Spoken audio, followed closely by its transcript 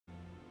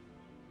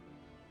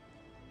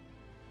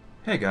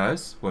Hey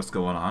guys, what's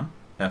going on?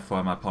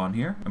 FY My Pawn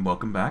here, and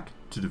welcome back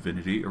to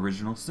Divinity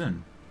Original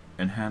Sin,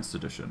 Enhanced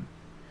Edition.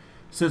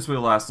 Since we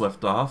last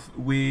left off,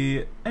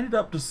 we ended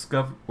up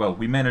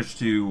we managed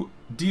to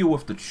deal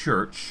with the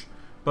church,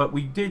 but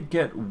we did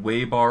get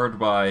waybarred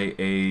by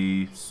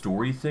a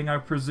story thing, I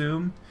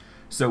presume.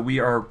 So we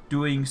are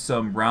doing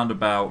some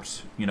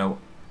roundabout,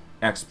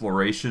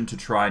 exploration to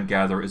try and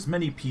gather as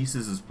many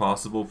pieces as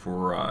possible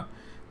for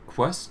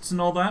quests and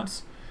all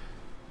that.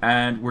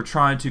 And we're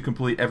trying to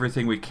complete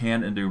everything we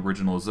can in the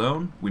original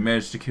zone. We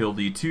managed to kill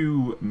the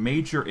two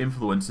major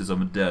influences of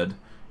the dead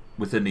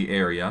within the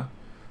area,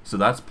 so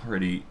that's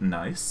pretty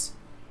nice.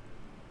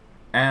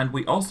 And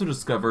we also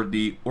discovered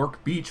the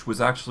Orc Beach was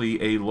actually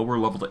a lower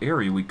leveled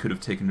area we could have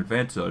taken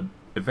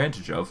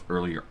advantage of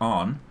earlier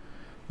on,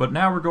 but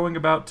now we're going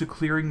about to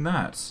clearing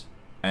that.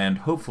 And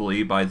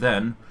hopefully by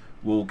then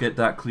we'll get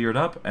that cleared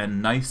up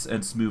and nice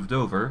and smoothed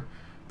over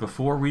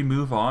before we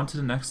move on to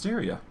the next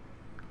area.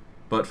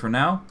 But for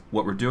now,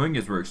 what we're doing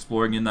is we're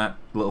exploring in that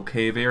little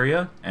cave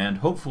area and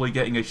hopefully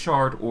getting a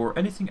shard or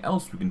anything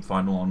else we can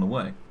find along the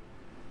way.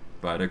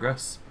 But I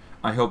digress.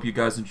 I hope you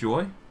guys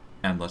enjoy,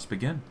 and let's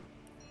begin.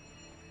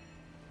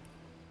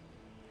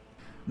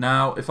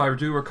 Now, if I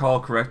do recall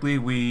correctly,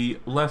 we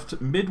left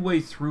midway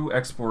through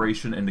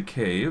exploration in the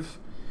cave,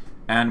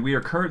 and we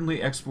are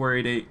currently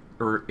exploring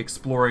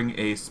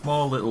a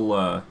small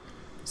little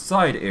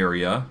side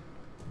area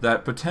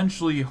that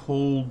potentially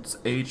holds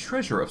a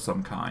treasure of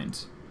some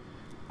kind.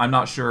 I'm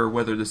not sure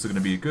whether this is going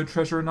to be a good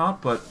treasure or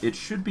not, but it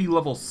should be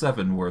level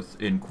 7 worth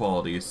in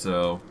quality,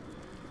 so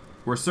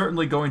we're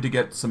certainly going to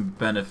get some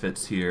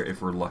benefits here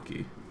if we're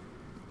lucky.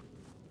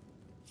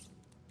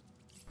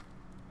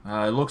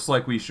 It looks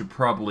like we should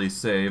probably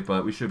save,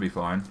 but we should be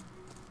fine.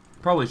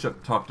 Probably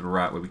should talk to the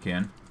rat when we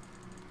can.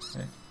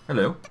 Hey.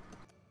 Hello.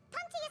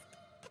 Pontius,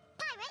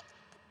 pirate,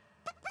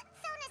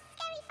 puts on a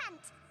scary front,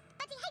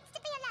 but he hates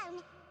to be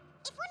alone.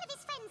 If one of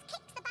his friends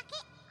kicks the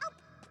bucket,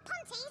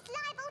 Ponty's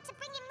liable to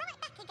bring him right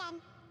back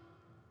again.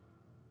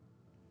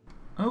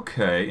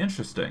 Okay,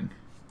 interesting.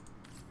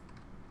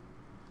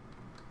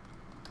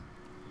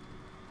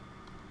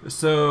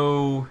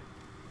 So,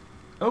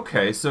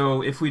 okay,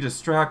 so if we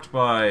distract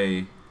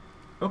by...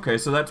 Okay,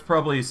 so that's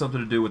probably something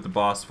to do with the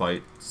boss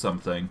fight,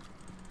 something.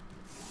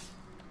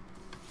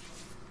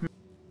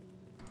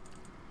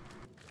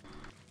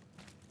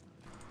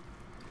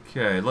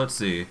 Okay, let's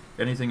see.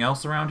 Anything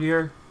else around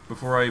here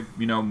before I,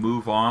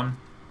 move on?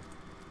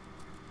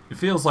 It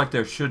feels like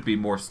there should be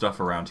more stuff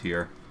around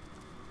here.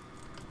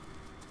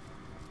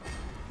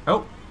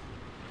 Oh!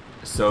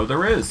 So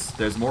there is.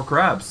 There's more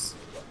crabs.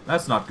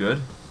 That's not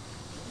good.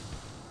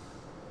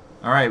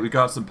 Alright, we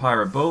got some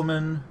pirate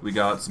bowmen. We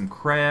got some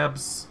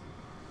crabs.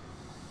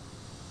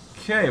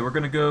 Okay, we're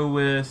gonna go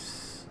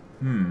with...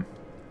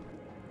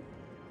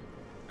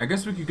 I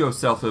guess we could go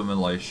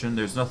self-immolation.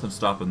 There's nothing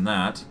stopping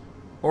that.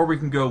 Or we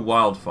can go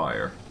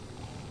wildfire.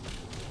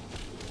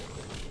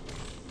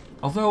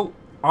 Although,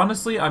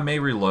 honestly, I may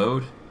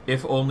reload,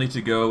 if only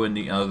to go in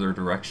the other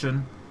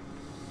direction.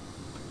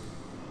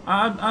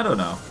 I don't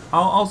know.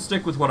 I'll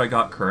stick with what I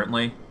got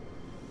currently.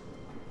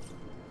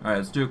 Alright,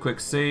 let's do a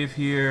quick save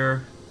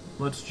here.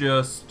 Let's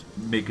just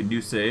make a new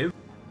save.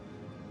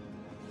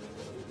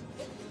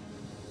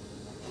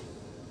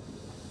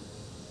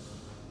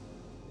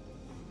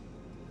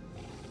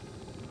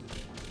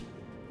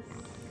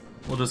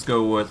 We'll just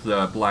go with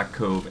Black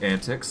Cove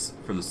Antics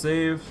for the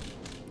save.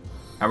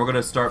 And we're going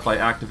to start by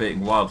activating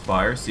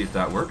Wildfire, see if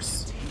that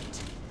works.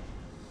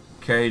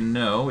 Okay,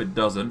 no, it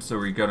doesn't, so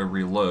we're going to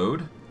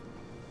reload.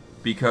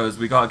 Because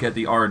we got to get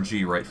the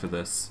RNG right for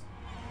this.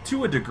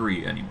 To a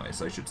degree,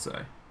 anyways, I should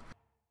say.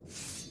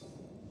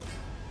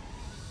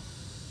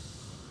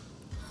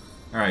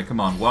 Alright,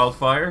 come on,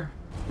 Wildfire.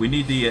 We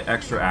need the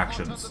extra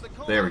actions.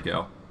 There we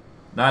go.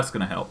 That's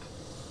going to help.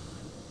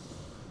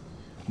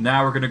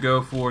 Now we're going to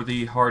go for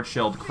the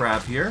hard-shelled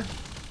crab here.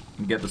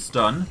 And get the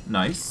stun.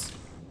 Nice.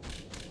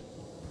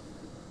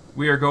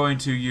 We are going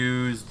to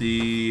use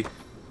the...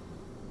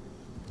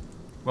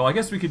 Well, I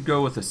guess we could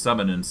go with a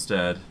summon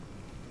instead.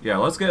 Yeah,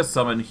 let's get a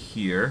summon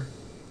here.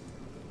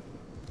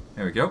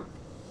 There we go.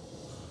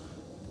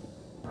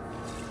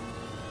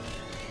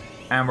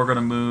 And we're going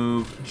to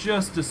move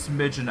just a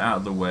smidgen out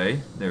of the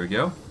way. There we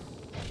go.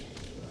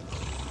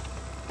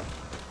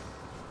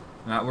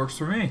 That works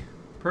for me.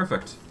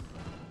 Perfect.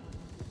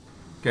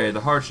 Okay, the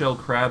hard-shelled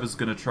crab is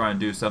going to try and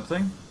do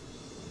something.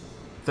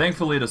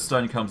 Thankfully, the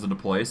stun comes into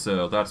play,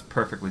 so that's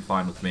perfectly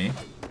fine with me.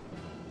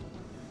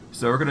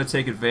 So we're going to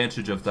take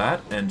advantage of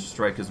that and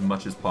strike as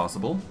much as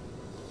possible.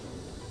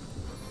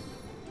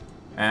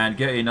 And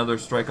get another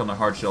strike on the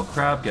hard-shelled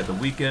crab, get the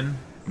weaken.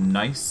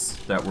 Nice,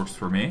 that works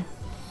for me.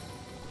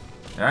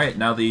 Alright,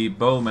 now the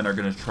bowmen are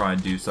going to try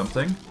and do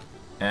something.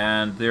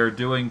 And they're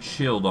doing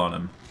shield on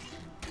him.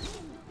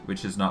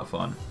 Which is not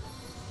fun.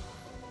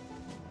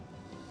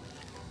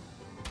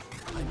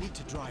 I need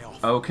to dry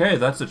off. Okay,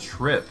 that's a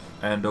trip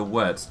and a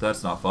wet.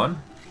 That's not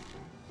fun.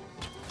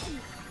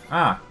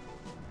 Ah.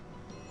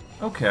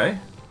 Okay.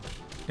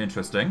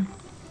 Interesting.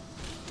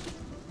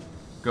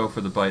 Go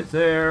for the bite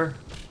there.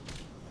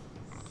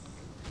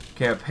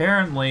 Okay,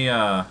 apparently,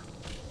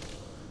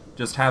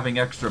 just having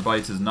extra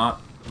bites is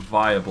not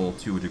viable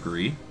to a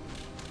degree.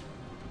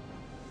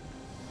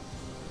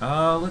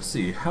 Let's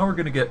see. How we're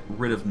gonna get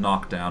rid of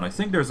knockdown. I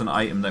think there's an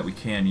item that we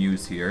can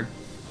use here.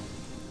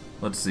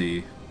 Let's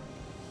see.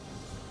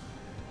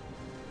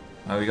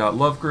 We got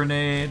love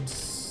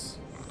grenades.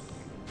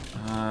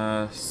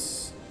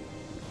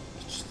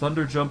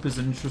 Thunder jump is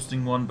an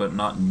interesting one, but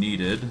not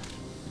needed.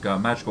 We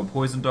got magical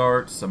poison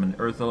dart, summon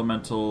earth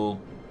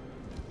elemental,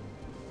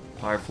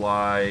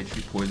 firefly,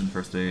 treat poison,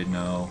 first aid,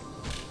 no.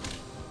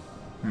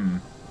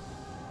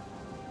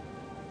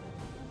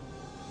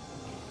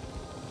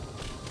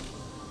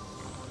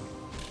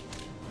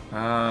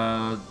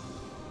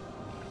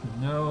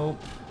 Nope.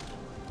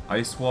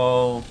 Ice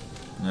wall,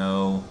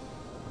 no.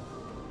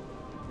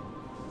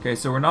 Okay,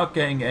 so we're not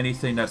getting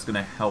anything that's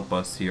gonna help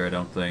us here, I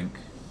don't think.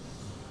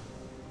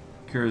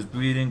 Cures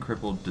bleeding,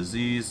 crippled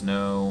disease,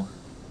 no.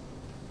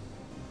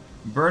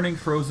 Burning,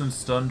 frozen,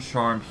 stun,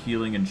 charm,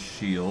 healing, and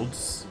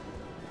shields.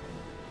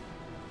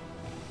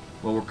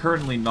 Well, we're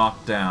currently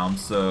knocked down,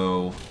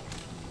 so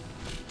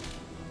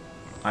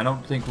I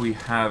don't think we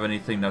have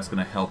anything that's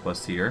gonna help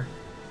us here.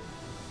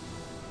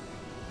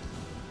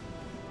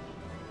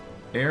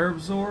 Air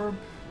absorb?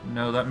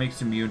 No, that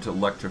makes him immune to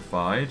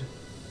electrified.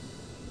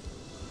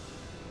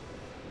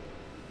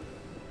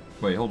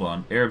 Wait, hold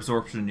on. Air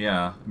absorption,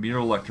 yeah. Immune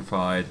to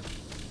electrified.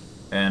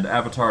 And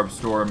Avatar of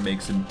Storm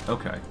makes him...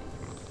 Okay.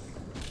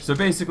 So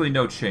basically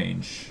no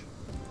change.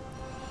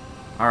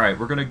 Alright,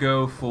 we're gonna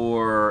go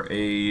for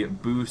a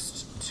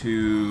boost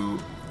to...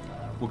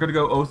 We're gonna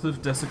go Oath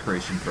of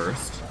Desecration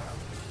first.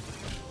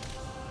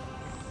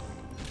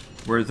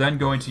 We're then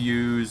going to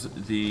use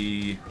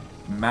the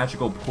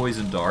magical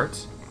poison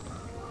dart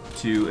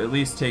to at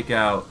least take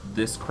out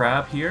this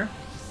crab here.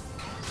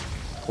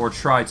 Or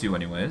try to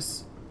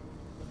anyways.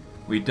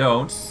 We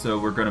don't, so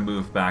we're gonna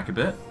move back a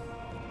bit.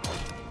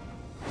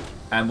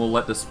 And we'll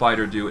let the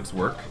spider do its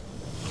work.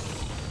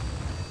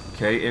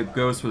 Okay, it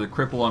goes for the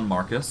cripple on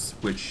Marcus,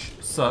 which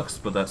sucks,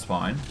 but that's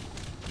fine.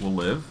 We'll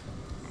live.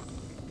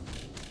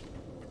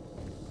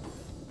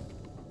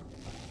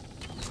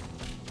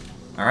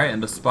 Alright,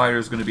 and the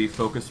spider's gonna be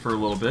focused for a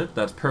little bit.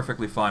 That's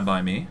perfectly fine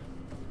by me.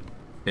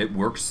 It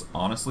works,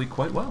 honestly,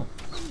 quite well.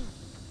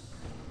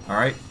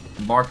 Alright,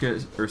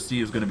 Marcus, or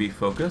Steve's gonna be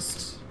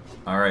focused.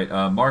 Alright,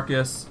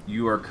 Marcus,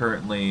 you are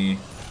currently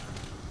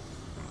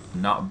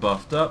not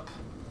buffed up,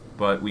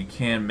 but we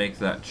can make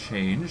that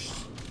changed.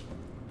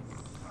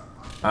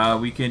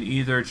 We can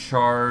either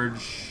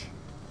charge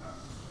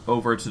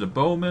over to the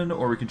bowman,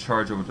 or we can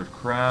charge over to the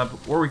crab,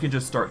 or we can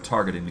just start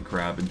targeting the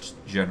crab in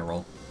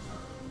general.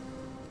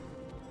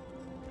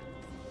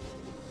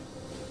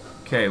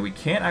 Okay, we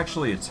can't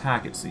actually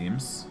attack, it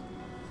seems.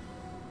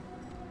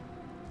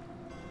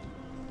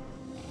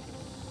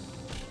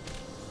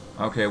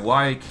 Okay,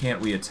 why can't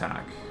we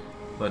attack?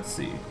 Let's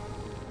see.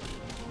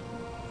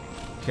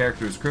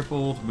 Character is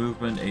crippled,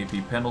 movement,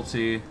 AP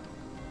penalty.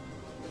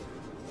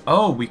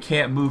 Oh, we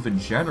can't move in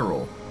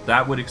general.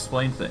 That would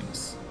explain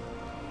things.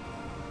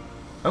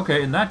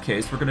 Okay, in that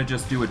case, we're going to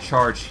just do a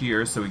charge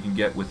here so we can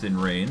get within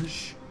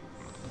range.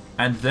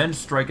 And then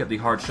strike at the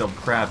hard-shelled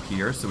crab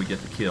here so we get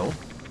the kill.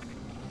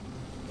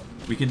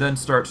 We can then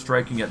start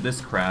striking at this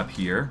crab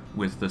here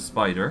with the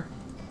spider.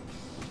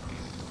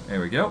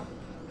 There we go.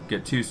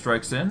 Get 2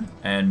 strikes in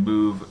and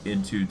move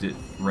into the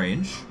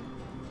range.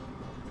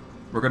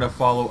 We're going to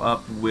follow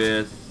up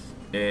with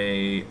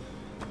a...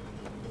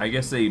 I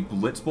guess a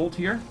blitz bolt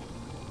here.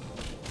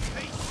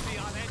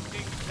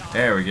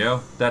 There we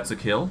go. That's a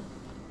kill.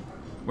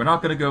 We're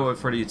not going to go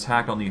for the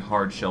attack on the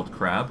hard-shelled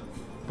crab,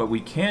 but we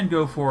can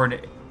go for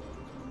an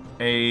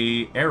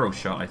arrow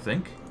shot, I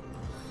think.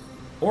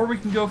 Or we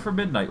can go for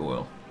Midnight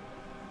Oil,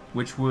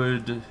 which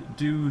would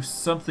do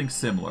something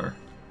similar.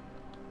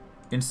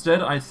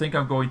 Instead, I think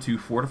I'm going to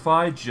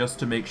Fortify just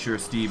to make sure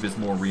Steve is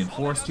more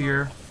reinforced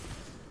here,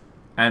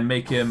 and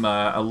make him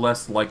a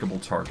less likable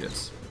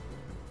target.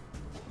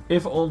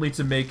 If only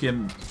to make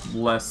him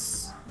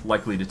less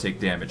likely to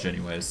take damage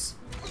anyways.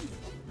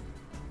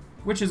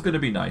 Which is going to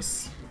be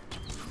nice.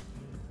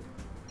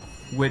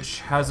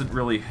 Which hasn't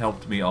really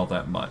helped me all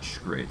that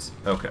much. Great.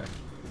 Okay.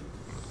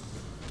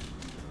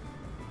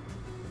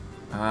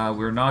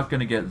 We're not going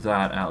to get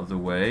that out of the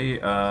way.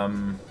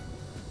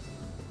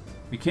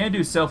 We can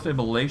do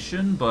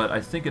self-immolation, but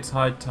I think it's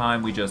high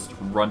time we just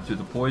run through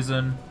the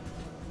poison.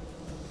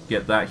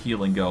 Get that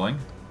healing going.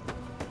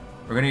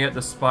 We're going to get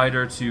the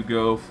spider to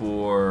go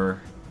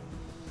for...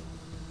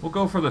 We'll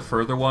go for the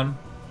further one.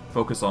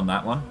 Focus on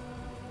that one.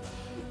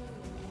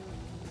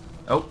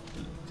 Oh,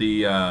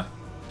 the...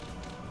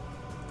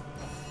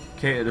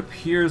 Okay, it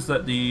appears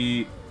that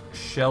the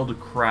shelled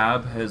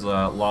crab has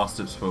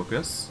lost its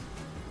focus.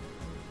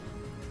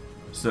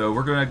 So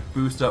we're going to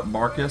boost up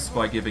Marcus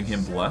by giving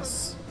him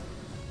Bless.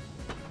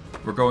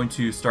 We're going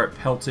to start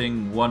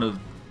pelting one of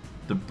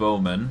the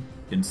bowmen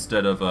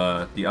instead of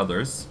the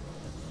others,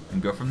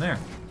 and go from there.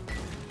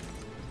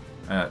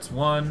 That's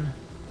 1.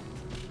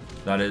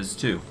 That is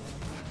 2.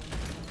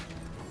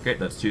 Okay,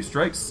 that's 2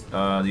 strikes.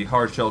 The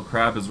hard-shelled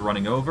crab is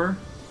running over.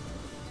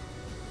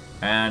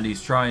 And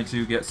he's trying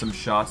to get some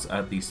shots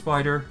at the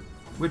spider,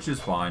 which is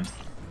fine.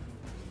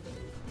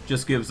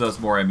 Just gives us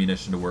more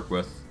ammunition to work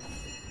with.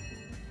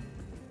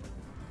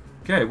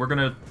 Okay, we're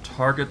gonna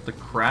target the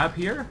crab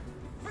here.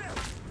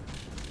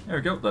 There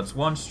we go, that's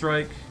one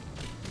strike.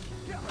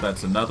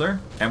 That's another.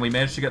 And we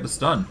managed to get the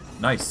stun.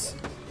 Nice.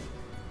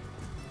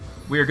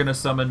 We are gonna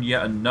summon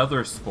yet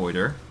another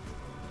spider.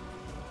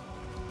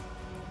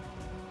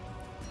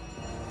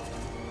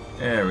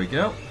 There we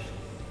go.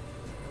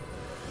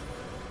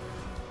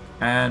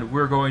 And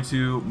we're going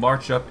to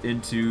march up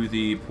into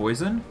the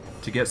poison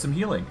to get some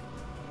healing.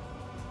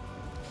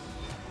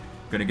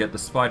 Gonna get the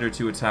spider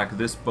to attack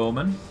this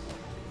bowman.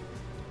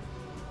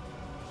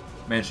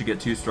 Managed to get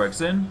 2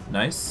 strikes in.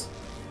 Nice.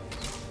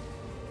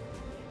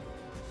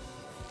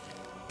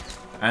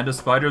 And a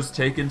spider's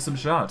taken some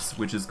shots,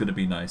 which is gonna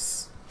be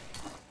nice.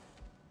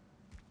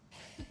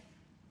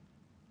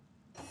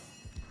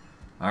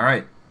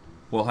 Alright.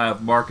 We'll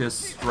have Marcus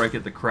strike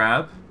at the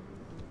crab.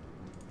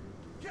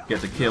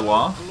 Get the kill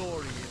off.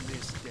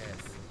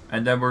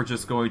 And then we're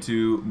just going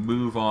to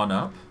move on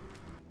up.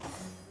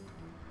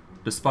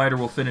 The spider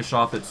will finish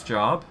off its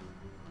job.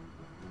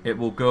 It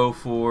will go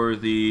for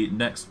the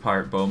next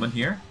pirate bowman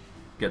here.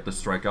 Get the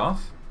strike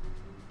off.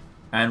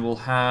 And we'll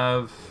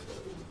have...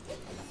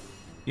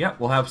 yeah,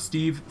 we'll have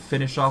Steve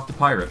finish off the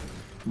pirate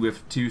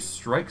with 2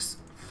 strikes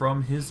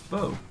from his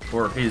bow.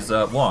 Or his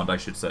wand, I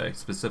should say,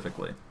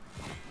 specifically.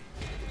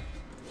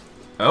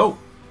 Oh,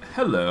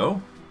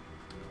 hello.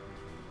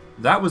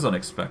 That was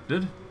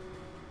unexpected.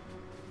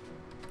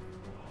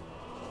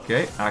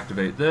 Okay,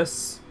 activate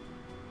this.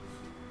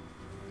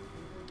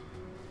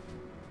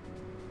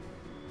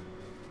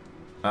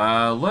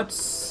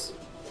 Let's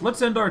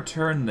end our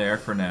turn there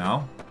for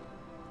now.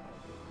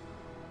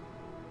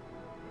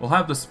 We'll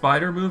have the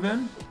spider move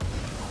in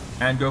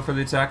and go for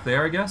the attack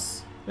there, I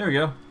guess. There we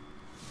go.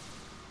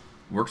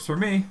 Works for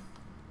me.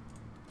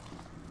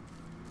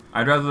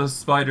 I'd rather the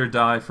spider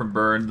die from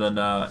burn than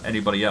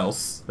anybody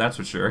else, that's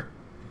for sure.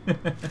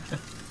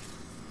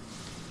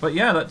 But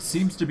yeah, that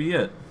seems to be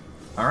it.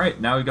 Alright,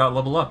 now we got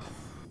level up.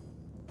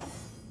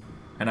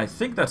 And I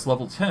think that's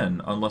level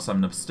 10, unless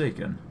I'm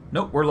mistaken.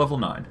 Nope, we're level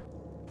 9.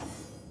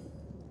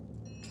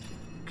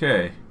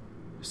 Okay,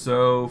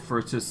 so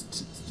for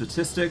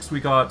statistics, we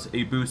got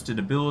a boost in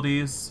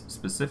abilities,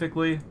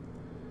 specifically.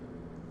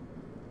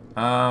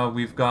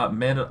 We've got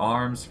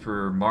Man-at-Arms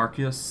for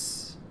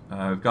Marcus.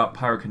 We've got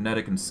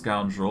Pyrokinetic and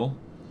Scoundrel.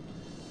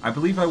 I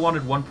believe I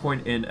wanted 1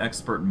 point in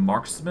Expert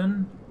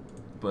Marksman,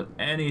 but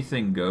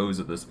anything goes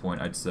at this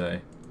point, I'd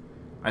say.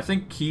 I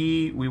think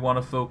key we want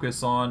to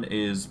focus on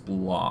is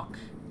Block,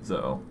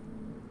 though.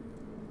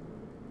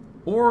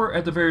 Or,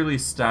 at the very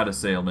least,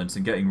 status ailments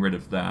and getting rid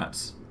of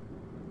that.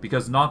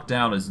 Because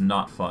knockdown is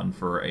not fun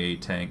for a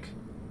tank.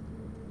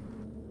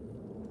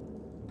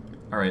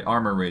 Alright,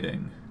 armor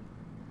rating.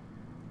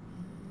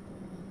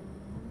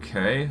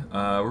 Okay,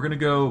 we're gonna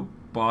go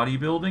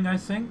bodybuilding, I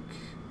think?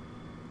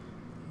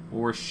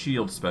 Or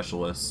shield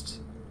specialist.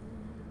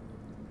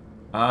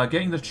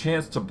 Getting the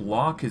chance to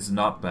block is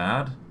not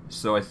bad,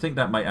 so I think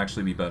that might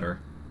actually be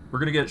better. We're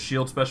gonna get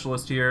shield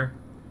specialist here.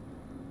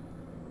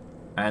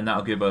 And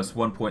that'll give us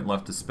 1 point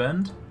left to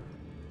spend.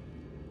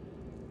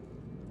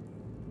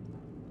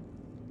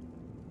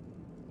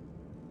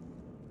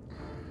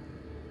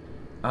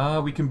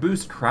 We can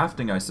boost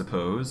crafting, I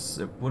suppose.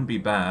 It wouldn't be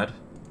bad.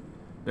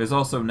 There's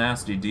also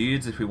nasty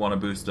deeds if we want to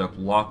boost up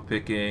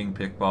lockpicking,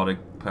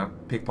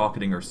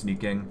 pickpocketing, or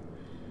sneaking.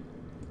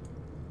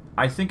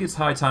 I think it's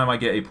high time I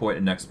get a point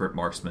in expert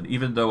marksman,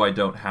 even though I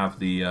don't have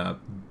the,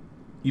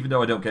 even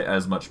though I don't get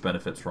as much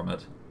benefits from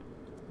it.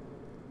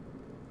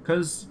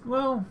 'Cause,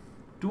 well,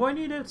 do I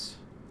need it?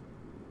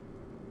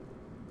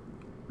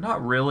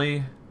 Not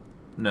really.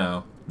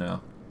 No,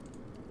 no.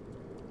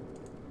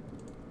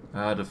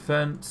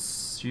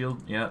 Defense,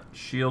 shield, yeah,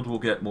 shield will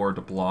get more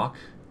to block.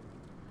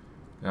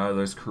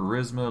 There's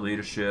charisma,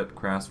 leadership,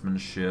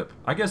 craftsmanship.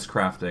 I guess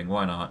crafting,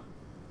 why not?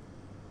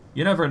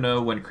 You never know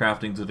when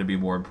crafting's going to be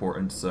more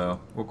important,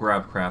 so we'll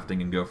grab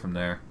crafting and go from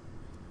there.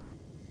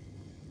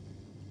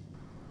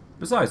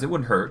 Besides, it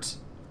wouldn't hurt.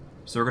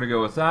 So we're going to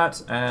go with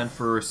that, and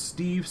for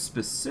Steve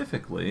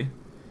specifically,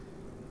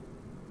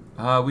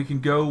 we can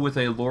go with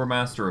a Lore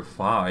Master of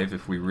 5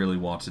 if we really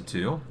wanted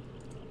to.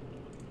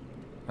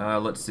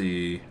 Let's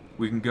see.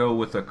 We can go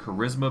with a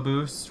Charisma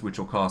boost, which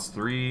will cost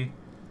 3.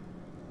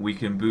 We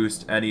can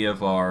boost any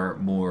of our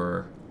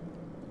more,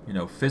 you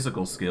know,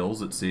 physical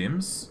skills, it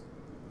seems.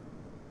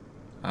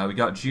 We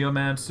got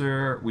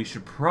Geomancer. We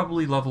should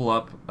probably level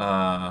up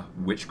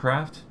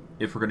Witchcraft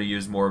if we're going to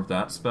use more of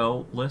that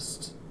spell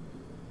list.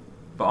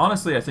 But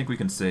honestly, I think we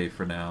can save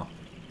for now.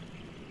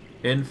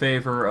 In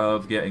favor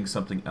of getting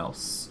something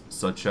else,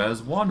 such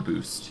as Wand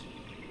Boost,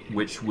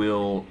 which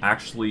will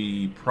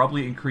actually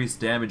probably increase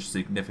damage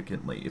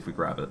significantly if we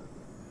grab it.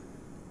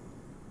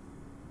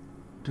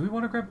 Do we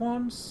want to grab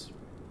wands?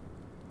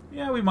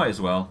 Yeah, we might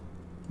as well.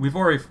 We've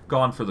already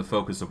gone for the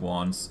focus of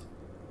wands.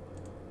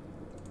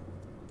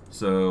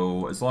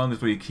 So, as long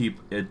as we keep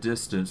a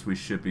distance, we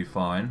should be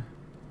fine.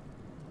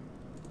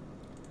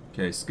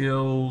 Okay,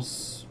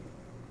 skills.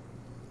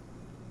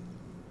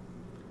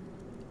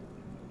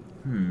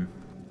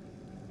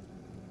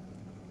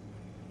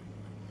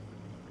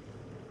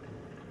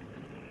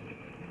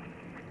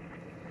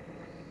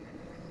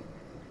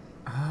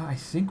 I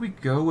think we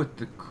go with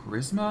the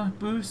charisma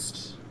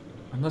boost,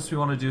 unless we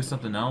want to do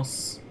something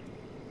else.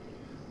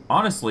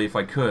 Honestly, if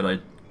I could,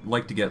 I'd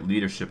like to get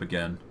leadership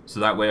again, so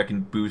that way I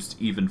can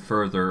boost even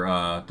further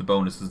the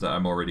bonuses that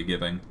I'm already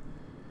giving.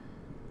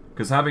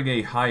 Because having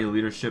a high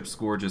leadership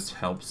score just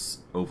helps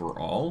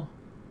overall.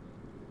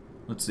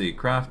 Let's see,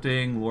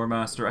 crafting, lore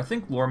master. I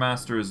think lore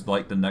master is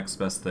like the next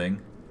best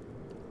thing.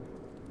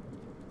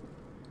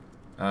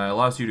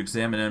 Allows you to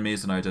examine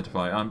enemies and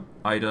identify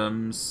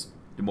items.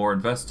 The more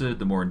invested,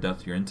 the more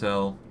in-depth your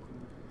intel.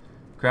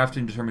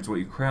 Crafting determines what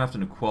you craft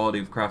and the quality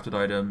of crafted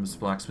items.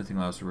 Blacksmithing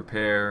allows to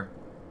repair.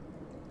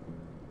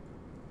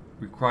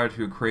 Required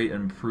to create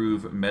and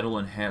improve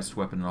metal-enhanced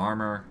weapon and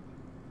armor.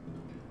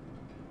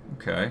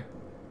 Okay.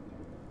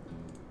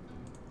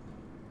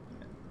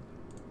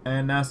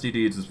 And nasty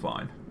deeds is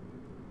fine.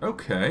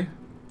 Okay.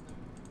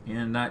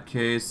 In that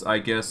case, I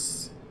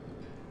guess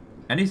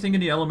anything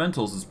in the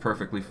elementals is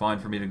perfectly fine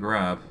for me to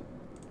grab.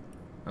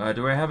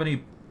 Do I have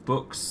any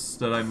books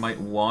that I might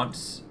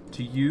want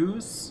to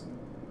use?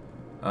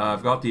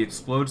 I've got the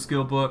Explode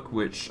skill book,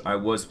 which I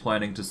was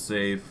planning to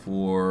save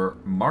for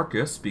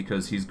Marcus,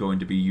 because he's going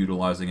to be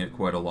utilizing it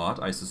quite a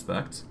lot, I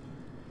suspect.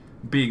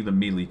 Being the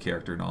melee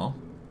character and all.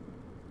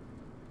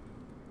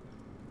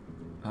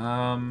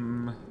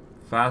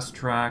 Fast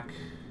track.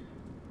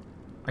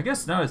 I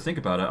guess now that I think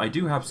about it, I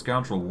do have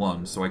Scoundrel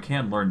 1, so I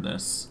can learn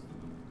this.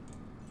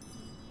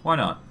 Why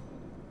not?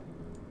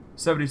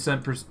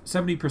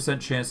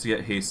 70% chance to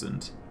get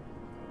hastened.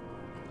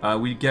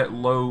 We get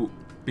low...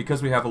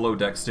 Because we have a low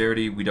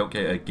dexterity, we don't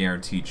get a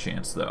guaranteed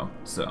chance, though.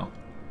 So,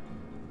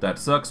 that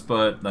sucks,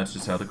 but that's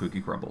just how the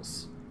cookie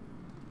crumbles.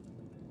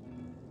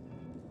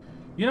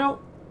 You know,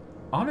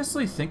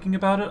 honestly, thinking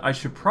about it, I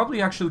should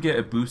probably actually get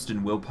a boost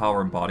in willpower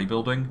and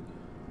bodybuilding.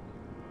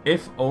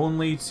 If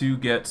only to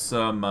get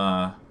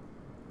some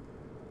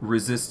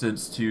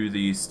resistance to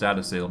the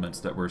status ailments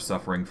that we're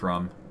suffering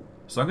from.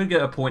 So I'm going to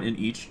get a point in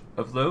each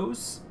of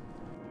those.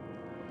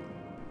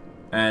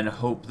 And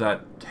hope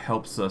that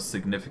helps us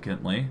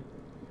significantly.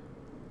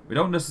 We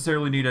don't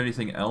necessarily need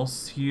anything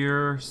else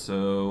here,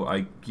 so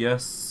I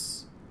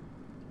guess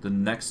the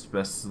next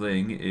best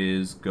thing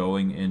is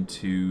going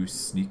into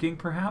sneaking,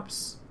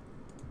 perhaps?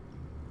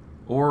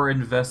 Or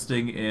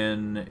investing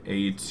in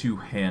a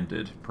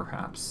two-handed,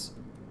 perhaps.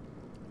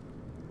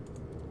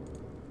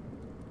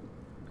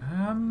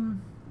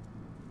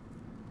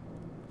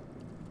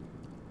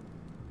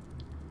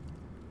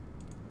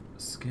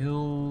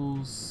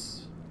 Skills...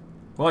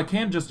 Well, I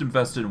can just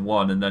invest in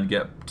one and then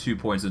get 2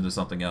 points into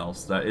something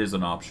else. That is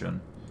an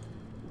option.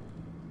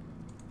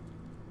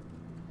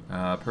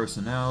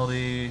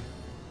 Personality.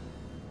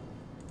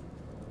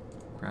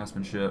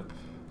 Craftsmanship.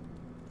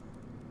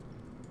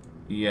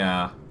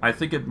 Yeah, I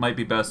think it might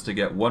be best to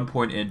get 1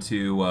 point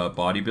into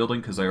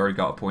bodybuilding, because I already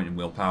got a point in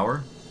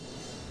willpower.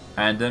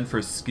 And then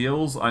for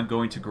skills, I'm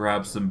going to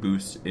grab some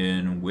boost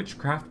in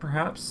witchcraft,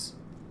 perhaps?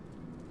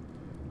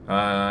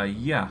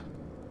 Yeah.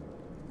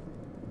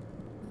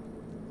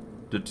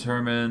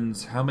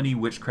 Determines how many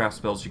witchcraft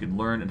spells you can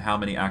learn and how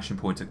many action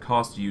points it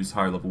costs to use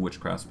higher level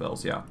witchcraft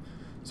spells, yeah.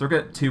 So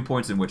we'll get 2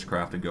 points in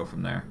witchcraft and go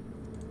from there.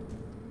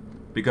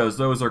 Because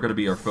those are going to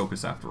be our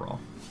focus after all.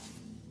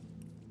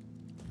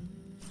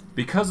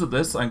 Because of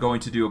this, I'm going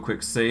to do a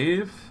quick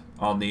save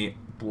on the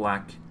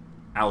Black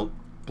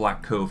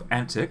Cove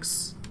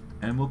Antics,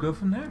 and we'll go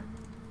from there.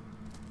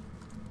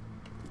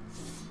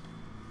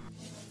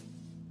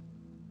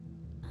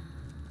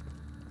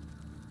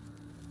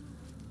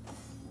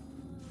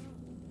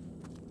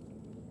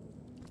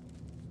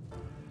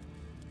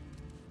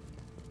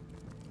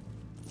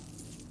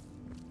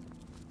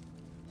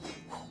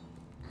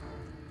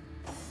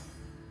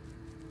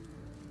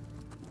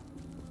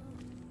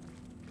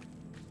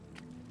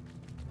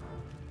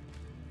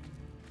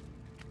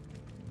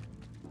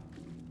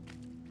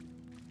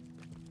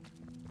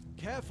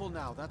 Careful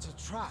now, that's a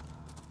trap.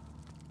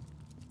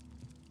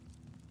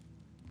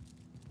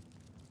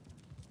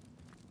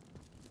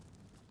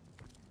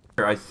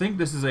 I think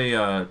this is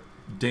a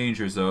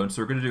danger zone,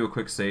 so we're going to do a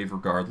quick save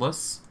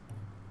regardless.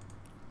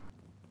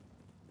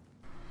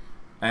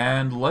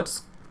 And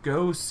let's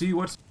go see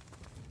what's...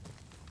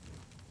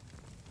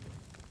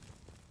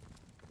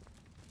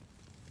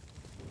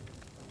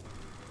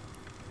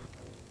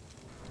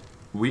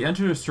 We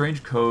entered a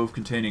strange cove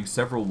containing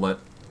several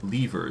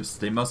levers.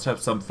 They must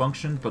have some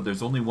function, but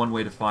there's only one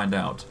way to find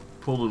out.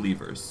 Pull the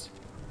levers.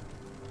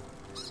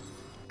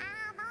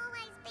 I've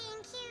always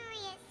been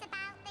curious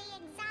about the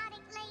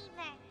exotic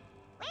lever.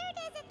 Where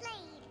does it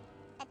lead?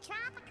 A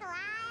tropical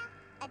isle?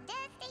 A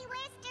dusty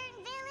western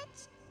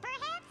village?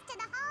 Perhaps to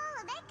the Hall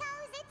of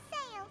Echoes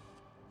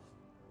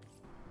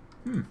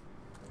itself?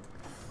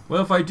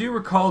 Well, if I do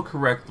recall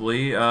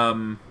correctly,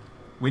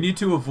 we need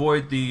to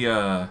avoid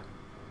the,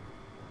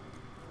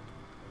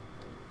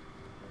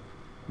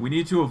 We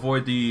need to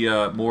avoid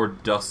the more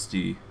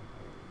dusty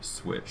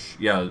switch.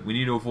 Yeah, we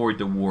need to avoid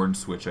the worn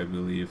switch, I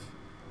believe.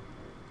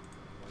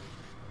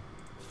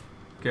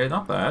 Okay,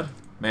 not bad.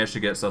 Managed to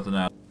get something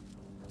out.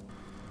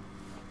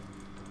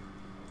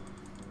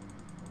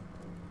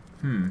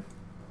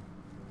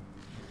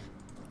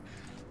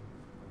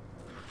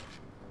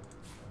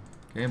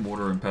 Okay,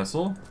 mortar and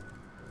pestle.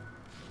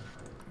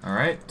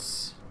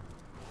 Alright.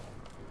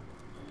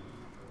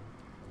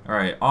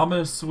 Alright,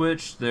 ominous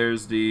switch.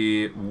 There's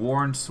the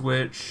worn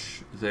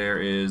switch. There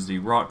is the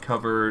rot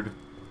covered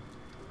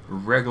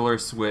regular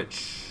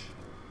switch.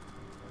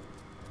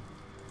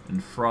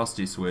 And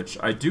frosty switch.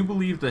 I do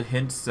believe the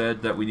hint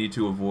said that we need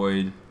to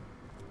avoid...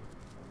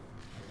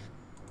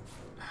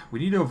 We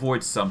need to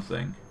avoid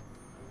something.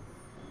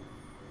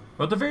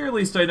 But at the very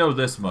least, I know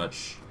this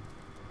much.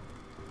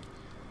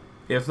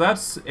 If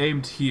that's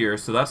aimed here,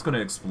 so that's going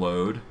to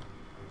explode.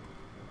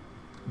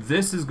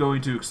 This is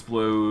going to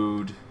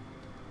explode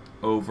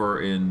over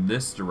in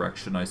this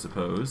direction, I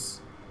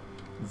suppose.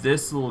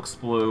 This will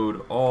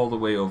explode all the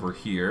way over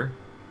here.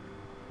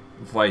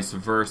 Vice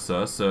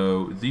versa,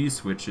 so these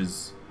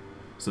switches...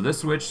 So this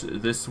switch,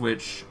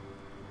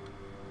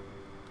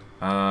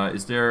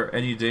 is there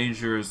any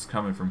dangers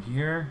coming from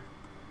here?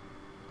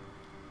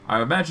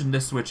 I imagine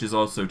this switch is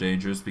also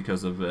dangerous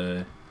because of,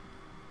 well,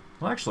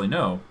 actually,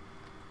 no.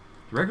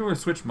 The regular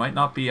switch might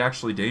not be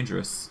actually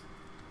dangerous.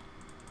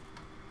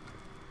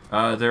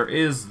 There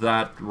is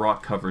that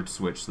rock-covered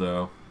switch,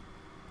 though.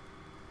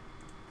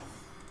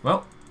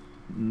 Well,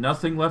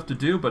 nothing left to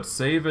do but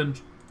save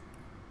and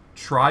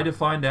try to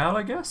find out,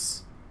 I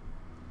guess?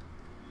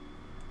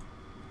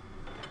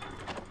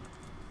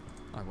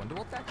 I wonder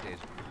what that did.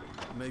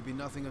 Maybe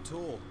nothing at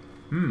all.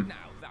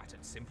 Now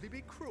that'd simply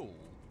be cruel.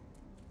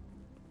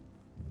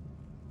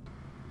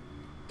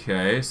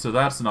 Okay, so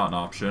that's not an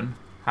option.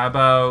 How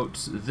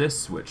about this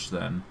switch,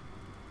 then?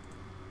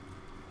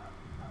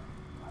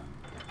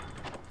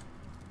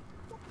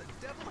 What the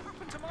devil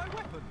happened to my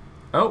weapon?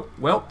 Oh,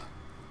 welp.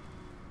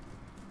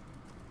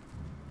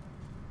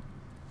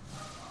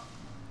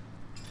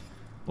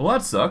 Well,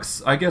 that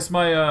sucks. I guess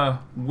my,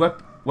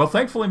 well,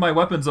 thankfully my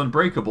weapon's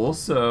unbreakable,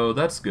 so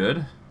that's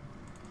good.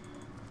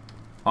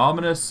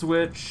 Ominous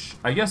switch.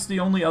 I guess the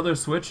only other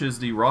switch is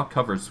the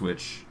rock-covered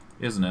switch,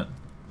 isn't it?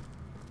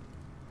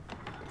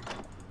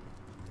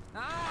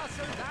 Ah,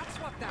 so that's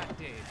what that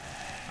did.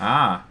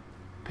 Ah,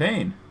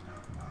 pain.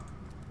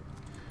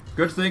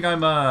 Good thing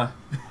I'm,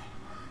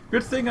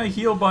 good thing I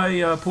heal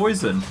by,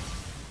 poison.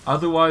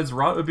 Otherwise,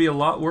 rot would be a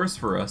lot worse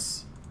for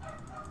us.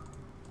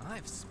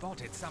 I've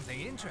spotted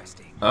something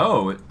interesting.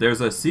 Oh,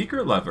 there's a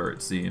secret lever,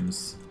 it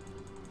seems.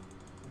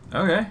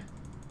 Okay.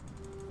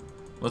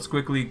 Let's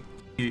quickly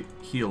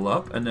heal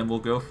up, and then we'll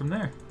go from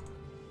there.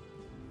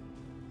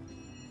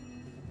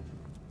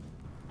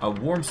 A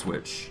warm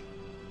switch.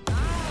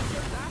 Ah, so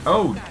that's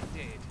Oh, what that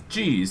did.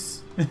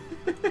 jeez.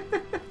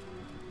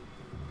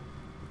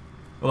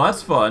 Well,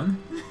 that's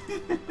fun.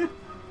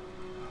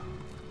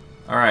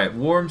 Alright,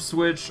 warm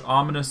switch,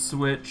 ominous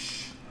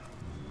switch.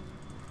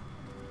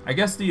 I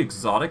guess the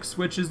exotic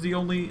switch is the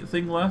only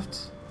thing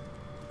left.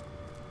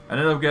 And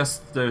then I guess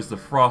there's the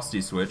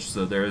frosty switch,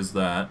 so there's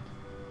that.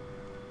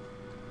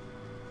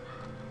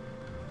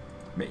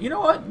 You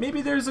know what?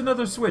 Maybe there's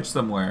another switch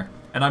somewhere.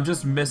 And I'm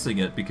just missing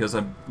it because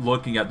I'm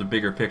looking at the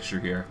bigger picture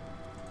here.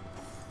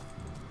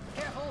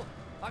 Careful!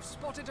 I've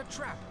spotted a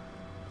trap.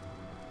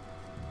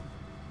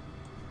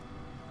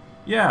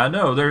 Yeah,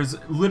 no, there's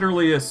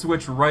literally a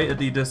switch right at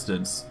the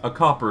distance. A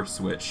copper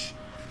switch.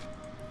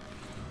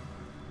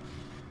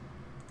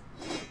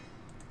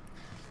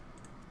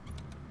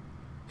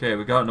 Okay,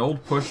 we got an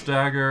old push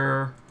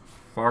dagger,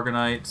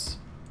 Fargonite.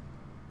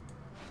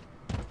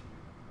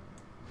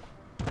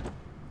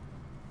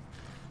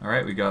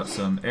 Alright, we got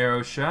some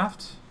arrow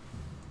shaft.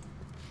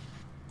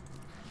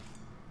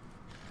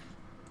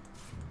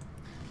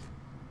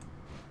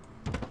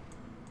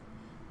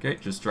 Okay,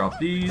 just drop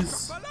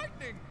these. By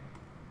lightning!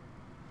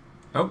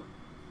 Oh.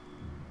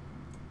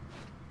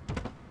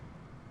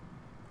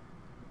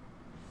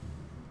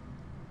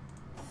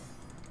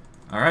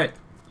 Alright,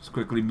 let's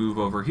quickly move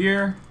over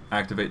here.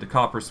 Activate the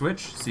copper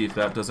switch, see if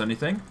that does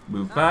anything.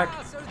 Move back.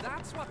 Ah, so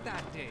that's what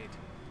that did.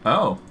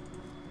 Oh.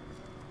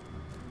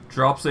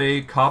 Drops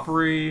a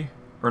coppery,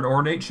 or an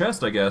ornate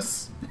chest, I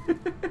guess.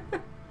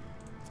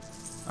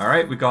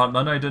 Alright, we got an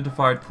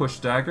unidentified push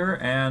dagger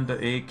and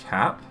a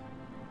cap.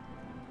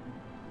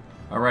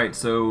 Alright,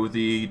 so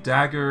the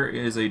dagger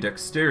is a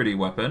dexterity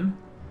weapon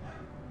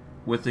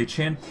with a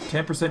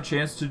 10%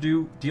 chance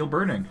to deal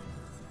burning.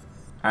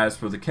 As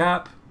for the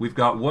cap, we've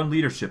got 1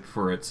 leadership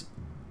for it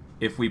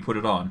if we put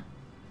it on.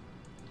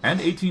 And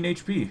 18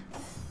 HP,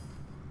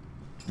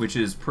 which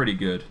is pretty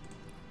good.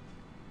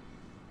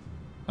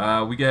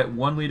 We get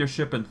 1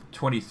 leadership and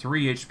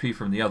 23 HP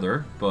from the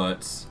other,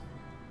 but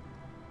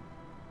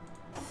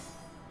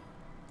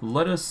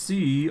let us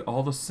see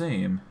all the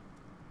same.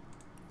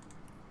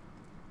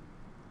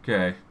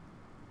 Okay.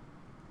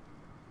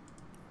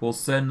 We'll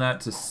send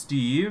that to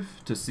Steve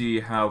to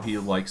see how he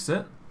likes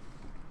it.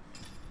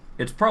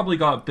 It's probably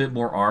got a bit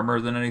more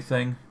armor than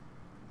anything.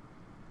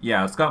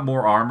 Yeah, it's got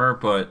more armor,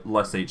 but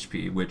less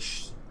HP,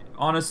 which,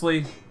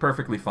 honestly,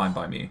 perfectly fine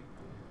by me.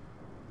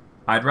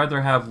 I'd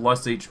rather have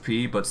less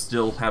HP, but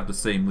still have the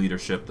same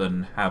leadership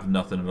than have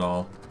nothing at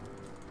all.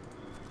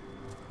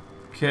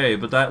 Okay,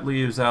 but that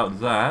leaves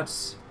out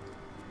that.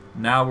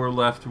 Now we're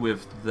left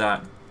with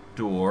that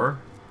door.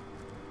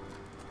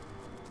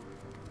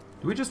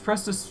 Do we just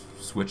press this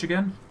switch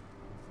again?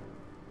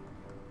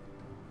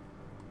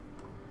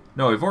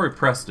 No, we've already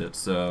pressed it,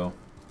 so...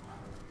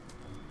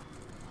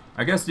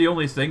 I guess the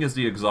only thing is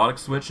the exotic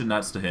switch, and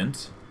that's the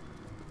hint.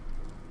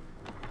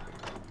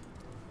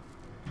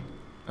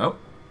 Oh.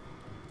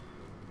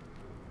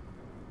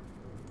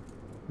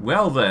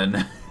 Well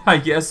then, I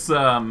guess,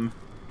 that's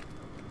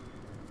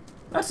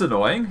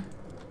annoying.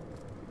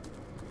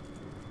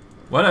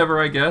 Whatever,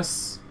 I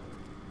guess.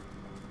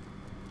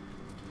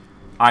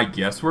 I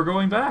guess we're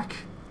going back.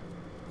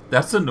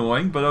 That's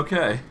annoying, but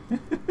okay.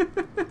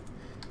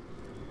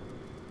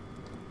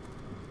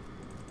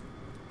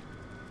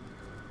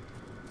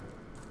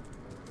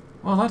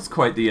 Well, that's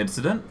quite the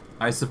incident,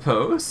 I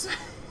suppose.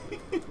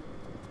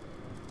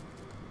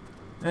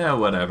 Yeah,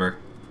 whatever.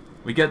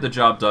 We get the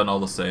job done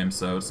all the same,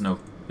 so it's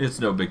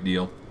no big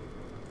deal.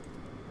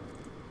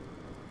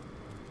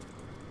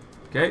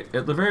 Okay,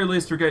 at the very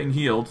least we're getting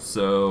healed,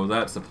 so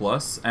that's a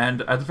plus.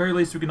 And at the very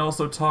least we can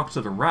also talk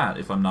to the rat,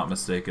 if I'm not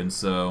mistaken,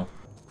 so...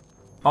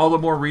 all the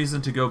more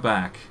reason to go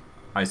back,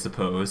 I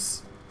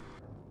suppose.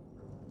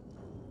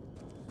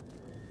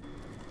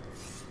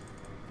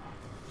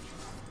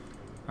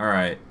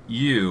 Alright,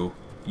 you.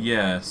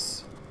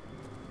 Yes.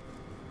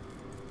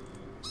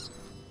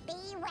 Be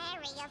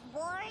wary of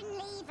worn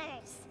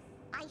levers.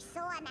 I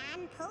saw a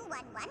man pull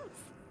one once,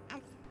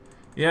 and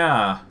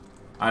Yeah,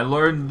 I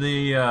learned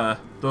the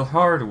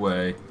hard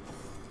way.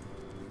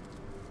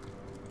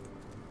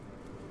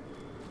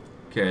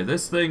 Okay,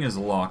 this thing is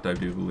locked, I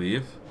do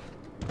believe.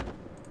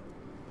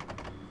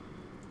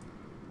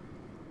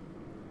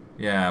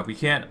 Yeah, we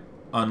can't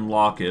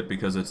unlock it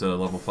because it's a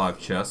level 5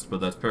 chest, but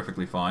that's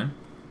perfectly fine.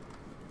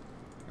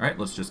 Alright,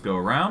 let's just go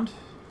around.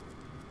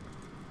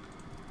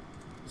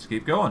 Let's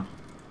keep going.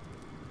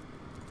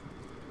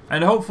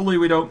 And hopefully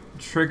we don't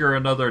trigger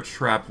another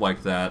trap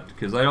like that,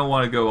 because I don't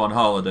want to go on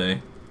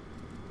holiday.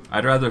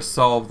 I'd rather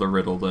solve the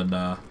riddle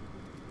than,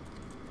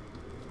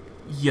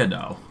 you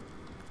know.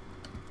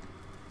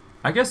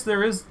 I guess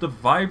there is the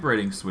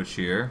vibrating switch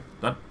here.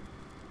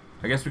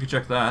 I guess we could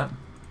check that.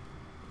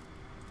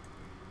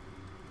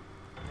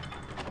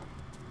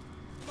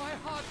 My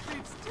heart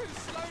beats too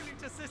slowly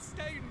to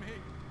sustain me.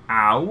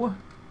 Ow.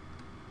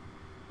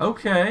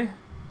 Okay.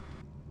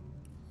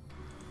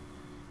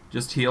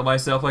 Just heal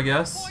myself, I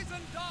guess.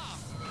 Poison dart.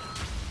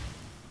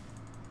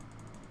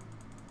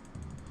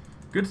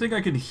 Good thing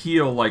I can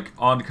heal, like,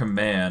 on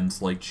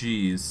command. Like,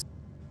 jeez.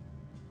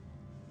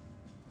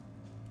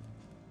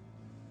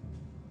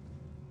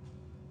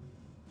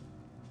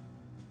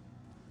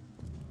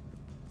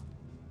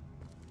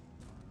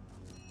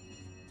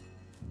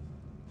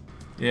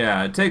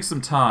 Yeah, it takes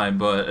some time,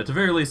 but at the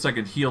very least I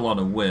can heal on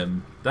a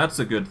whim. That's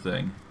a good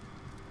thing.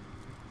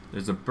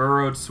 There's a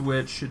burrowed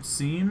switch, it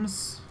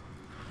seems.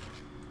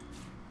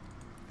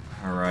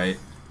 Alright.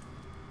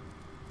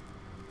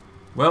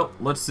 Well,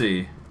 let's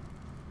see.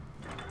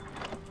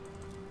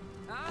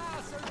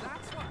 Ah, so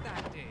that's what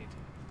that did.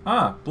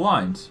 Ah,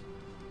 blind.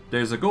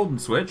 There's a golden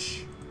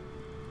switch.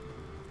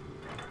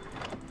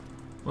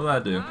 What'll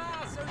that do?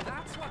 Ah, so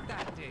that's what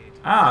that did.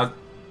 Ah,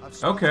 I've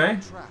spotted okay.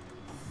 a trap.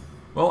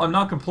 Well, I'm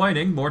not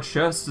complaining. More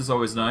chests is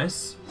always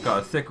nice. Got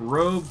a thick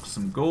robe,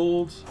 some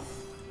gold.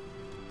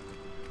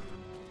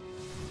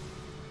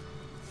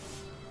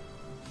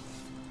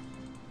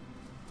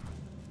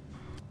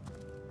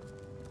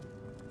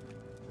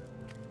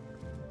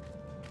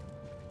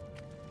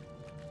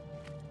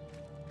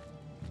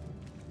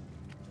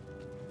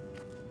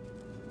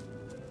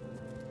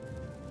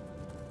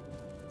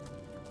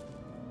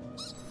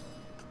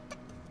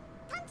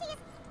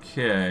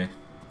 Okay.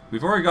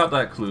 We've already got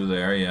that clue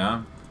there,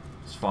 yeah.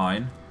 It's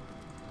fine.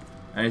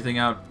 Anything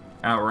out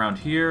around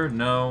here?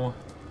 No.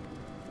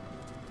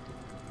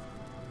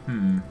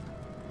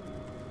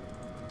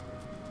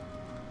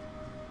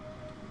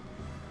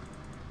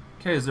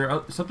 Okay, is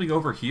there something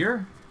over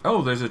here?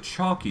 Oh, there's a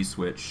chalky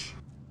switch.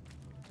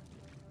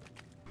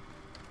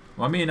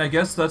 Well, I mean, I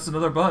guess that's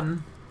another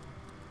button.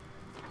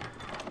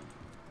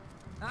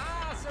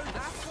 Ah, so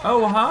that's what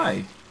Oh, that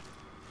hi!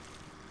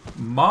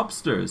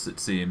 Mobsters,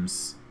 it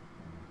seems.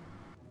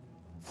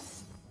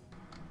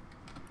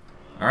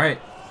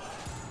 Alright.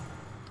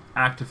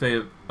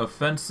 Activate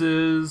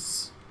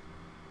offenses.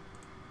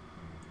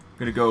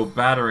 Gonna go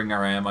battering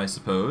ram, I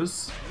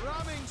suppose.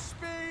 Ramming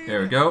speed. There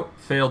we go.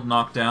 Failed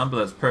knockdown, but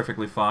that's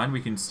perfectly fine.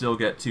 We can still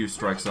get 2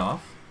 strikes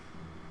off.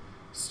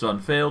 Stun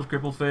failed,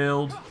 cripple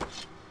failed.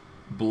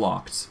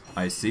 Blocked.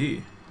 I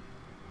see.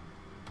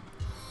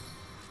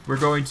 We're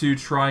going to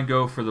try and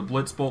go for the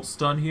Blitzbolt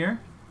stun here.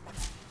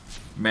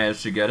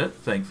 Managed to get it,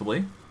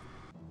 thankfully.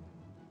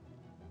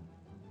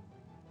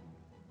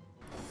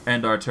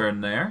 End our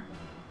turn there.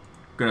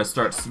 Gonna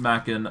start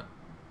smacking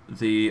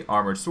the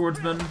armored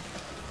swordsman.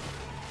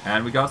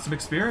 And we got some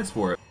experience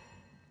for it.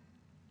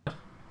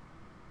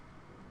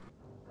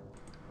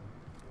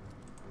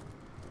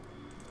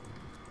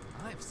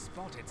 I've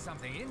spotted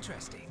something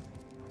interesting.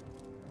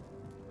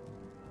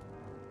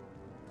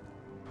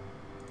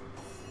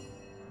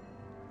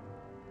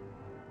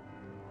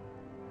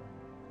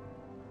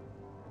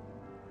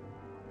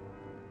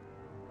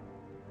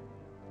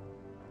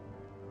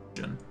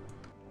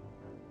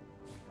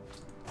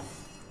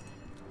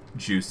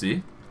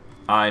 Juicy.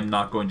 I'm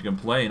not going to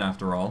complain,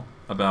 after all,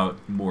 about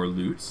more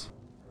loot.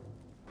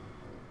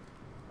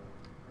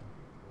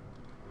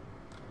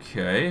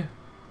 Okay.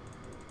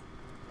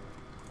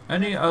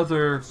 Any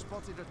other...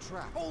 Spotted a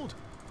trap. Hold!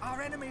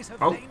 Our enemies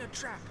have Oh. laid a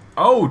trap.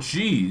 Oh,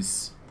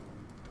 jeez!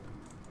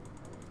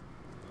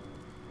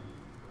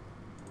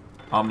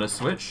 Ominous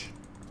switch.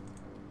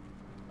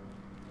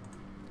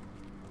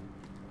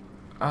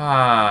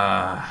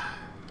 Ah.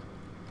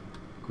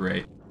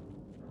 Great.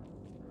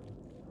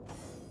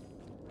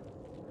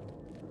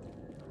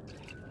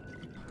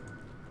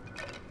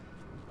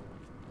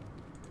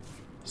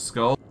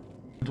 Skull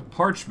and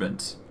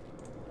parchment.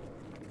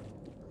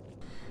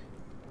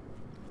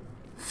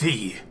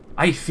 Fee,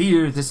 I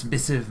fear this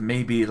missive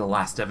may be the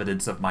last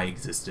evidence of my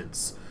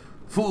existence.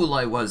 Fool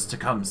I was to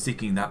come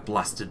seeking that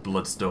blasted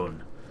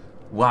bloodstone.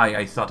 Why,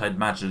 I thought I'd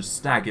managed to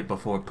snag it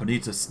before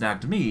Pontius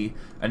snagged me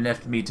and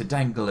left me to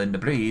dangle in the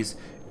breeze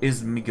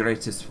is my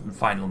greatest and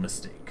final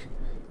mistake.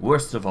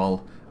 Worst of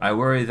all, I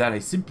worry that I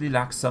simply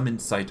lack some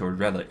insight or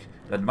relic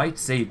that might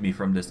save me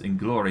from this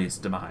inglorious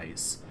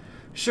demise.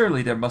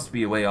 Surely there must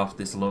be a way off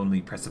this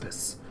lonely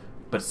precipice.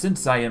 But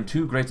since I am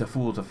too great a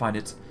fool to find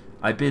it,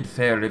 I bid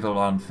fair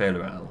Rivelon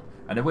farewell,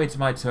 and await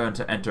my turn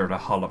to enter the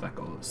Hall of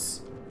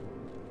Echoes.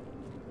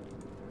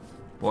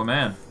 Poor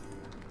man.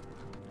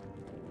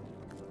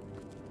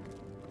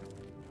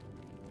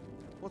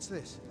 What's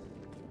this?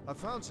 I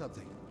found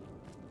something.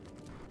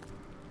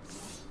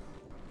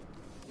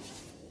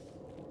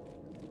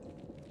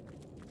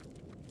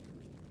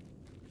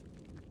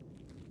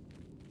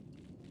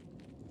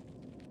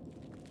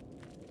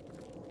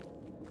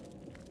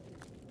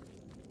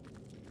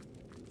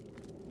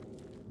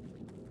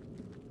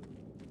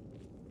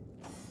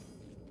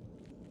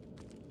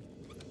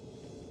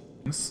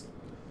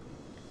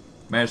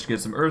 Managed to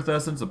get some earth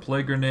essence, a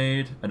plague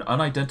grenade, an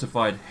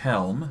unidentified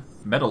helm,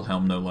 metal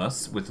helm no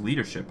less, with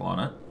leadership on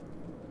it.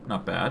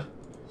 Not bad.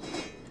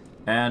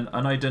 And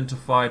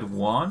unidentified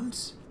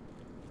wand.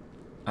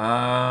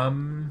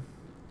 For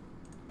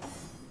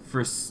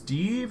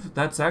Steve,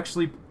 that's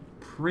actually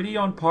pretty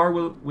on par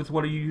with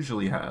what he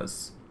usually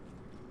has.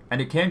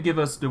 And it can give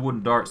us the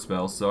wooden dart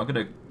spell, so I'm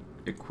gonna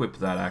equip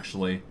that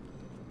actually.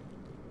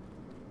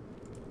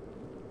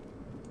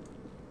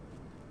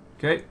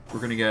 Okay, we're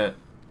gonna get...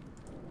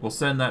 We'll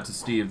send that to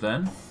Steve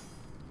then.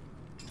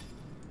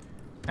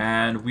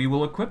 And we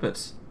will equip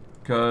it.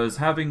 Because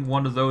having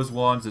one of those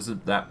wands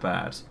isn't that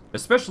bad.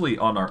 Especially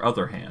on our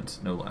other hand,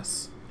 no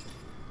less.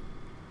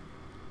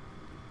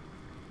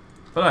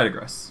 But I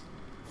digress.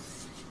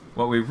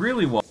 What we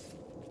really want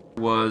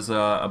was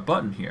a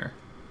button here.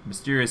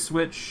 Mysterious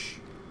switch.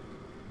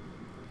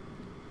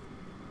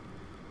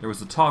 There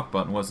was a talk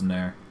button, wasn't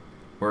there?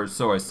 Or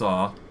so I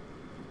saw.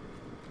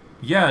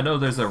 Yeah, no,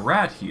 there's a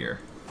rat here,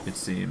 it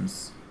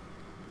seems.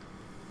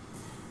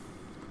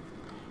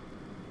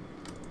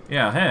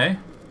 Yeah, hey.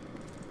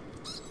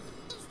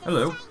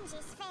 Hello. It's the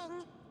strangest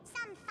thing.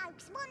 Some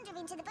folks wander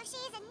into the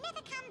bushes and never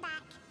come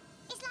back.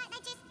 It's like they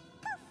just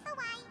poof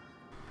away.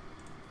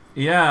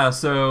 Yeah,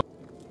 so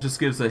just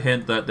gives a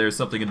hint that there's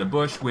something in the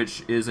bush,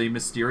 which is a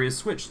mysterious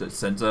switch that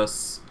sends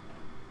us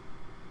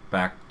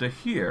back to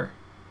here.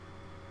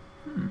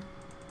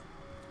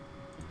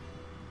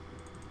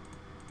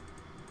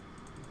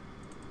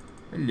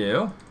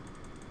 Hello.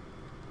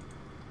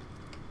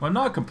 Well, I'm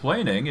not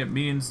complaining. It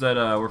means that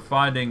we're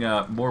finding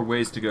more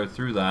ways to go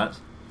through that.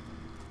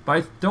 But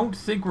I don't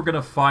think we're going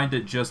to find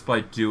it just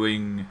by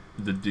doing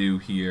the do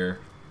here.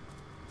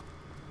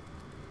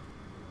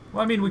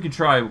 Well, I mean, we can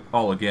try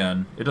all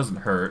again. It doesn't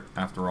hurt,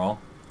 after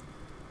all.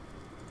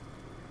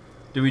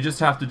 Do we just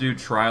have to do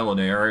trial and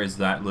error? Is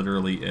that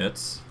literally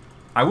it?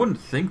 I wouldn't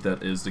think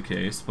that is the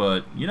case,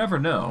 but you never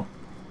know.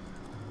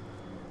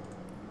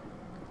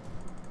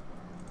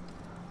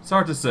 It's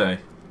hard to say.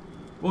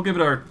 We'll give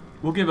it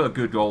a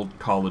good old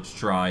college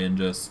try and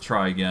just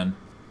try again.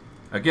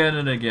 Again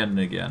and again and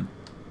again.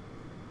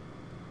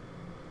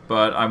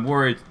 But I'm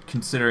worried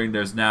considering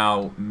there's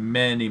now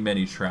many,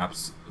 many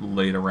traps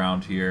laid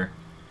around here.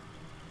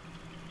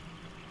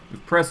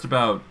 We've pressed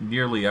about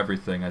nearly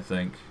everything, I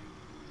think.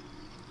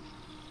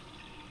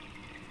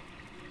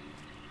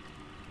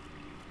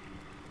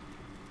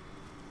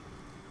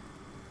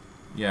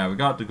 Yeah, we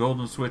got the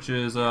golden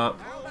switches up.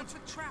 Oh, that's a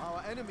trap.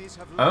 Our enemies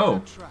have laid Oh. a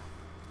trap.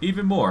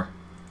 Even more.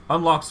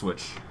 Unlock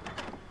switch.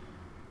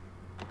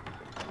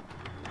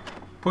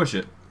 Push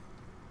it.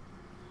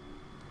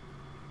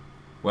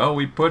 Well,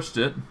 we pushed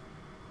it.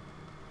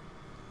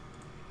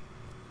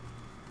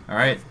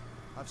 Alright.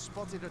 I've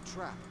spotted a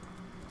trap.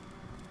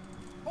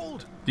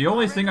 Hold! The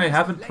only thing I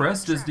haven't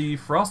pressed is the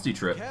frosty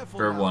trip,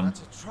 Careful or now, one.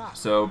 that's a trap.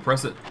 So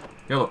press it.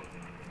 Here, look.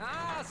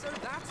 Ah, so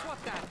that's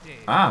what that did.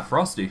 Ah,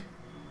 frosty.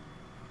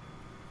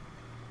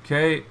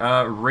 Okay,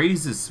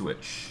 raises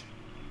switch.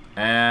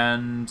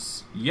 And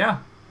yeah.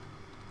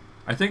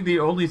 I think the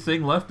only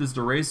thing left is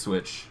the raise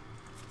switch.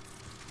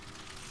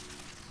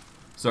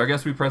 So I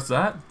guess we press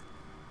that?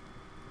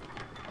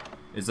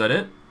 Is that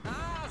it?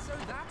 Ah, so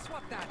that's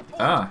what that did.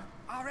 Ah.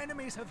 Our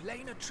enemies have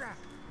laid a trap.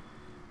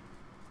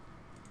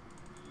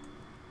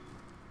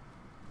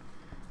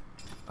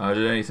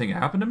 Did anything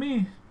happen to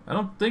me? I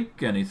don't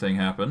think anything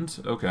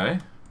happened. Okay.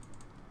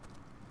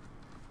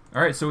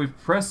 Alright, so we've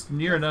pressed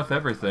near enough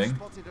everything.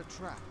 Spotted a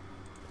trap.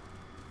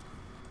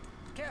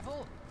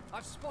 Careful,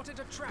 I've spotted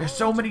a trap. There's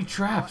so many Our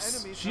traps.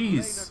 enemies have laid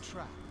Jeez. a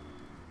trap.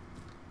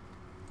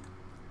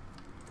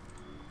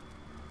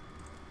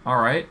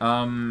 Alright,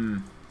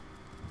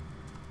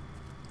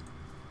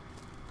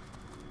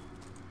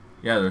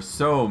 yeah, there's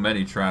so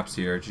many traps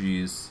here,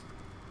 jeez.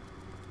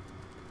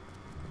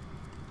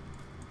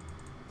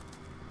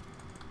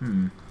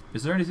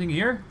 Is there anything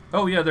here?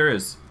 Oh yeah, there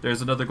is.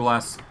 There's another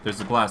glass, there's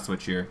a glass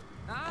switch here.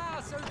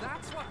 Ah, so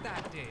that's what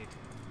that did.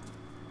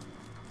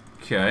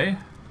 Okay.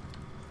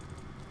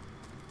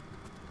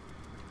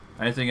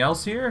 Anything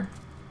else here?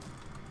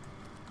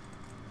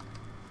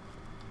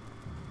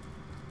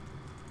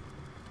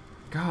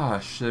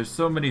 Gosh, there's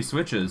so many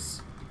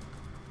switches.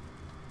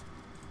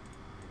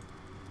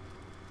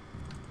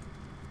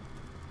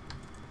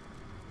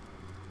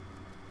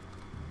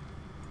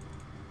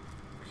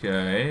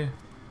 Okay.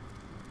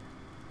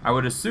 I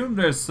would assume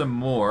there's some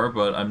more,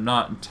 but I'm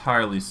not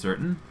entirely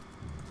certain.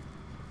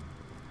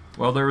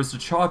 Well, there was the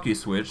chalky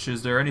switch.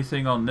 Is there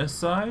anything on this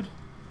side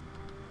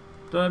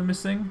that I'm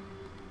missing?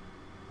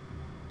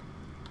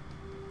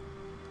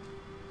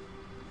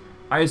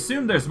 I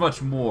assume there's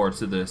much more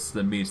to this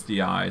than meets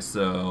the eye,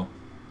 so...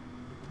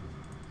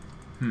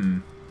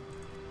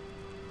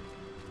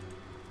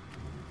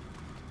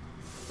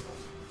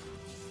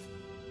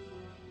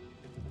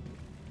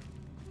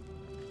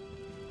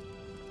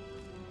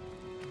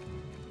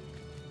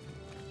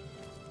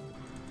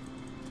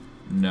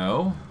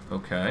 No?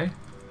 Okay.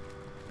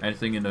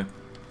 Anything in the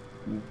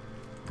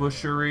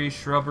bushery,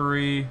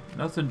 shrubbery?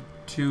 Nothing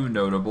too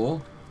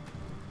notable.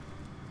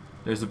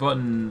 There's a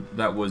button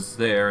that was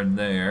there and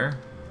there.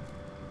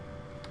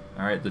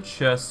 Alright, the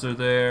chests are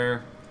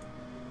there.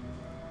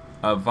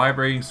 A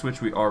vibrating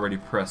switch we already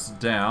pressed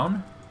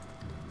down.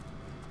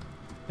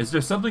 Is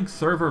there something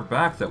further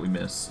back that we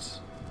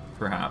missed?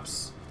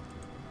 Perhaps.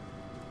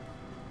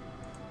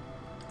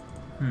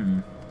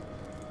 I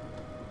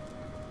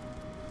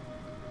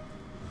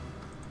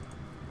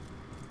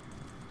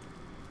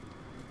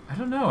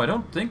don't know. I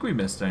don't think we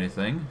missed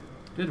anything.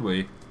 Did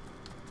we?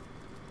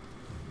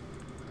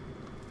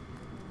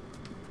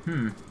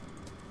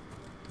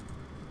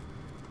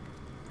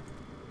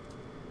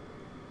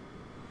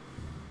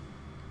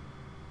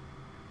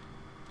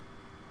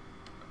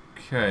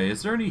 Okay,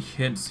 is there any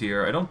hints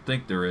here? I don't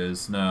think there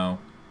is, no.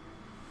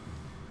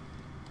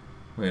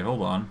 Wait,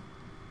 hold on.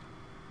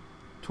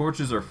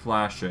 Torches are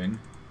flashing.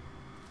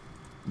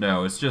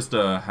 No, it's just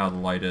how the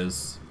light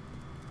is.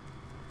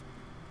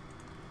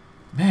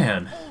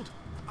 Man! Hold!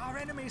 Our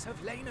enemies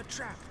have laid a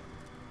trap.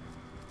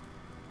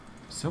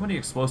 So many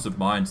explosive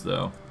mines,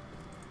 though.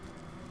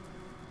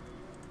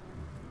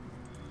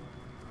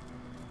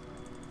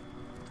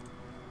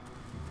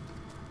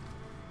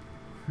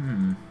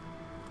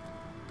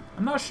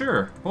 I'm not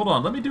sure. Hold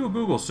on, let me do a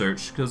Google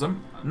search, because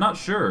I'm not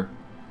sure.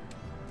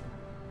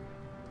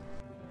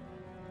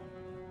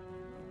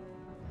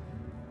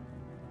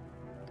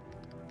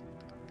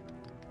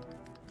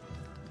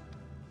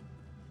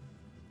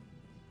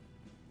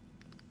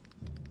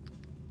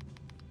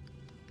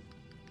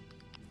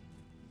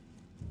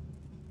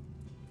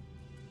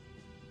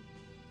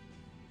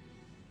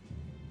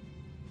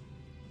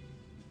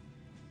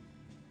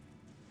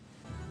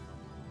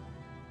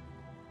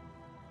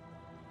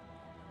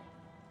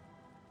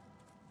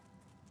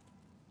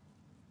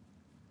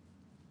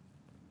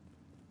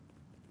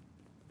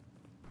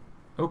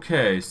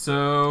 Okay,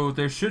 so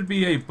there should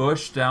be a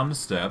bush down the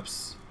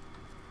steps.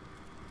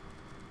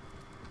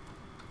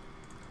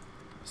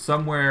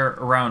 Somewhere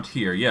around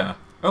here, yeah.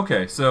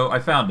 Okay, so I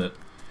found it.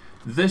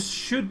 This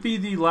should be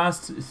the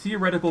last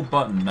theoretical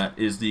button that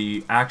is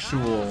the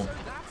actual... So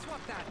that's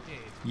what that did.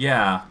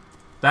 Yeah,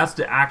 that's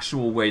the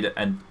actual way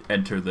to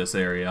enter this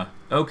area.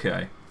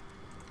 Okay.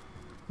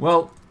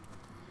 Well,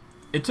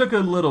 it took a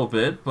little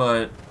bit,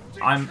 but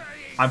I'm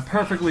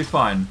perfectly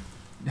fine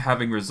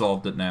having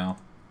resolved it now.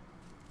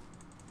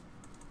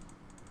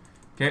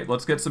 Okay,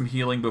 let's get some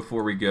healing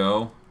before we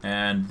go,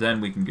 and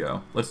then we can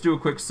go. Let's do a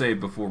quick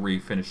save before we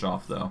finish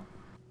off, though.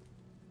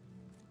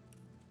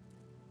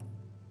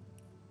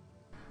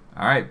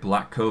 Alright,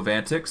 Black Cove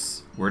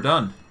Antics. We're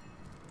done.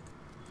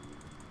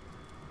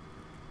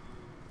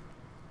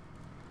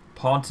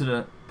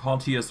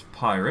 Pontius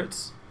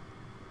Pirates.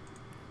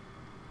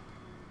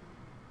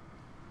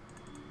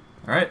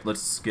 Alright,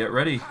 let's get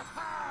ready.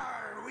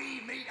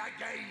 We meet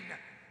again,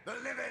 the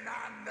living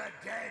and the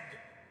dead.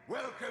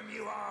 welcome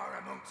you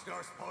are amongst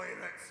us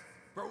pirates,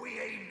 for we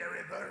aim to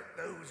revert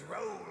those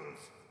roles.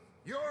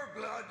 Your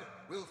blood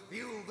will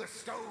fuel the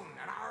stone,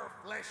 and our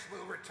flesh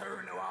will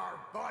return to our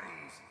bodies.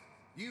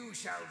 You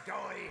shall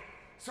die,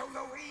 so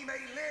that we may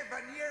live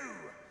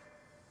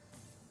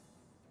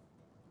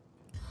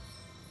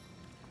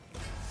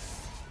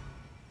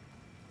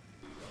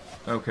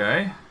anew.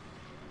 Okay.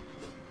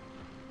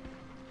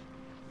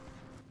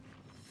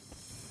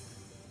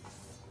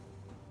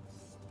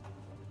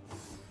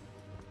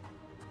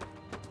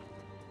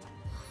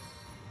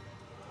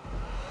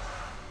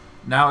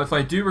 Now, if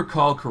I do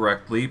recall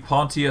correctly,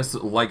 Pontius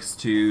likes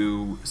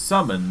to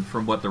summon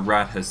from what the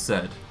rat has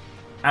said,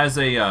 as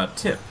a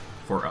tip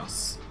for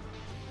us.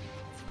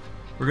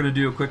 We're going to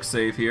do a quick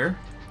save here,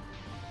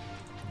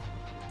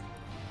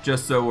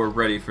 just so we're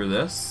ready for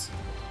this.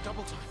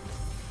 Double time.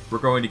 We're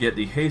going to get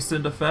the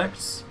hastened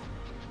effects.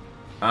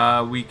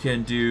 We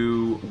can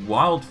do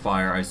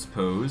wildfire, I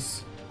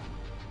suppose,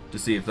 to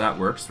see if that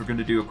works. We're going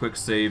to do a quick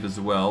save as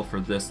well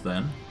for this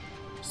then,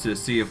 to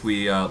see if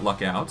we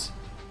luck out.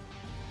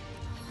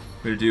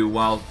 We're going to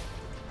do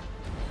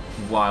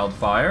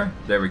wildfire.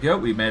 There we go.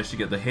 We managed to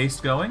get the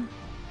haste going.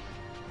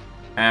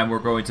 And we're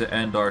going to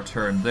end our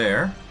turn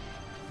there.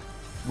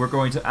 We're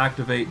going to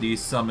activate the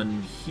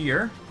summon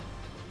here.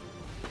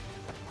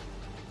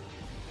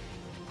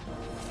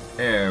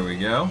 There we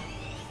go.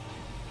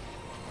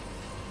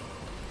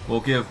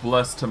 We'll give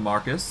Bless to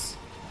Marcus,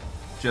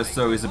 just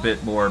so he's a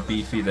bit more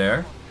beefy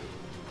there.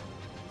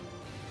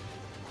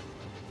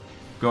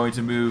 Going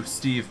to move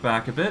Steve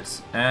back a bit,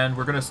 and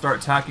we're going to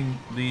start attacking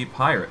the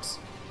pirates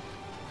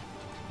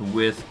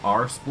with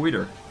our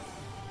Spoider.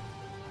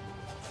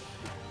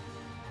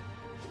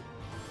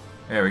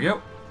 There we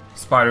go.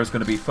 Spider's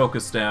going to be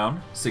focused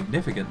down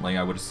significantly,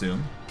 I would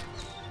assume.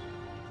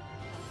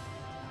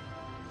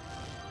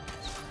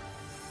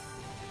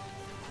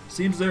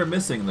 Seems they're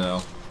missing though,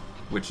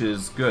 which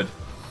is good.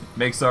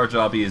 Makes our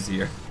job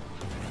easier.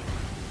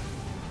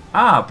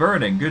 Ah,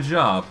 burning. Good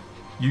job.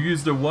 You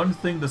used the one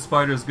thing the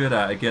spider's good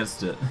at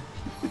against it.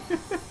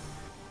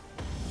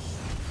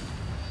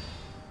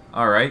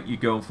 Alright, you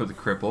going for the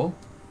cripple.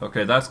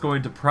 Okay, that's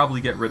going to probably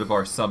get rid of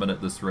our summon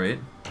at this rate.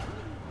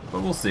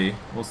 But we'll see.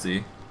 We'll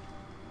see.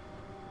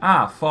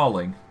 Ah,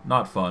 falling.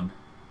 Not fun.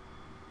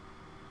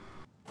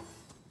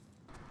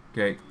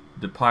 Okay,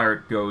 the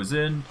pirate goes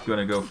in.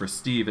 Gonna go for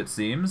Steve, it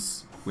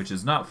seems. Which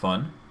is not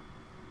fun.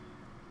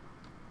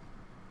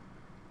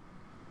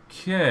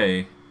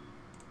 Okay.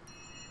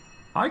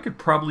 I could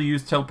probably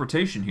use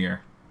teleportation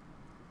here.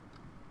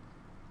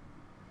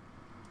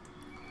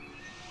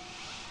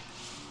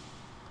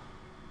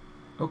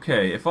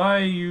 Okay, if I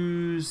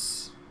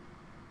use...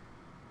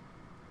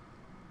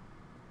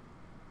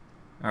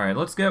 Alright,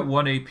 let's get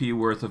 1 AP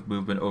worth of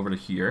movement over to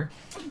here.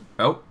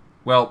 Oh,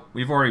 well,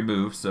 we've already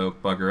moved, so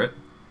bugger it.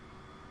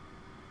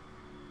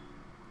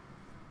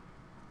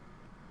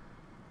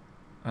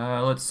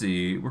 Let's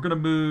see. We're gonna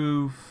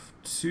move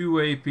 2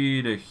 AP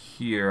to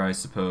here, I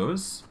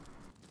suppose.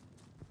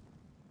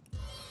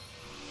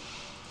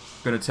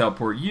 Gonna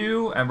teleport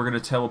you, and we're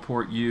gonna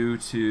teleport you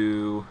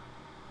to...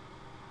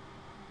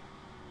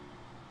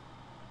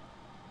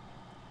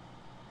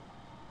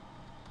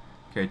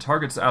 Okay,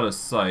 target's out of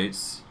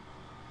sight.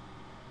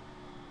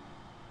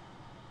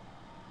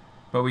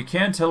 But we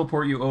can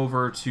teleport you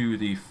over to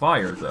the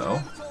fire,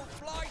 though.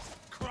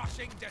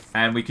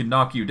 And we can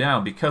knock you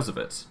down because of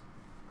it.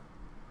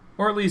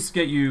 Or at least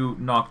get you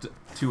knocked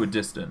to a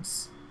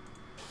distance.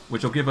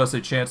 Which will give us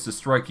a chance to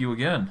strike you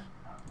again.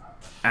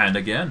 And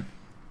again.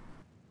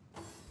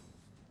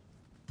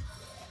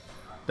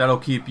 That'll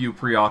keep you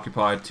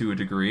preoccupied to a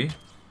degree.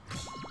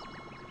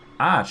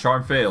 Ah,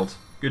 charm failed.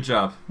 Good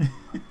job.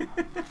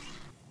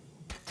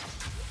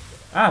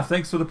 Ah,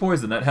 thanks for the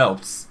poison. That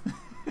helps.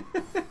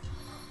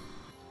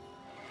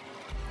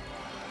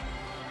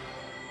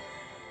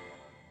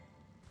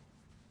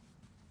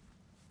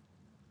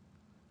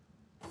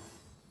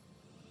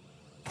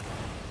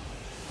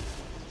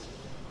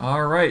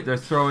 Alright, they're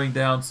throwing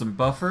down some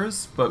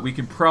buffers, but we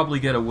can probably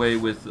get away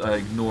with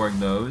ignoring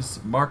those.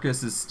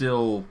 Marcus is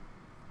still,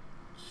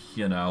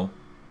 you know,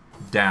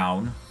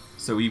 down,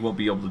 so he won't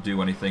be able to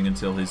do anything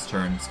until his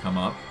turns come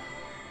up.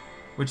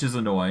 Which is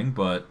annoying,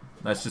 but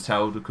that's just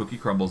how the cookie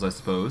crumbles, I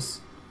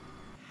suppose.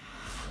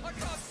 I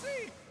can't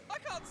see! I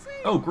can't see!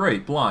 Oh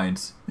great,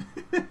 blind.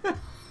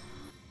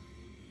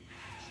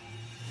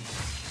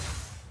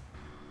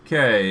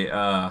 Okay,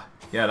 yeah,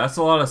 that's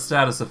a lot of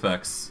status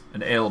effects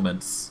and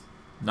ailments.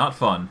 Not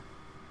fun.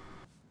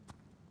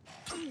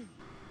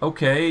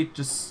 Okay,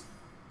 just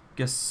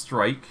guess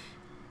strike.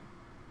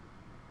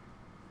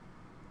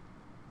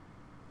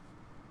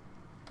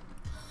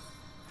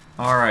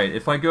 Alright,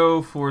 if I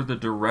go for the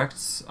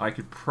directs, I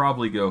could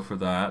probably go for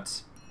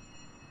that.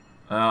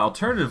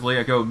 Alternatively,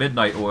 I go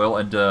Midnight Oil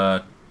and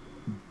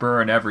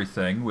burn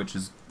everything, which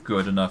is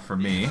good enough for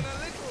me.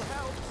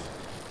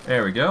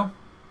 There we go.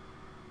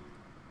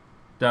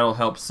 That'll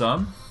help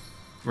some.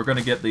 We're going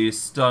to get the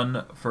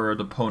stun for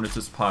the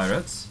Pontius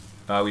pirates.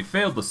 We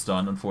failed the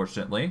stun,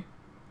 unfortunately.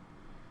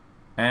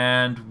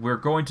 And we're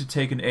going to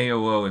take an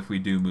AOO if we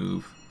do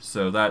move.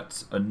 So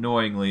that,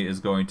 annoyingly, is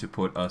going to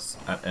put us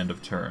at end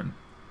of turn.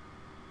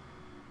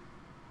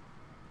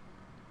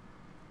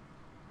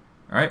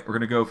 Alright, we're going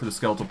to go for the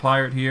Skeletal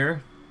Pirate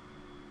here.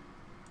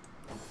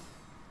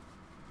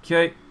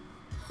 Okay,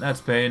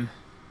 that's pain.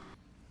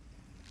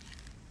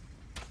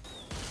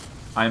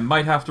 I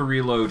might have to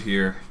reload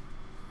here.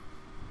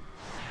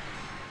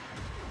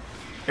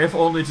 If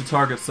only to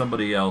target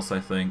somebody else, I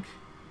think.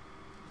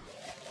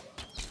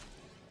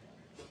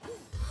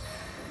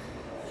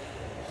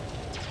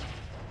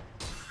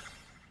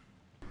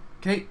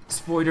 Okay,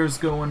 Spoider's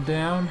going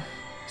down.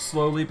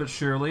 Slowly but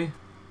surely.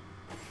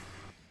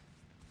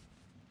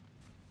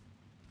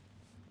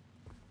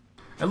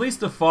 At least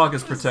the fog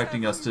is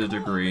protecting us to a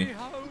degree.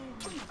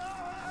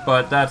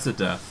 But that's a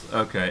death.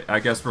 Okay,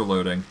 I guess we're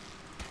loading.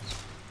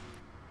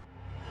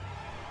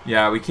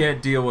 Yeah, we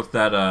can't deal with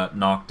that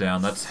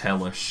knockdown. That's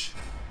hellish.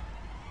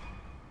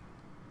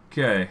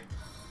 Okay.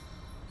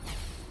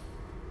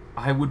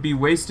 I would be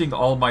wasting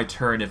all my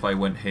turn if I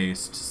went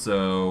haste,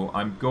 so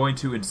I'm going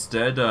to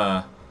instead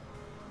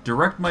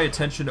direct my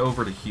attention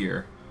over to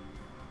here.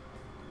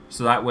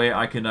 So that way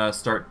I can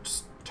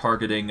start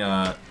targeting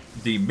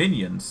the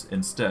minions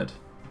instead.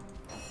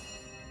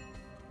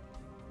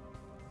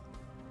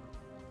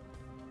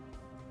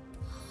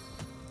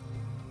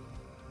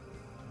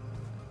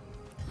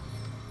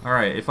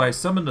 Alright, if I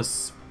summon the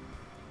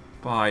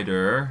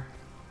spider,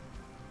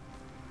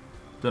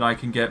 then I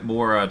can get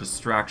more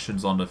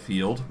distractions on the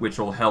field, which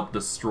will help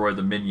destroy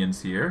the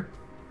minions here.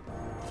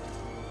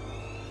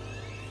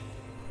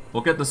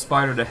 We'll get the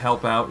spider to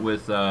help out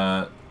with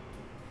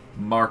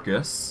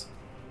Marcus.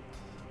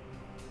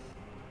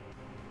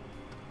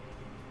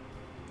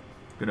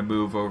 Gonna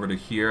move over to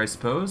here, I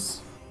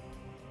suppose.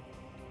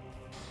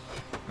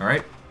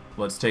 Alright,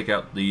 let's take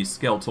out the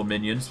skeletal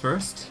minions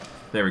first.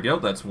 There we go,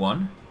 that's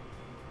one.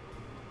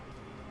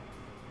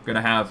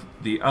 Gonna have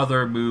the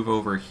other move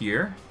over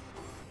here.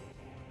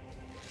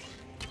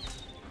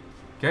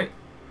 Okay.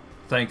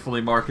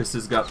 Thankfully Marcus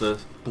has got the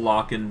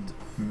block and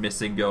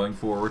missing going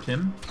forward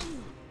him.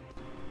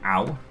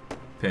 Ow.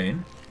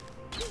 Pain.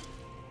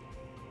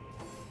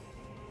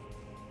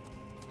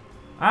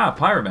 Ah,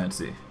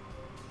 pyromancy.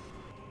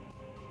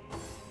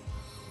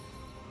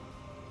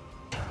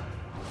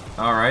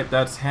 Alright,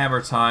 that's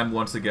hammer time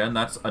once again.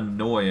 That's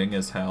annoying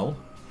as hell.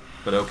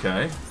 But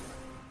okay.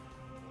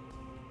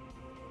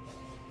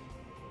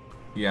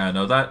 Yeah,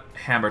 no, that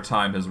hammer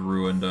time has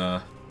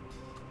ruined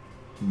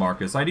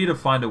Marcus. I need to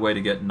find a way to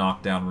get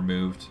knockdown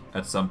removed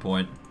at some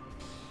point.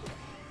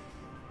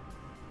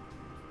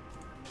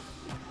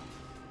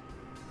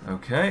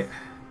 Okay.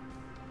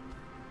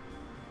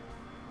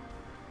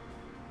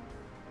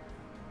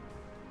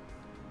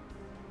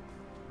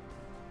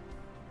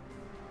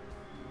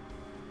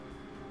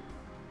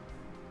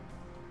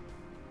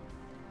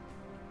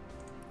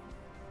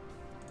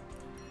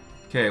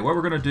 Okay, what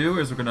we're gonna do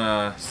is we're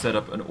gonna set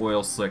up an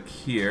oil slick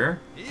here.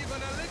 Even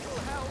a little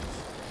help.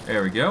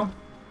 There we go.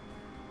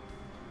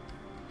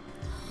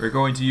 We're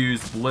going to use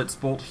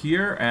Blitzbolt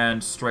here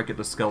and strike at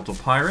the Skeletal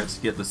Pirate,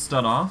 get the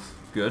stun off.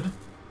 Good.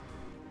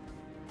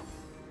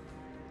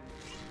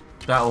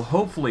 That'll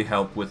hopefully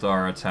help with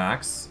our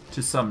attacks,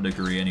 to some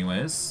degree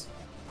anyways.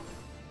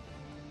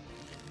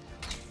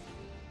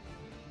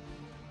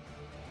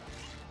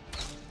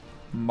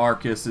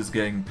 Marcus is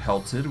getting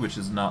pelted, which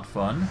is not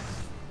fun.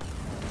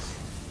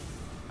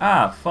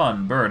 Ah,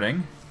 fun,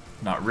 burning.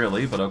 Not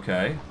really, but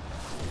okay.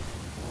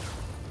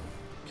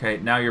 Okay,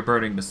 now you're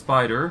burning the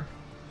spider.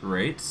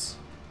 Great.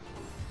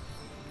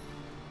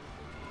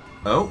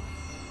 Oh.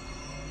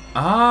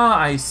 Ah,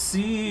 I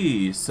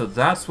see. So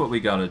that's what we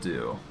gotta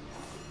do.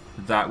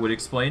 That would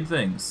explain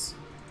things.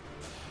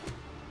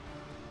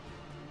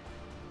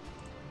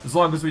 As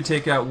long as we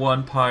take out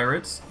one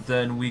pirate,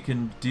 then we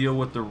can deal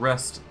with the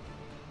rest,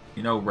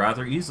 you know,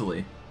 rather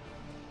easily.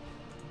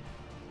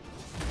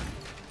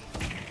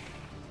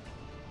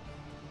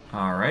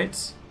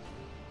 Alright.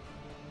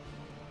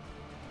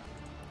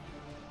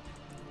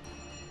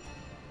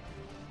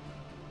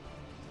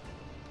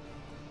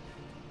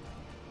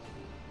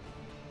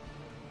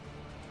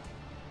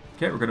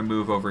 Okay, we're gonna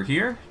move over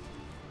here.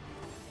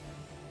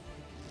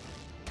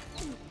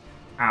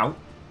 Ow.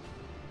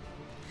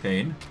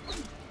 Pain.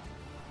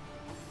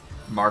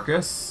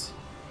 Marcus.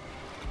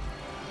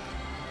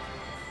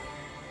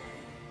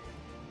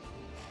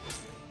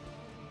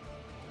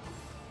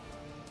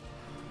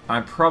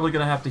 I'm probably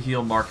gonna have to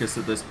heal Marcus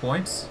at this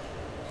point.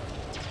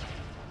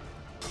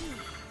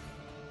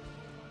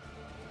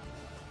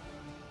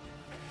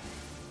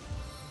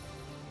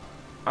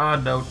 Ah,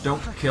 no,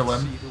 don't kill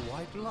him.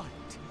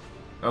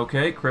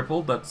 Okay,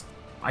 crippled, that's,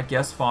 I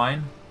guess,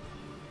 fine.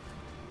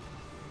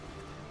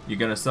 You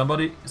gonna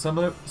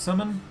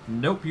summon?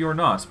 Nope, you're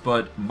not,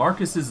 but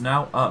Marcus is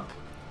now up,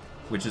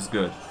 which is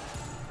good.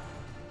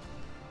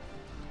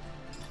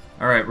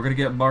 Alright, we're gonna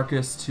get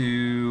Marcus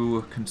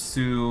to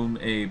consume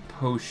a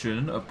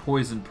potion, a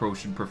poison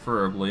potion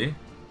preferably.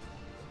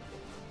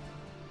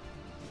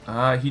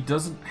 He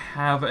doesn't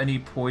have any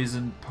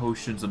poison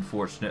potions,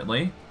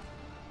 unfortunately.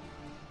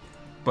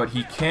 But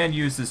he can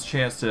use this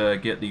chance to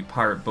get the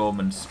pirate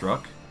bowman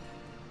struck.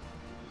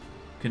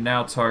 Can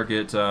now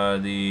target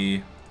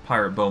the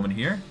pirate bowman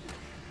here.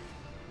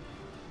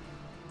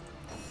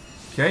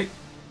 Okay.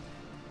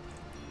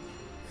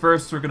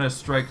 First, we're going to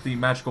strike the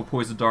magical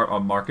poison dart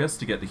on Marcus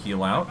to get the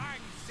heal out.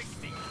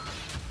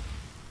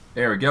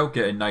 There we go.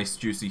 Get a nice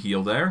juicy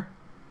heal there.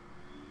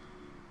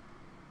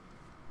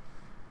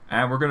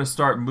 And we're going to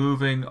start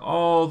moving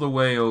all the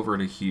way over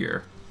to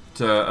here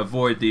to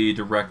avoid the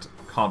direct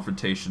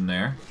confrontation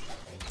there.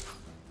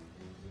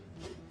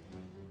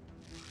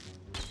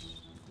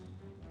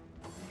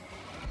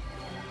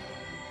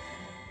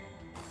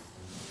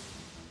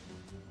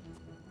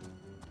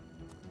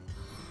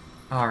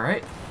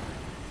 Alright.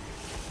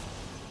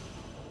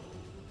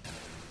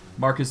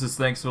 Marcus is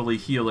thankfully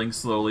healing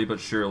slowly but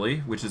surely,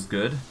 which is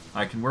good.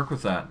 I can work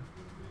with that.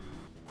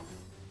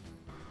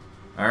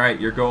 Alright,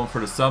 you're going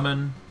for the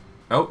summon.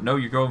 Oh, no,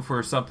 you're going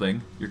for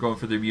something. You're going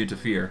for the immune to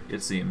fear,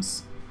 it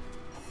seems.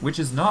 Which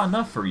is not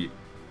enough for you.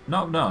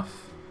 Not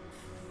enough.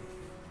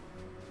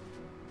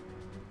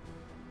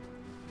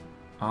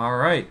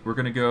 Alright, we're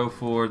gonna go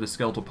for the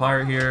skeletal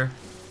pirate here.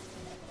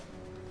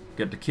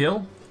 Get the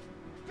kill.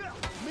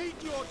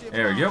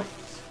 There we go.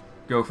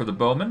 Go for the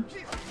bowman.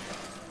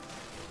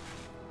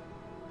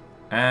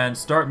 And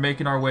start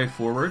making our way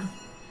forward.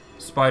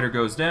 Spider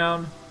goes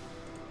down.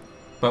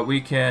 But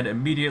we can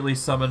immediately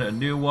summon a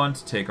new one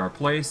to take our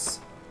place.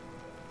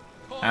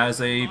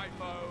 As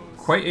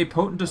quite a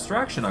potent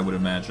distraction, I would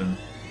imagine.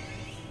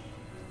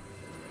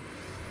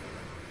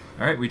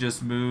 Alright, we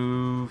just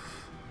move...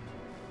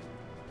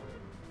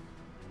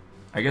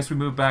 I guess we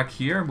move back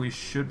here and we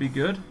should be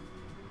good.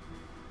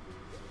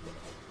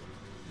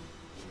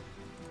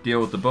 Deal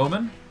with the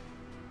bowman.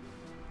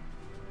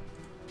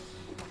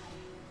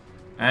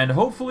 And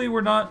hopefully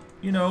we're not,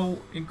 you know,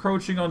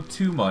 encroaching on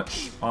too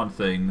much on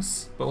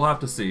things. But we'll have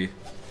to see.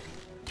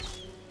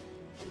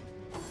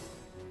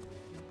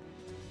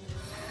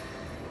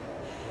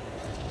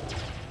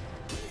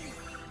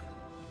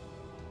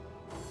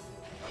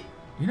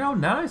 You know,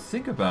 now that I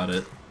think about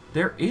it,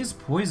 there is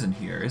poison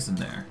here, isn't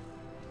there?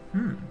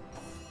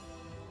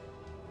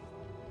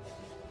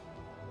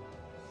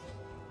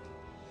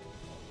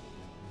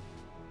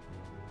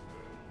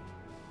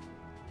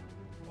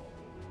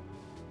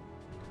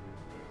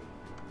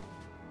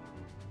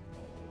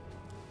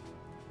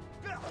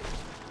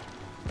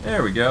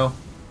 There we go.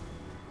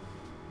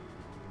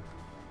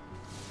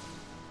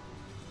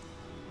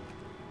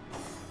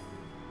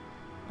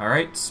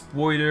 Alright,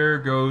 Spoiler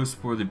goes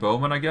for the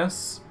bowman, I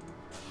guess.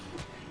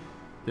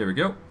 There we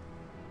go.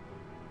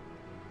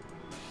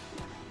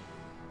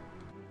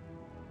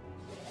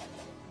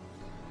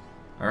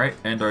 Alright,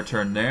 end our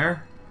turn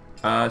there.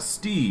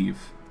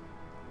 Steve.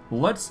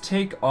 Let's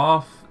take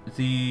off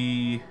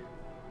the...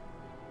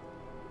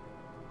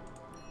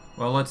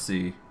 Well, let's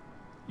see.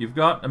 You've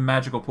got a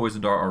magical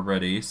poison dart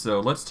already, so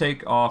let's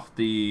take off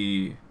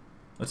the...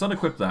 Let's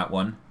unequip that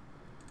one.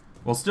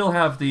 We'll still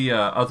have the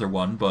other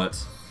one,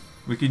 but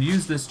we can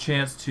use this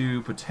chance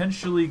to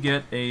potentially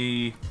get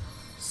a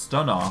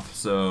stun off,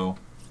 so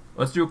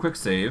let's do a quick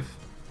save.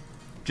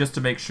 Just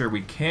to make sure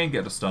we can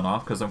get a stun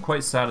off, because I'm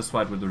quite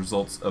satisfied with the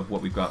results of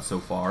what we've got so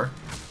far.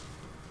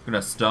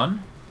 Gonna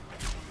stun.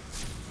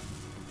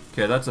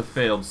 Okay, that's a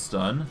failed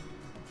stun.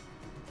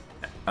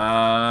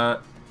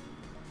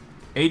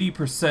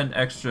 80%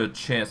 extra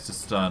chance to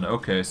stun.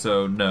 Okay,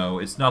 so no,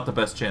 it's not the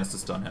best chance to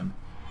stun him.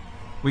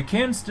 We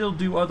can still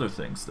do other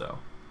things, though.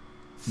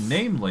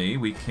 Namely,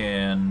 we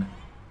can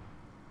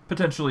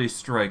potentially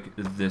strike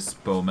this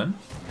bowman.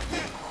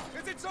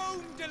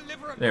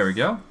 There we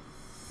go.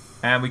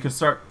 And we can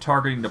start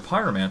targeting the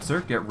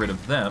pyromancer, get rid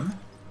of them.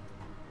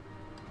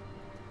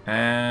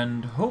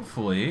 And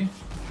hopefully...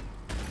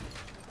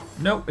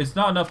 Nope, it's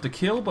not enough to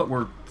kill, but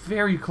we're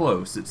very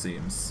close, it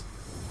seems.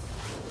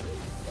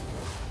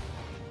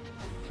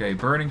 Okay,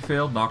 burning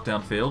failed,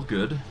 knockdown failed,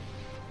 good.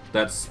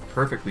 That's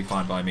perfectly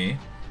fine by me.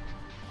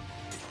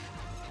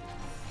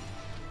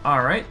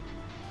 Alright.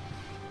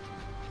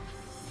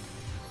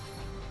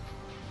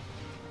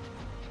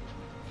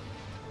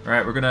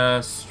 Alright, we're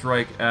gonna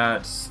strike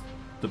at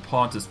the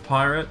Pontius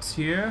Pirates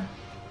here.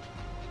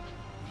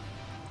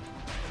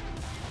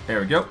 There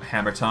we go,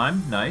 hammer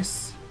time,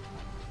 nice.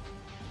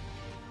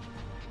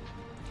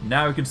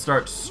 Now we can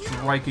start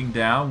striking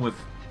down with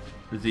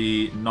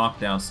the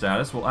knockdown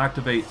status. We'll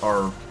activate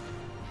our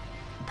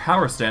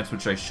power stance,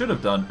 which I should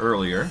have done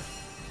earlier.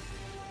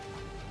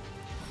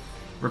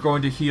 We're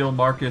going to heal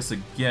Marcus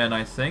again,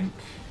 I think.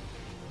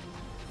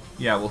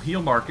 Yeah, we'll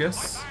heal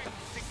Marcus.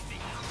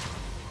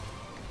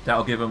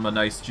 That'll give him a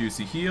nice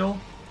juicy heal.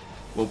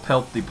 We'll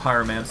pelt the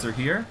pyromancer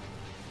here.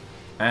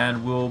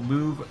 And we'll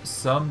move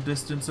some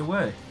distance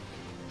away.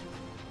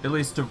 At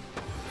least to...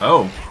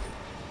 Oh!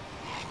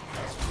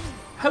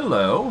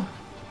 Hello!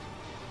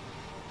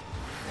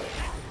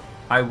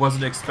 I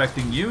wasn't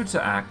expecting you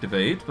to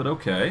activate, but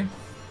okay.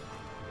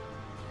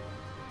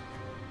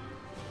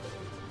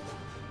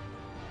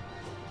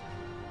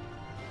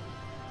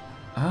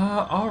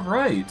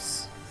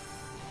 Alright.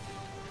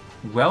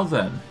 Well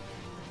then.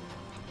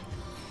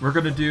 We're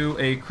going to do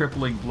a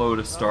crippling blow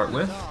to start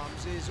with.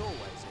 Arms is always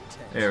intense.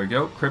 There we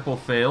go. Cripple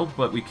failed,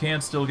 but we can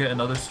still get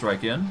another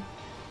strike in.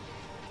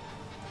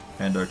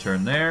 End our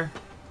turn there.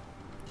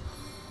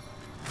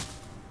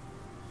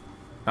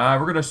 We're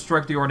going to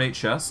strike the ornate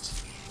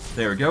chest.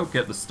 There we go.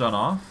 Get the stun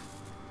off.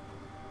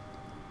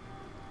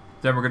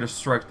 Then we're going to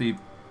strike the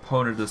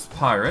opponent of this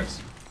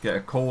pirate. Get a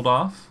cold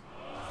off.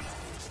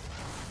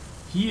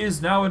 He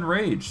is now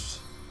enraged.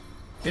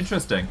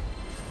 Interesting.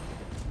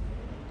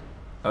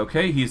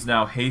 Okay, he's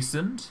now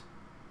hastened.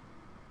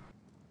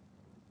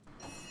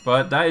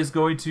 But that is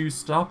going to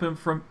stop him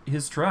from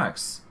his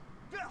tracks.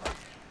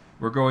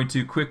 We're going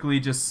to quickly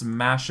just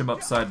smash him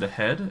upside the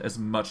head as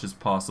much as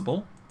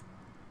possible.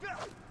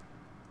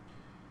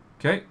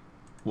 Okay,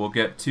 we'll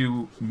get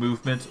 2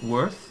 movement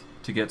worth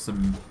to get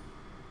some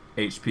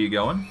HP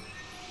going.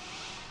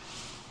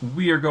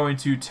 We are going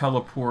to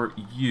teleport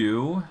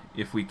you,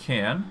 if we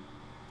can.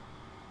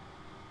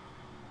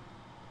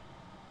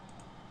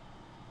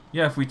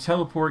 Yeah, if we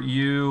teleport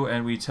you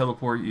and we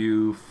teleport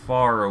you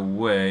far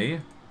away,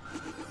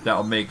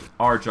 that'll make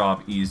our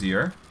job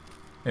easier.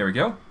 There we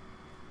go.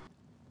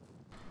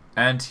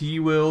 And he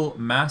will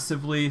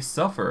massively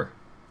suffer.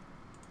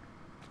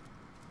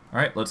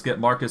 Alright, let's get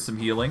Marcus some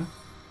healing.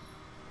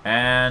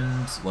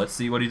 And let's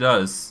see what he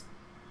does.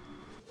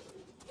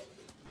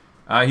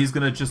 He's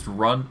gonna just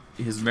run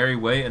his merry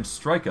way and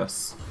strike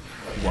us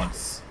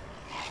once.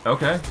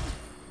 Okay.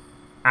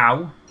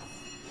 Ow.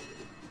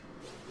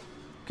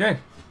 Okay.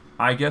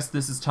 I guess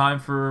this is time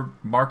for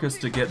Marcus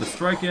to get the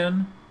strike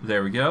in.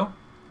 There we go.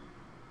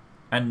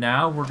 And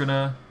now we're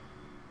gonna...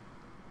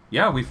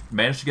 Yeah, we've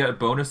managed to get a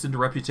bonus into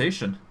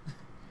reputation.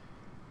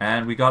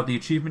 And we got the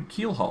achievement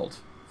Keelhauled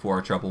for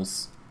our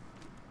troubles.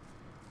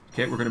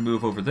 Okay, we're gonna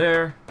move over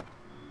there.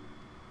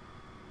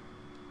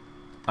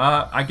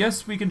 I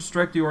guess we can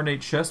strike the ornate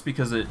chest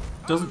because it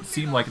doesn't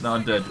seem like an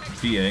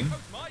undead being.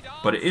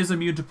 But it is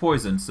immune to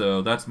poison,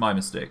 so that's my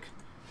mistake.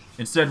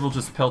 Instead, we'll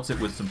just pelt it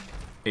with some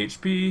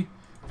HP.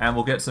 And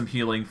we'll get some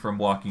healing from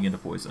walking into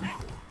poison.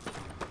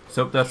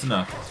 So that's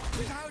enough.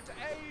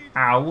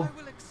 Ow.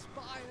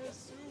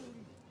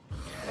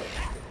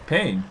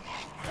 Pain.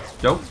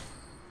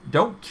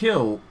 Don't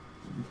kill.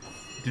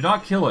 Do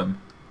not kill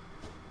him.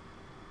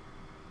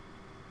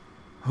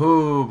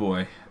 Oh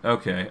boy.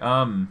 Okay,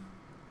 I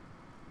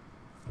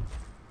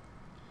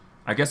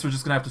guess we're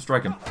just gonna have to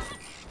strike him.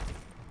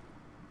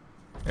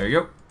 There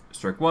you go.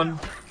 Strike 1.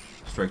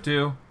 Strike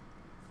 2.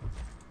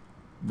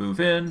 Move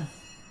in.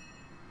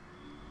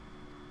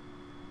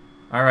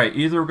 Alright,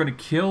 either we're gonna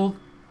kill...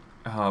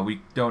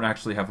 we don't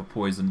actually have a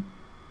poison,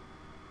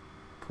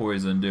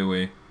 do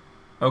we?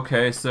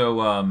 Okay, so,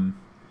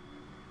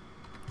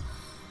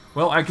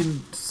 well, I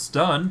can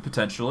stun,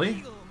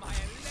 potentially.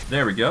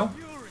 There we go.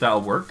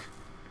 That'll work.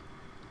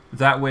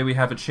 That way we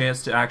have a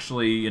chance to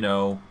actually, you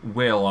know,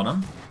 wail on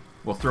him.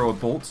 We'll throw a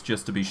bolt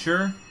just to be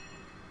sure.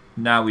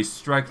 Now we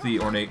strike the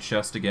ornate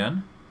chest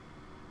again.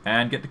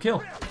 And get the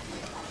kill.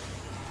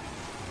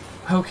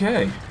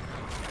 Okay.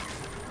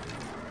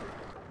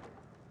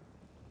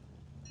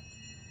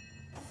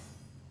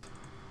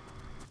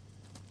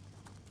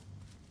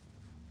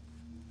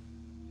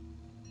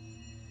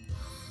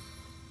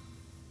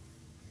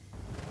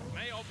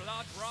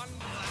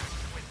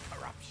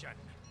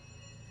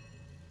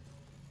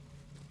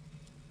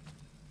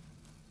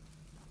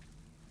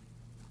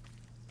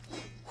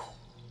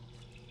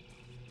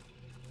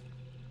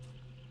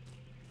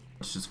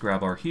 Let's just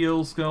grab our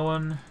heals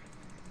going,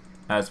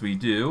 as we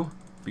do,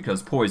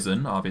 because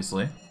poison,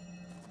 obviously.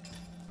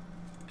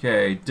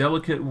 Okay,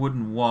 delicate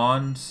wooden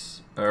wand.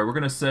 We're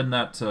going to send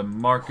that to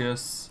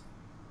Marcus.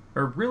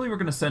 Or really, we're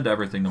going to send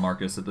everything to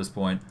Marcus at this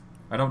point.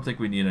 I don't think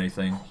we need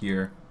anything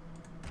here.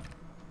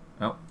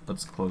 Oh,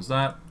 let's close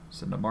that.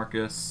 Send to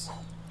Marcus.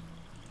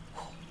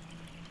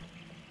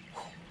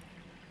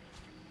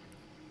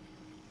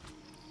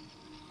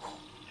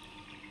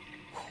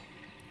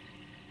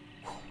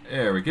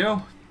 There we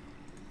go.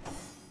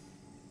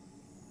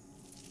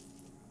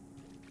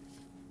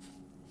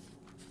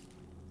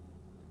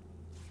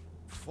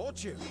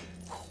 Fortune.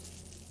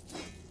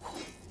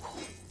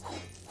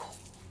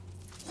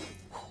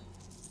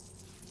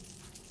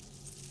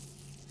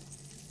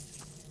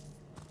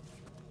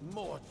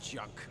 More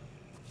junk.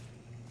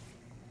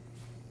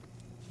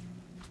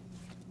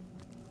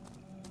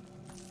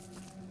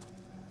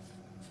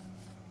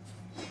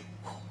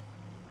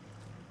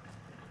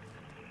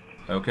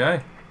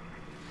 Okay.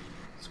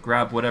 Let's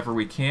grab whatever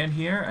we can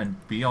here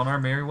and be on our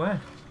merry way.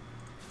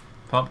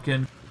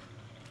 Pumpkin.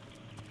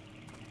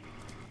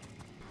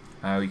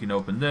 We can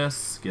open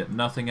this, get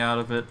nothing out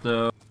of it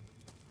though.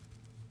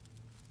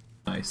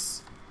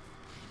 Nice.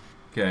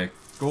 Okay,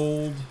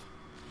 gold,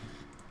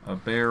 a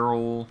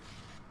barrel,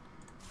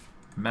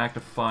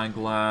 magnifying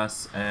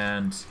glass,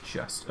 and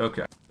chest.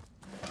 Okay.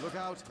 Look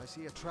out, I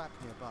see a trap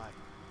nearby.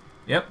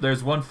 Yep,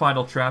 there's one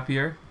final trap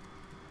here.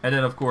 And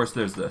then of course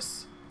there's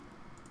this.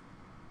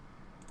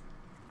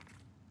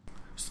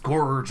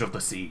 Scourge of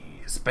the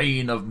seas,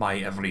 bane of my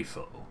every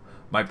foe.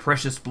 My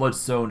precious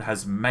bloodstone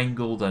has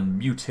mangled and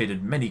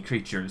mutated many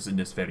creatures in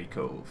this very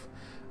cove.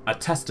 A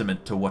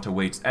testament to what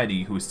awaits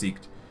any who seek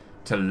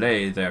to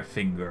lay their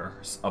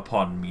fingers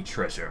upon me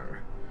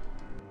treasure.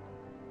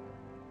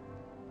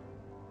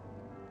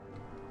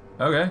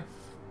 Okay.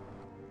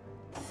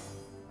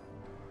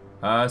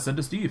 Send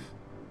to Steve.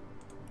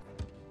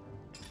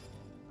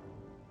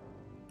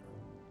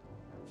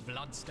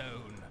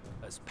 Bloodstone,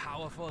 as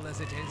powerful as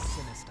it is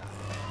sinister.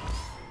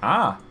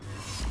 Ah.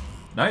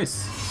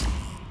 Nice.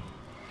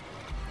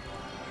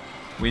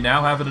 We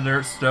now have an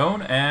inert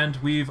stone, and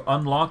we've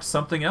unlocked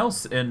something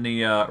else in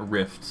the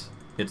rift,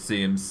 it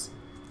seems.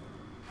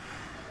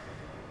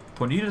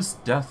 Ponita's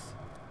death.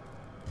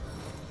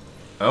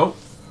 Oh.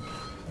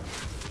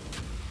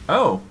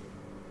 Oh.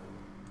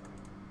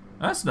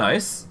 That's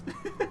nice.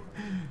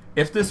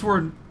 If this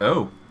were...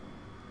 Oh.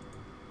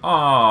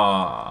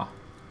 Ah.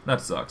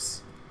 That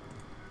sucks.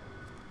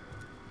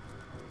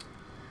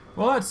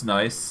 Well, that's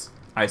nice,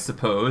 I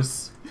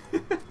suppose.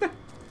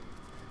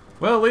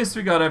 Well, at least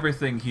we got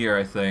everything here,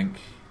 I think.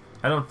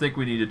 I don't think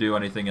we need to do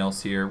anything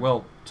else here.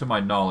 Well, to my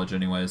knowledge,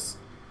 anyways.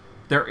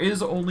 There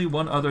is only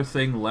one other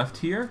thing left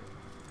here,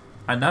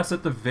 and that's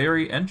at the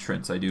very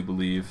entrance, I do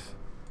believe.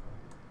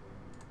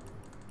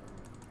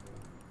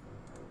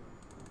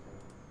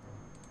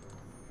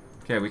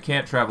 Okay, we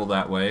can't travel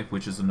that way,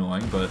 which is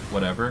annoying, but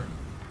whatever.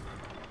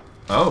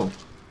 Oh.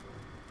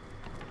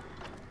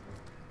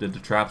 Did the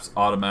traps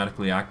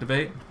automatically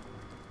activate?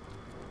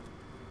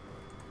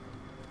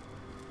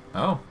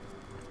 Oh.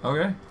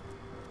 Okay.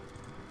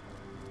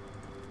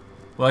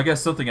 Well, I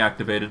guess something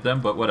activated them,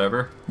 but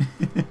whatever.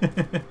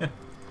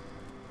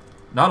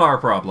 Not our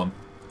problem.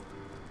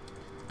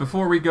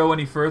 Before we go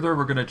any further,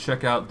 we're going to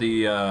check out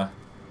the,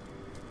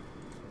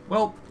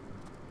 well,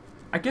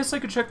 I guess I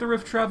could check the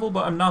rift travel,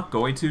 but I'm not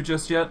going to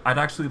just yet. I'd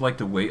actually like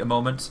to wait a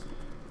moment,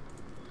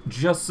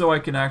 just so I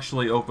can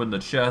actually open the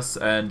chests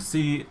and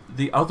see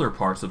the other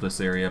parts of this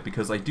area,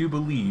 because I do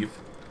believe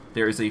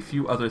there is a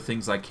few other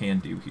things I can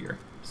do here,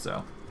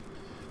 so...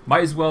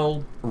 Might as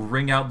well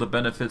wring out the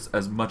benefits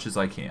as much as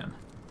I can.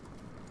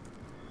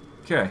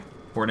 Okay,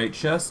 ornate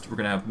chest. We're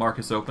going to have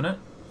Marcus open it.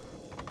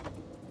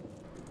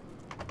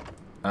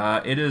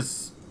 It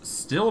is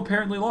still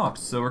apparently locked,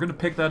 so we're going to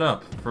pick that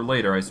up for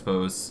later, I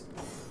suppose.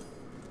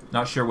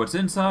 Not sure what's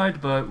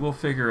inside, but we'll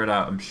figure it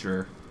out, I'm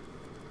sure.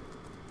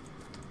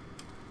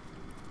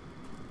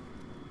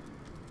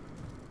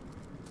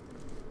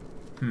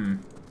 Oh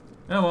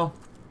well.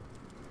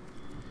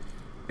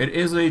 It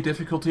is a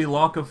difficulty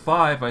lock of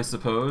 5, I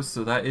suppose,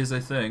 so that is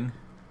a thing.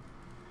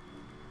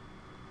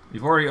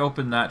 You've already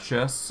opened that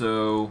chest,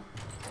 so...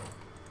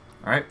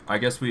 Alright, I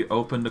guess we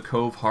opened the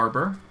Cove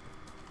Harbor.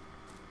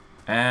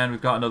 And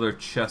we've got another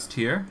chest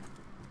here.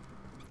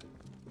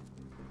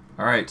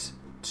 Alright,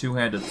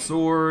 two-handed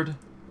sword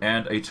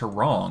and a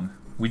Tarong.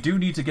 We do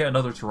need to get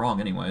another Tarong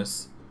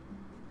anyways.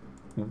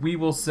 We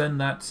will send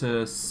that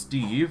to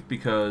Steve,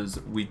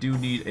 because we do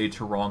need a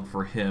Tarong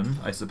for him,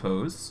 I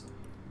suppose.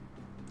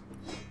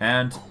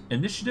 And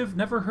initiative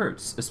never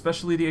hurts,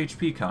 especially the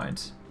HP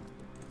kind.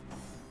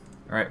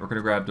 Alright, we're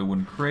gonna grab the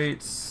wooden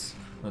crates.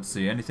 Let's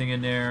see, anything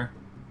in there?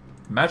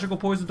 Magical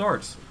poison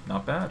darts.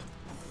 Not bad.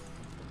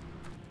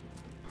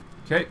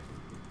 Okay,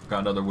 got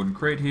another wooden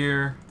crate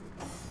here.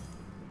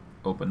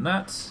 Open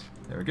that.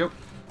 There we go.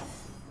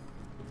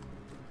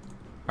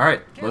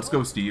 Alright, let's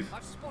go, Steve.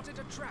 I've spotted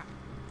a trap.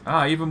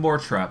 Ah, even more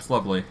traps.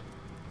 Lovely.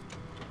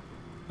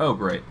 Oh,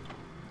 great.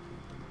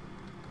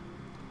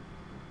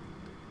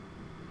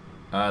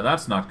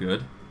 That's not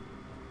good.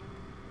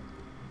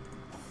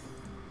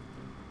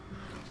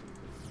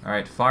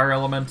 Alright, fire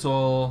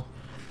elemental.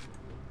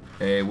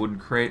 A wooden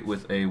crate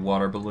with a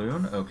water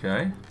balloon.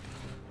 Okay.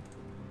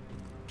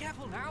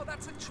 Careful now,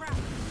 that's a trap.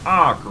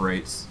 Ah,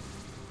 great.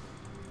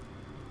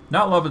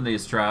 Not loving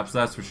these traps,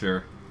 that's for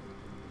sure.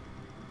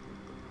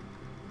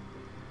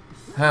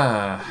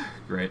 Ah,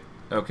 great.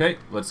 Okay,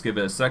 let's give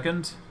it a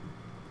second.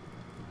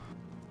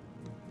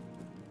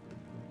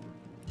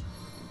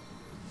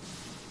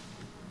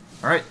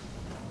 Alright,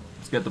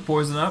 let's get the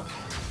poison up.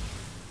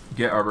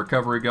 Get our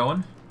recovery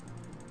going.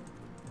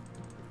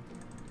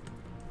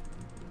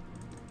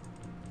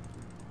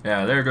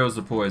 Yeah, there goes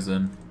the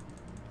poison.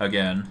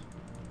 Again.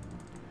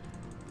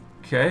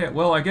 Okay,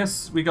 well, I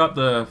guess we got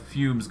the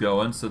fumes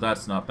going, so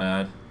that's not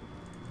bad.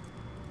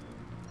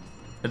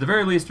 At the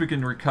very least, we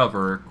can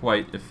recover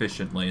quite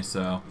efficiently,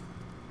 so...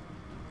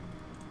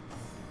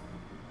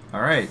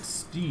 Alright,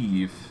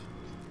 Steve.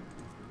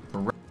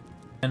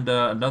 And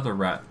another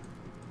rat.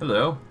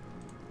 Hello.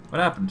 What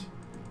happened?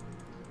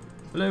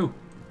 Hello.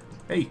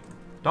 Hey,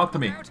 talk to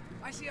me. Out.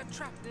 I see a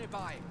trap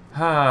nearby.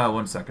 Ah,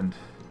 1 second.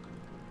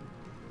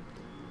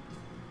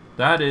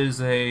 That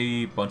is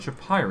a bunch of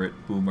pirate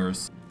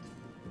boomers.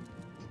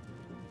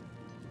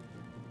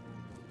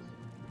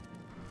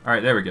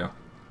 Alright, there we go.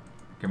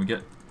 Can we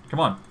get... Come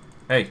on.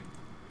 Hey.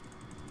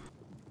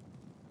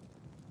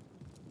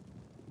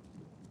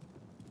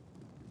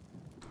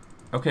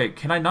 Okay,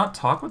 can I not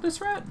talk with this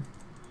rat?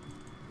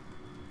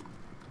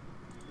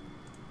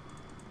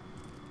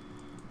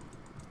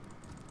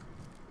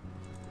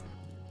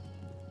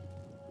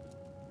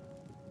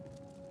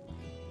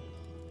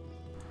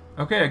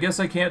 Okay, I guess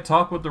I can't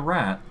talk with the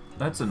rat.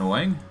 That's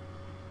annoying.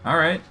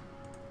 Alright.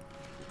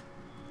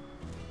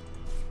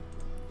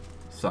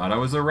 Thought I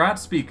was a rat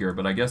speaker,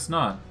 but I guess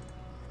not.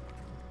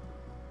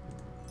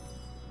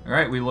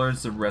 Alright, we learned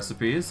some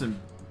recipes.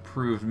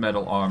 Improved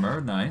metal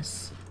armor.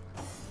 Nice.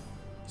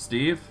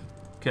 Steve?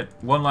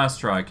 One last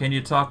try. Can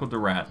you talk with the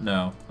rat?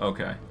 No.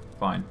 Okay.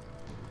 Fine.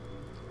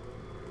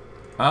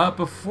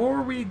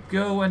 Before we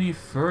go any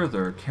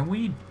further, can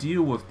we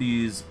deal with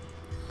these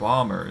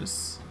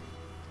bombers?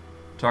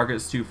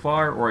 Target's too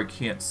far, or I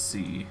can't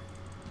see.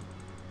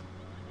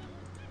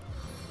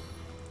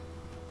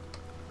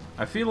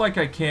 I feel like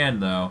I can,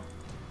 though.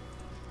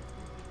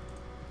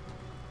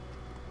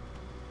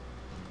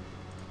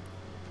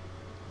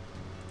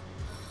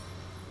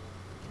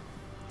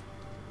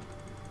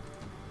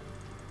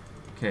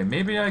 Okay,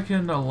 maybe I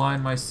can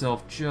align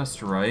myself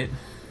just right.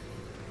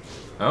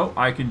 Oh,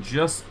 I can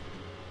just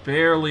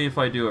barely if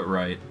I do it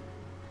right.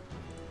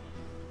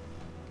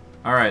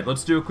 Alright,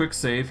 let's do a quick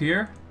save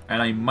here.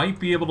 And I might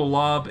be able to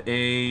lob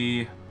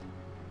a...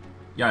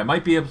 Yeah, I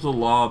might be able to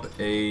lob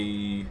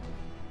a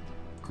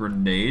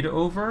grenade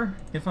over,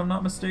 if I'm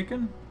not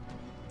mistaken.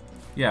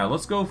 Yeah,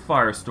 let's go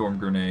Firestorm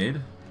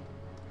Grenade.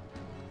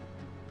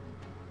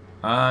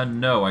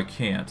 No, I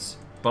can't.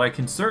 But I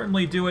can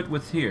certainly do it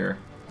with here.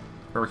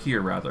 Or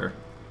here, rather.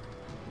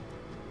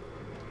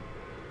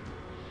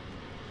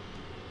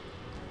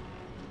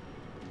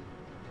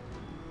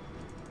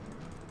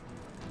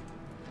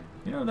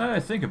 You know, now that I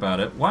think about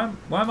it, why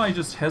am I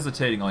just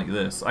hesitating like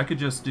this? I could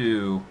just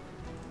do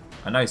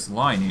a nice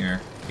line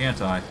here,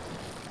 can't I?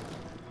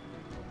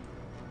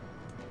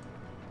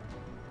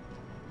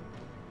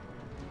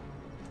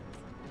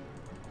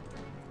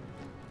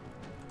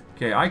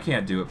 Okay, I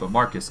can't do it, but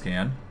Marcus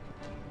can.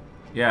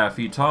 Yeah, if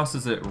he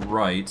tosses it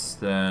right,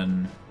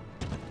 then...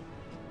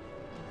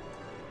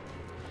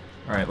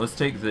 Alright, let's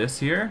take this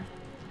here.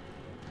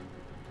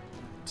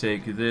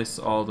 Take this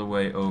all the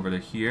way over to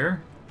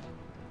here.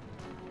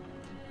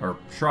 Or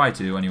try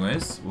to,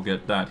 anyways. We'll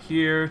get that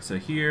here to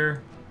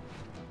here.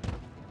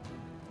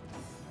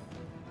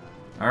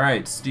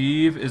 Alright,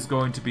 Steve is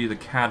going to be the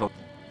catalyst.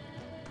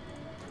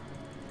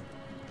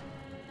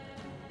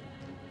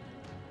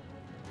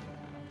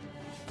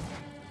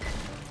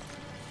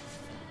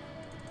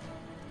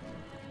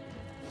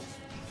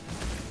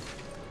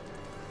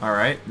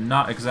 Alright,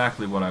 not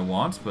exactly what I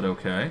want, but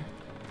okay.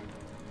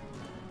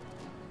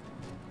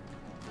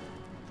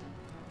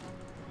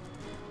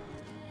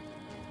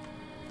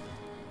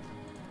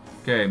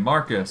 Okay,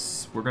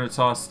 Marcus, we're gonna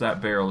toss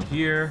that barrel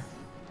here.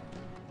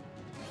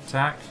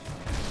 Attack.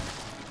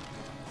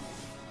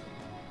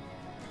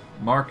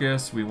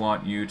 Marcus, we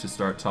want you to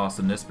start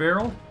tossing this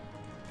barrel.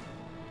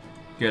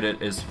 Get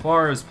it as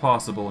far as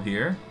possible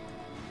here.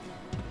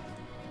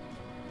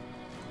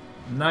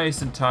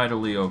 Nice and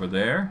tidily over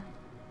there.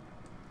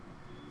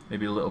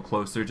 Maybe a little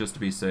closer just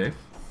to be safe.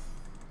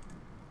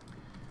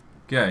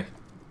 Okay.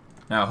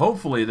 Now,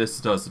 hopefully this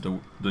does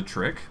the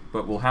trick,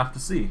 but we'll have to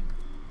see.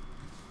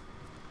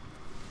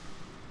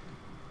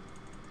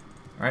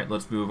 Alright,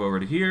 let's move over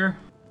to here.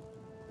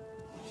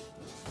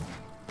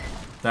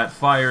 That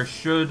fire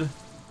should...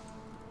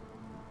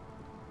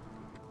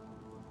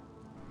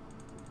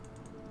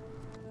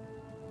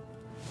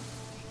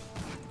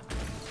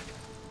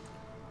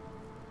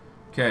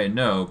 Okay,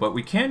 no, but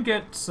we can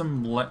get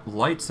some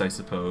lights, I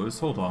suppose.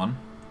 Hold on.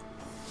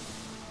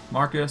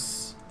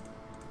 Marcus.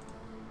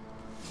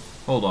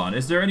 Hold on.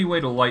 Is there any way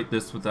to light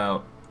this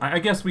without... I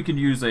guess we can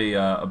use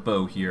a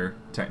bow here,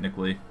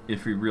 technically,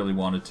 if we really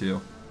wanted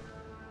to.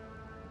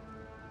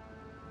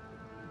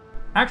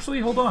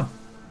 Actually, hold on.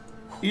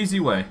 Easy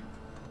way.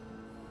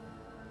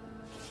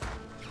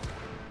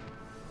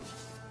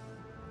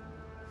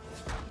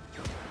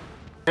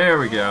 There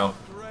we go.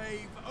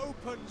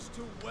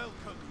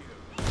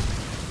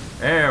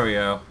 There we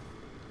go.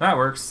 That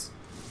works.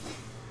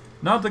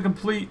 Not the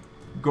complete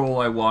goal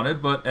I wanted,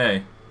 but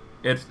hey,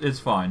 it's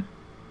fine.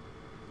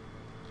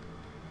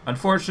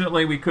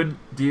 Unfortunately, we couldn't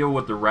deal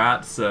with the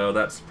rat, so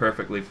that's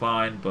perfectly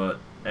fine, but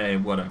hey,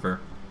 whatever.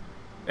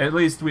 At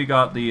least we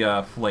got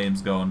the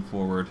flames going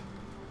forward.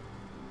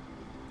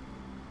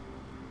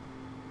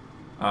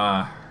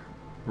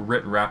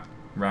 Rit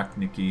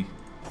Rakniki,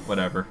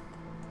 whatever.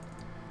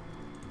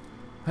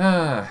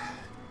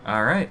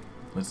 Alright,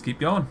 let's keep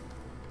going.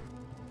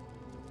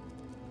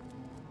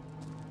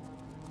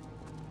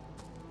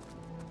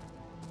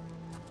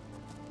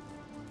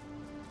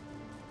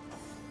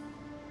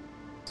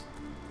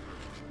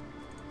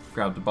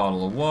 Grab the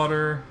bottle of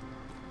water.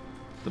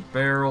 The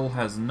barrel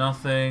has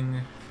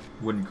nothing.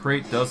 Wooden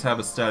crate does have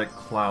a static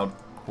cloud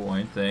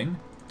coin thing.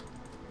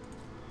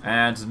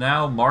 And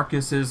now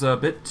Marcus is a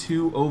bit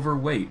too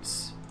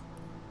overweight.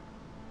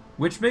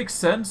 Which makes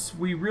sense.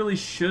 We really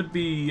should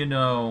be, you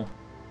know...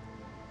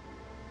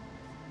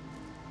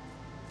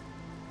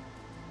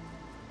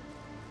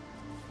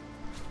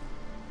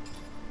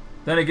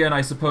 Then again, I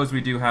suppose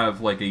we do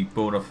have, like, a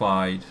bona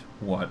fide...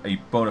 What? A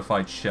bona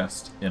fide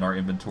chest in our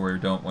inventory,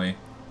 don't we?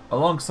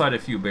 Alongside a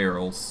few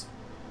barrels.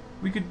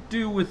 We could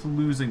do with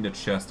losing the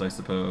chest, I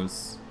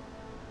suppose.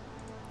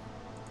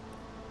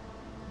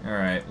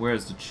 Alright,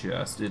 where's the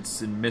chest?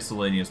 It's in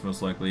miscellaneous,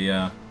 most likely,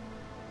 yeah.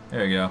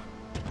 There you go.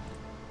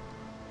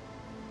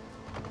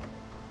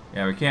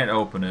 Yeah, we can't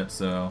open it,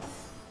 so...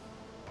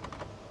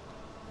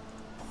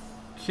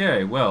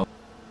 Okay, well...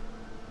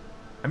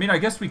 I mean, I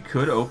guess we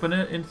could open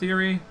it, in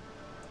theory.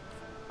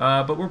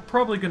 But we're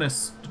probably gonna...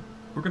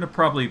 we're gonna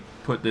probably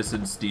put this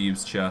in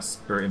Steve's chest,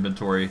 or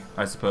inventory,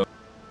 I suppose.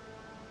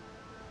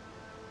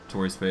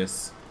 Inventory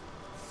space.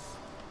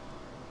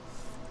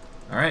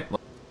 Alright.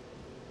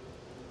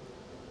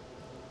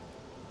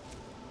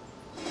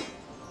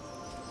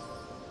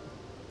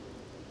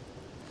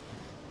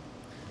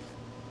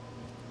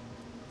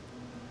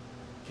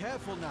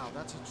 Careful now,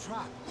 that's a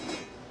trap.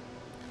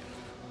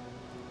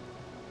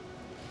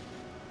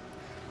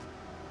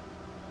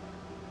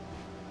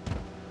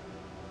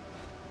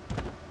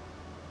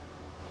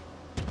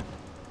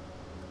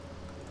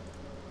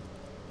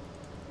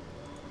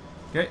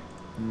 Okay,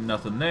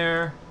 nothing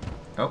there.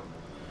 Oh.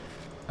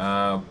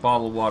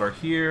 Bottle of water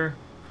here.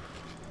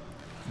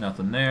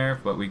 Nothing there,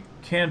 but we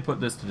can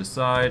put this to the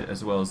side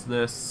as well as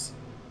this.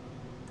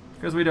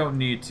 Because we don't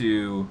need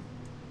to,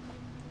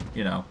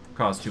 you know,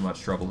 cause too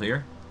much trouble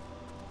here.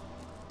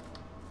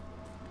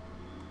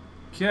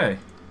 Okay.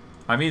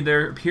 I mean,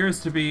 there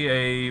appears to be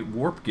a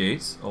warp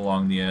gate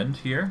along the end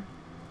here.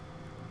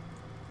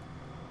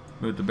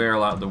 Move the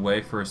barrel out of the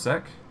way for a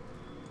sec.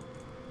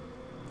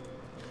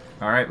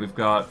 Alright, we've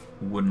got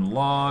wooden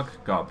log,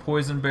 got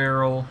poison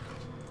barrel.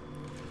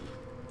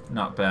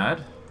 Not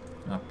bad.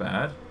 Not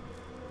bad.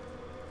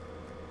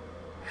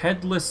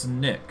 Headless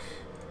Nick.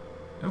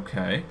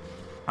 Okay.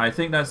 I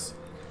think that's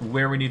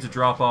where we need to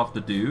drop off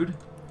the dude.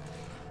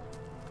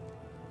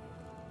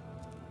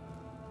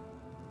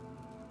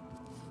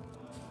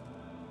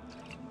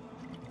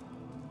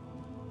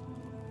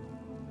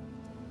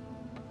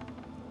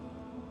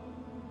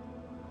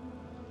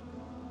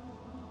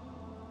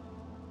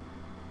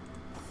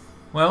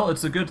 Well,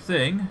 it's a good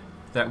thing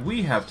that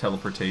we have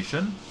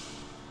teleportation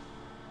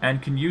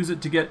and can use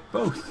it to get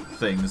both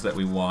things that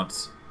we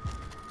want.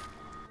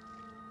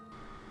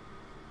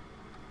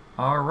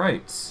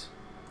 Alright.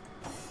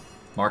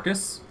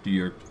 Marcus, do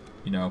your,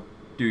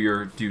 do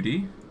your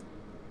duty.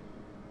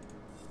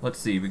 Let's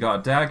see, we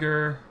got a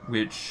dagger,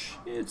 which,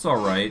 it's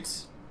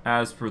alright.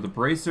 As for the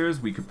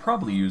bracers, we could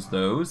probably use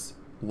those.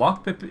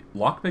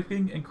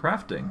 Lockpicking and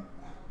crafting.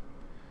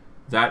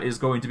 That is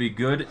going to be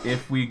good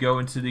if we go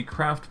into the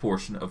craft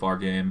portion of our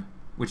game,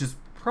 which is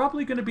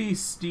probably going to be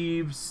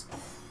Steve's...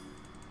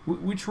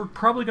 which we're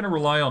probably going to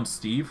rely on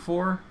Steve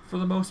for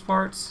the most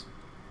part.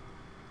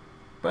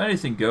 But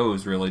anything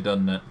goes, really,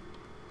 doesn't it?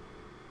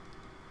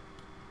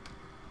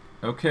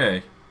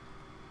 Okay.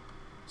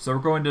 So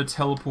we're going to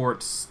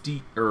teleport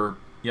we're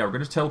going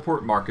to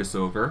teleport Marcus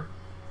over.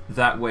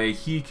 That way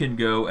he can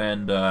go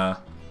and, yeah,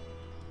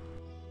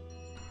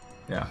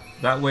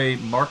 that way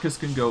Marcus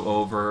can go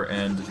over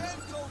and,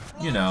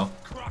 you know,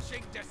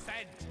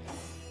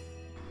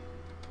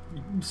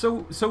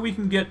 so we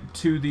can get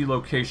to the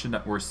location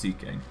that we're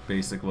seeking,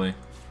 basically.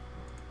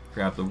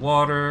 Grab the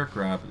water,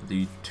 grab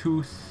the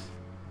tooth,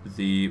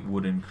 the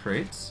wooden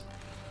crates.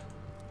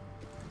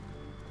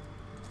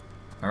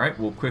 Alright,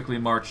 we'll quickly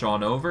march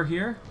on over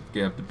here,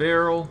 grab the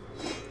barrel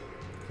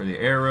for the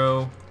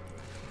arrow.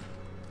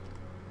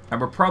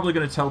 And we're probably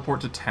going to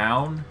teleport to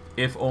town,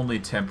 if only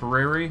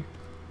temporarily,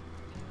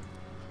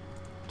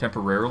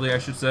 I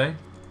should say.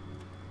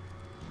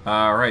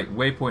 Alright,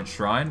 Waypoint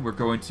Shrine. We're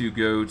going to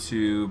go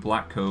to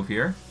Black Cove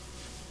here.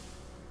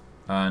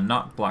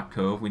 Not Black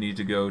Cove. We need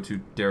to go to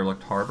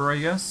Derelict Harbor, I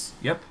guess.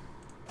 Yep.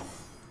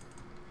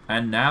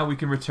 And now we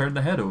can return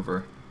the head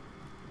over.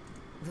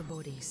 The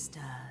body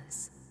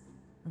stirs.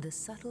 The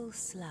subtle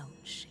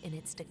slouch in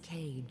its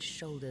decayed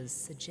shoulders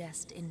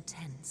suggest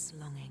intense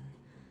longing.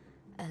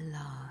 A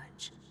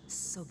large,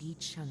 soggy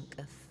chunk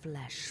of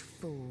flesh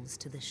falls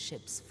to the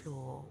ship's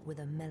floor with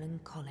a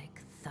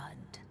melancholic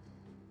thud.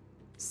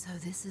 So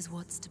this is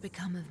what's to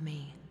become of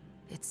me,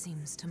 it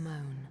seems to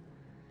moan.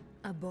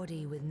 A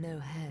body with no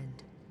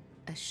head,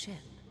 a ship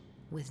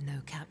with no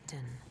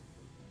captain.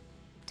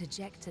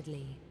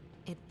 Dejectedly,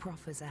 it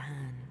proffers a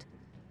hand.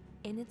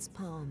 In its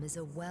palm is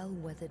a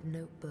well-weathered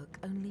notebook,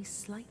 only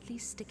slightly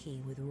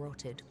sticky with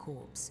rotted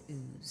corpse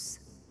ooze.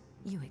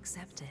 You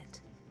accept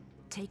it,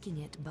 taking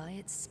it by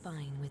its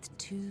spine with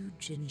 2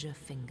 ginger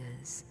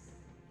fingers.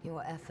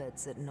 Your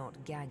efforts at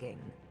not gagging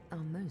are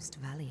most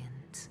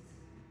valiant.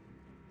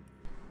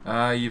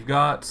 You've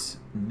got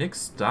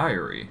Nick's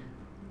diary.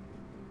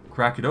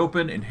 Crack it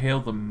open,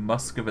 inhale the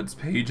musk of its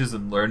pages,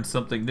 and learn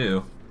something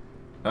new.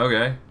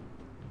 Okay.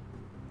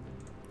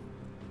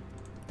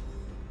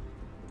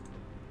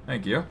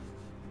 Thank you.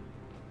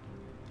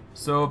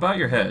 So, about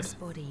your head. Its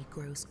body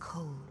grows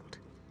cold,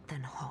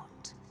 then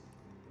hot.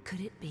 Could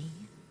it be,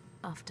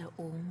 after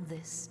all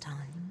this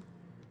time?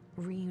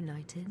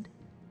 Reunited?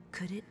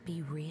 Could it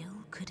be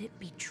real? Could it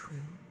be true?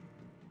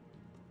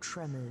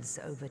 Tremors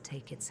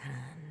overtake its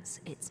hands,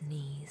 its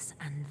knees,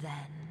 and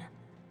then...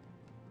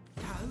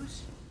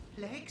 Toes?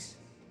 Legs?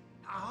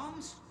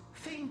 Arms?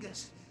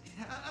 Fingers?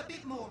 A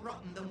bit more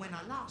rotten than when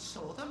I last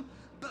saw them,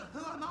 But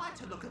who am I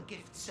to look a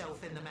gift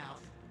self in the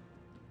mouth?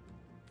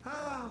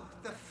 Oh,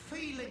 the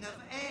feeling of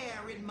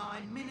air in my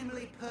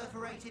minimally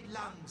perforated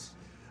lungs.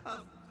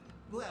 Of,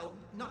 well,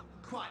 not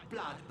quite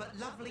blood, but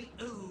lovely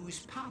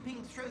ooze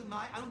pumping through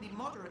my only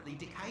moderately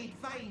decayed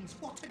veins.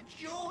 What a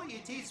joy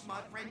it is,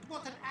 my friend.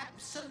 What an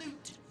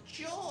absolute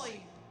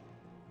joy.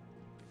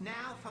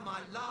 Now for my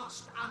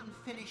last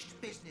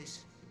unfinished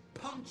business.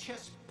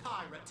 Pontius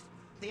Pirate,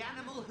 the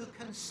animal who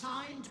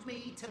consigned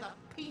me to the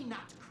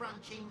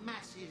peanut-crunching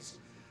masses.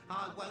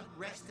 I won't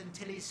rest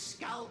until his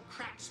skull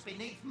cracks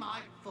beneath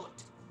my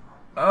foot.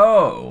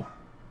 Oh.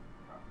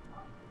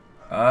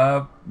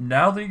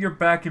 Now that you're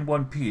back in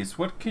one piece,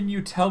 what can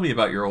you tell me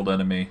about your old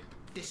enemy?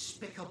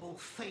 Despicable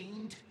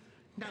fiend.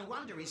 No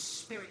wonder his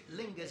spirit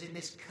lingers in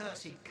this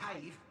cursed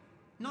cave.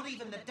 Not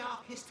even the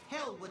darkest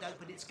hell would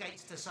open its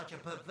gates to such a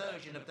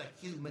perversion of the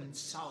human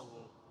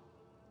soul.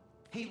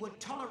 He would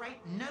tolerate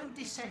no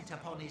dissent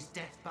upon his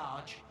death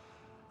barge.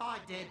 I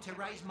dared to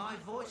raise my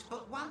voice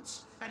but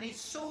once, and his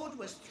sword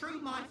was through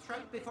my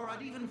throat before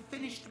I'd even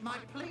finished my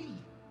plea.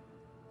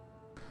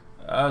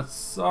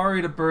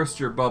 Sorry to burst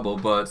your bubble,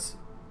 but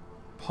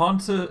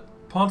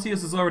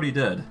Pontius is already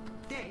dead.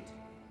 Dead?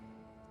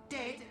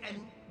 Dead,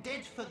 and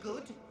dead for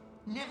good?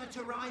 Never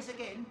to rise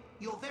again?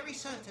 You're very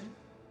certain?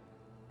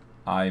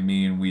 I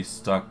mean, we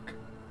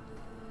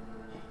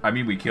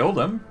killed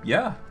him,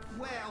 yeah.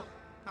 Well,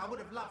 I would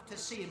have loved to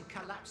see him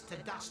collapse to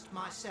dust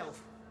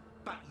myself,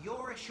 but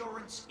your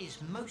assurance is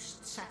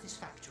most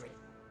satisfactory.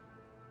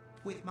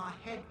 With my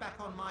head back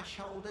on my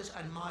shoulders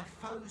and my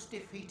foes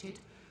defeated,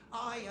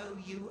 I owe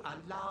you a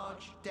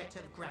large debt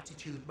of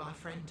gratitude, my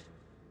friend.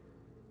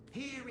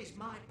 Here is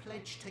my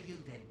pledge to you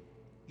then.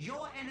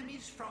 Your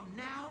enemies from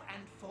now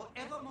and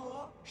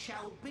forevermore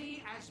shall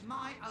be as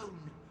my own.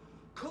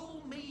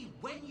 Call me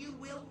when you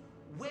will,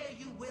 where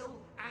you will,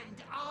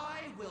 and I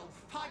will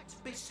fight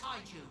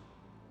beside you.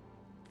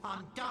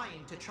 I'm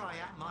dying to try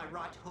out my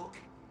right hook,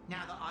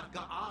 now that I've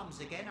got arms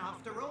again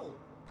after all.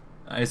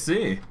 I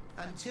see.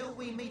 Until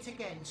we meet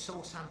again,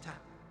 Source Hunter,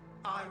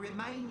 I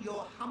remain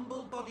your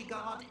humble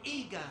bodyguard,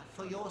 eager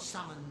for your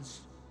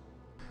summons.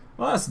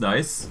 Well, that's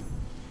nice.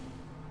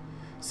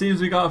 Seems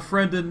we got a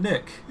friend in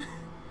Nick.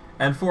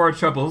 And for our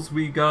troubles,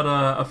 we got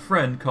a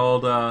friend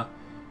called,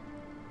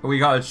 we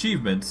got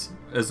achievement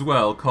as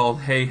well called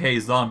Hey Hey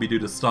Zombie Do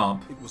to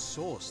Stomp. It was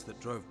Source that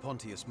drove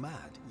Pontius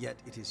mad, yet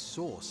it is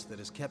Source that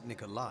has kept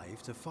Nick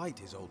alive to fight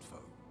his old foe.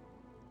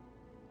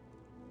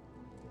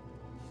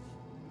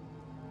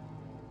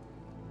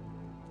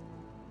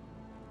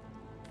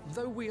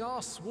 Though we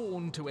are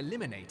sworn to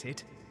eliminate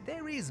it,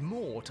 there is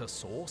more to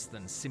Source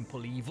than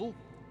simple evil.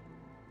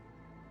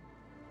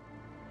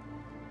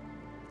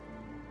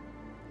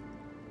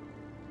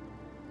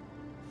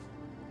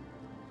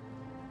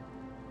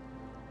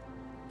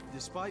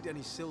 Despite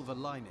any silver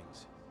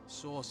linings,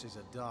 Source is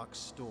a dark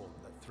storm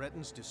that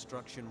threatens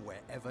destruction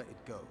wherever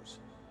it goes.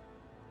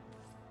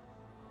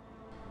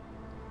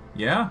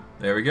 Yeah,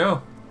 there we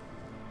go.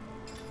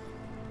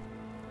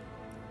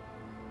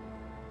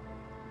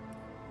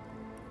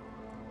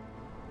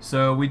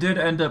 So we did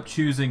end up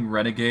choosing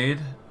Renegade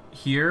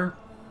here,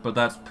 but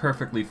that's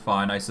perfectly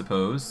fine, I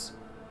suppose.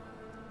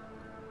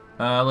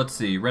 Let's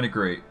see,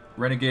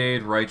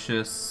 Renegade,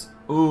 Righteous.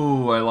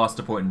 Ooh, I lost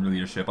a point in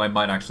leadership. I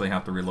might actually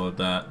have to reload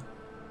that.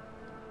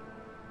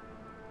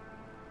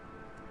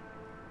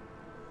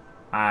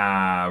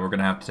 We're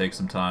gonna have to take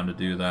some time to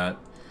do that.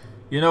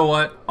 You know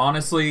what?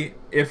 Honestly,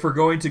 if we're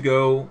going to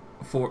go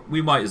for...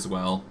 We might as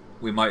well.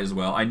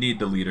 I need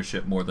the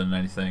leadership more than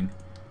anything.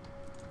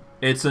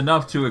 It's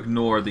enough to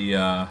ignore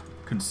the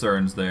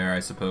concerns there, I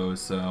suppose,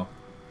 so...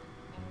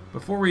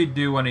 Before we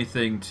do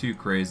anything too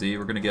crazy,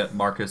 we're gonna get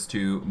Marcus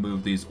to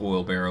move these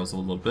oil barrels a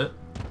little bit.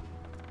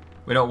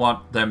 We don't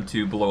want them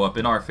to blow up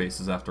in our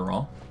faces, after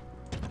all.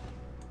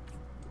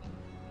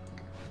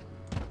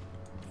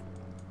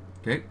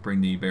 Okay, bring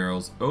the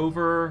barrels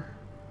over.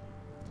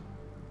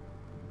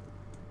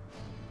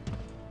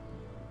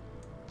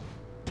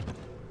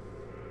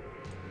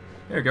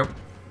 There we go.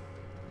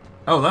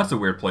 Oh, that's a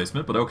weird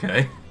placement, but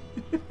okay.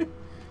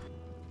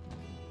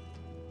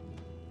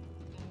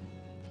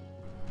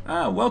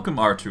 Welcome,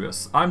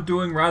 Artuous. I'm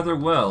doing rather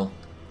well.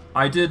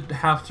 I did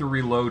have to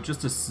reload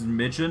just a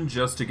smidgen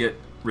just to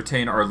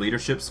retain our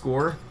leadership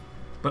score,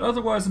 but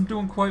otherwise I'm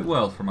doing quite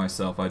well for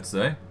myself, I'd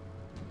say.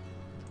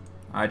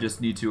 I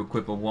just need to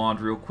equip a wand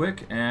real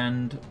quick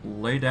and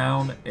lay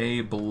down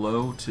a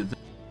blow to the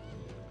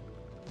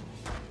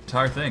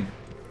entire thing.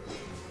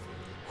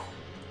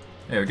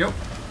 There we go.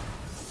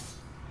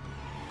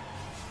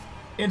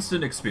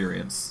 Instant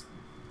experience.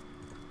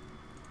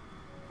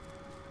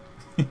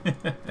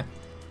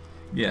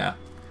 Yeah.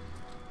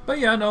 But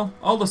yeah, no,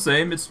 all the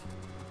same, it's...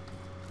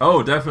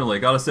 Oh, definitely,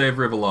 gotta save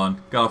Rivellon.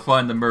 Gotta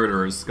find the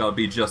murderers. Gotta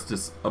be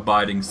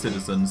justice-abiding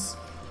citizens.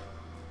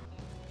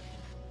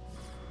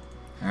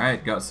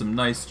 Alright, got some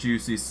nice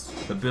juicy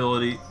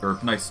ability, or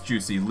nice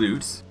juicy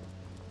loot.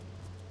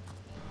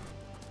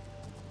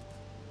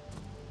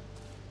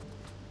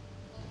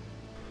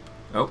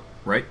 Oh,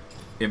 right.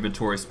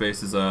 Inventory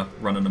space is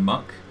running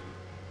amok.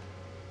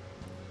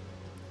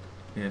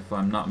 If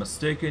I'm not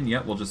mistaken,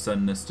 yep, we'll just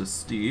send this to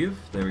Steve.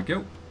 There we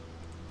go.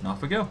 And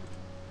off we go.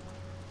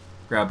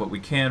 Grab what we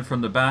can from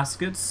the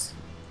baskets,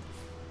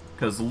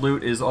 because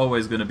loot is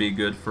always going to be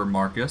good for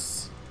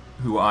Marcus,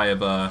 who I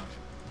have,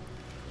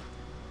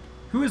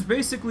 who is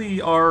basically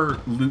our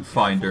loot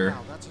finder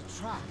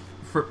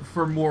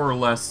for more or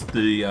less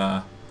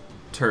the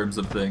terms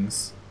of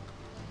things.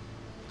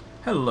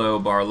 Hello,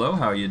 Barlow.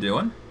 How are you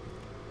doing?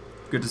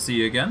 Good to see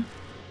you again.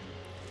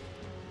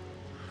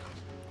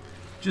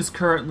 Just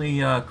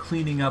currently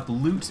cleaning up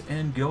loot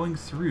and going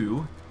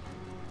through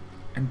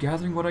and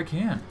gathering what I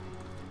can.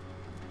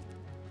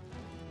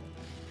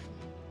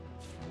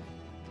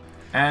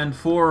 And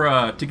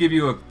for, to give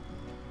you a...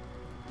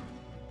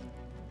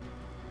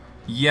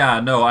 Yeah,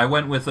 no, I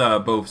went with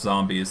both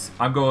zombies.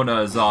 I'm going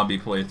a zombie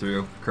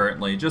playthrough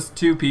currently. Just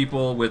 2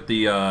 people with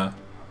the,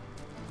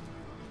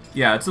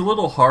 Yeah, it's a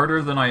little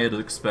harder than I had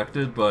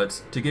expected,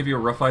 but to give you a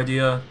rough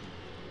idea,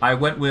 I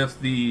went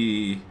with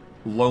the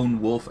lone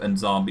wolf and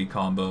zombie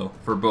combo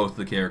for both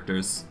the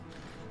characters.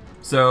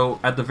 So,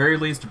 at the very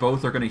least,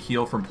 both are going to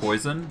heal from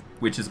poison,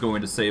 which is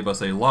going to save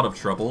us a lot of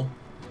trouble.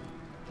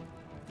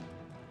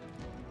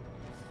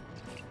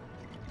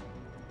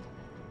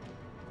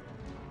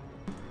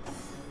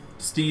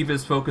 Steve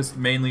is focused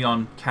mainly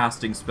on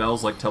casting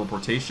spells like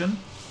teleportation,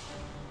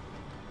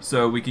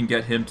 so we can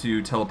get him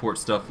to teleport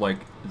stuff like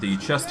the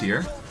chest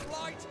here.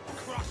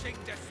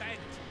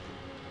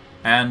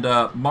 And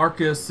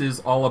Marcus is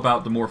all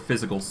about the more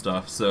physical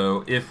stuff,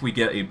 so if we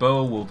get a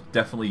bow, we'll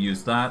definitely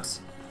use that,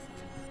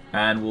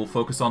 and we'll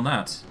focus on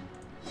that.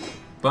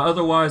 But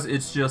otherwise,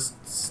 it's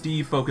just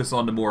Steve focused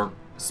on the more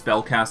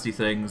spellcasty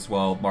things,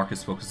 while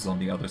Marcus focuses on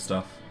the other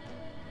stuff.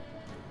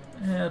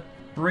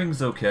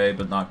 Ring's okay,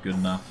 but not good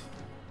enough.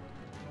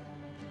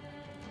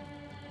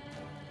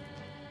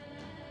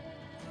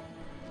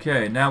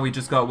 Okay, now we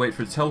just gotta wait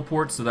for the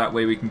teleport, so that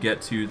way we can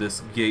get to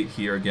this gate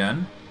here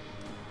again.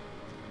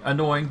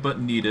 Annoying, but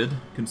needed,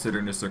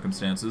 considering the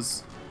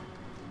circumstances.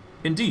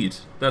 Indeed,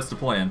 that's the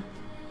plan.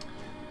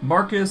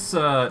 Marcus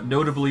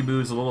notably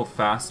moves a little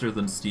faster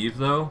than Steve,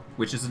 though,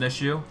 which is an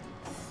issue.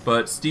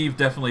 But Steve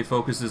definitely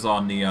focuses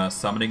on the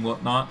summoning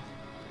whatnot.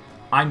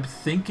 I'm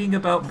thinking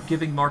about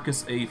giving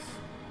Marcus a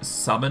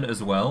summon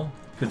as well,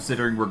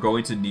 considering we're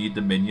going to need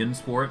the minions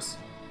for it.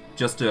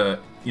 Just to,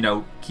 you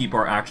know, keep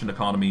our action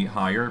economy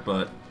higher,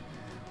 but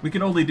we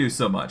can only do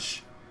so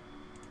much.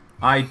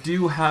 I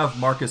do have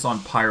Marcus on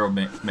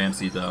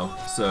Pyromancy, though,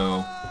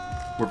 so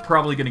we're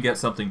probably going to get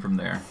something from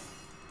there.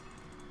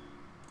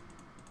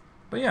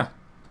 But yeah,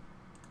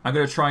 I'm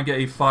going to try and get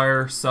a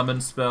fire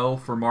summon spell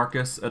for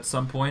Marcus at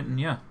some point, and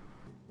yeah.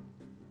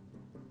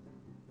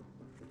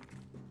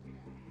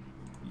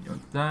 You know,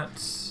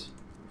 that...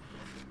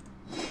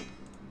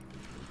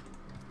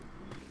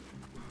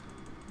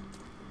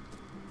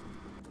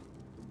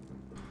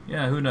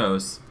 Yeah, who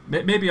knows?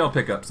 Maybe I'll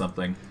pick up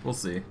something. We'll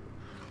see.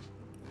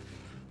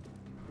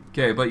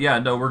 Okay, but yeah,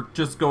 no, we're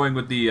just going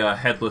with the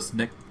Headless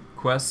Nick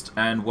quest,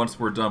 and once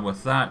we're done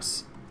with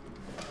that,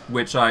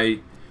 which I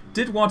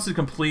did want to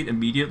complete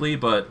immediately,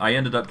 but I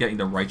ended up getting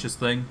the Righteous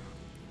thing,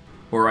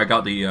 or I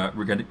got the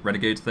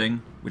Renegade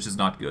thing, which is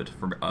not good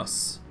for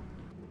us.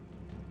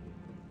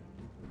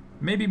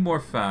 Maybe more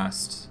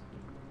fast.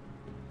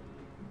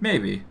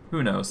 Maybe.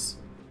 Who knows?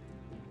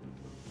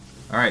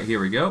 Alright, here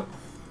we go.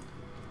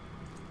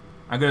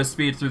 I'm going to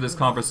speed through this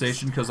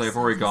conversation because I've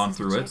already gone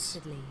through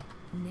it.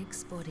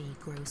 Nick's body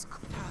grows.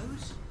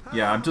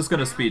 Yeah, I'm just going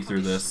to speed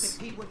through this.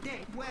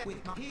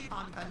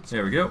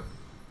 There we go.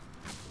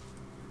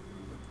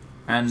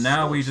 And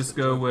now we just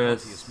go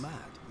with... Mad,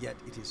 yet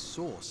it is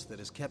Source that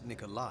has kept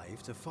Nick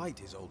alive to fight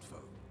his old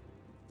foe.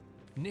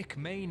 Nick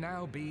may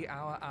now be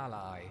our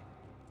ally.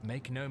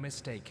 Make no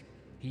mistake,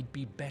 he'd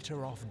be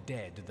better off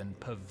dead than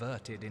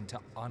perverted into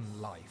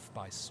unlife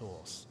by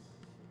Source.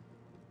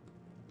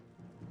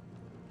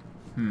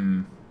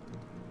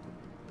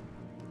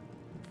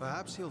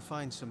 Perhaps he'll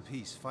find some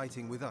peace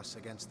fighting with us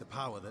against the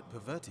power that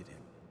perverted him.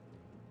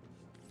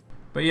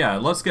 But yeah,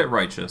 let's get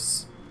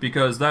Righteous,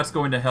 because that's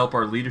going to help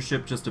our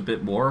leadership just a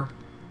bit more,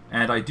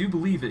 and I do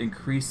believe it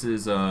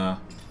increases our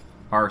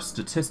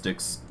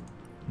statistics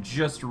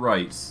just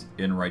right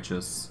in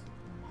Righteous.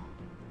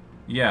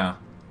 Yeah.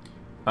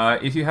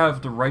 If you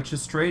have the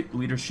Righteous trait,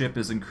 leadership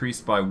is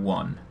increased by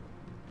 1.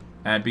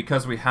 And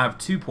because we have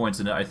 2 points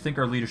in it, I think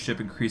our leadership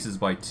increases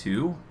by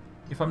 2,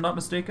 if I'm not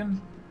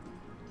mistaken.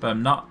 But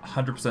I'm not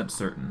 100%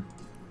 certain.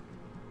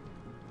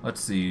 Let's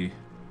see.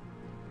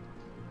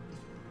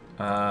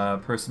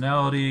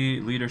 Personality,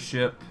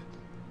 leadership.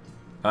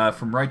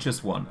 From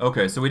Righteous 1.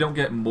 Okay, so we don't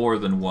get more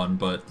than 1,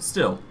 but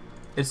still.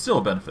 It's still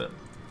a benefit.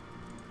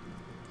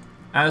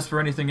 As for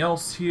anything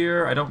else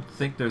here, I don't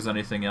think there's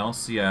anything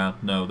else. Yeah,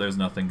 no, there's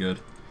nothing good.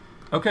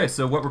 Okay,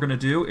 so what we're going to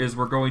do is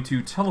we're going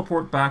to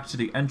teleport back to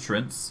the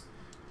entrance.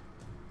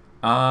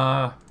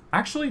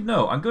 Actually,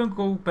 no, I'm going to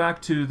go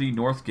back to the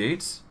North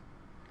Gate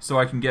so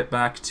I can get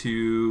back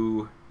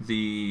to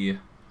the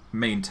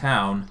main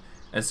town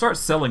and start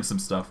selling some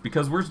stuff,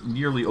 because we're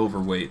nearly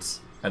overweight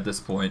at this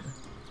point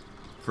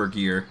for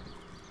gear.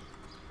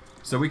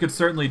 So we could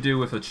certainly do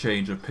with a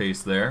change of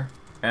pace there.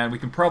 And we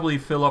can probably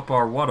fill up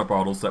our water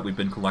bottles that we've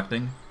been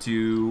collecting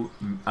to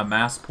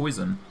amass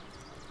poison.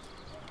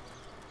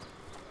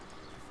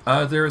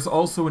 There is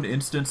also an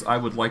instance I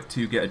would like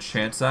to get a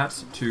chance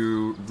at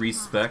to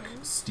respec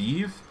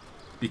Steve,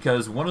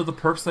 because one of the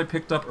perks I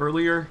picked up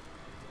earlier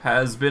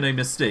has been a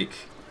mistake.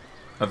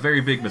 A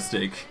very big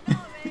mistake.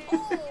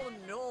 Oh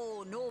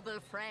no, noble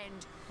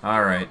friend.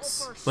 Alright,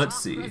 Your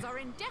let's see. upper chakras are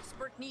in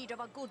desperate need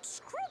of a good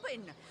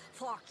scrubbing.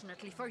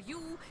 Fortunately for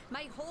you,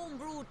 my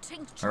homebrewed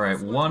tinctures Alright,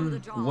 will do one the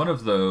job.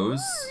 of those.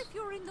 Or if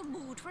you're in the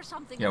mood for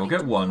something Yeah, we'll a bit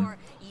get one. more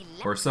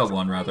Or sell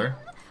one, rather.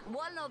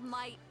 one of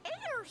my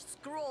air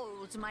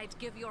scrolls might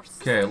give your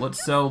Okay, system let's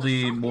just sell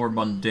the the shock more it needs.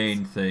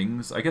 mundane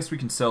things. I guess we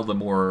can sell the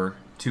more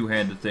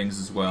two-handed things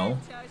as well.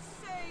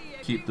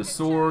 Keep the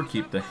sword,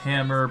 keep the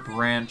hammer,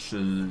 branch,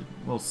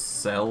 we'll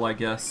sell, I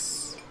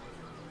guess.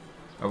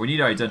 Oh, we need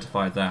to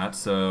identify that,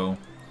 so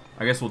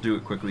I guess we'll do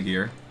it quickly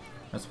here.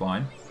 That's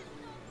fine.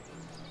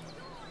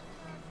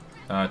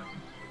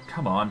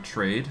 Come on,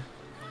 trade.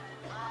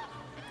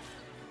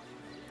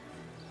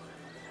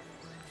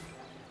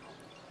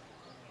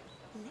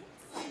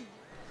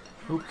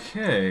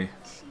 Okay.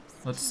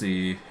 Let's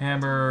see.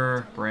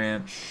 Hammer,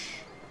 branch.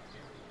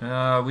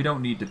 We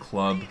don't need the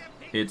club.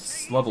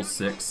 It's level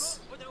 6.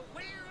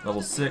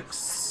 Level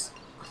 6.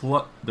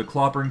 The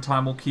clobbering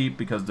time will keep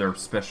because they're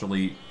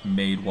specially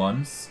made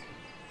ones.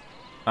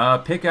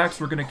 Pickaxe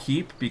we're going to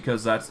keep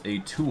because that's a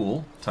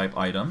tool type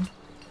item.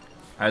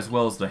 As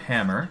well as the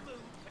hammer.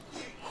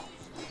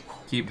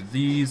 Keep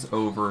these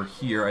over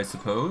here, I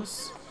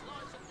suppose.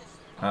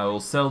 We'll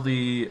sell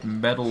the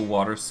metal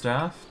water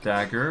staff,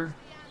 dagger.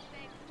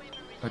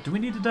 Do we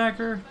need a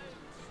dagger?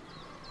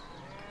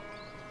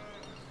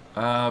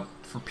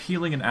 For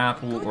peeling an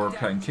apple or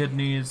cutting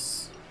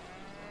kidneys.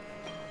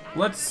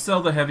 Let's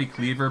sell the heavy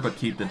cleaver, but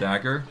keep the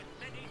dagger.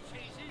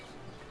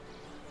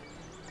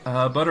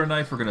 Butter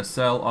knife we're gonna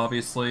sell,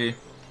 obviously.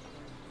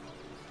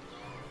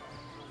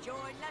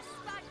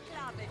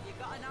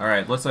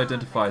 Alright, let's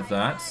identify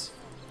that.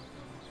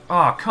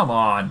 Ah, come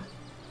on!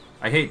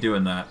 I hate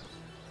doing that.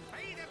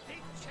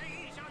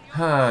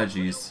 Ah,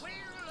 jeez.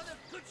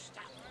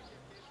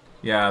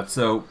 Yeah,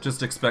 so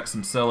just expect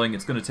some selling.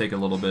 It's gonna take a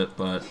little bit,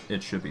 but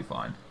it should be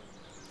fine.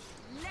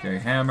 Okay,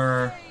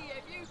 hammer.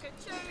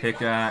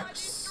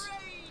 Pickaxe.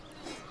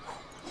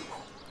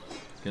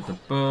 Get the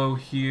bow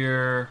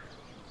here.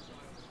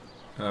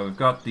 We've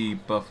got the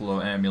buffalo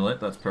amulet.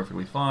 That's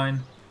perfectly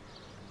fine.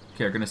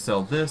 Okay, we're gonna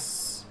sell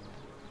this.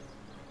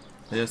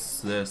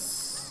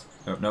 This.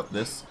 Oh, nope,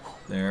 this.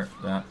 There,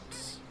 that.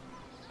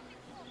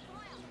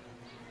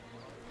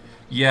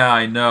 Yeah,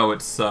 I know,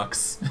 it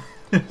sucks.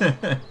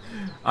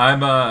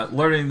 I'm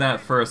learning that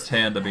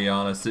firsthand, to be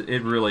honest.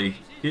 It's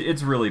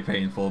really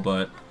painful,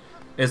 but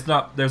there's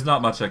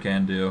not much I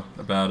can do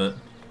about it.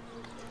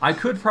 I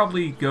could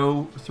probably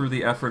go through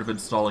the effort of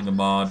installing a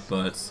mod,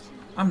 but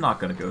I'm not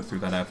gonna go through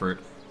that effort.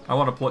 I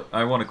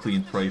want a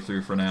clean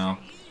playthrough for now.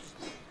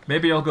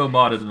 Maybe I'll go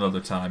mod it another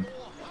time,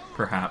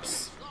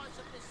 perhaps.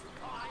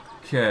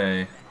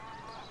 Okay.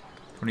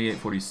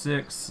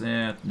 2846.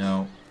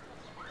 No.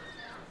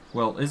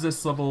 Well, is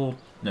this level?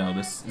 No,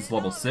 this is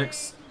level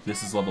 6.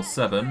 This is level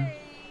 7.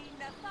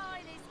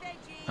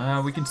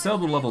 We can sell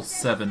the level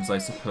 7s, I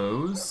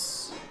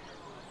suppose.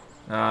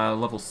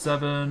 Level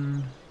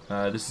 7.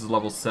 This is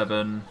level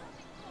 7.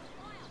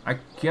 I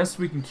guess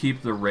we can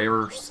keep the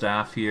rarer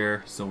staff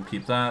here, so we'll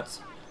keep that.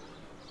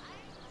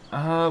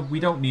 We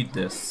don't need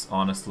this,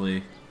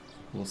 honestly.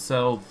 We'll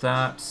sell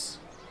that.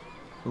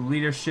 The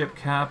leadership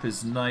cap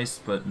is nice,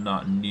 but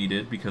not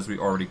needed, because we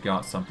already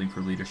got something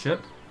for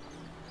leadership.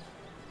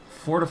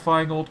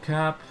 Fortifying old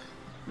cap.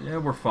 Yeah,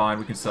 we're fine.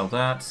 We can sell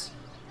that.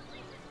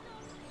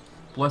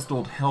 Blessed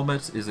old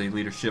helmet is a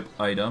leadership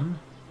item,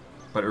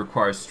 but it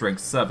requires strength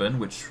 7,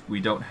 which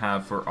we don't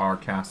have for our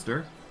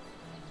caster.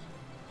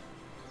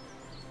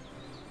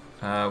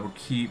 We'll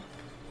keep...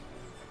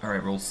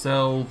 Alright, we'll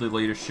sell the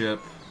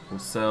leadership. We'll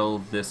sell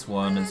this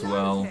one as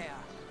well.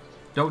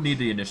 Don't need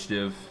the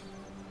initiative.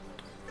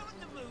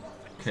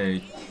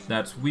 Okay,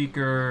 that's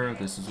weaker.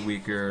 This is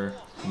weaker.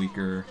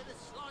 Weaker.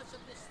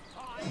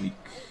 Weak.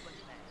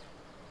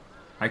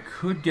 I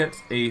could get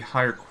a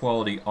higher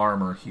quality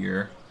armor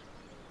here.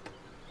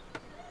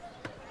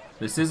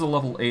 This is a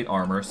level 8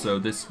 armor, so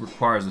this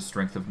requires a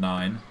strength of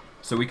 9.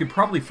 So we could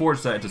probably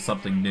forge that into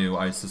something new,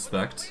 I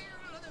suspect.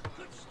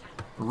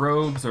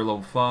 Robes are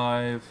level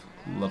 5.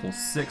 Level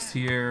 6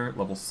 here.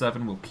 Level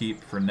 7 we'll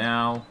keep for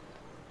now.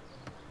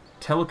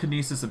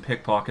 Telekinesis and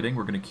pickpocketing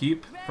we're going to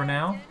keep for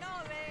now.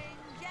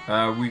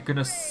 We're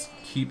going to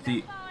keep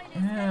the...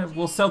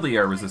 we'll sell the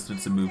air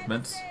resistance and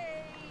movement.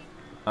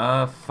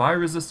 Fire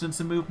resistance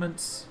and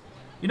movements.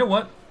 You know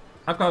what?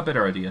 I've got a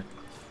better idea.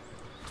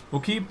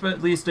 We'll keep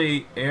at least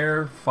a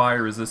air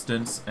fire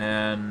resistance,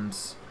 and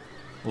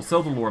we'll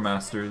sell the lore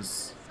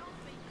masters.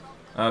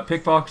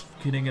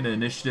 Pickpocketing and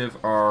initiative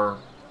are,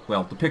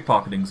 well, the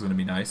pickpocketing is going to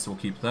be nice, so we'll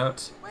keep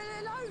that.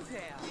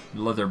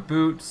 Leather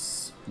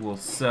boots, we'll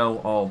sell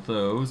all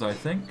those, I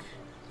think.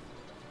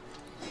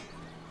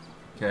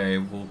 Okay,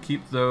 we'll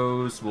keep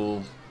those.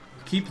 We'll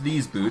keep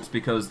these boots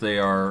because they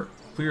are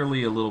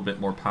clearly a little bit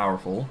more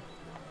powerful.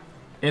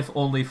 If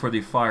only for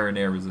the fire and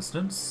air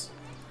resistance.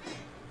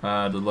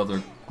 The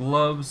leather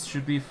gloves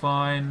should be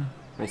fine.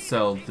 We'll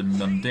sell the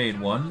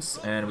mundane ones.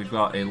 And we've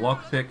got a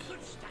lockpick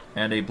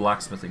and a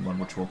blacksmithing one,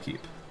 which we'll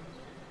keep.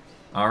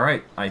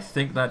 Alright, I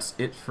think that's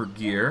it for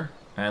gear.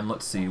 And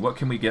let's see, what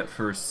can we get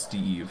for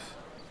Steve?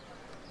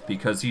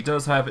 Because he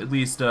does have at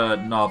least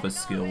novice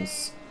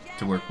skills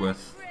to work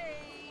with.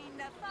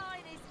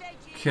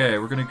 Okay,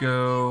 we're gonna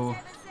go...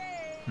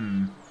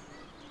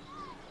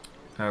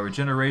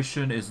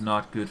 regeneration is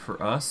not good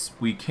for us.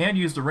 We can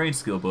use the range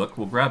skill book.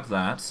 We'll grab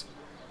that.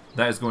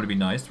 That is going to be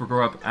nice. We'll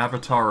grab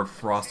Avatar of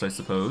Frost, I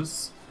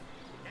suppose.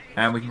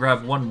 And we can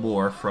grab one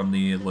more from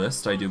the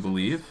list, I do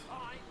believe.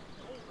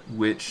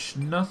 Which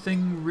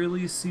nothing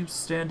really seems to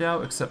stand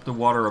out except the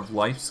Water of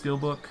Life skill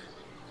book.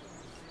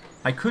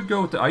 I could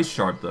go with the Ice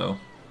Shard, though.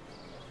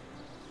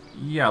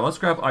 Yeah, let's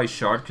grab Ice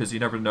Shard, because you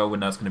never know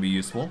when that's going to be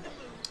useful.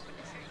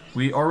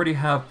 We already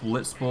have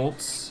Blitz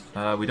Bolts.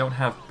 We don't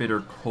have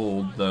Bitter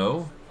Cold,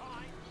 though.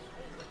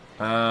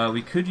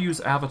 We could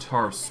use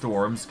Avatar of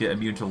Storms, get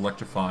immune to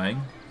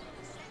electrifying.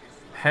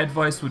 Head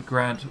Vice would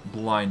grant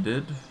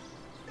Blinded.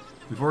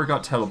 We've already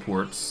got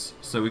Teleports,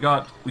 so we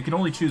can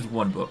only choose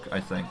one book,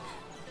 I think.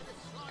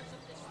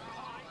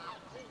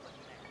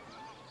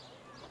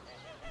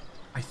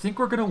 I think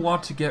we're going to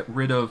want to get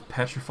rid of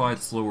Petrified,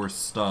 Slower,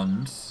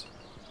 Stunned.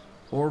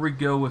 Or we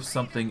go with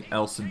something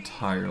else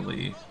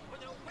entirely.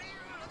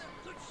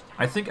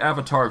 I think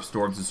Avatar of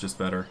Storms is just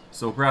better,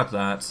 so we'll grab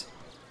that.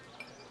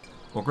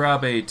 We'll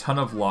grab a ton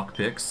of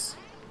lockpicks.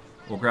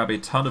 We'll grab a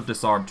ton of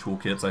disarm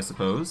toolkits, I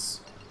suppose.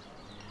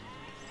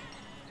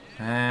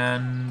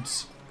 And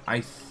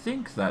I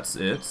think that's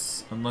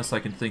it, unless I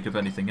can think of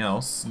anything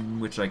else,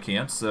 which I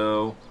can't,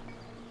 so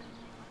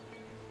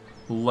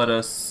let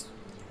us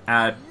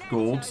add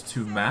gold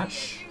to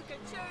match,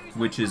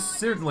 which is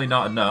certainly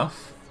not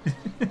enough.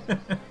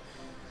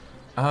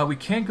 We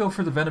can go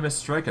for the Venomous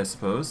Strike, I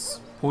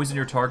suppose. Poison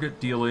your target,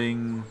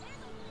 dealing...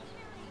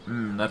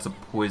 that's a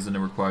poison that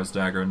requires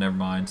dagger, never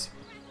mind.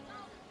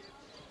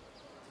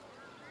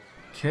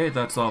 Okay,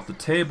 that's off the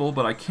table,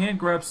 but I can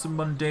grab some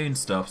mundane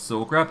stuff, so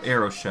we'll grab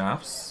arrow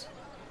shafts.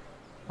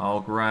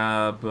 I'll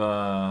grab,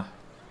 I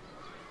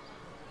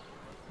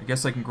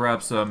guess I can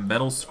grab some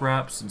metal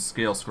scraps and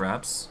scale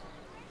scraps.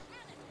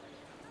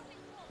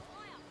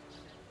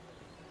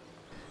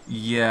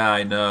 Yeah,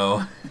 I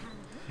know.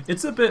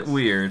 It's a bit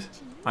weird,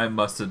 I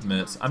must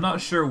admit. I'm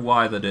not sure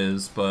why that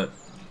is, but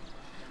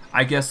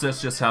I guess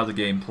that's just how the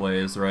game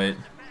plays, right?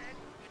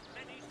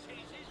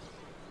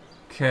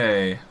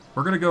 Okay,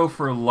 we're gonna go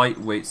for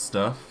lightweight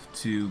stuff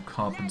to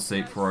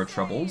compensate for our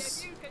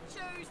troubles.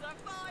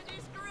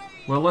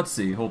 Well, let's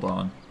see, hold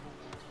on.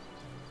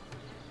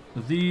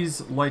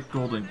 These light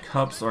golden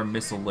cups are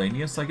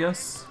miscellaneous, I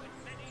guess?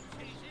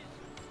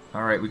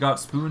 Alright, we got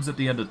spoons at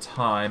the end of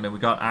time, and we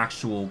got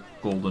actual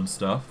golden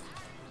stuff.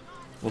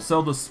 We'll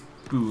sell the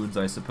spoons,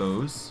 I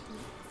suppose.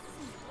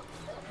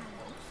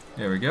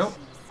 There we go.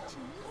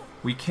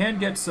 We can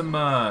get some,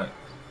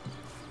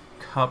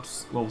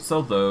 cups. Well, we'll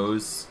sell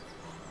those.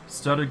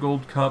 Studded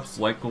gold cups,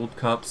 light gold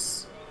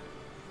cups.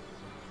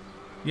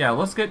 Yeah,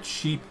 let's get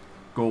cheap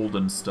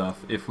golden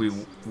stuff if we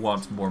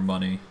want more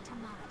money.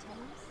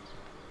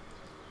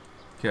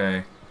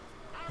 Okay.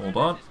 Hold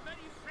on.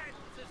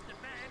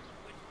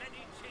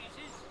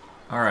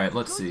 Alright,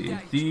 let's see.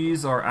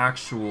 These are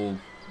actual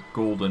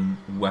golden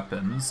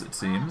weapons, it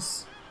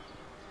seems.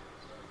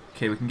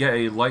 Okay, we can get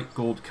a light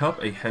gold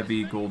cup, a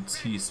heavy gold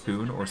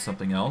teaspoon, or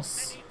something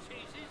else.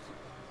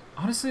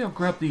 Honestly, I'll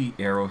grab the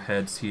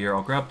arrowheads here.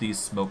 I'll grab these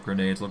smoke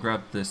grenades. I'll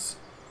grab this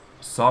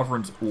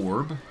Sovereign's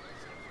Orb.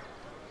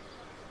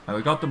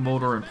 We got the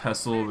Molder and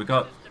Pestle. We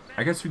got...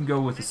 I guess we can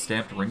go with a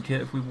stamped ring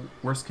kit if we...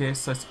 worst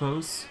case, I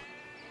suppose.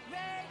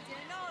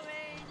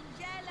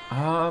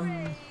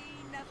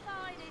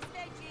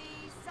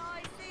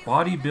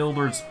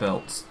 Bodybuilder's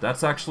Belt.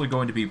 That's actually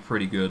going to be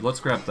pretty good. Let's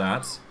grab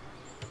that.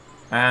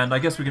 And I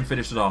guess we can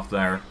finish it off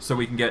there, so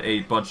we can get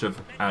a bunch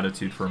of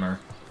attitude from her.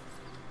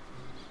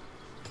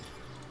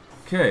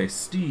 Okay,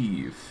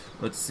 Steve.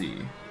 Let's see.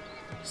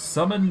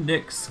 Summon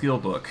Nick skill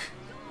book.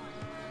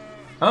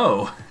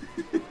 Oh!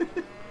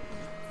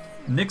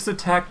 Nick's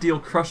attack deal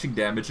crushing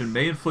damage and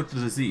may inflict a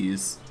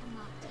disease.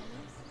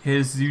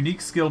 His unique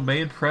skill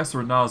may impress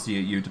or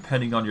nauseate you,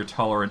 depending on your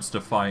tolerance to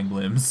defying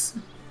limbs.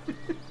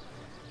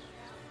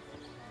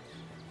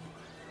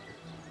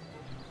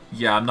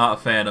 Yeah, I'm not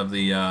a fan of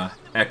the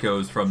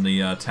echoes from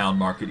the town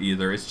market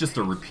either. It's just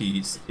a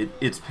repeat.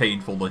 It's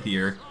painful to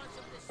hear.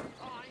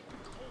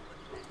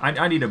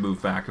 I need to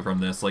move back from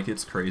this, like,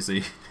 it's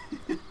crazy.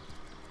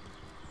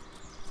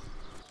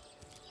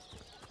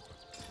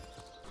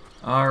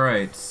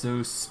 Alright,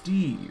 so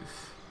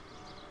Steve.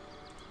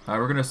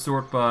 We're gonna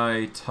sort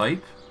by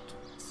type.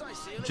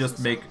 Just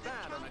make...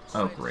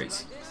 Oh,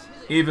 great.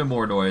 Even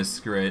more noise,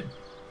 great.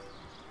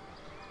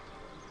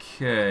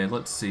 Okay,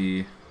 let's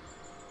see.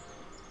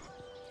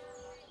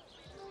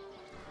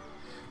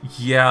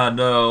 Yeah,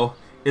 no.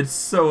 It's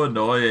so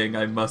annoying,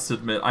 I must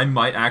admit. I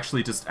might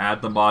actually just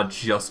add the mod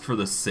just for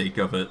the sake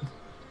of it.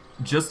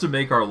 Just to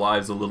make our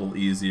lives a little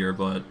easier,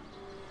 but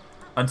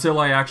until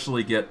I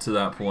actually get to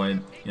that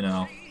point, you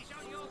know.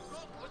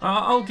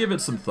 I'll give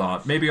it some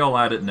thought. Maybe I'll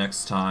add it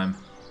next time.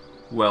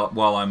 Well,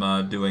 while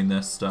I'm doing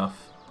this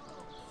stuff.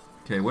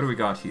 Okay, what do we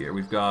got here?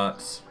 We've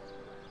got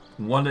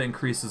one that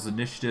increases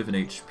initiative and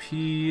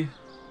HP.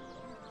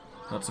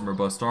 Got some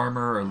robust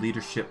armor, a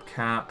leadership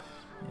cap.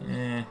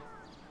 Eh.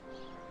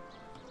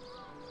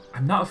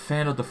 I'm not a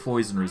fan of the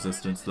poison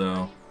resistance,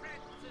 though.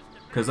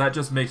 Because that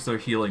just makes their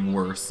healing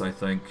worse, I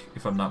think,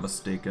 if I'm not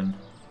mistaken.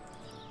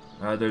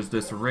 There's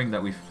this ring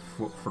that we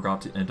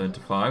forgot to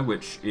identify,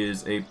 which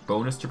is a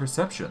bonus to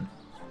perception.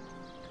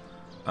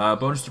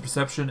 Bonus to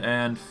perception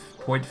and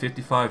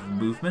 0.55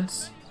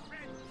 movements.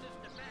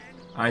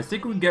 I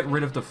think we can get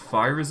rid of the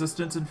fire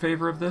resistance in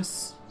favor of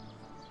this.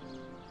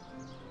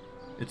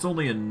 It's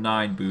only a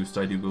 9 boost,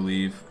 I do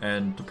believe,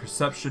 and the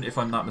perception, if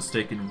I'm not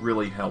mistaken,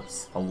 really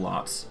helps a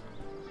lot.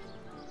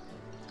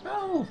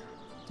 Well,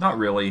 not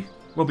really.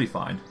 We'll be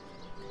fine.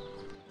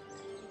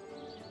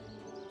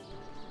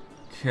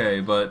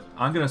 Okay, but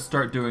I'm gonna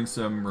start doing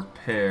some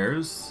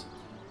repairs.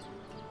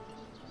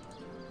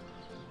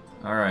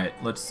 Alright,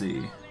 let's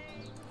see.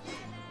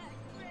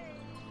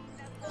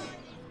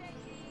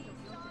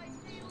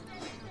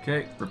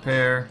 Okay,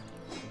 repair.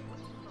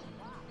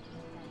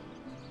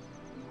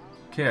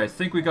 Okay, I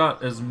think we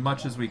got as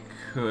much as we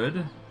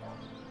could.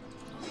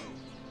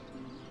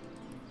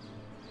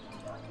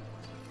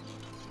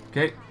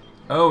 Okay.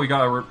 Oh, we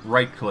got a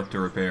right-click to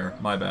repair.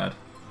 My bad.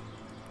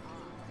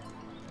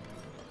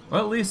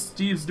 Well, at least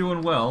Steve's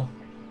doing well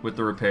with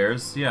the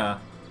repairs. Yeah.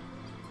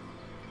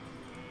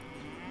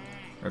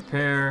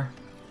 Repair.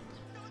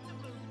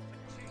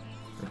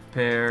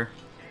 Repair.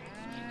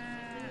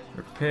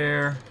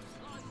 Repair.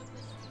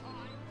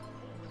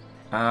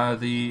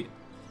 The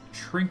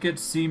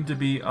trinkets seem to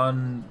be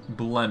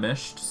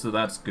unblemished, so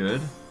that's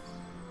good.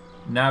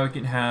 Now we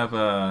can have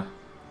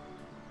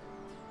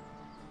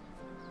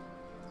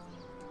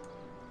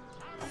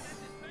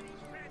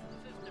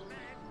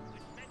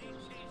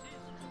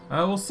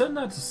we'll send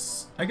that to...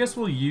 I guess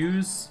we'll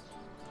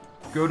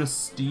go to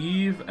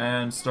Steve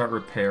and start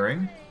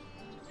repairing.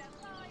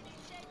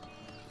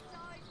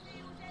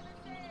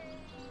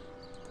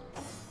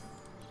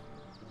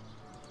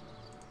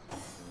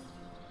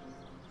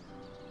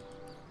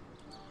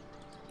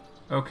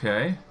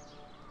 Okay.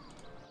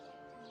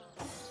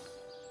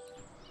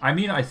 I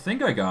mean, I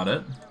think I got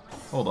it.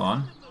 Hold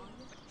on.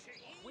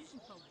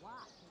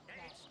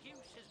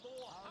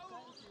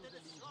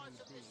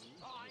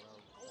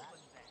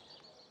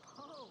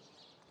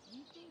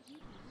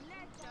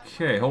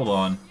 Okay, hold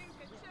on.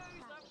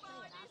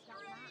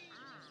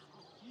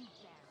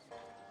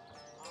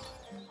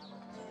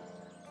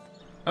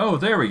 Oh,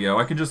 there we go.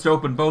 I can just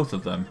open both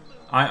of them.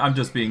 I'm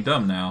just being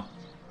dumb now.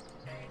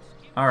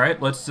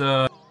 Alright, let's,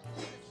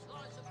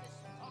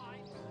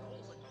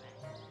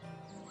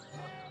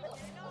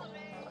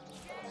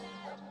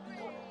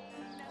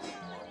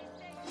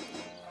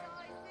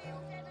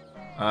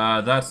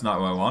 that's not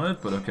what I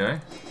wanted, but okay.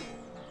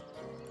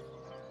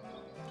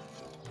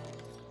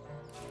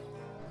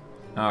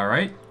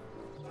 Alright.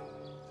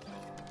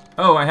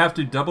 Oh, I have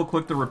to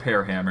double-click the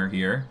repair hammer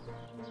here.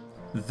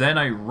 Then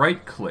I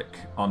right-click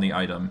on the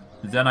item.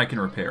 Then I can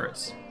repair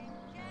it.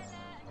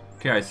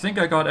 Okay, I think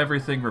I got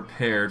everything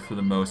repaired for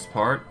the most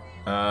part.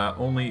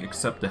 Only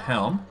except the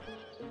helm.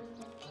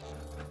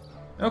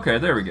 Okay,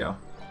 there we go.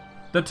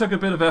 That took a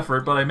bit of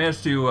effort, but I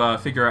managed to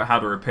figure out how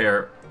to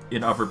repair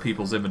in other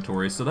people's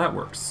inventories, so that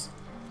works.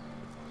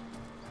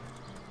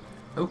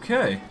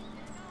 Okay.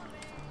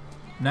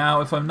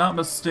 Now, if I'm not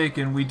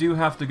mistaken, we do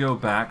have to go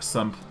back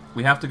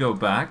we have to go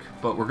back,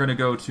 but we're going to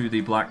go to the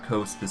Black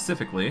Cove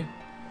specifically.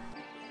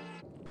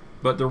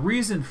 But the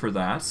reason for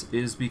that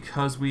is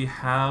because we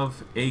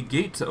have a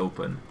gate to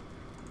open.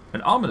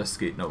 An ominous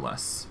gate, no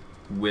less.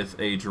 With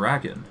a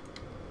dragon.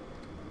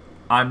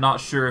 I'm not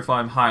sure if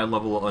I'm high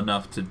level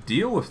enough to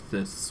deal with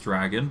this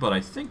dragon, but I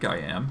think I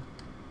am.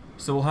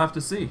 So we'll have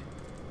to see.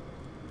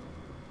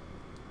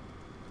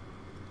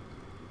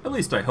 At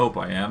least I hope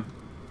I am.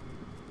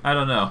 I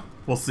don't know.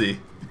 We'll see.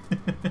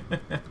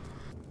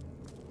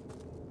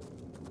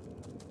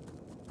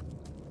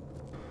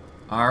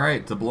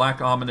 Alright, the Black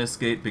Ominous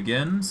Gate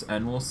begins,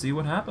 and we'll see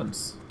what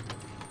happens.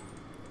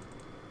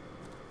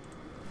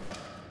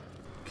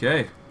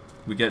 Okay,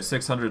 we get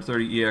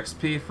 630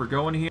 EXP for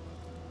going here.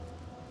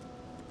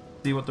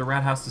 See what the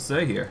rat has to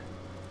say here.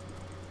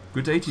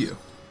 Good day to you.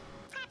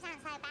 Crabs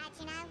aren't so bad,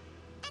 you know.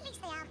 At least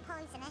they aren't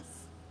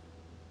poisonous.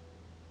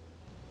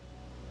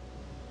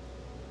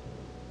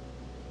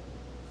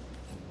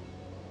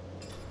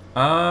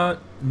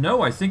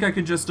 No, I think I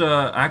can just,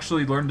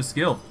 actually learn the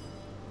skill.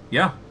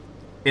 Yeah.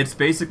 It's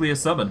basically a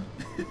summon.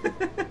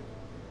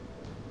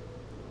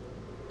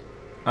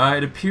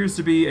 It appears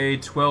to be a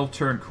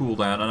 12-turn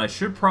cooldown, and I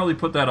should probably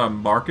put that on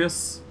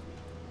Marcus,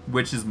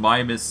 which is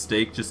my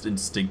mistake just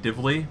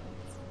instinctively.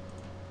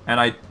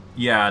 And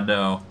yeah,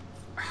 no.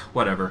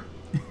 Whatever.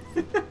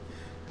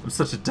 I'm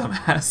such a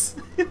dumbass.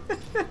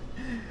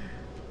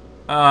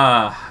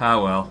 Ah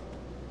well.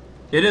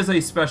 It is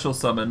a special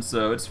summon,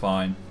 so it's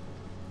fine.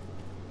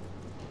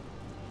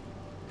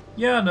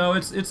 Yeah, no,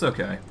 it's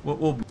okay.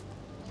 We'll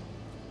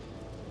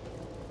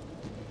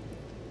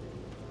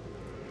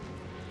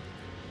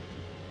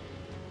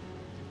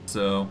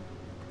so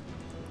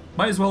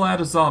might as well add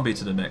a zombie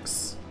to the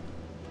mix.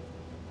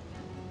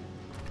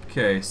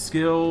 Okay,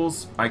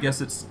 skills. I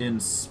guess it's in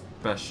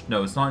special.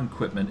 No, it's not in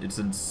equipment. It's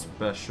in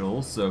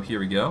special. So here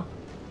we go.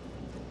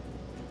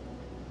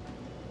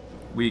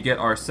 We get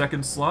our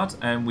second slot,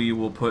 and we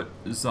will put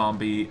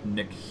Zombie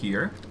Nick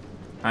here.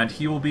 And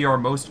he will be our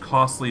most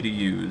costly to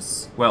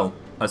use. Well,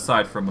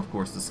 aside from, of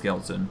course, the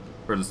skeleton.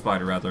 Or the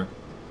spider, rather.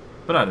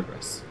 But I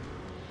digress.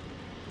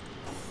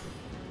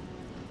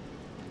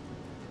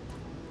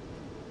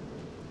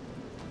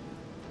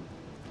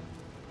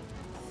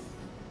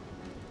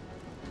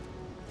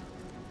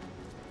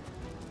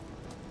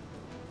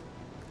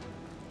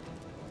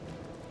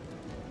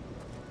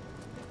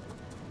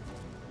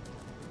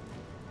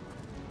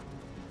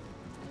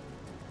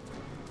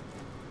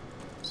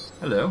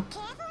 Hello.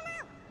 Careful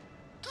now.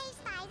 Cave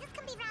spiders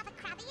can be rather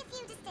crabby if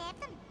you disturb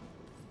them.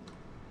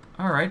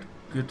 Alright,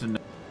 good to know.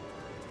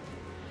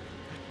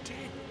 A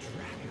dead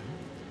dragon?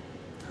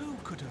 Who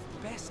could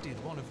have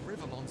bested one of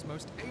Rivellon's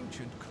most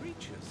ancient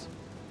creatures?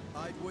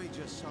 I'd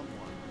wager someone,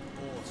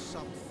 or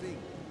something,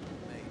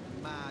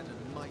 made mad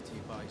and mighty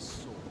by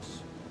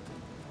source.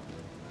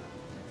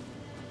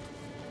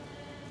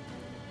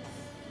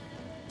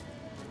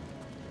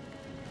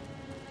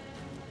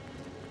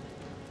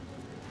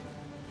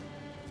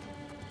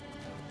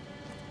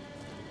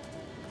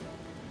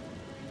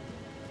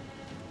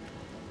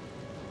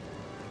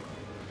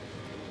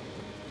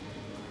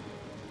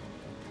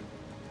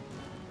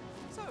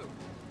 So,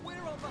 we're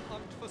on the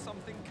hunt for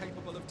something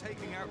capable of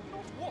taking out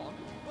not one,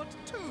 but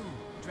two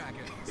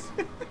dragons.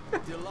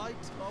 Delight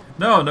of...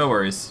 No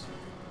worries.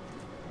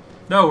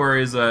 No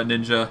worries,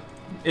 Ninja.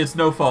 It's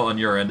no fault on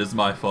your end, it's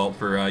my fault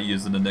for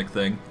using the Nick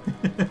thing.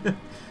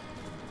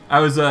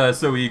 I was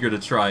so eager to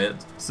try it,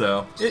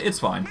 so it's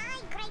fine. My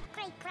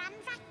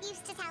great-great-grandfather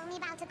used to tell me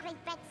about a great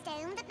red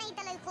stone that made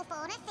the local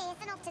fauna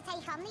fierce enough to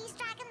take on these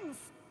dragons.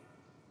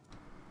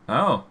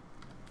 Oh.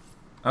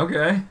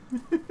 Okay.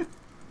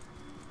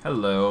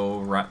 Hello,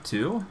 Rat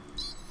 2. Oh,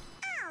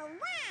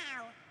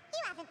 wow! You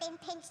haven't been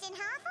pinched in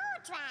half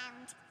or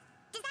drowned.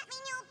 Does that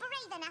mean you're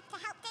brave enough to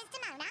help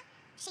Desdemona?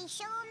 She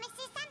sure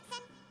misses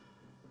Samson.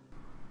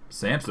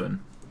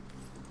 Samson.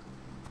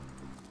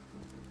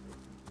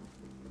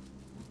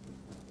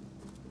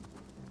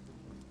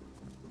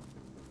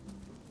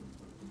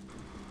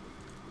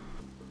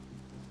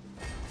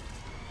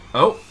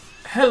 Oh,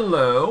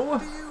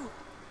 hello.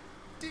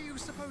 Do you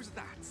suppose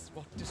that's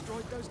what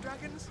destroyed those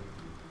dragons?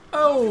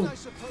 Oh, I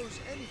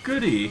suppose anything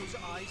goody. with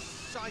those eyes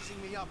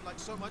sizing me up like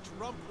so much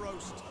rump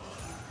roast.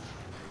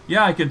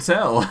 Yeah, I can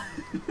tell.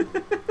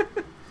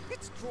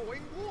 It's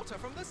drawing water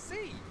from the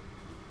sea.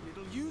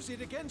 It'll use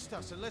it against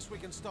us unless we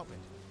can stop it.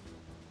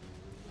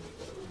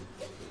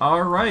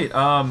 All right.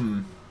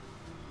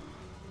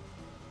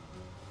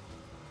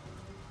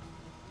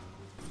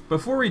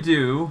 Before we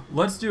do,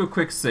 let's do a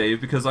quick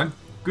save because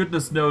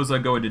goodness knows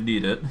I'm going to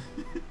need it.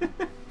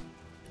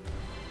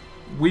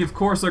 We of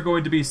course are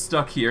going to be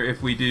stuck here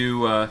if we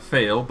do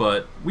fail,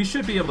 but we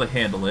should be able to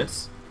handle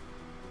it.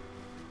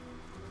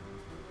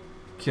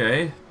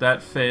 Okay,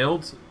 that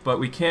failed, but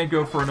we can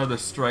go for another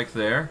strike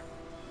there.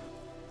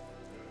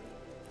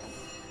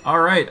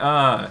 Alright,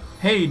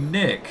 hey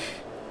Nick,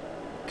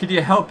 could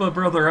you help a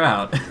brother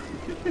out?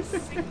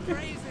 Sing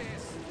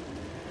praises.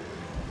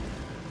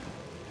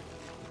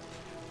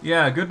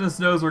 Yeah, goodness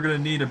knows we're gonna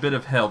need a bit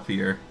of help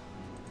here.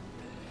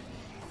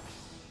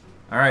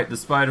 Alright, the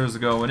spiders are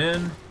going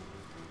in.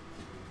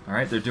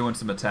 Alright, they're doing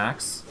some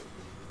attacks.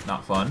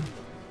 Not fun.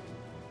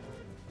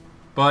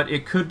 But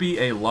it could be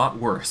a lot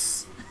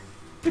worse.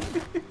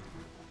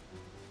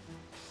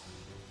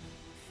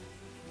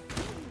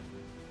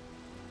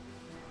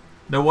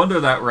 No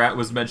wonder that rat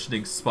was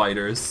mentioning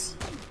spiders.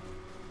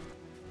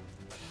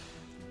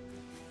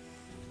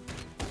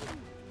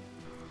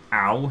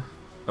 Ow.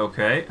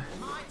 Okay.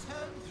 My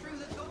turn through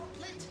the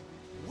gauntlet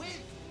with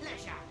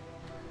pleasure.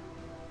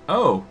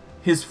 Oh,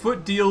 his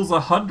foot deals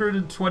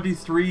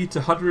 123 to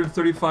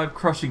 135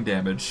 crushing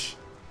damage.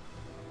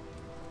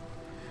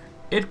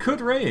 It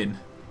could rain.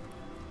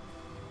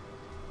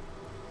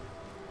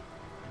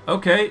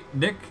 Okay,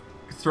 Nick,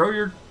 throw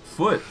your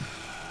foot,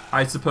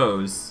 I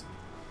suppose.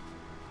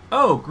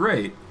 Oh,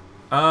 great.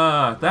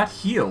 That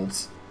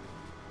healed.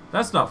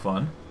 That's not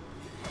fun.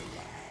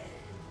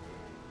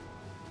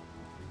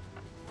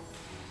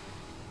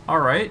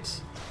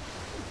 Alright.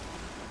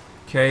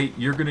 Okay,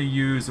 you're gonna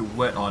use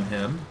wet on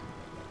him.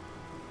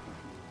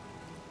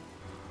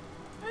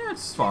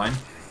 It's fine.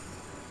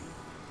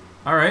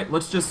 Alright,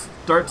 let's just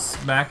start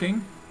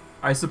smacking,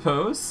 I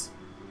suppose.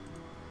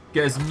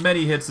 Get as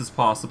many hits as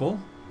possible.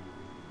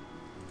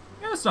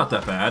 Yeah, it's not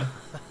that bad.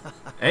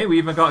 Hey, we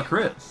even got a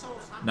crit.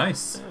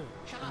 Nice.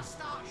 Shall I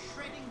start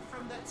shredding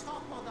from the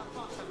top or the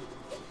bottom?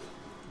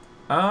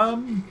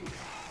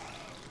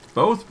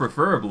 Both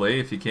preferably,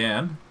 if you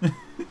can.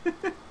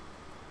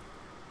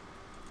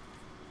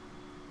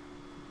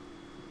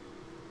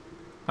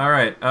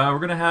 Alright, we're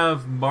gonna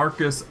have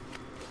Marcus...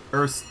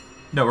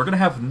 No, we're gonna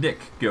have Nick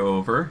go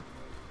over.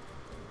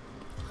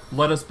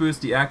 Let us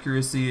boost the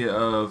accuracy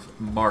of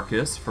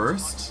Marcus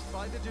first.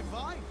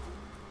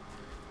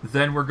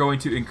 Then we're going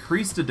to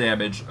increase the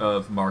damage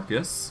of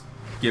Marcus,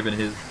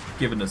 given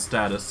the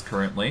status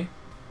currently.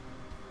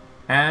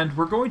 And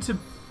we're going to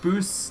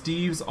boost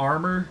Steve's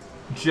armor,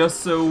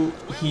 just so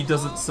he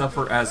doesn't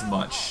suffer as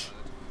much.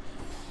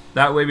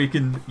 That way we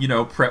can, you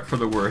know, prep for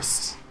the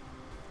worst.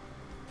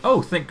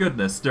 Oh, thank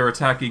goodness, they're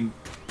attacking...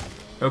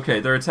 Okay,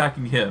 they're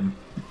attacking him.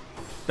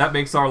 That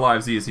makes our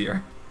lives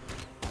easier.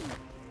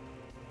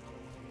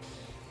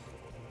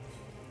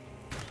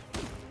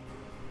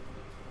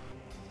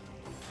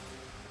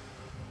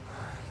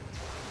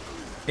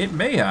 It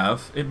may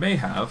have. It may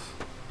have.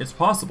 It's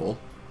possible.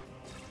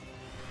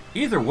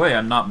 Either way,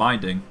 I'm not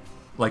minding.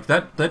 Like,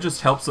 that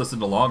just helps us in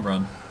the long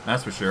run.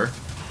 That's for sure.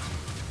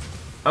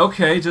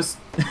 Okay, just...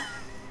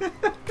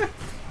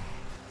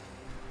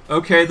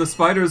 Okay, the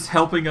spider's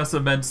helping us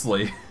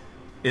immensely.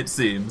 It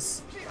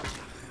seems.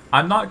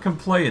 I'm not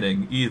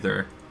complaining,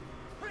 either.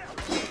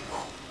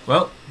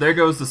 Well, there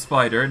goes the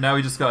spider. Now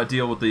we just gotta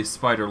deal with the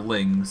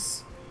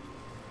spiderlings.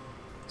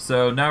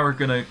 So now we're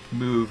gonna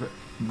move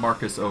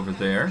Marcus over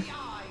there.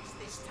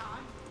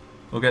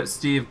 We'll get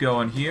Steve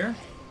going here.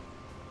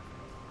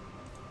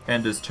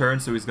 End his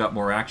turn so he's got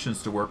more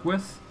actions to work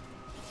with.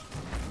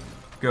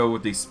 Go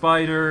with the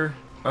spider.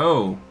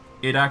 Oh,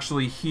 it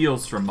actually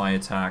heals from my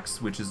attacks,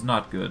 which is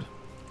not good.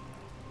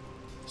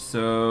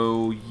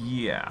 So,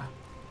 yeah.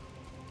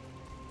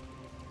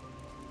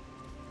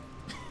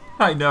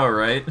 I know,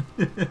 right?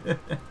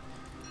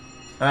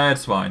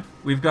 It's fine.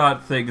 We've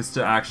got things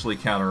to actually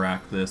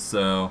counteract this,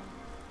 so...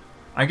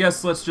 I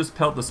guess let's just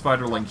pelt the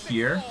spiderling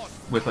here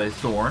with a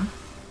thorn.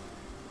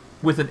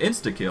 With an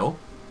insta-kill,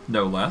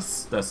 no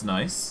less. That's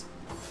nice.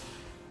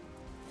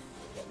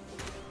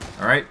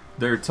 Alright,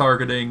 they're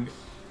targeting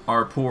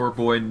our poor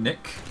boy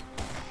Nick.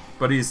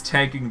 But he's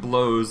tanking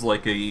blows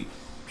like a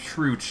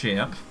true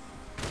champ.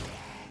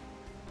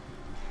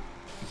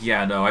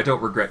 Yeah, no, I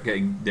don't regret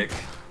getting Nick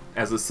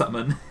as a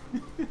summon.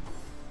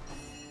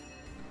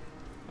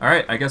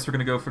 Alright, I guess we're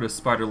gonna go for the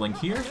spiderling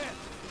here.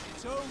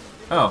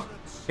 Oh,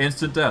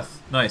 instant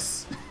death.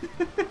 Nice.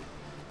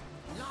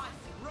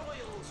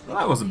 Well,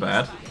 that wasn't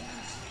bad.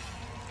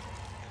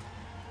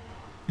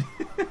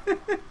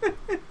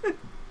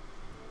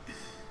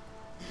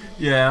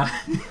 Yeah.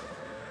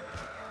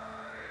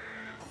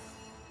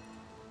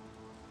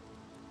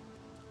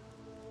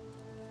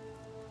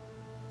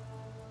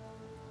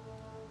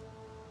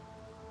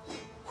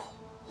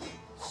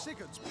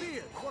 Sigurd's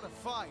beard, what a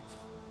fight!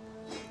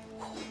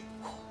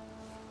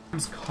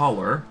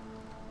 Collar.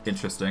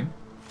 Interesting.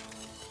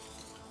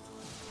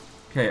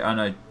 Okay,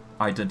 and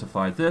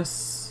identify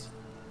this.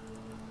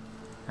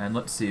 And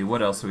let's see,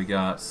 what else we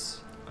got?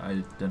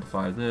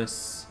 Identify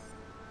this.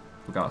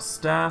 We got a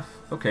staff.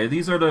 Okay,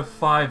 these are the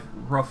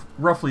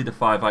roughly the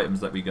 5 items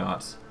that we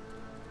got.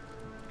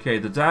 Okay,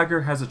 the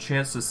dagger has a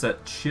chance to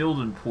set chilled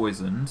and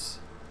poisoned.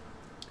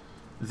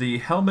 The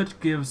helmet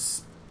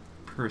gives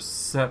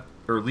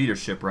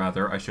leadership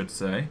rather, I should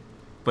say.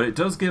 But it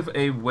does give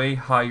a way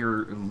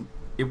higher...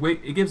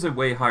 It gives a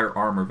way higher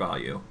armor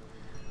value.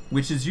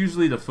 Which is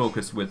usually the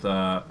focus with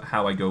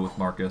how I go with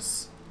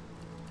Marcus.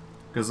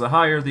 Because the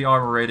higher the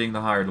armor rating,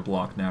 the higher the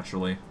block,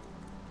 naturally.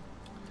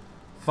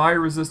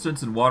 Fire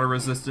resistance and water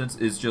resistance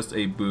is just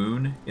a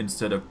boon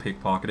instead of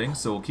pickpocketing,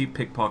 so we'll keep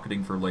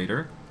pickpocketing for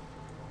later.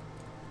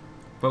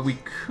 But we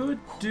could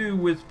do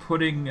with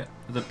putting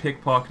the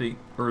pickpocketing,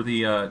 or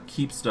the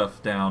keep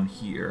stuff down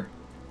here.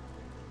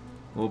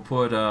 We'll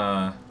put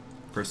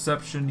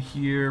perception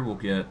here, we'll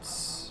get...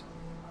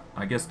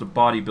 I guess the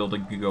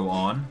bodybuilding can go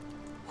on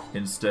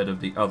instead of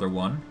the other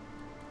one.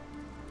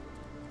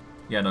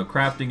 Yeah, no,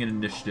 crafting and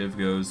initiative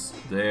goes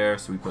there,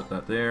 so we put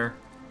that there.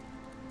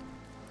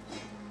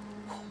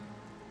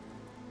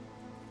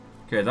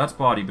 Okay, that's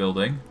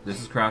bodybuilding. This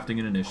is crafting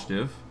and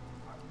initiative.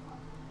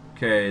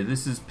 Okay,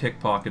 this is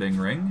pickpocketing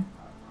ring.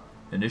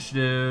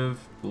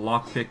 Initiative,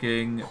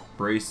 lockpicking,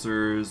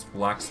 bracers,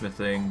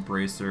 blacksmithing,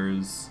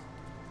 bracers.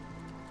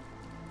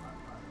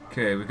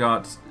 Okay, we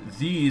got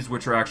these,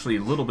 which are actually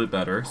a little bit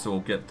better, so we'll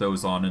get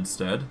those on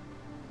instead.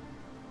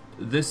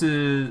 This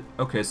is...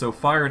 Okay, so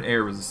fire and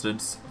air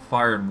resistance,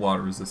 fire and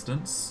water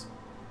resistance.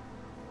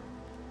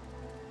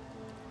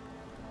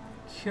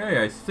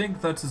 Okay, I think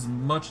that's as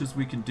much as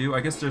we can do.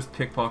 I guess there's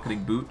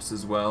pickpocketing boots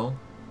as well.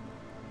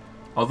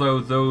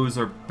 Although those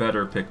are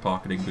better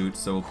pickpocketing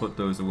boots, so we'll put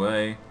those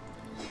away.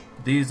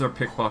 These are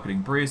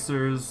pickpocketing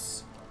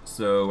bracers,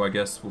 so I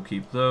guess we'll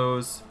keep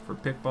those for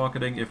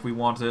pickpocketing if we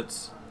want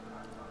it.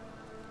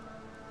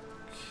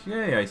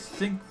 Okay, I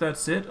think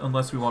that's it,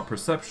 unless we want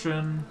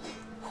perception.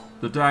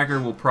 The dagger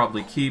we'll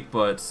probably keep,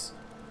 but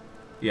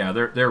yeah,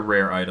 they're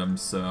rare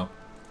items, so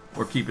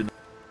we're keeping them.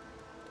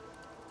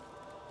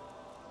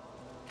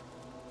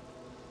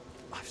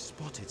 I've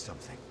spotted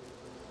something.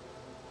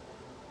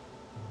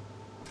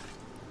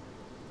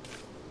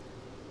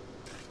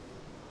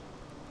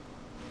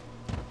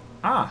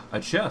 Ah, a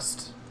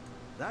chest.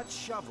 That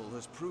shovel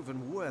has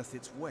proven worth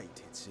its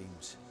weight, it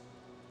seems.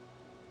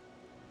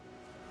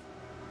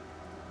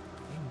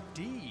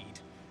 Indeed.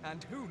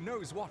 And who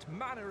knows what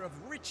manner of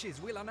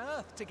riches we'll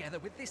unearth together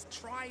with this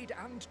tried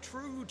and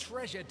true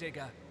treasure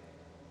digger.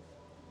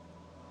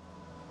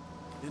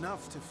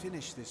 Enough to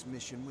finish this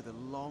mission with a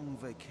long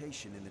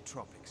vacation in the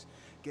tropics,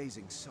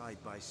 gazing side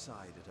by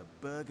side at a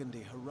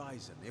burgundy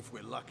horizon if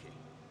we're lucky.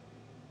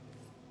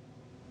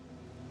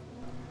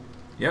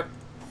 Yep.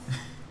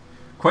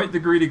 Quite the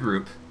greedy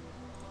group.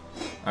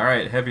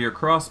 Alright, heavier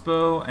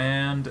crossbow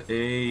and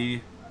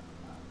a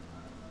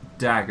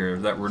dagger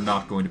that we're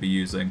not going to be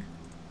using.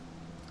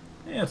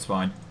 Yeah, it's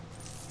fine.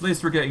 At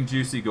least we're getting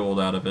juicy gold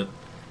out of it.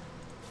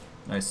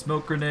 Nice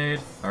smoke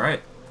grenade.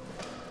 Alright.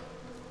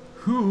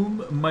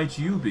 Whom might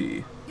you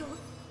be?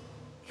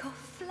 Your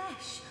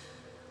flesh.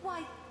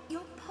 Why,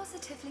 you're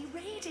positively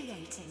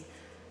radiating.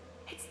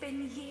 It's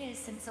been years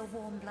since a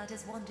warm blood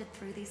has wandered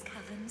through these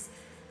caverns.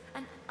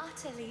 An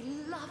utterly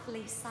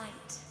lovely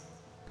sight.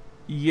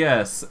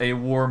 Yes, a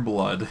warm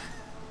blood.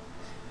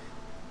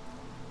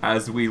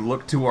 As we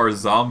look to our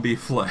zombie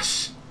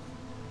flesh.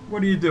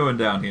 What are you doing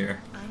down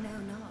here? I know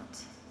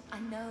not. I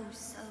know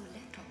so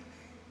little.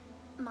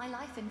 My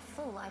life in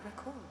full I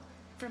recall,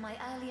 from my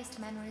earliest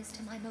memories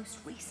to my most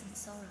recent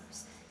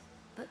sorrows.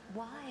 But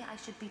why I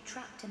should be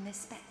trapped in this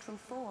spectral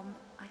form,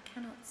 I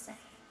cannot say.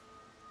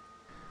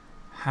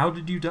 How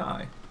did you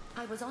die?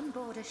 I was on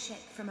board a ship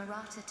from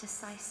Errata to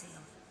Sicil.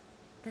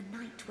 The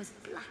night was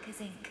black as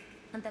ink,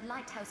 and the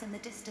lighthouse in the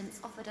distance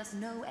offered us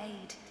no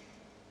aid.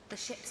 The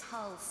ship's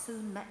hull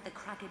soon met the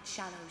cragged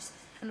shallows,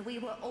 and we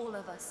were all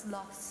of us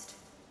lost.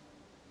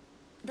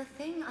 The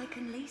thing I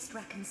can least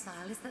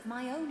reconcile is that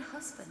my own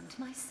husband,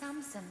 my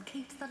Samson,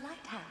 keeps the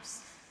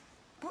lighthouse.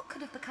 What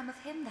could have become of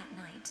him that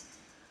night?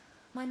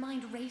 My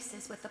mind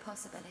races with the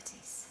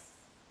possibilities.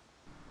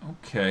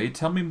 Okay,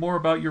 tell me more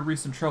about your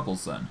recent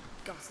troubles then.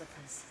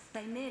 Gossipers.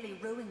 They nearly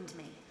ruined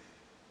me.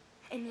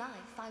 In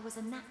life, I was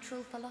a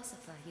natural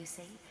philosopher, you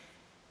see.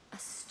 A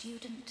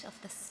student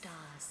of the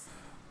stars.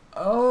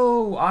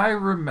 Oh, I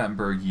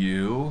remember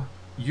you.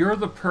 You're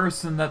the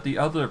person that the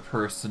other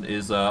person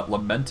is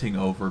lamenting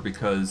over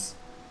because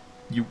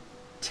you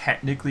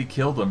technically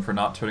killed them for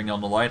not turning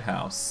on the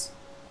lighthouse.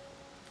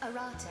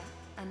 Errata,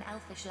 an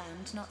elfish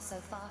land not so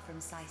far from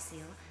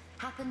Sicil,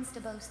 happens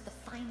to boast the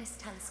finest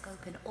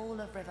telescope in all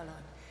of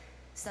Rivellon.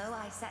 So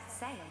I set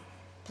sail,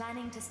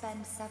 planning to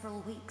spend several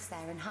weeks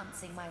there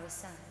enhancing my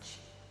research.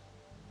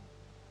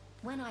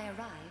 When I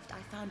arrived,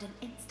 I found an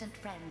instant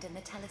friend in the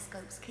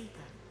telescope's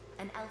keeper,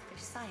 an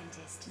elfish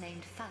scientist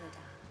named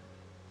Faladar.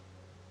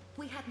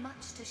 We had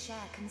much to share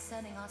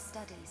concerning our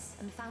studies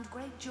and found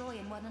great joy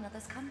in one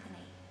another's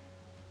company.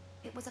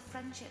 It was a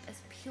friendship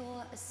as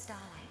pure as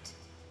starlight,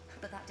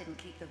 but that didn't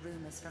keep the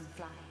rumors from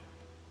flying.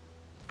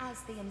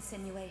 As the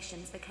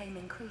insinuations became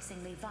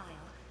increasingly vile,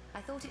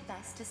 I thought it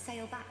best to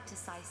sail back to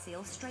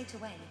Sicil straight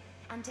away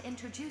and to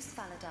introduce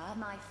Faladar,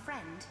 my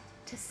friend,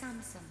 to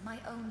Samson, my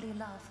only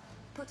love,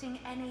 putting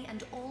any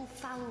and all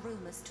foul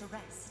rumors to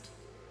rest.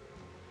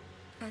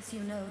 As you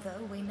know,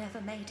 though, we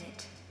never made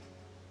it.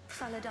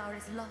 Faladar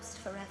is lost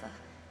forever,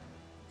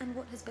 and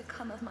what has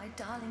become of my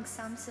darling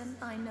Samson,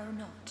 I know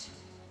not.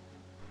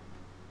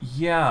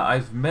 Yeah,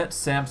 I've met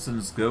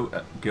Samson's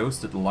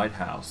ghost at the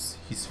lighthouse.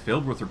 He's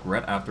filled with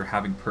regret after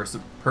having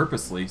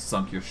purposely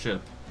sunk your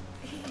ship.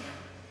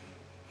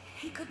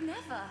 He could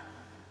never.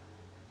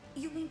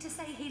 You mean to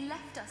say he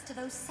left us to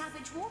those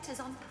savage waters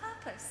on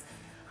purpose?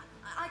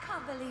 I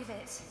can't believe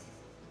it.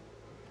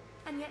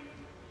 And yet,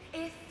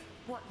 if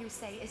what you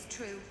say is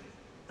true,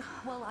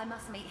 well, I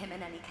must meet him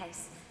in any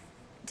case.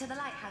 To the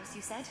lighthouse,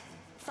 you said?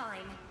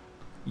 Fine.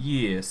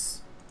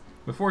 Yes.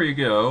 Before you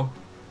go,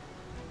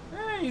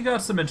 you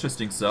got some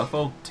interesting stuff.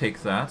 I'll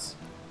take that.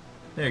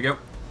 There you go.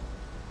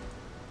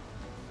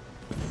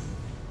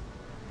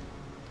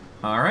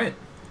 Alright.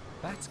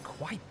 That's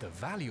quite the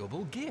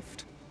valuable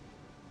gift.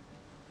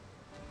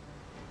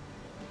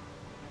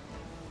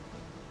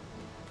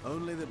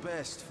 Only the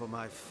best for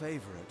my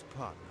favorite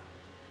partner.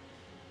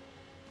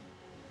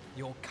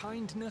 Your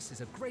kindness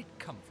is a great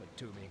comfort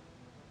to me.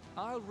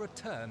 I'll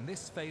return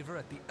this favor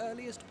at the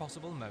earliest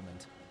possible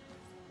moment.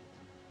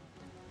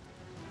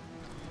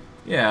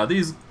 Yeah,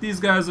 these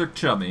guys are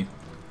chummy.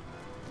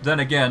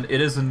 Then again,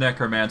 it is a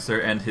necromancer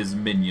and his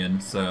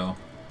minion, so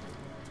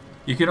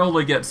you can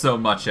only get so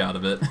much out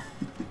of it.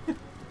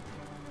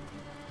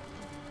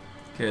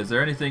 Okay, is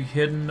there anything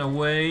hidden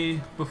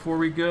away before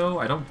we go?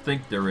 I don't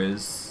think there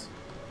is.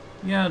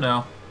 Yeah,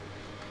 no.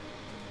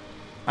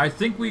 I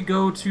think we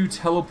go to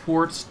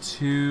teleport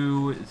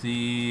to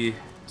the...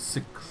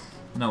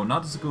 No,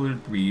 not the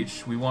secluded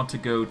breach. We want to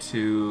go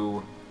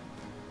to...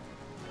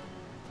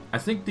 I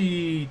think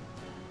the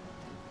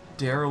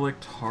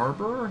derelict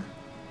harbor,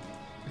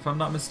 if I'm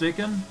not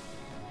mistaken.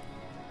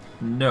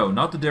 No,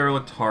 not the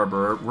derelict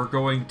harbor. We're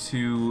going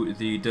to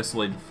the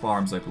desolated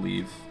farms, I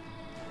believe.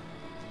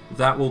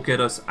 That will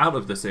get us out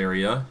of this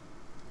area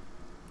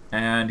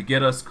and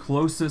get us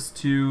closest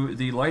to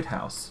the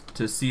lighthouse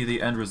to see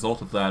the end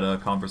result of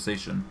that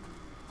conversation.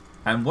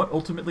 and what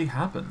ultimately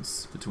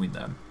happens between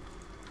them.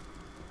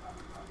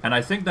 And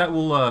I think that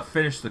will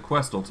finish the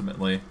quest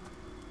ultimately.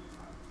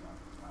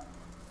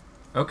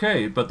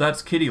 Okay, but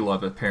that's Kitty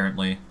Love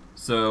apparently.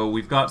 So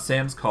we've got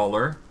Sam's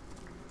collar,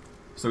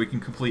 so we can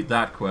complete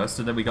that quest,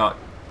 and then we got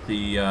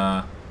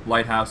the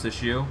lighthouse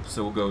issue,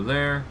 so we'll go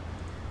there,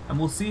 and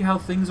we'll see how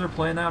things are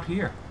playing out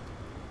here.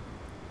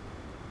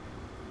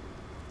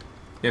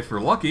 If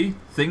we're lucky,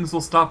 things will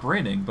stop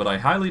raining, but I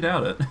highly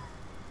doubt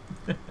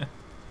it.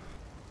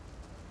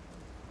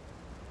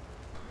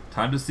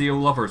 Time to see a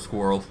lover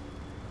squirrel.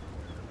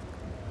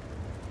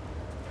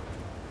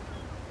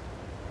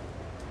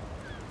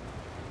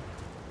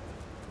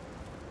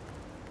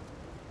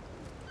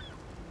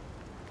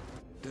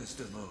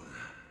 Desdemona,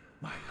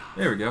 my love.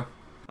 There we go.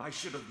 I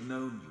should have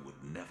known you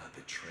would never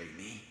betray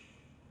me.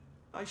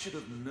 I should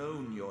have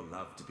known your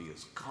love to be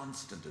as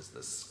constant as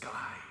the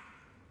sky.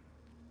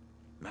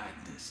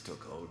 Madness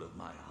took hold of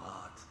my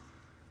heart,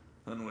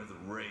 and with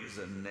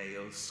razor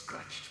nails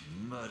scratched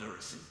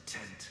murderous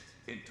intent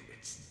into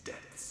its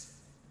depths.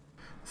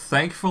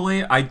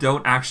 Thankfully, I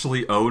don't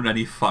actually own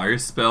any fire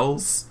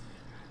spells,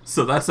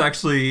 so that's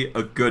actually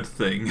a good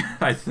thing,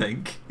 I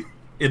think,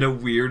 in a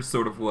weird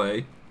sort of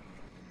way.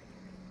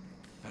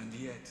 And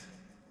yet,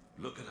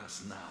 look at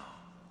us now.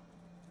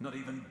 Not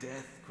even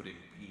death could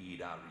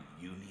impede our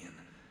reunion.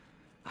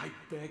 I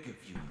beg of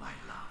you, my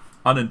love.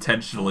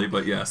 Unintentionally,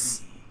 but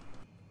yes.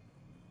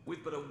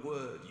 With but a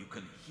word, you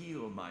can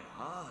heal my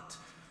heart.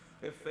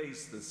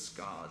 Efface the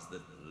scars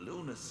that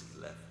lunacy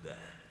left there.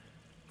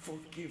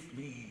 Forgive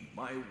me,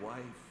 my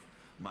wife,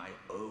 my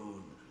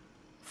own.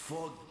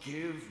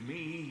 Forgive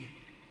me.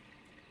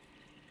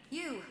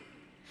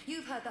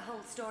 You've heard the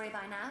whole story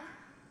by now.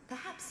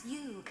 Perhaps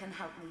you can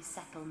help me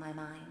settle my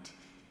mind.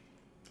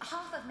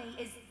 Half of me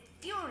is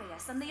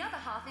furious, and the other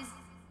half is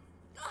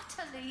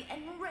utterly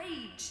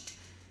enraged.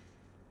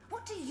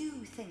 What do you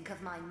think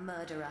of my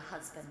murderer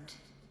husband?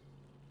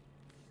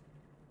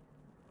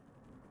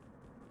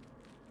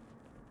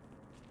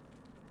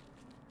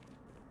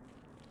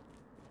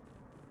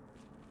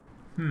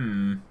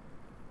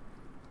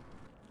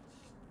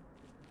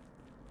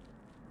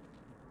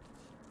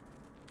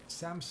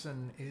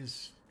 Samson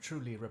is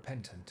truly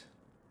repentant.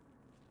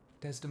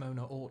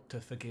 Desdemona ought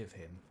to forgive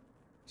him,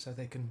 so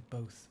they can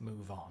both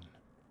move on.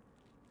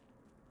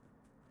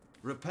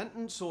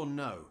 Repentance or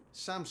no,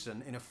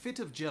 Samson, in a fit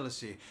of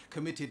jealousy,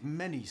 committed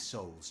many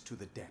souls to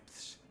the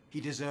depths. He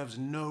deserves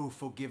no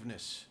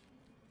forgiveness.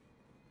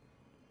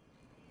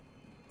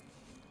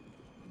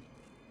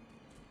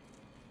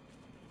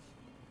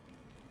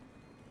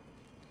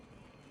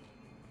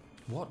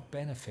 What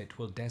benefit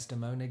will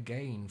Desdemona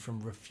gain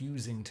from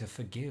refusing to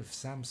forgive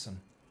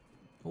Samson?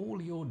 All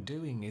you're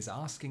doing is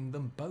asking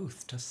them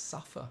both to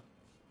suffer.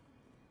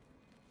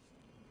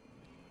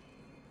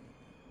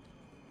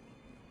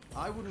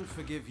 I wouldn't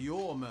forgive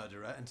your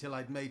murderer until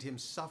I'd made him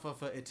suffer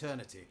for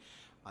eternity.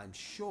 I'm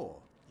sure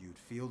you'd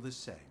feel the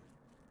same.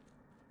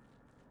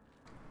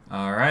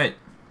 Alright,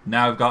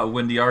 now I've got to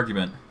win the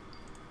argument.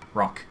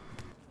 Rock.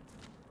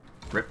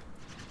 Rip.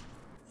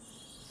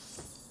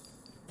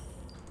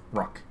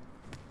 Rock.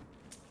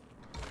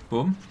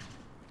 Boom.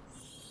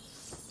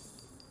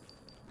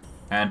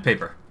 And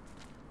paper.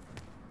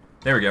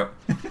 There we go.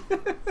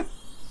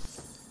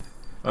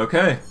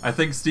 Okay, I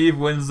think Steve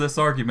wins this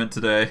argument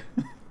today.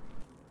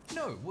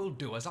 No, we'll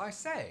do as I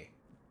say.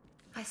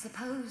 I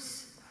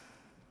suppose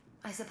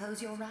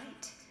you're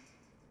right.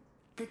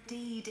 The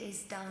deed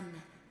is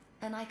done,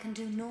 and I can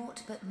do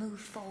naught but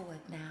move forward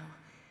now.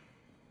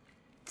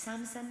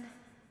 Samson,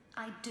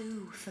 I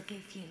do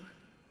forgive you.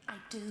 I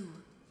do.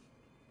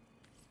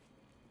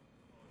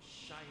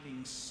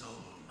 Shining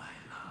soul, my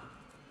love.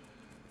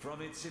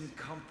 From its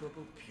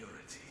incomparable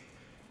purity,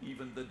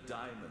 even the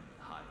diamond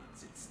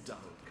hides its dulled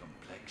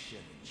complexion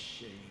in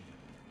shame.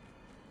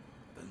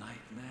 The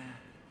nightmare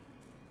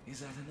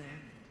is at an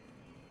end.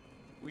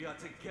 We are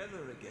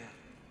together again,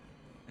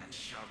 and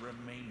shall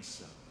remain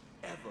so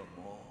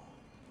evermore.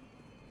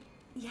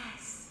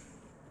 Yes,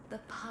 the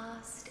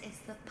past is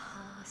the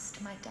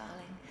past, my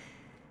darling.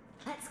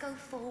 Let's go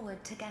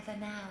forward together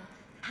now,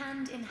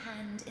 hand in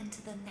hand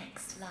into the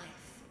next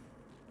life.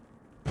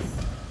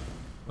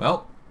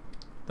 Well,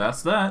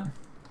 that's that.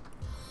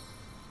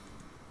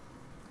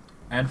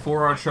 And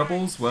for our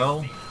troubles,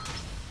 well,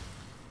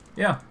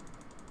 yeah.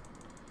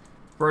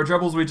 For our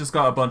troubles, we just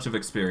got a bunch of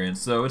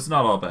experience, so it's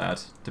not all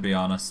bad, to be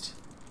honest.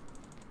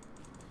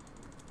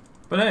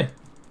 But hey,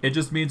 it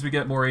just means we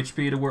get more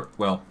HP to work.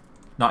 Well,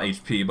 not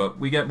HP, but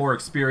we get more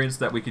experience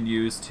that we can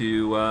use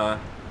to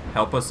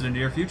help us in the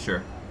near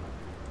future.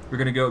 We're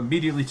going to go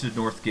immediately to the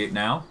North Gate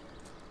now,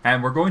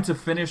 and we're going to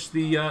finish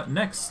the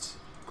next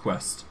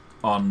quest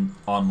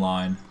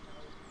online.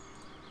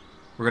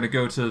 We're going to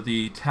go to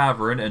the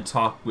tavern and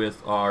talk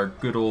with our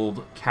good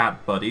old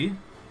cat buddy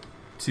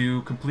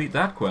to complete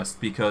that quest,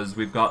 because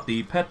we've got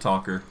the pet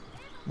talker,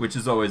 which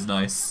is always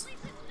nice.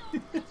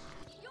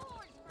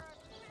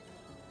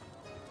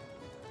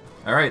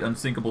 Alright,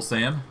 Unsinkable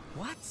Sam.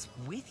 What's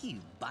with you,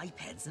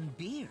 bipeds and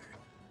beer?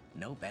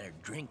 No better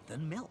drink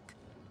than milk.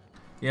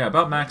 Yeah,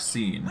 about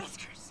Maxine.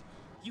 Whiskers,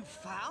 you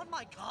found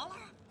my collar?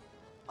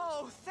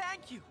 Oh,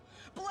 thank you.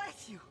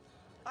 Bless you.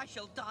 I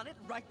shall don it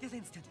right this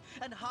instant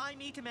and hie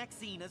me to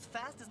Maxine as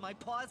fast as my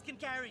paws can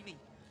carry me.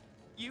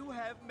 You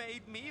have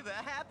made me the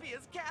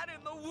happiest cat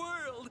in the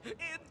world.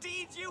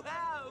 Indeed you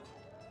have.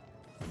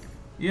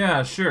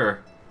 Yeah,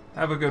 sure.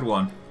 Have a good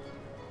one.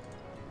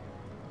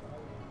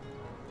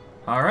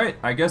 Alright,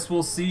 I guess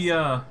we'll see,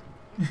 Yeah,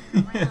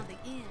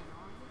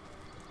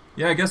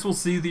 I guess we'll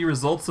see the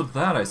results of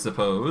that, I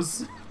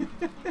suppose.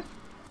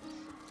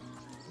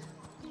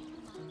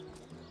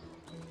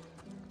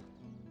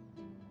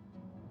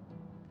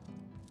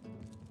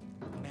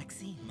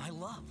 Maxine, my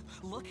love,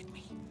 look at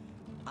me.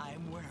 I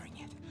am wearing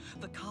it.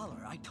 The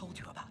collar I told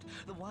you about.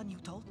 The one you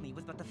told me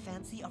was but the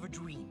fancy of a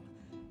dream.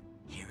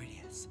 Here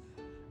it is.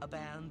 A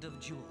band of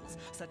jewels,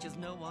 such as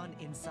no one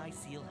in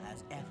Sicil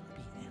has ever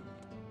beheld.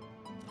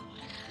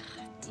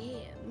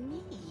 Dear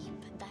me,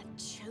 but that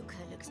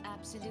choker looks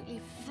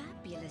absolutely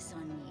fabulous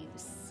on you.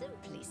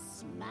 Simply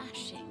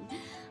smashing.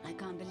 I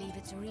can't believe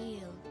it's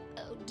real.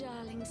 Oh,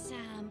 darling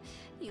Sam,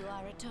 you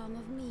are a Tom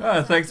of me.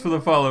 Thanks for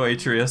the follow,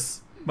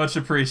 Atreus. Much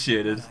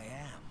appreciated. I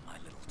am, my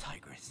little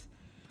tigress.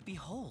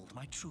 Behold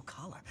my true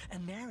color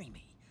and marry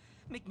me.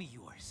 Make me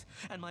yours,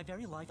 and my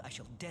very life I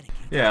shall dedicate.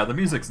 Yeah, the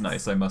music's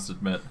nice, I must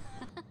admit.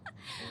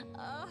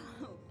 Oh,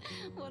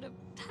 what a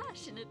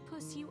passionate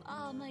puss you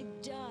are, my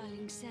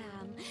darling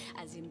Sam.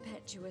 As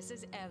impetuous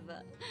as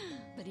ever.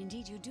 But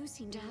indeed you do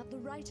seem to have the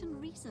right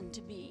and reason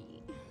to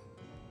be.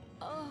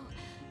 Oh,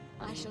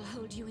 I shall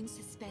hold you in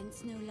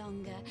suspense no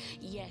longer.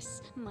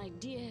 Yes, my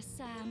dear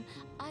Sam,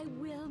 I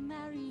will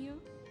marry you.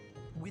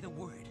 With a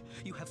word,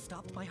 you have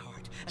stopped my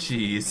heart.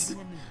 Jeez.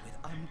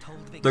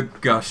 The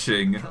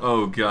gushing.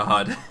 Oh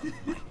god.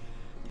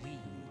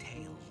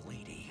 Lean-tailed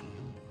lady.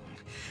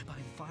 By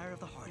the fire of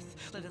the hearth,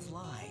 let us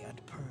lie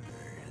and purr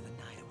the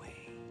night away.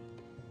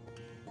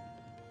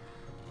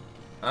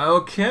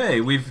 Okay,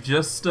 we've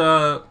just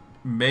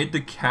made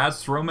the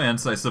cat's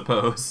romance, I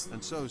suppose.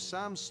 And so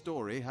Sam's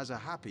story has a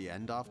happy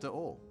end after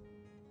all.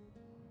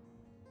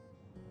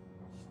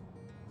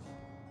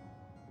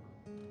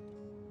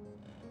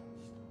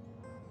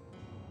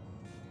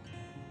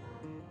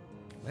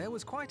 There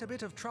was quite a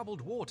bit of troubled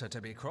water to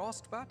be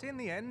crossed, but in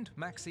the end,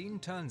 Maxine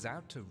turns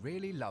out to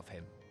really love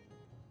him.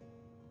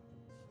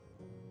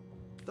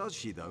 Does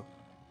she, though?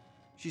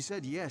 She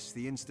said yes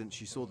the instant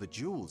she saw the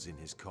jewels in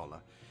his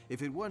collar.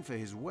 If it weren't for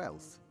his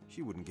wealth,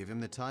 she wouldn't give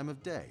him the time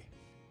of day.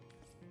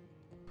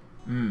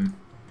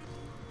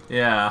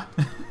 Yeah.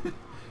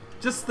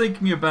 Just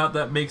thinking about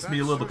that makes me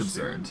a little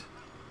concerned.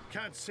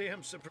 Can't see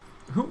him surprised.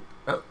 Who?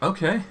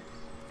 Okay.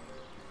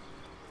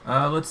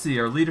 Let's see,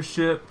 our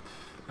leadership...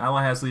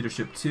 Ally has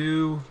leadership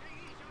 2.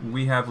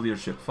 We have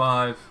leadership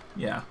 5.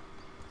 Yeah.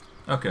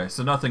 Okay,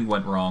 so nothing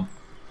went wrong.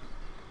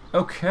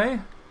 Okay.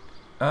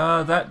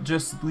 That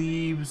just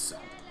leaves...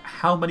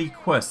 how many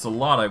quests? A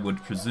lot, I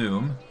would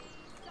presume.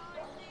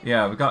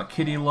 Yeah, we got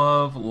Kitty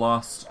Love,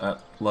 Lost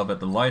Love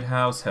at the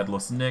Lighthouse,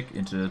 Headless Nick,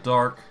 Into the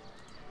Dark.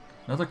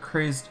 Another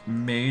crazed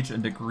mage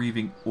and a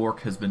grieving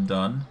orc has been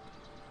done.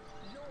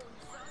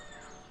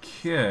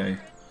 Okay.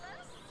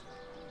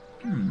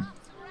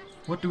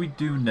 What do we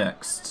do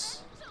next?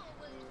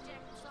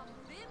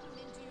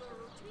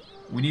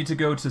 We need to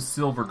go to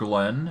Silver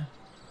Glen.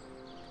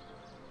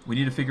 We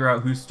need to figure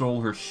out who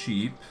stole her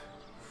sheep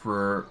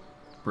for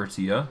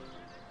Bertia.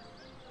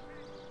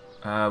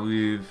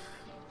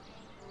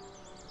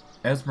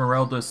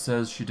 Esmeralda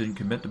says she didn't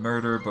commit the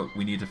murder, but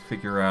we need to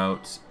figure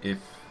out if...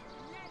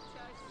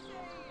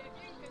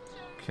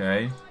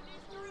 Okay.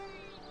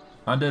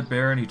 Undead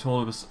Baron, he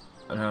told us...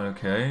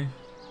 okay.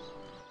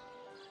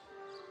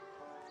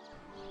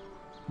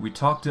 We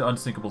talked to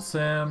Unsinkable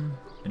Sam,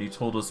 and he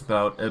told us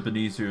about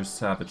Ebenezer's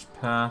savage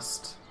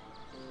past.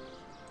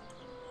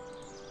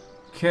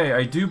 Okay,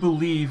 I do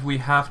believe we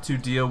have to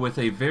deal with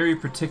a very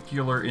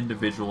particular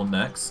individual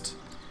next,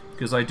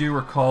 because I do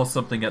recall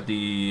something at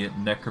the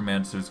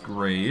necromancer's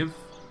grave.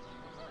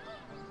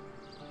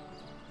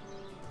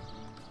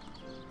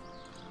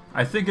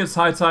 I think it's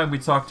high time we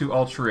talk to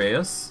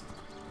Altreus.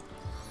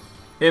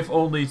 If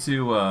only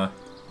to,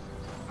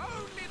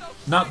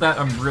 not that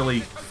I'm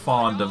really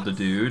fond of the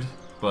dude,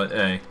 but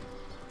hey.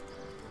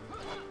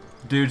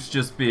 Dude's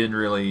just being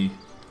really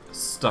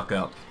stuck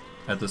up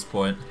at this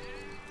point.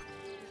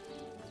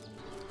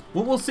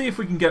 Well, we'll see if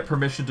we can get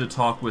permission to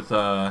talk with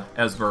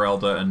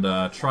Esmeralda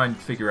and try and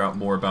figure out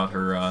more about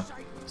her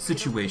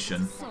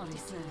situation.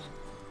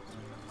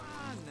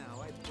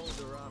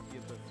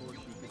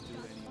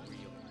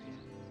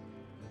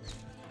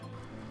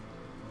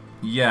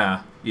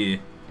 Yeah.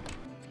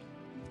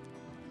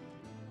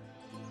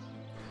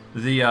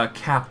 The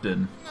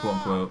captain, quote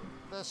unquote.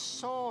 The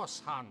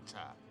Source Hunter.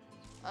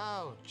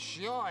 Oh,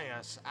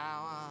 joyous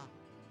hour.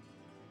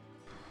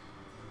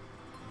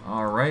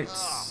 Alright.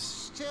 Oh,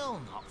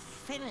 still not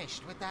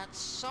finished with that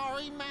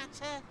sorry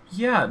matter?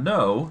 Yeah,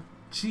 no.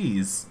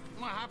 Jeez.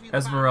 Well, have you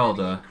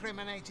Esmeralda. found any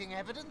incriminating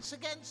evidence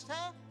against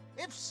her?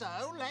 If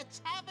so,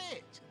 let's have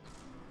it.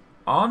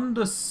 On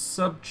the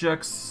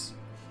subjects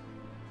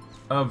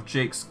of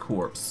Jake's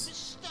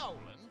corpse. Stolen?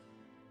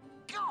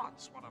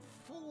 Gods, what a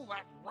fool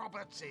that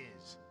Roberts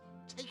is.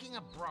 Taking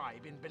a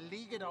bribe in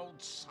beleaguered old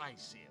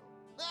Sicil.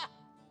 Ah,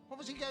 what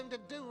was he going to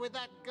do with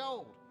that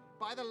gold?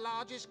 Buy the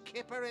largest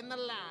kipper in the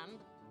land?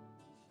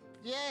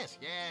 Yes,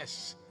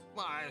 yes.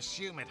 Well, I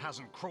assume it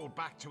hasn't crawled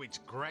back to its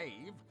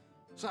grave.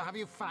 So have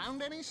you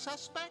found any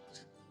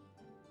suspect?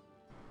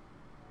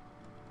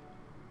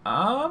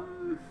 Well,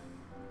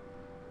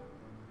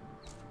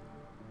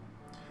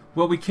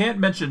 we can't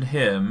mention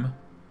him,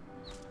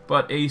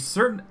 but a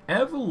certain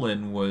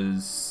Evelyn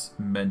was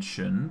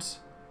mentioned,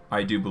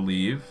 I do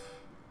believe.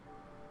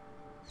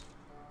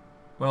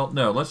 Well,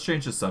 no, let's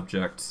change the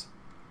subject.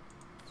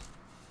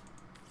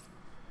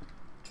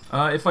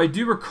 If I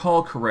do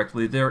recall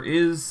correctly, there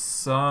is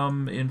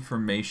some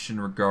information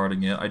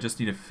regarding it. I just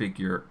need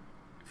to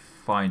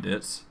find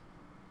it.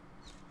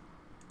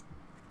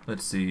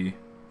 Let's see.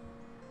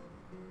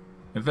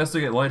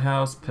 Investigate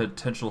lighthouse,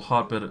 potential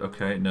hotbed.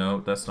 Okay, no,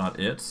 that's not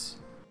it.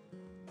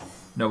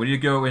 No, we need to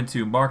go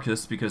into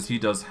Marcus because he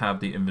does have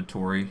the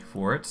inventory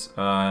for it.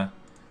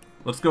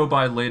 Let's go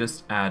by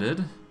latest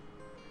added.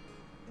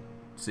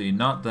 Let's see,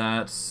 not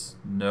that.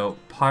 No,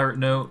 pirate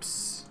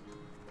notes.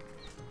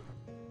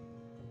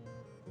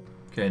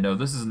 Okay, no,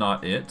 this is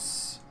not it.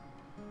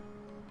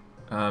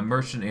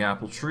 Merchant the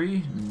apple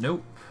tree.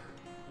 Nope.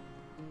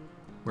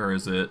 Where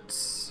is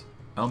it?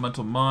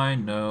 Elemental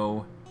mine.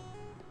 No.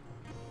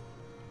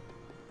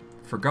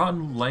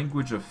 Forgotten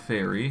language of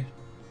fairy.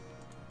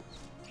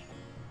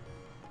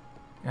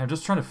 Yeah, I'm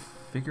just trying to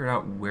figure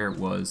out where it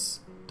was.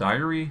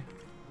 Diary?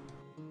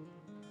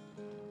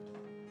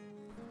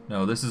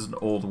 No, this is an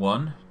old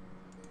one.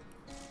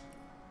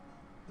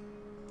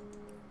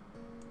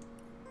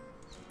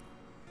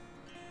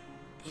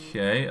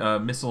 Okay,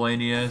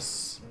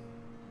 miscellaneous.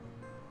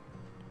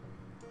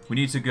 We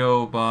need to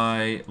go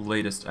by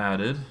latest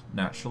added,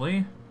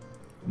 naturally.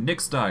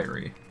 Nick's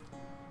diary.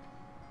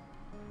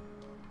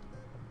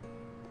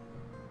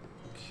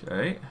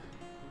 Okay.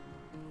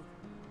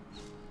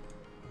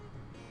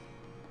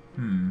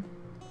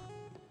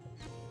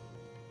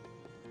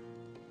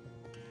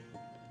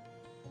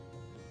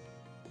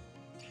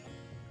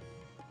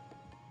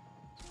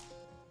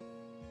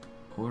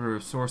 Order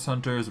of Source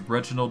Hunters,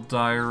 Reginald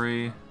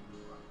Diary.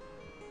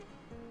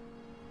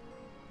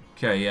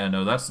 Okay, yeah,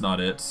 no, that's not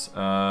it.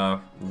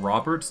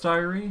 Robert's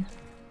Diary?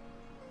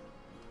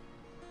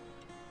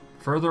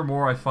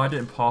 Furthermore, I find it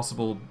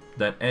impossible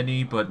that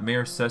any but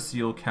Mayor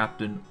Cecile,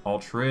 Captain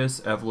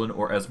Altreus, Evelyn,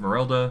 or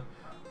Esmeralda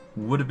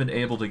would have been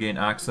able to gain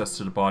access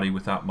to the body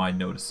without my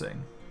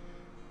noticing.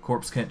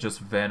 Corpse can't just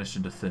vanish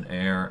into thin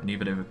air, and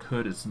even if it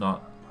could, it's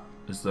not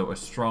as though a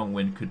strong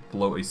wind could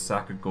blow a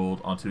sack of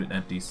gold onto an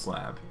empty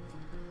slab.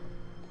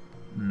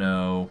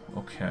 No,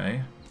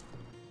 okay.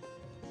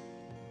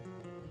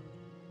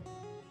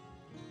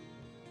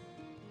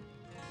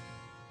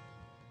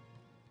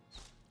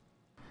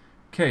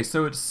 Okay,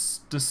 so it's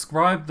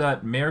described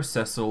that Mayor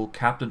Cecil,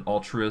 Captain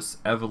Altreus,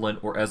 Evelyn,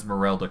 or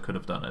Esmeralda could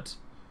have done it.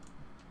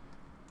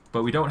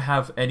 But we don't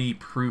have any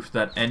proof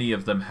that any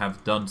of them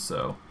have done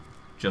so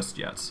just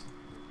yet.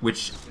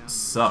 Which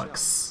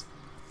sucks.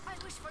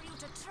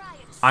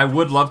 I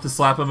would love to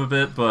slap him a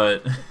bit,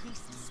 but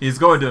he's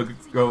going to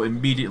go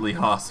immediately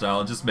hostile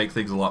and just make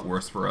things a lot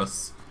worse for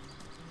us.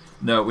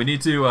 No, we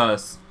need to,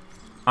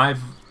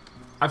 I've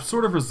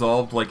sort of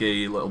resolved like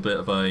a little bit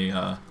of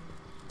a,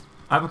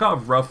 I've got a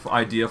rough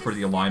idea for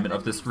the alignment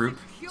of this group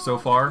so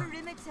far.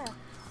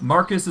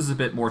 Marcus is a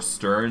bit more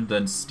stern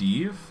than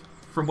Steve,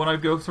 from what I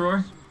go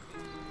through.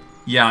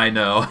 Yeah, I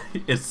know.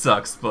 It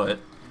sucks, but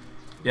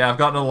yeah, I've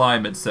got an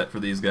alignment set for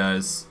these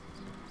guys.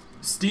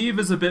 Steve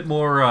is a bit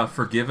more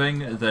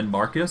forgiving than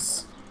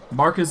Marcus.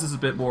 Marcus is a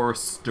bit more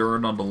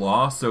stern on the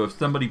law, so if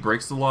somebody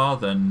breaks the law,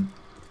 then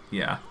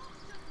yeah.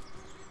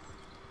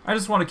 I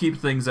just want to keep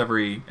things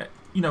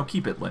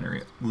keep it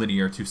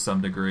linear to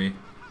some degree.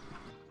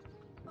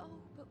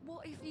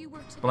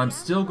 But I'm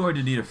still going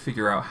to need to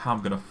figure out how I'm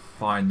going to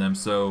find them,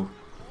 so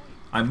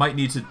I might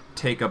need to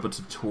take up a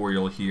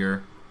tutorial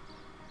here.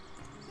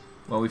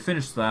 Well, we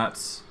finished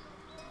that.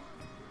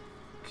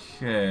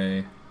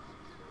 Okay.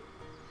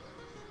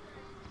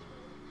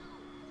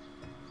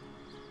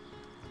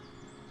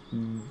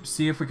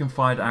 See if we can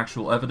find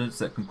actual evidence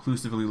that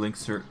conclusively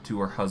links her to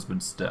her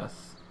husband's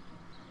death.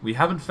 We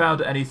haven't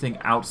found anything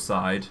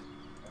outside.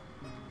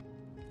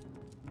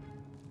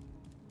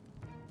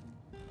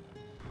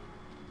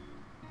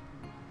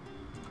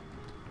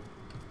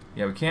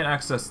 Yeah, we can't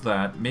access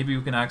that. Maybe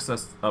we can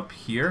access up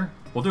here.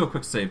 We'll do a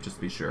quick save just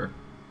to be sure.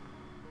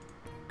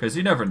 Because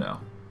you never know.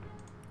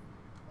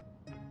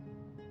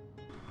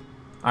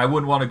 I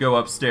wouldn't want to go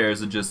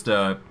upstairs and just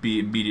be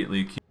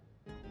immediately accused.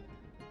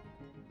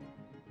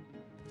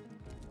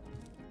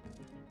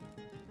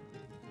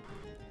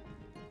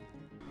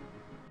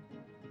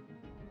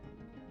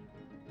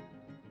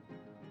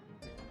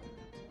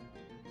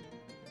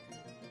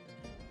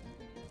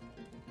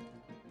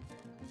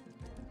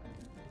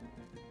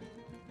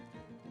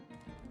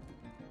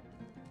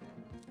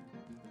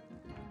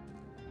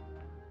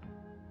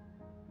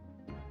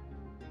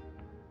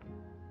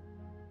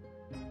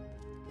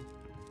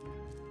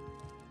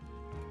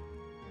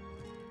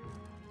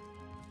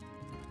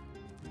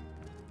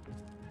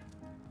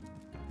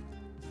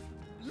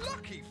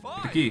 Lucky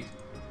find. The key.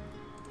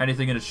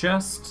 Anything in a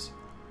chest?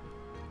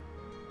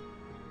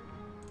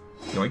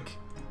 Yoink.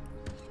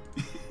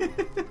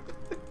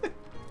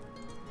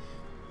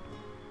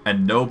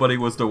 And nobody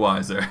was the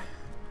wiser.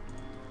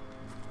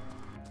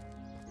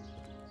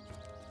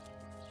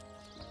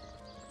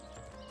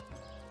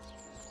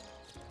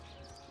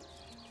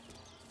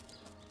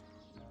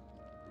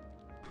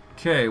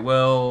 Okay,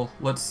 well,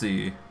 let's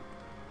see.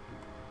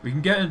 We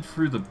can get in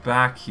through the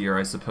back here,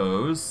 I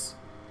suppose.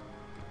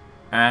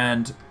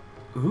 And,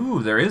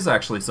 ooh, there is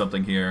actually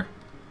something here.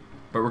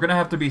 But we're gonna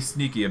have to be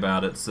sneaky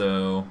about it,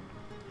 so...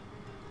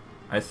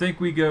 I think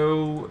we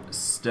go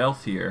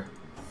stealth here.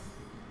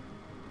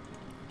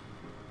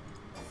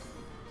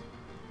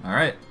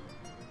 Alright.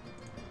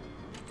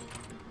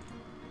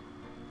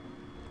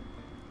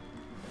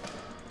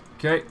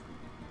 Okay.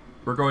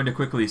 We're going to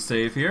quickly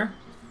save here.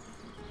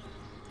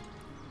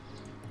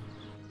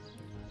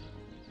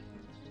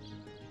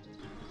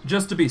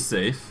 Just to be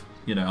safe,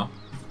 you know.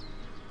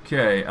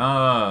 Okay,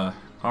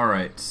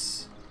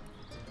 alright.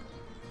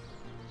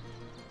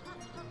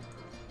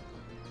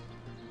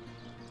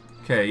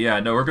 Okay, yeah,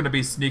 no, we're gonna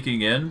be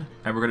sneaking in,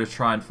 and we're gonna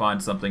try and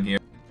find something here.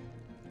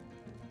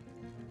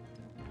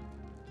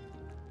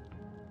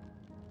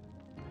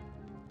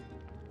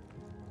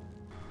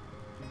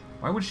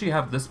 Why would she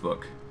have this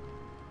book?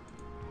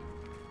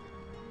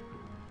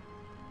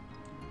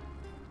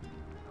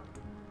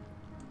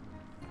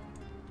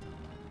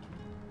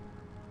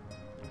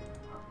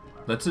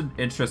 That's an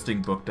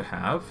interesting book to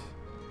have,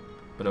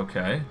 but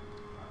okay.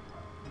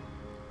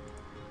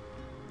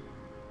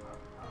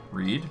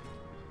 Read.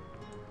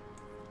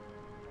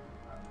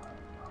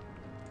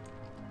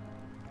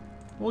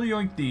 We'll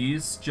yoink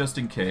these, just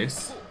in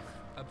case.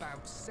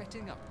 About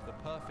setting up the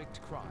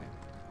perfect crime.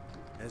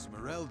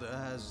 Esmeralda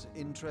has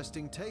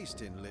interesting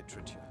taste in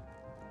literature.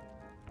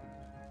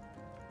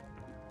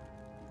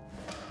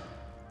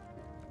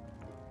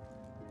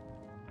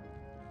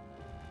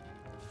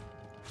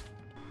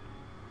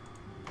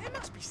 There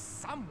must be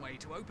some way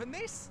to open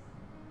this.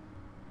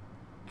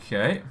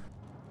 Okay.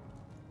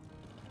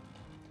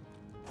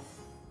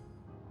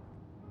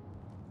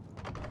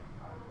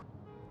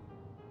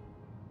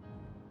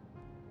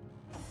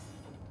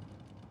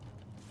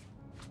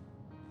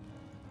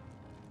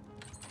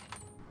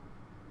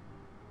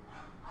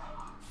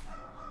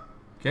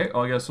 Okay,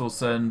 I guess we'll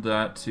send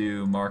that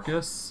to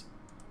Marcus.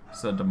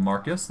 Send to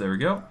Marcus, there we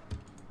go.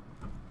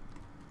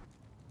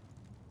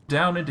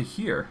 Down into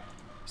here.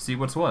 See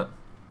what's what.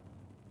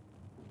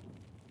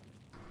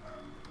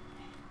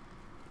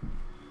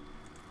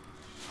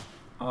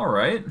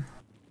 Alright.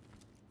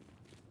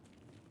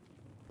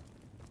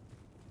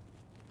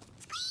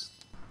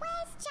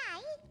 Where's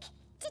Jake?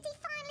 Did he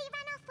finally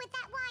run off with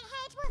that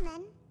white-haired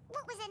woman?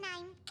 What was her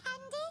name?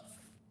 Candice?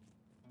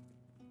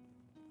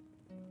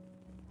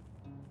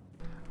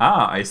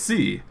 Ah, I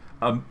see.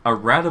 A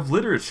rat of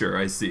literature,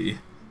 I see.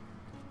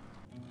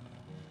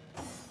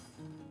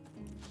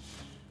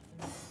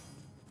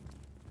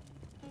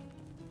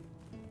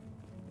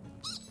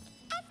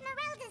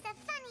 Esmeralda's a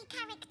funny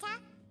character.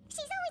 She's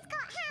always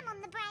got ham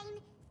on the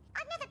brain.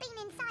 I've never been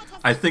inside her.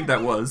 I think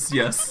that was,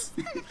 yes.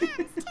 Full of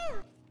hams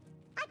too.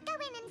 I'd go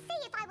in and see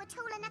if I were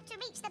tall enough to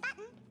reach the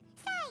button.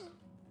 Say.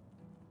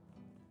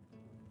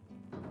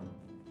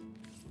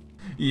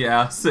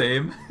 Yeah,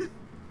 same.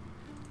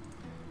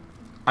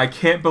 I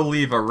can't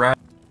believe a rat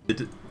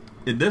did,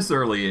 in this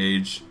early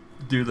age,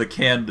 do the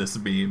Candace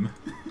meme.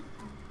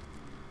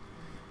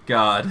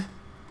 God.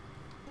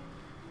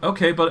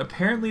 Okay, but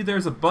apparently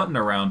there's a button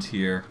around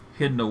here,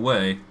 hidden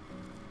away.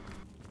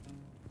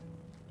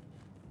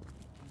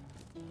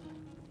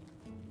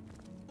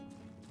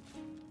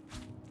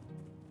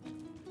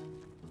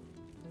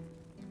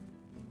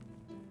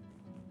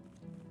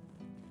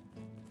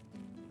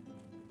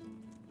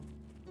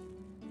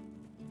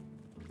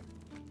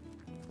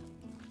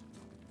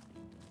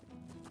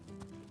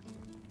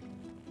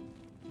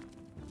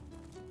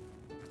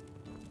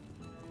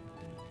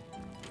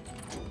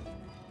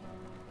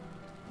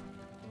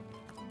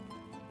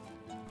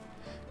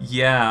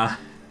 Yeah.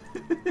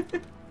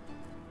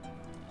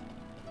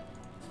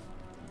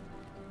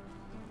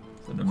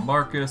 Send to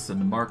Marcus, and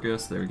to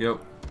Marcus, there we go.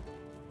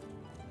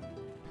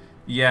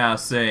 Yeah,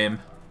 same.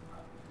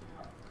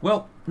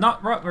 Well,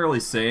 not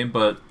really same,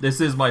 but this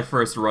is my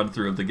first run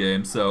through of the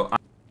game, so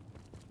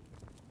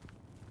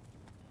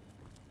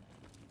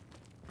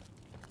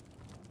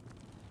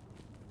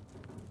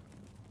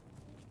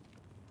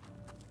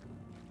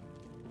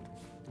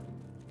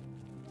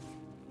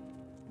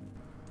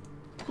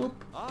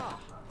Ah,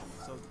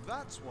 so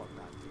that's what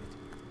that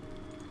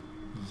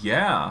did.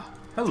 yeah.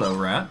 Hello,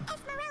 rat.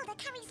 Esmeralda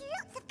carries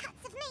lots of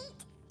cuts of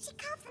meat. She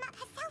carves them up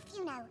herself,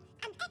 you know.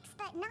 An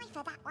expert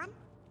knifer, that one.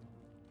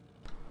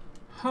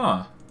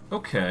 Huh.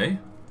 Okay.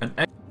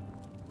 A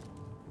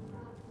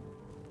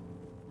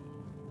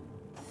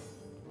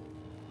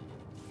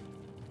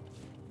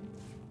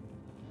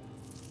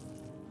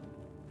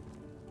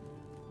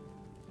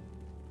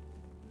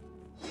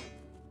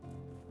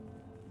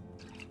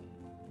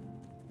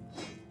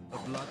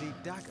bloody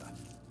dagger.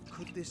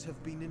 Could this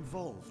have been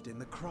involved in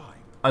the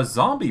crime? A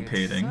zombie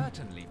painting? It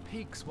certainly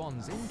piques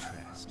one's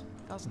interest,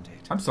 doesn't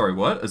it? I'm sorry,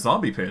 what? A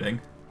zombie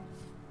painting?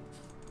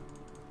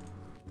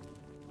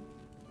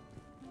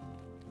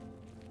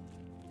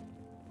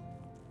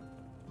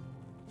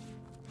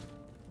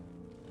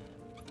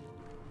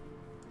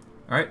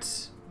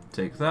 Alright,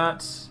 take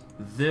that,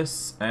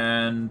 this,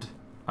 and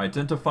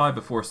identify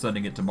before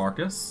sending it to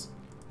Marcus.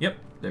 Yep,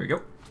 there we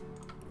go.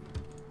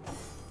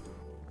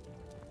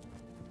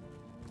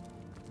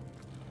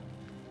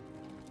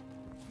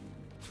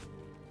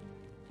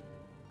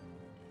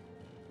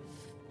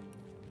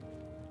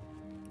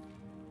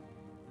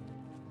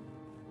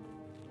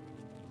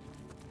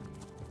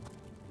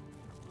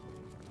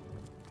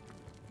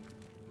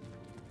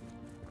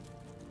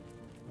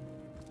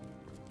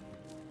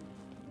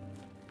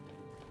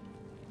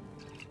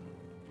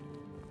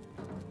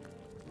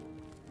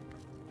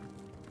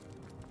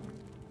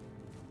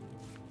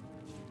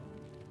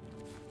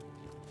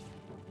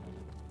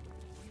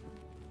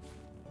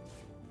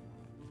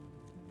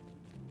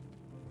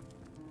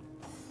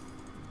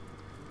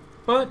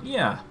 But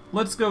yeah,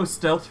 let's go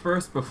stealth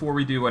first before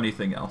we do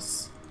anything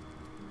else.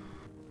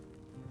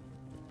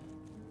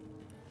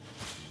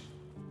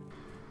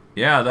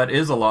 Yeah, that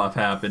is a lot of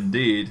hap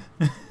indeed.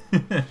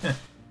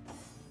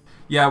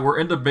 Yeah, we're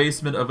in the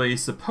basement of a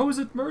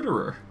supposed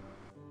murderer.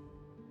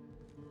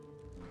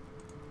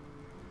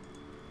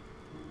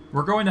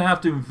 We're going to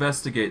have to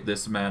investigate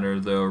this matter,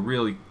 though,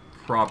 really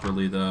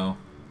properly, though.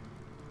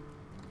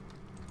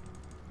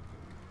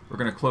 We're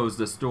gonna close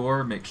this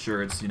door, make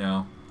sure it's, you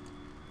know...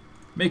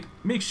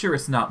 Make sure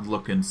it's not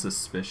looking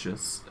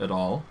suspicious at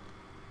all.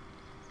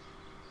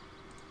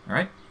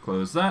 Alright,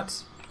 close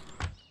that.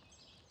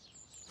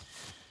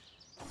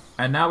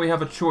 And now we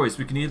have a choice.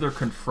 We can either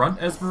confront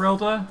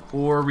Esmeralda,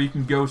 or we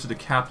can go to the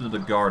captain of the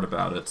guard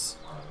about it.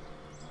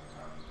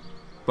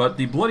 But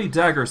the bloody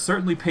dagger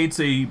certainly paints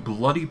a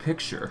bloody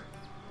picture.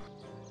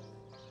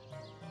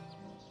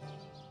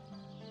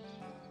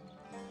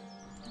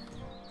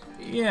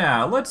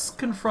 Yeah, let's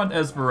confront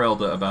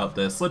Esmeralda about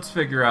this. Let's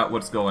figure out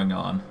what's going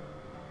on.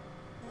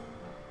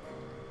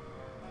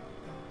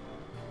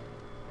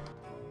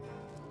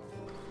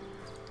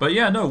 But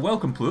yeah, no,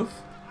 welcome, Plouf.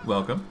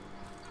 Welcome.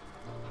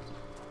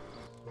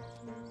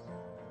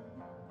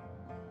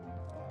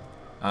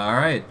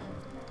 Alright.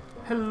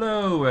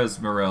 Hello,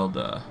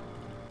 Esmeralda.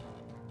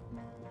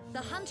 The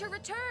hunter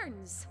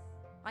returns.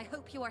 I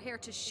hope you are here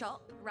to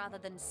shop rather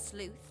than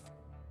sleuth.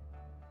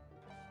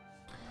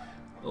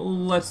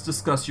 Let's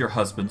discuss your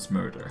husband's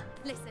murder.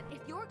 Listen, if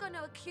you're going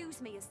to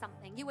accuse me of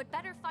something, you would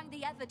better find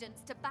the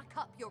evidence to back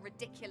up your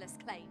ridiculous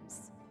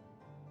claims.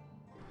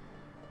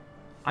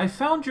 I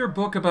found your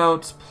book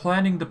about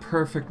planning the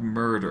perfect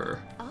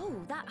murder.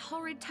 Oh, that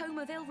horrid tome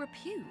of ill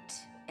repute.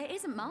 It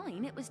isn't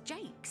mine, it was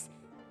Jake's.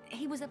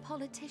 He was a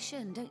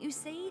politician, don't you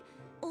see?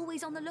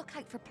 Always on the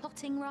lookout for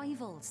plotting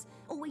rivals.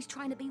 Always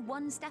trying to be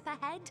one step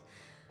ahead.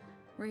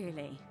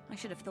 Really, I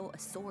should have thought a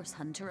source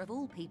hunter of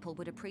all people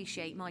would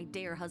appreciate my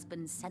dear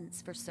husband's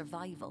sense for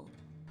survival.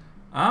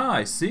 Ah,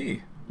 I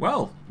see.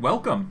 Well,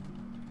 welcome.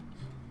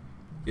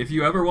 If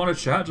you ever want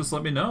to chat, just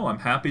let me know. I'm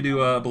happy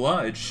to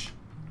oblige.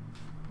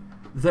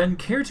 Then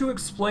care to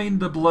explain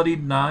the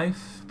bloodied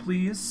knife,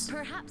 please?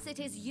 Perhaps it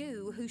is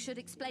you who should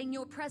explain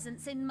your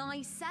presence in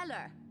my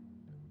cellar.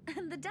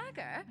 And the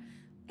dagger?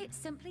 It's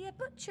simply a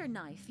butcher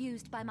knife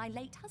used by my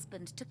late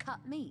husband to cut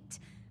meat.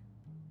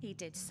 He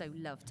did so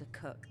love to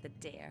cook, the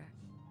dear.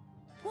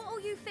 What'll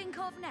you think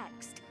of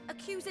next?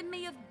 Accusing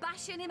me of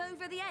bashing him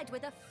over the head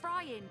with a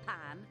frying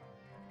pan?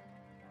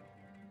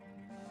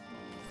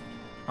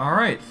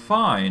 Alright,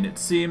 fine. It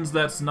seems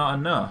that's not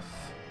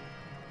enough.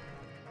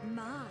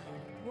 My,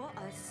 what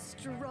a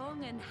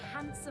strong and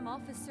handsome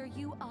officer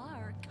you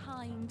are,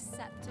 kind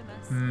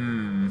Septimus.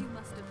 You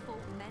must have fought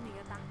many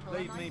a battle.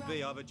 Leave me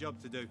be, I have a job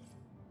to do.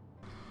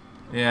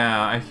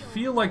 Yeah, I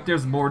feel like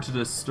there's more to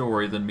this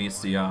story than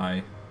meets the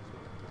eye.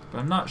 But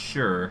I'm not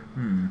sure.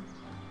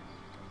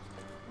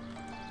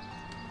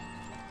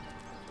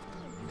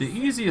 The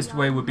easiest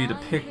way would be to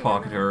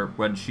pickpocket her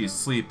when she's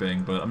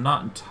sleeping, but I'm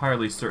not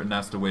entirely certain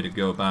that's the way to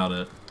go about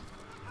it.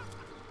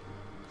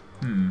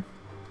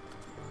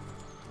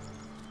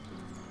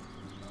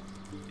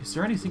 Is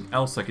there anything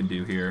else I can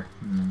do here?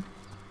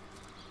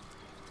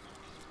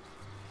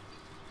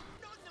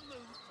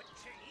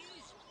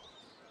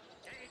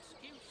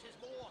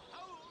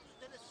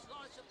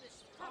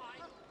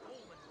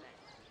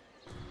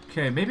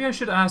 Okay, maybe I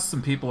should ask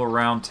some people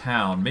around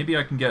town. Maybe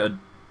I can get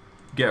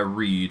a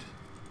read.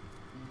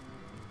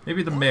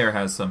 Maybe the mayor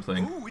has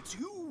something. Oh, it's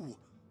you!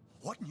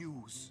 What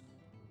news?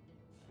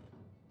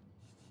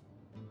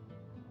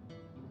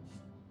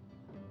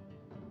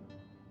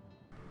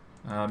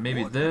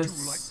 Maybe this. What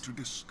would you like to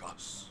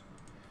discuss?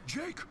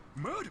 Jake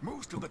murdered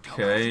most of the town.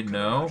 Okay,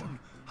 no.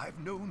 I've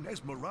known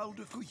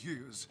Esmeralda for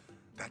years.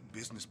 That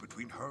business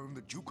between her and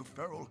the Duke of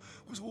Ferrol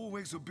was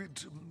always a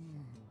bit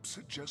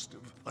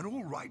suggestive. An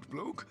all right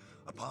bloke,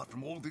 apart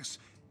from all this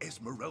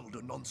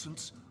Esmeralda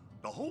nonsense.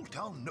 The whole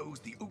town knows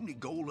the only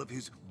goal of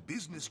his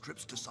business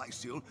trips to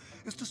Sicil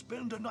is to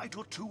spend a night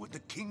or two at the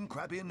King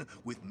Crab Inn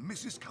with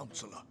Mrs.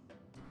 Counselor.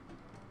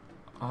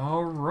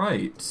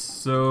 Alright,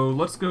 so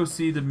let's go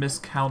see the Miss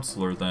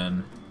Counselor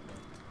then.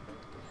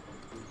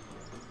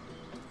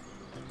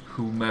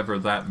 Whomever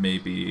that may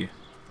be.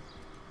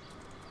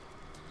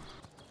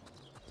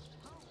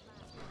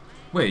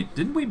 Wait,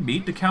 didn't we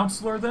meet the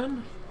Counselor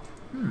then?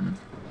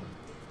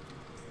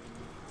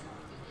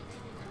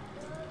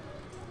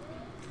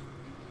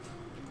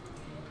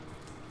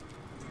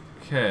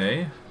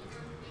 Okay.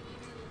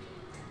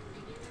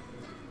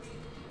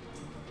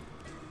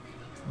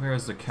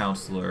 Where's the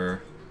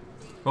Counselor?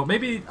 Well,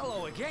 maybe...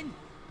 Hello again.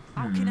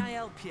 How can I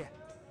help you?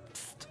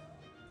 Psst.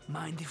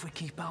 Mind if we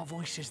keep our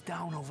voices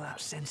down over that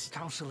sense,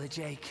 Councillor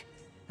Jake?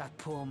 That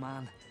poor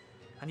man.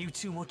 I knew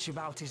too much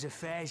about his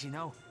affairs, you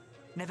know.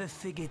 Never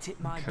figured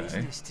it my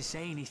business to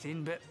say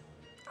anything, but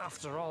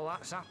after all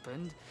that's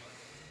happened,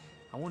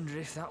 I wonder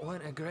if that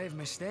weren't a grave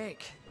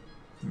mistake.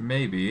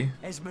 Maybe.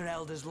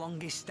 Esmeralda's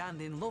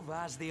longest-standing lover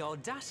has the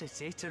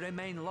audacity to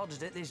remain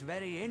lodged at this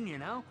very inn, you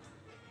know?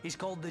 He's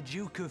called the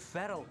Duke of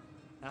Ferrell,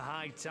 a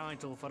high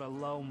title for a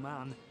low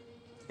man.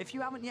 If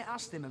you haven't yet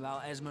asked him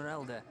about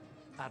Esmeralda,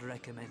 I'd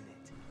recommend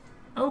it.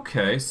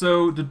 Okay,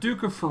 so the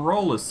Duke of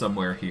Ferrol is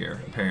somewhere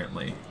here,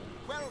 apparently.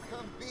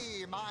 Welcome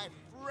be, my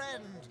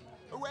friend.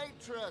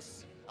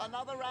 Waitress,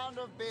 another round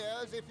of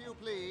beers, if you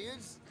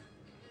please.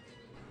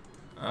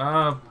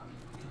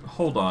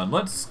 Hold on.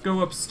 Let's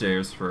go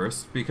upstairs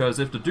first, because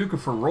if the Duke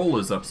of Ferrol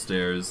is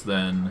upstairs,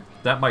 then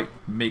that might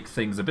make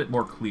things a bit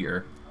more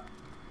clear.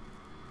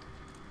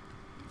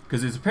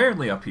 Because he's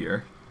apparently up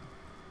here.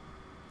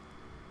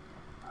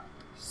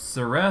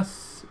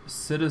 Sereth,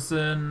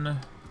 citizen...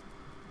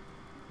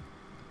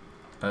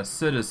 A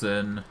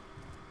citizen...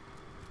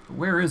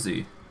 Where is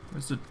he?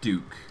 Where's the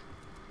Duke?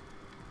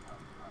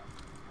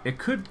 It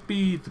could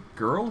be the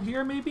girl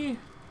here, maybe?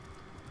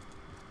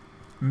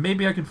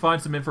 Maybe I can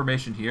find some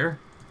information here.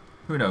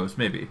 Who knows,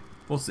 maybe.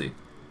 We'll see.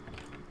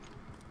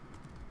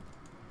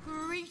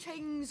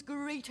 Greetings,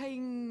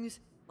 greetings.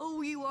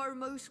 Oh, you are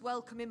most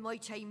welcome in my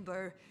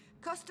chamber.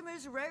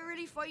 Customers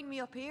rarely find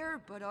me up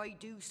here, but I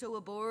do so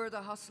abhor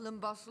the hustle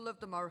and bustle of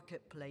the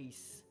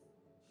marketplace.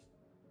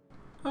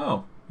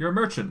 Oh, you're a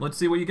merchant. Let's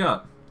see what you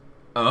got.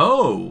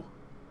 Oh!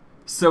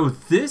 So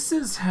this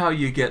is how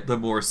you get the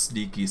more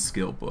sneaky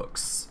skill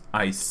books.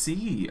 I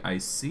see, I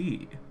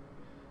see.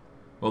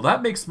 Well,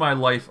 that makes my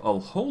life a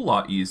whole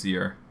lot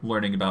easier,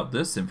 learning about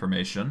this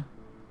information.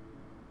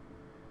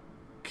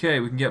 Okay,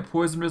 we can get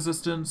poison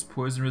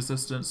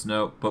resistance,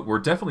 no, but we're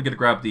definitely going to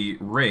grab the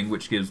ring,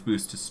 which gives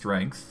boost to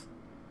strength.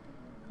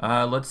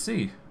 Let's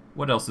see.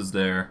 What else is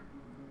there?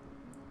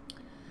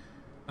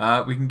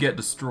 We can get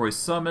destroy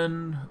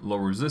summon,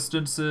 lower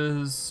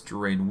resistances,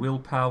 drain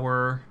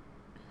willpower,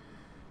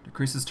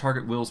 decreases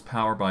target will's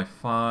power by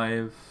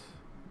 5,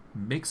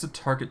 makes a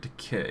target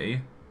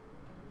decay,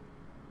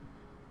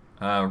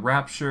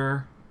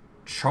 rapture,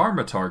 charm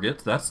a target,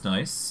 that's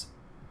nice,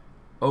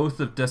 oath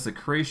of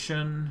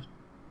desecration,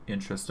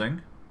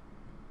 interesting.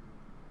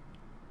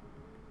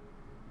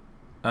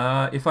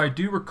 If I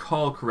do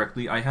recall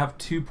correctly, I have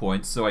 2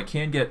 points, so I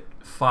can get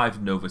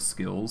 5 Nova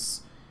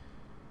skills.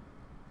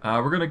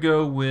 We're gonna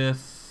go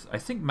with, I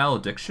think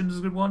Malediction is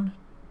a good one.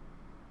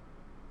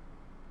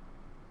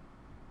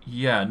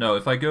 Yeah, no,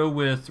 if I go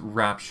with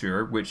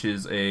Rapture, which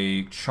is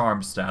a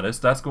charm status,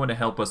 that's going to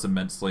help us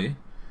immensely.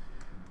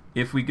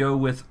 If we go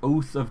with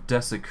Oath of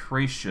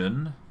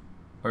Desecration,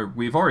 or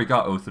we've already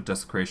got Oath of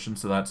Desecration,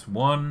 so that's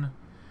 1.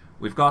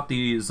 We've got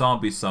the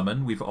Zombie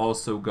Summon. We've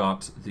also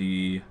got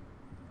the...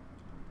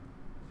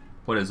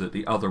 What is it?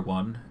 The other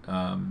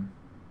one.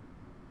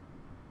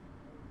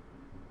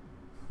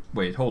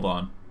 Wait, hold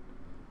on.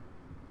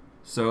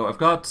 So I've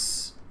got...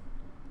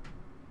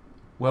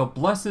 Well,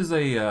 Bless is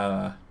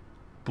a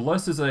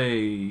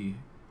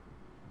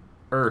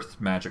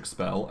earth magic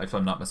spell, if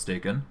I'm not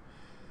mistaken.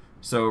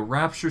 So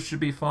Rapture should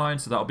be fine,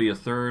 so that'll be a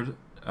 3rd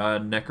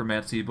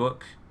necromancy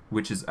book,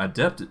 which is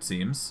Adept, it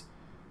seems.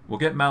 We'll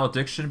get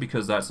Malediction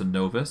because that's a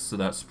Novice, so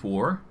that's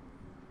 4.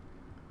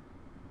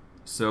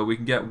 So we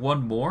can get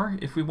 1 more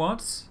if we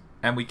want,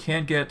 and we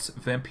can get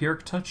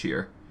Vampiric Touch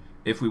here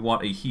if we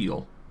want a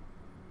heal.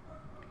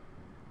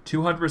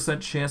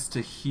 200% chance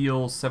to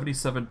heal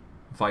 77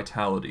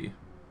 vitality.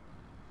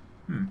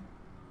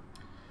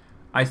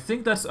 I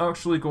think that's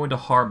actually going to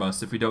harm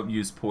us if we don't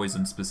use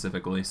poison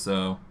specifically,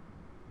 so...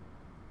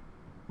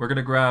 We're going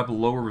to grab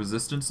lower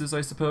resistances, I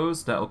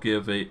suppose. That'll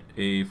give a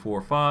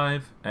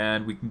 4-5,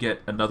 and we can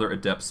get another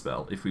Adept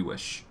spell if we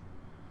wish.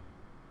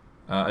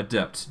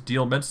 Adept.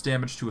 Deal immense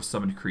damage to a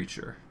summoned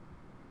creature.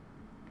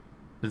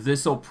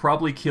 This'll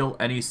probably kill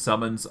any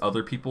summons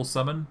other people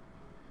summon.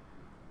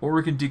 Or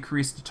we can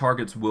decrease the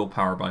target's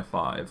willpower by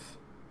 5.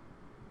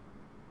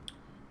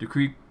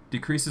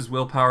 Decreases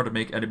willpower to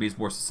make enemies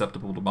more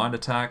susceptible to mind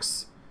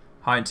attacks.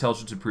 High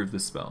intelligence improve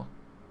this spell.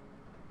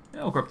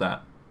 Yeah, I'll grab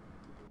that.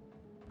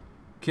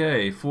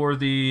 Okay, for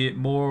the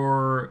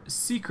more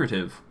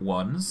secretive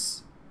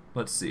ones,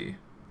 let's see.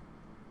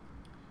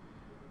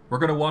 We're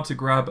going to want to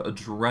grab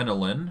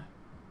Adrenaline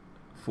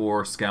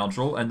for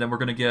Scoundrel, and then we're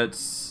going to get...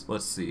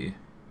 Let's see.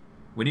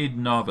 We need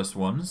Novice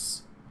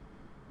ones.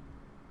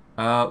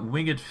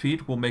 Winged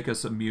Feet will make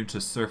us immune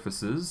to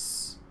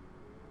surfaces.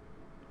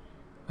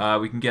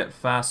 We can get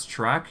Fast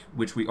Track,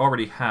 which we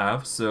already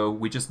have, so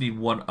we just need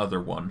one other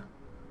one.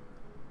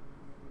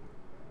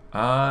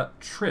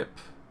 Trip.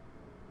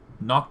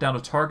 Knock down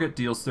a target,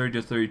 deals 30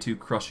 to 32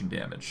 crushing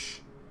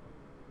damage.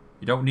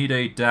 You don't need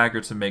a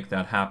dagger to make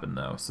that happen,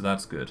 though, so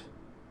that's good.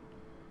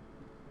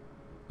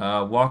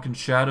 Walk in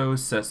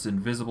Shadows sets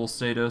invisible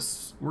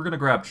status. We're gonna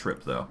grab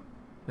Trip, though.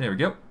 There we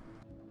go.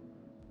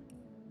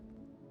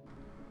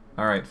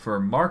 Alright, for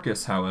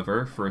Marcus,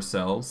 however, for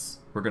sells,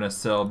 we're gonna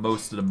sell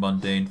most of the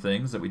mundane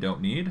things that we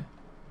don't need.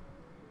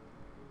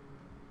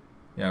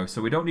 Yeah,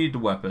 so we don't need the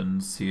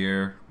weapons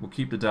here. We'll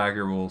keep the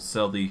dagger, we'll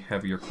sell the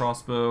heavier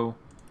crossbow.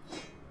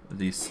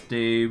 The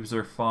staves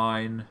are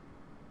fine.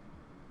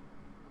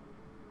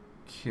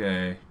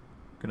 Okay.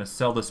 Gonna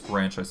sell this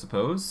branch, I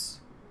suppose.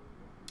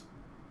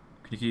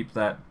 Can you keep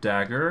that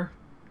dagger?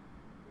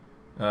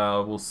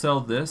 We'll sell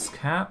this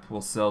cap.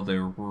 We'll sell the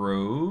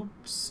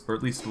robes, or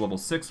at least the level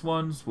 6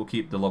 ones. We'll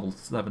keep the level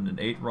 7 and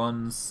 8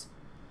 runs.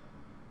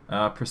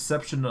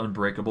 Perception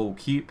Unbreakable we'll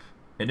keep.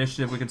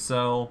 Initiative we can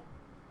sell.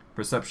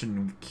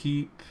 Perception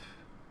keep.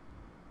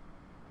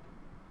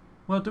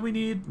 What do we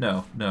need?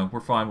 No,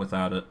 we're fine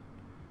without it.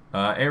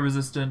 Air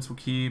resistance we'll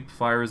keep.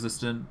 Fire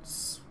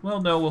resistance.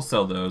 Well, no, we'll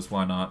sell those.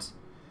 Why not?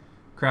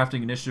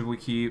 Crafting initiative we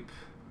keep.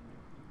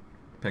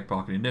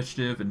 Pickpocket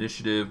initiative.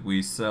 Initiative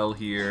we sell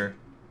here.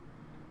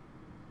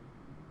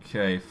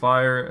 Okay,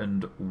 fire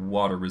and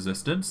water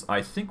resistance.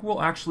 I think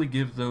we'll actually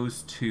give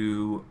those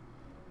to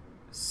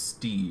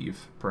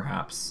Steve,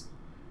 perhaps.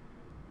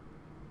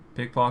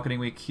 Pickpocketing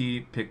we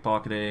keep.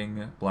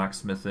 Pickpocketing.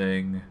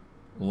 Blacksmithing.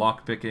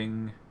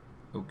 Lockpicking.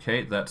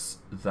 Okay, that's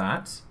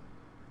that.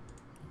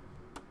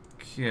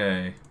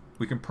 Okay.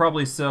 We can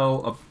probably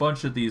sell a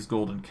bunch of these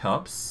golden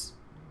cups.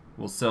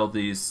 We'll sell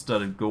these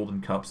studded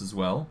golden cups as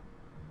well.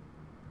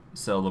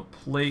 Sell the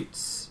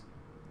plates.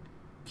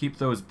 Keep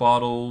those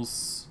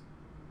bottles.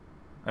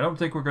 I don't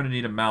think we're going to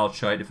need a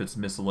malachite if it's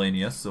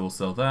miscellaneous, so we'll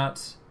sell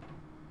that.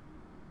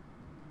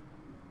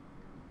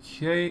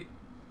 Okay.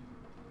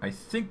 I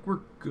think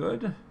we're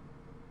good.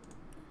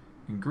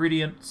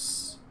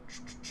 Ingredients.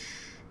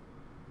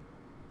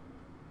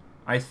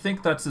 I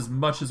think that's as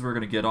much as we're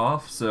going to get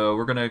off, so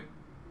we're going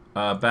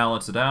to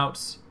balance it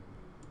out.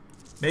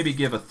 Maybe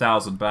give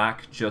 1,000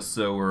 back, just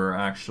so we're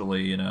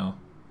actually, you know,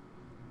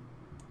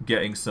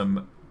 getting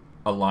some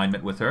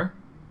alignment with her.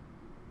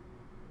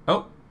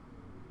 Oh.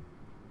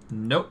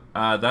 Nope,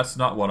 that's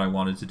not what I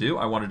wanted to do.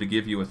 I wanted to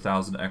give you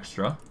 1,000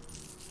 extra.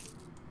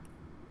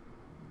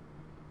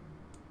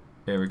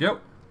 There we go.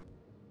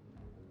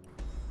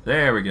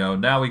 There we go.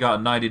 Now we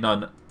got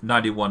 91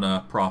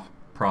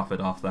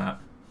 profit off that.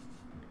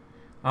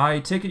 I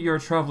take it you're a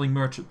traveling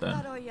merchant then?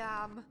 That I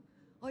am.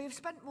 I have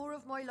spent more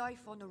of my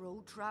life on the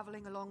road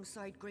traveling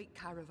alongside great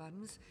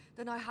caravans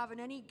than I have in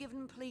any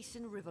given place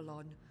in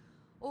Rivellon.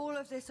 All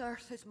of this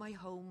earth is my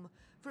home,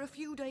 for a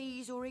few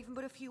days or even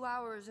but a few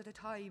hours at a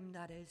time,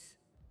 that is.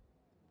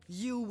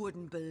 You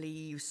wouldn't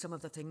believe some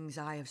of the things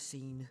I have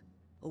seen.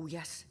 Oh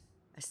yes,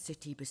 a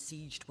city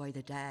besieged by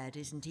the dead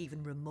isn't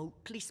even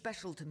remotely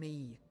special to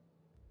me.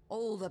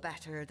 All the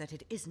better that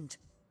it isn't.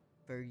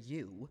 For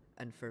you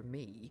and for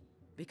me,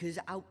 because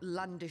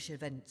outlandish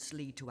events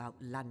lead to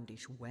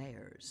outlandish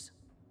wares.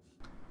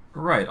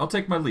 Right, I'll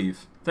take my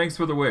leave. Thanks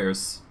for the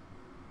wares.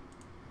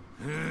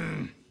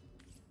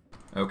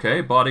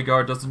 Okay,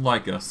 bodyguard doesn't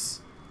like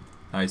us.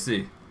 I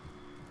see.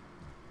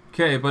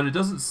 Okay, but it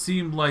doesn't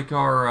seem like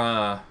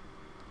our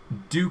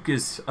Duke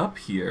is up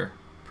here,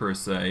 per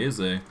se, is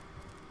he?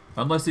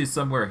 Unless he's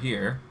somewhere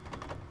here.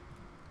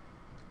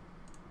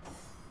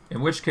 In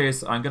which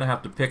case, I'm gonna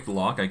have to pick the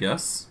lock, I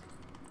guess.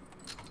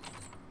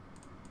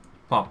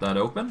 Pop that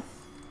open.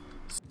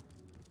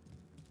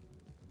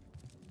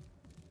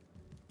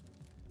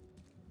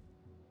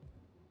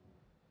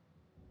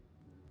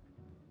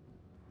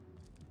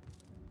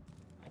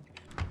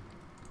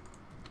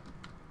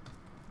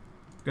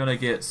 Gonna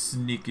get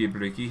sneaky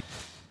bricky.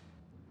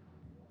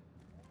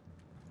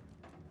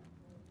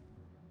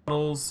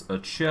 A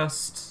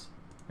chest.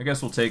 I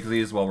guess we'll take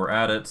these while we're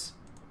at it.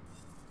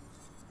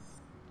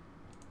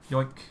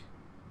 Yoink.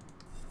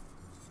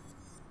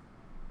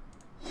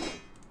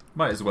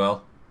 Might as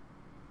well.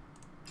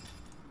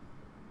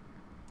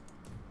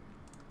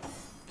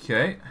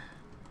 Okay.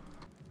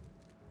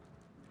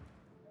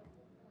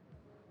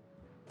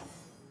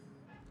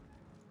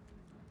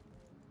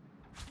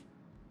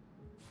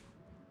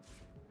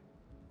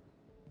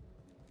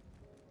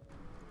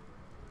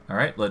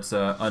 Alright, let's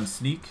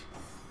unsneak.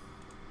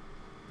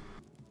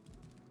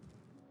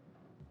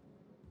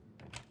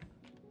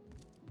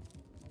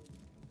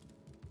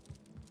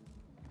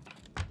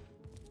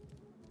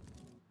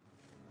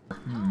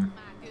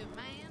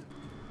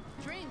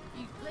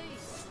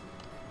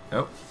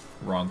 Oh,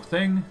 wrong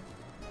thing.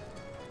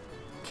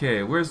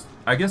 Okay, where's...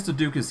 I guess the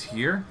Duke is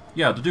here?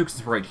 Yeah, the Duke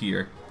is right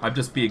here. I'm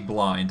just being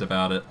blind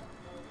about it.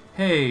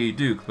 Hey,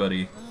 Duke,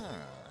 buddy. Ah,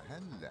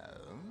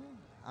 hello.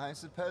 I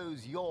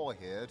suppose you're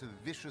here to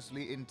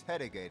viciously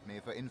interrogate me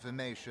for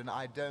information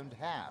I don't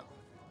have,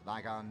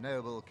 like our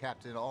noble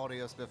Captain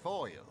Pontius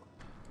before you.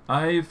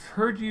 I've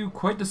heard you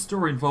quite the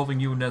story involving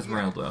you and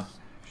Esmeralda. Yes,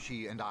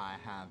 she and I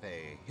have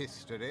a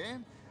history.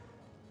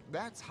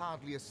 That's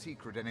hardly a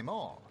secret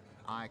anymore.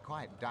 I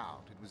quite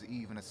doubt it was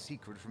even a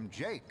secret from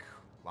Jake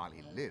while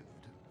he lived.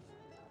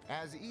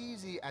 As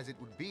easy as it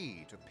would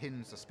be to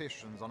pin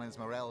suspicions on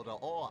Esmeralda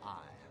or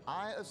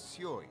I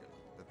assure you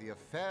that the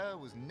affair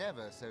was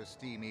never so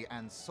steamy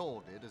and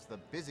sordid as the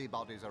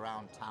busybodies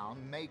around town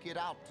make it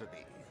out to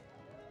be.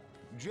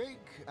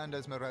 Jake and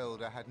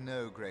Esmeralda had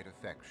no great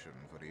affection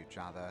for each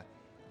other.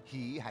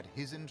 He had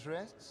his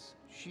interests,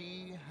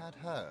 she had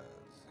hers,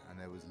 and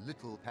there was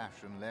little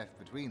passion left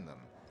between them.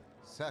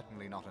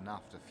 Certainly not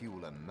enough to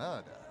fuel a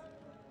murder.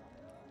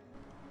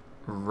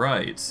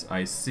 Right,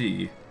 I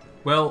see.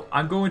 Well,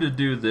 I'm going to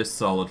do this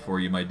solid for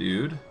you, my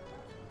dude.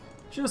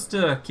 Just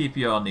to keep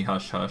you on the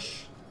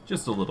hush-hush.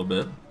 Just a little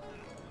bit.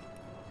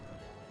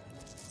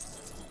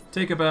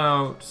 Take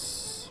about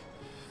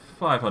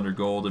 500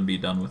 gold and be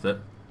done with it.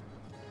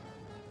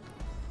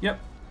 Yep.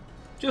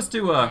 Just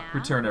to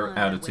return our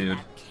attitude.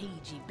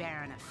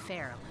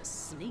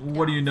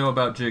 What do you know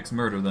about Jake's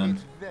murder, then?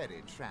 It's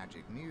very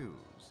tragic news.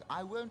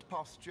 I won't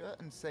posture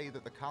and say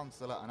that the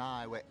Counselor and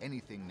I were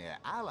anything near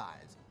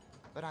allies,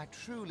 but I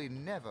truly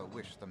never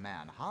wished the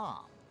man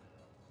harm.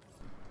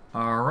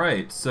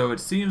 Alright, so it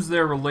seems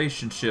their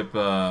relationship,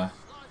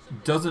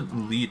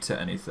 doesn't lead to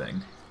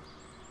anything.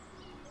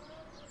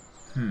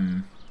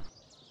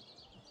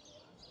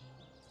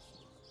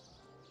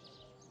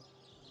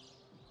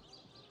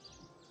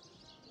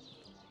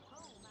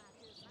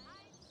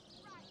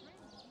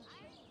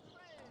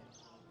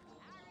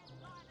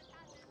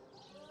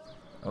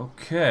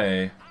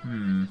 Okay,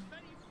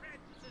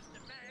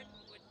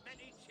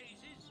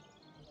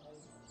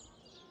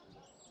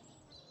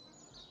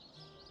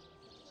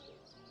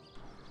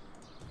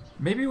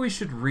 Maybe we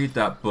should read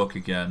that book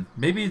again.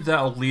 Maybe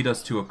that'll lead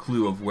us to a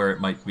clue of where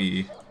it might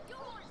be.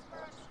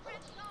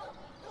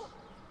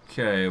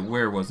 Okay,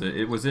 where was it?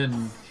 It was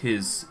in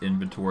his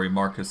inventory,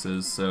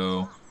 Marcus's,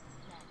 so...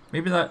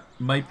 maybe that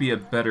might be a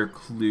better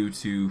clue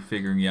to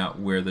figuring out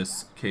where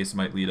this case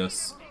might lead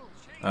us.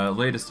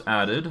 Latest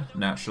added,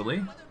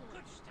 naturally.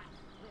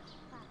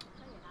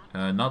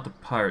 Not the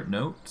pirate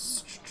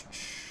notes.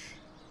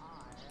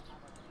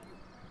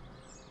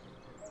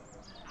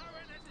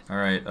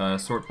 Alright,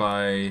 sort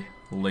by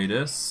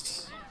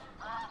latest.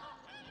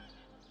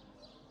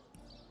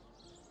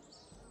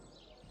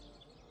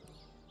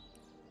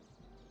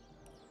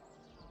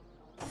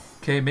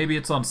 Okay, maybe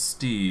it's on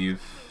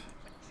Steve.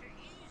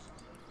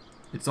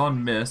 It's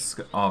on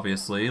Misk,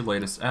 obviously.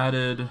 Latest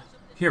added.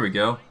 Here we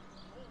go.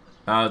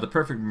 The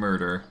perfect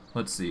murder.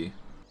 Let's see.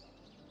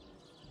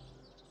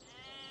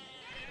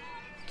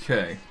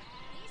 Okay.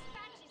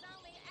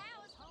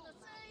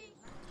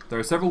 There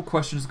are several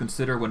questions to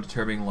consider when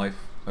determining life.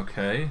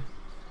 Okay.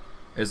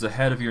 Is the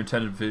head of your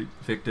intended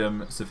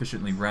victim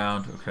sufficiently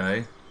round?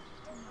 Okay.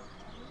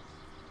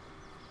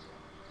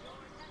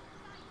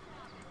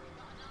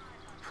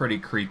 Pretty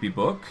creepy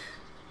book.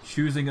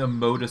 Choosing a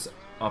modus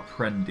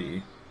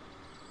operandi.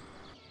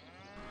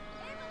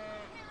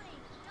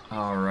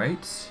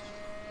 Alright.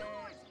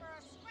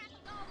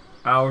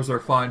 Hours are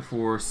fine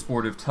for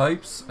sportive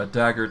types. A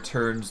dagger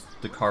turns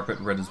the carpet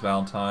red as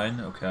Valentine.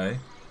 Okay.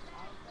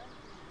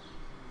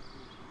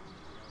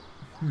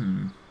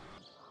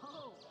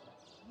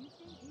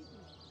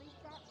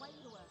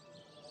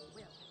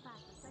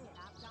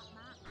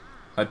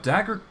 A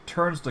dagger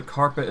turns the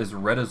carpet as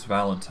red as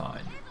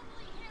Valentine.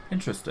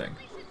 Interesting.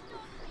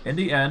 In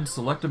the end,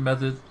 select a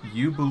method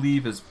you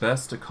believe is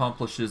best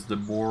accomplishes the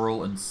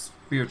moral and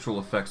spiritual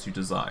effects you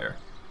desire.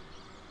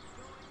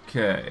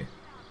 Okay.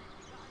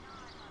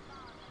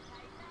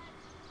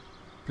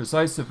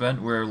 Precise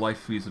event where life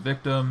flees the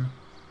victim.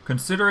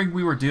 Considering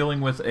we were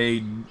dealing with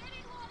a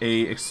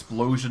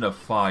explosion of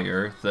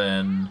fire,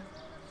 then...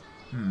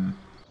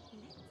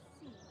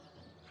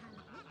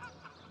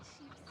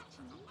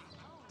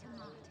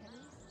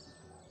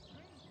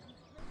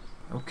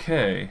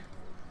 Okay.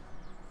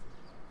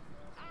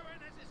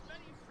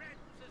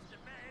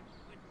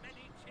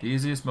 The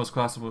easiest, most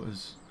classical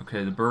is...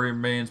 okay, the bury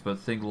remains, but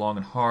think long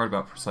and hard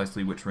about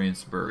precisely which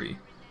remains to bury.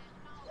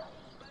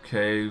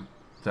 Okay,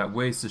 that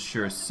waste is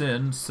sure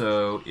sin,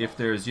 so if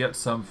there is yet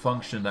some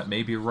function that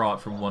may be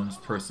wrought from one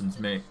person's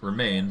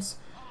remains,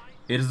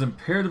 it is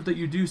imperative that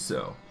you do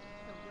so.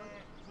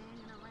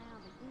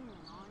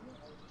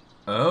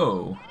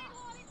 Oh.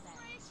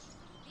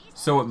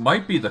 So it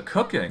might be the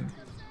cooking.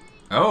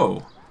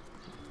 Oh.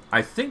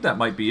 I think that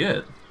might be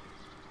it.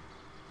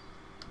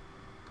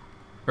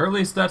 Or at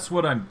least that's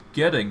what I'm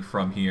getting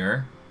from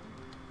here.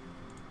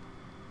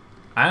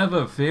 I have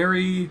a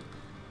very,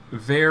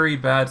 very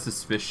bad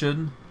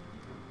suspicion.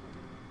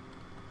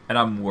 And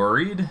I'm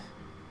worried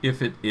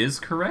if it is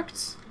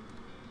correct.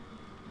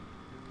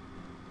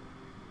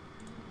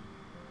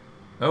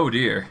 Oh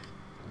dear.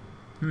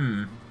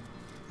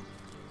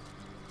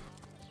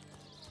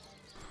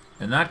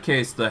 In that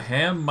case, the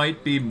ham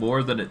might be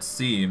more than it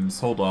seems.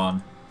 Hold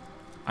on.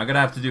 I'm gonna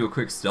have to do a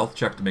quick stealth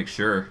check to make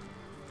sure.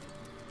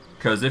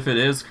 Because if it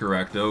is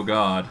correct, oh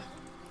god.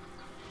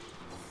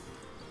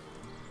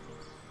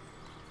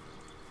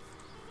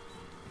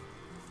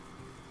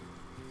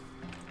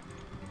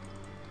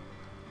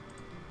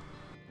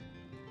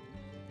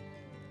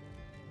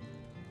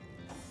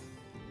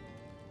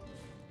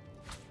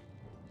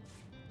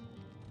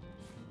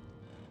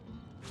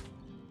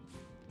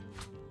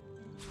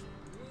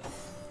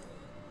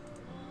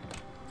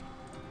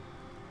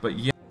 But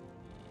yeah,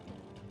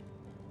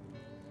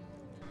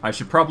 I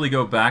should probably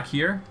go back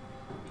here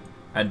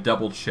and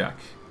double check.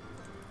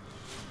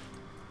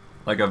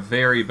 Like a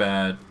very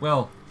bad,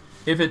 well,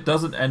 if it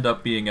doesn't end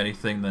up being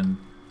anything, then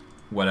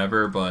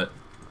whatever, but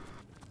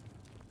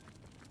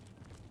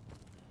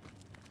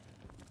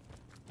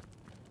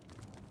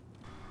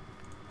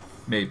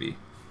maybe.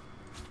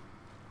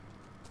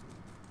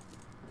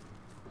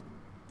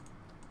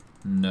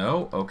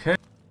 No, okay.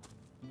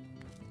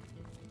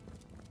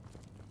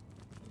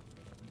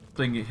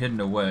 Thing hidden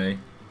away.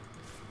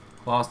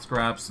 Cloth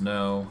scraps,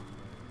 no.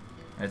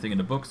 Anything in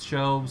the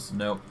bookshelves?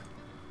 Nope.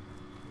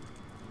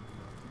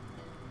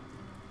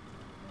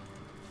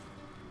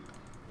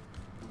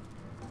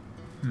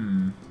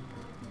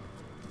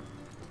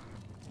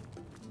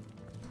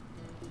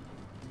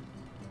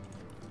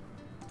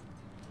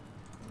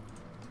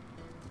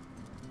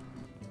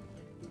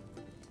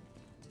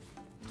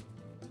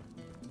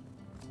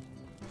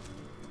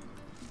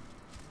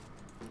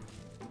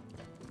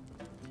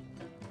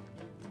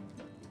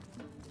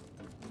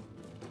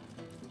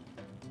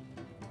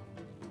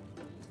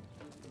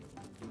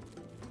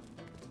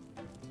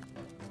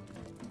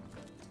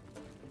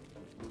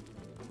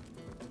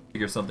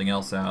 Figure something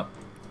else out.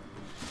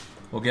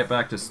 We'll get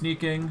back to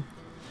sneaking,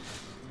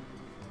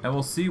 and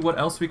we'll see what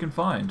else we can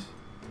find.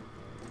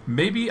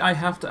 Maybe I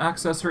have to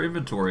access her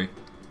inventory,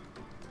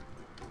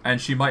 and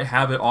she might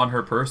have it on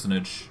her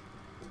personage.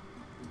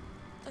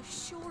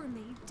 Assure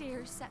me,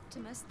 dear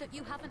Septimus, that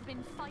you haven't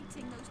been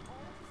fighting those...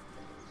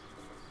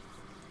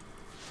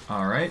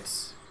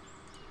 Alright.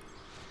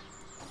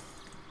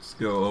 Let's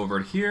go over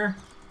here.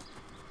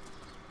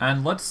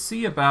 And let's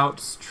see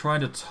about trying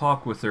to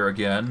talk with her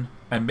again.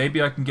 And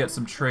maybe I can get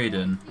some trade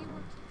in.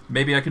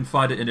 Maybe I can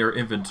find it in her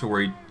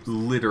inventory,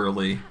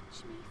 literally.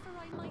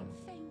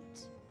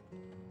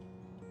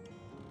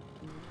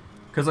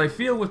 Because I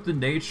feel with the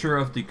nature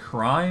of the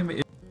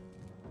crime...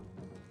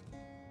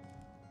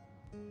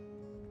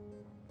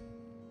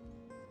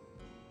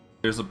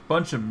 There's a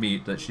bunch of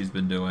meat that she's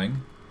been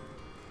doing.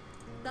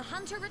 The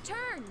hunter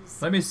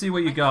returns. Let me see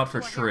what you got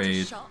for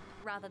trade. Shop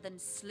rather than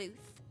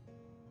sleuth.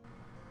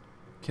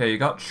 Okay, you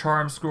got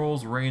charm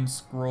scrolls, rain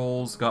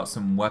scrolls, got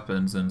some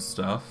weapons and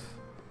stuff.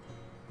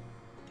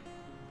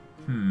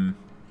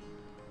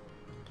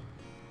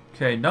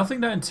 Okay, nothing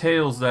that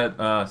entails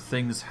that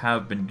things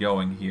have been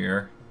going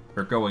here.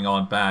 Or going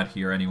on bad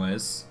here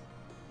anyways.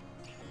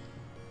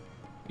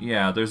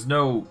 Yeah, there's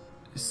no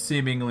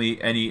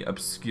seemingly any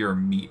obscure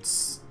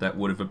meats that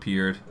would have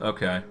appeared.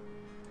 Okay.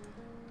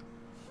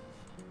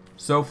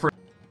 So for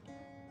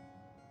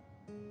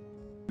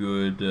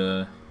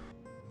good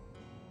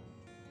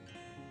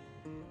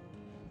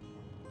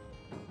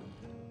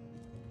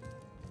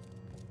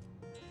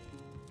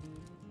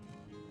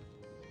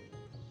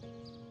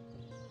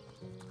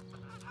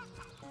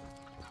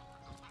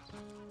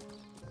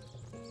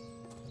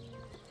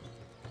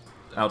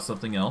out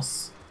something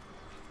else.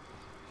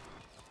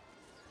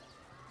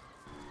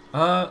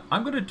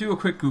 I'm gonna do a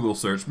quick Google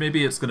search.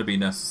 Maybe it's gonna be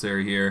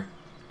necessary here.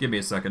 Give me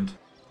a second.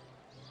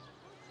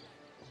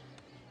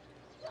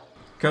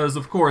 Because,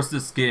 of course,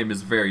 this game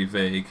is very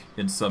vague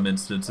in some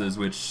instances,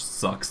 which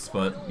sucks,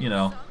 but, you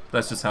know,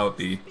 that's just how it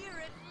be.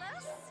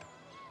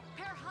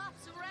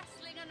 Perhaps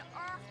wrestling an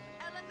earth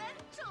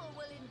elemental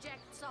will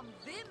inject some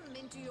vim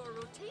into your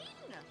routine.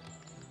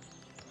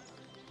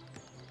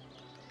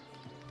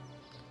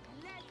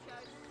 Let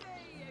us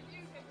see if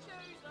you can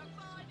choose the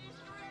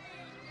finest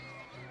ring.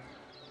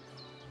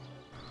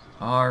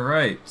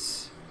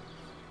 Alright.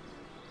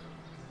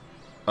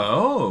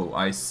 Oh,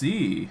 I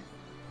see.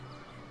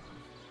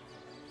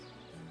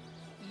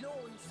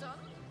 Lonesome?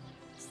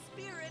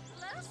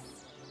 Spiritless?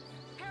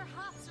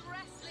 Perhaps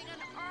wrestling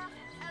an earth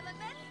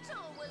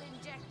elemental will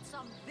inject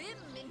some vim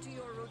into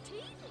your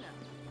routine.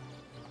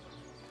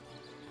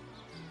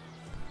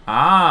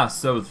 Ah,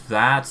 so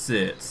that's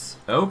it.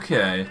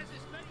 Okay.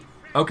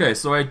 Okay,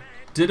 so I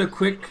did a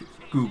quick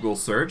Google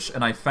search,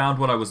 and I found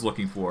what I was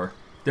looking for.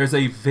 There's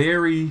a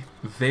very,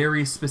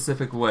 very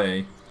specific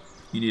way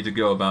you need to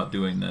go about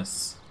doing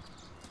this.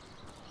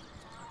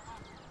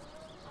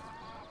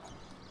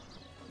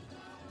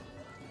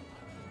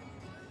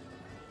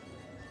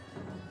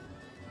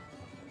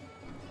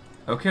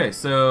 Okay,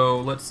 so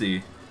let's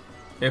see.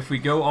 If we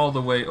go all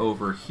the way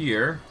over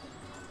here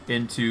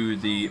into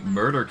the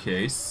murder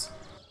case,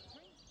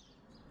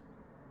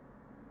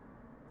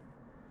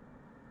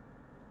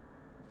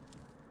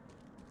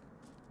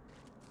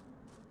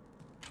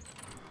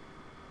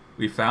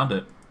 we found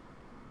it.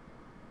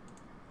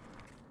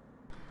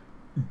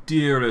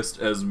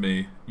 Dearest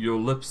Esme, your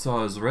lips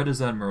are as red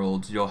as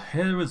emerald, your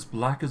hair as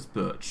black as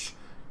birch,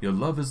 your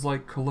love is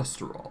like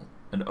cholesterol,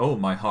 and oh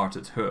my heart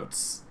it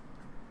hurts.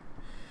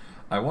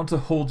 I want to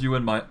hold you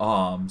in my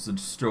arms and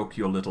stroke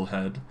your little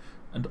head,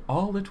 and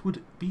all it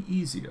would be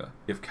easier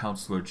if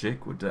Counselor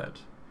Jake were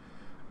dead.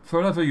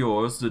 Forever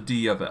yours, the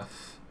D of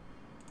F.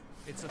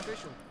 It's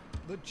official.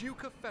 The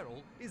Duke of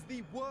Ferrell is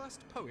the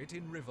worst poet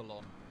in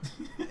Rivellon.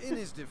 In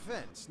his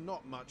defense,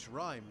 not much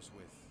rhymes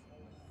with.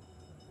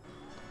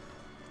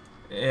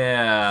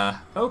 Yeah,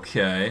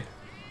 okay.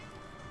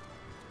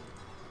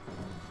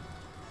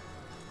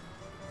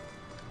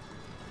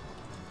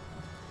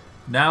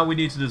 Now we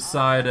need to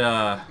decide,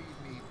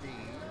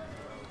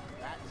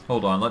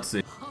 hold on, let's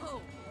see.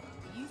 Oh,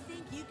 you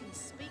think you can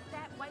speak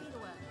that way to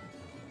her?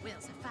 Well,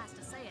 suffice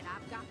to say it,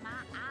 I've got my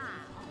eye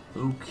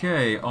on.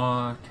 Okay,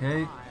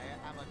 okay.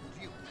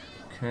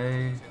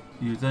 Okay,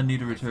 you then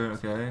need to return,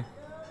 okay.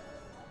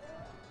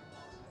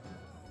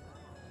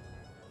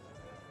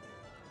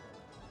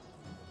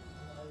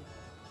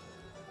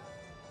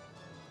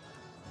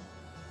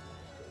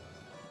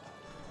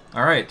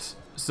 Alright,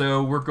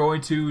 so we're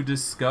going to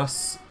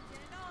discuss...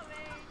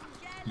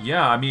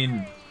 Yeah, I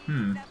mean,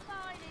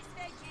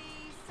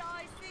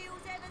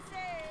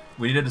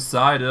 we need to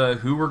decide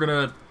who we're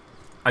gonna...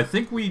 I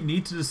think we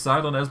need to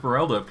decide on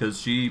Esmeralda,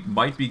 because she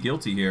might be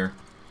guilty here.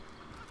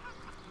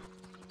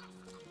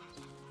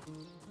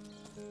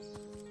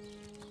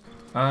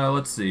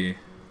 Let's see.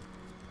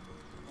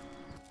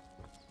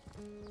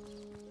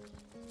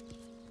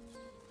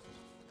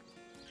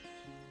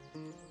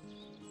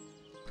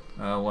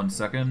 One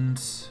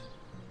second.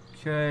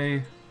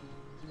 Okay.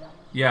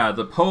 Yeah,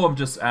 the poem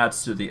just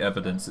adds to the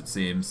evidence, it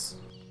seems.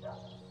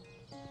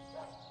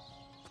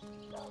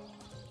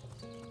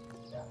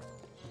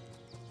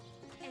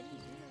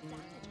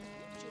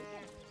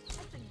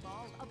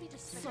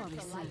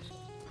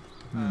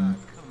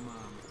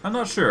 I'm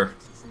not sure.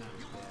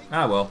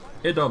 Ah well,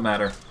 it don't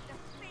matter.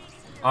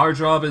 Our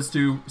job is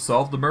to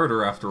solve the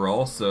murder after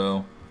all,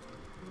 so...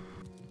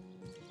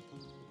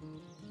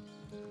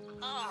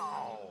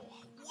 Oh,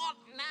 what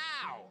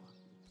now?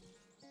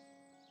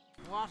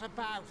 What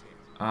about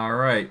it?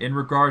 Alright, in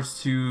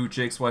regards to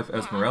Jake's wife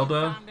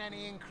Esmeralda... Have you found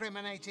any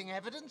incriminating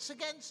evidence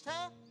against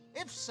her?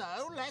 If so,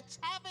 let's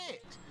have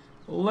it.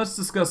 Let's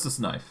discuss this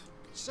knife.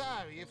 So,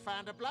 you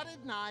found a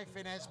blooded knife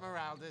in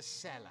Esmeralda's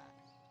cellar.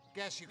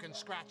 Guess you can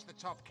scratch the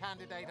top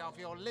candidate off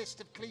your list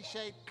of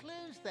cliched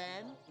clues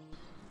then.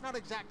 Not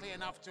exactly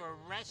enough to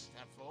arrest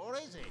her for,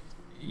 is it?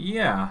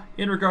 Yeah,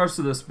 in regards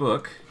to this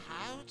book...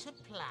 How to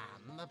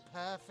plan the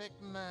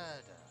perfect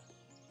murder.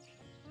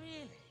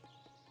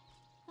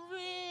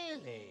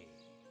 Really?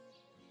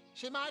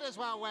 She might as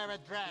well wear a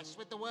dress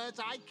with the words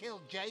 "I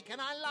killed Jake and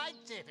I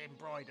liked it"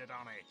 embroidered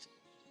on it.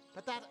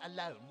 But that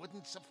alone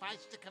wouldn't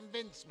suffice to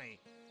convince me.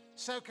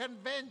 So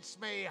convince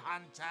me,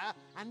 Hunter,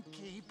 and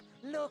keep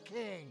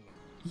looking.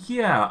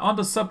 Yeah, on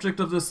the subject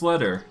of this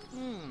letter.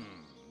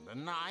 The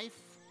knife,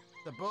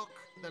 the book,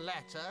 the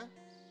letter.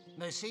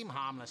 They seem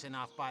harmless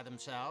enough by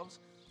themselves,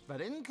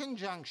 but in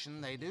conjunction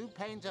they do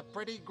paint a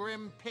pretty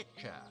grim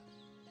picture.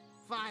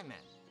 Fine then.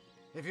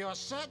 If you're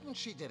certain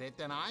she did it,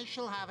 then I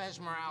shall have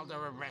Esmeralda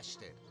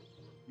arrested.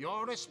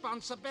 Your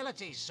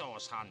responsibility,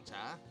 Source Hunter.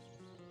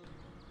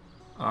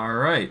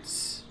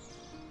 Alright.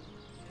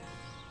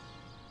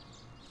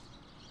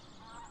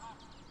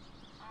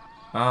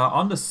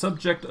 On the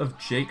subject of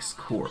Jake's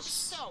corpse.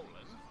 Stolen?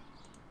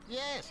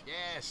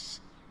 Yes.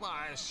 Well,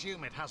 I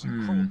assume it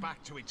hasn't crawled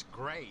back to its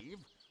grave.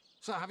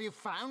 So have you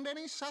found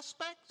any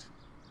suspect?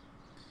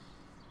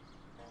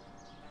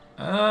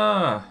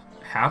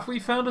 Have we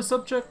found a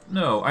subject?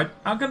 No,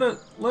 I'm gonna...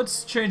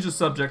 Let's change the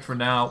subject for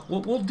now.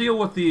 We'll deal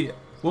with the...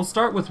 We'll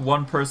start with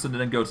one person and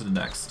then go to the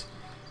next.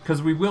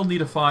 Because we will need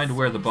to find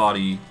where the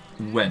body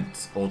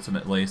went,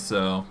 ultimately,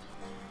 so...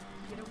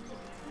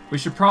 We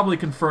should probably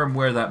confirm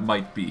where that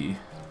might be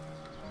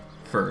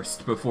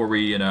first, before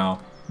we, you know,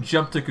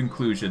 jump to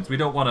conclusions. We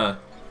don't want to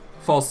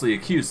falsely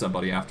accuse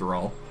somebody, after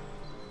all.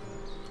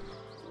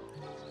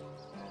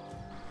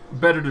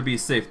 Better to be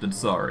safe than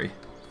sorry.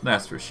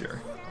 That's for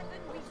sure.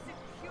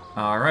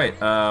 Alright,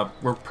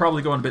 we're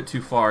probably going a bit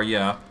too far,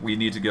 yeah. We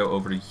need to go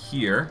over to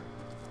here.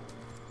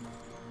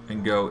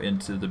 And go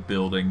into the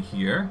building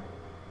here.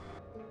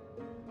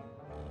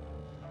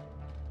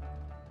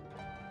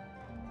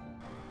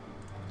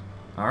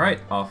 Alright,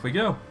 off we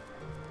go.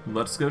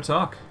 Let's go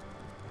talk.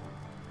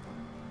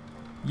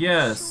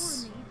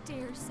 Yes. Assure me,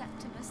 dear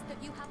Septimus, that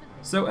you haven't...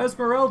 So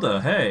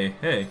Esmeralda, hey.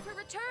 For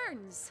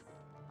returns.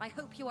 I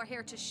hope you are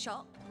here to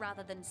shop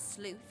rather than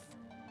sleuth.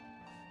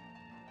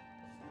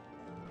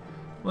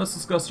 Let's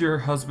discuss your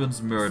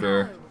husband's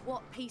murder. So,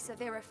 what piece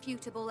of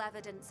irrefutable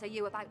evidence are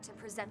you about to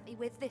present me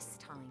with this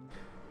time?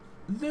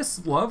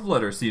 This love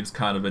letter seems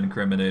kind of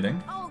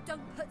incriminating. Oh,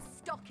 don't put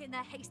stock in the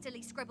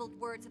hastily scribbled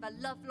words of a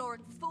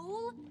lovelorn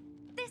fool.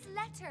 This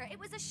letter, it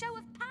was a show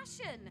of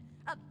passion.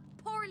 A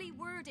poorly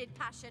worded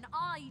passion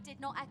I did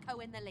not echo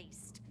in the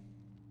least.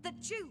 The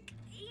Duke,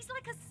 he's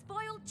like a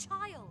spoiled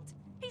child.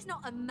 He's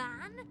not a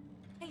man.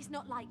 He's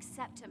not like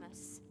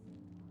Septimus.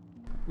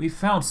 We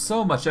found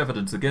so much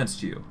evidence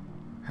against you.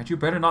 Had you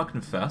better not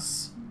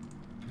confess?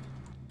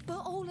 But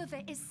all of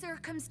it is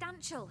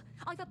circumstantial.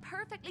 I've a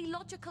perfectly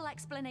logical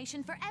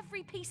explanation for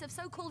every piece of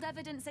so-called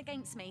evidence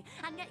against me,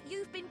 and yet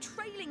you've been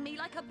trailing me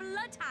like a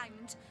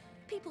bloodhound.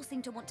 People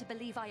seem to want to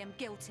believe I am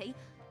guilty,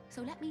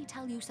 so let me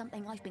tell you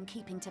something I've been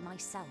keeping to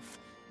myself.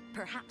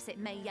 Perhaps it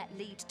may yet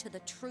lead to the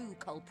true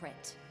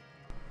culprit.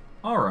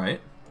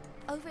 Alright.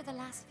 Over the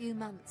last few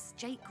months,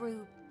 Jake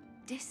grew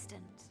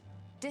distant.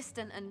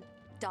 Distant and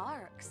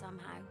dark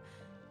somehow.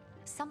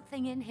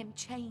 Something in him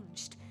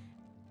changed.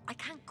 I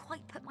can't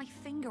quite put my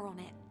finger on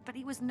it, but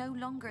he was no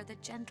longer the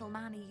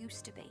gentleman he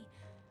used to be.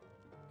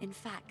 In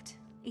fact,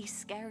 he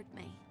scared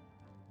me.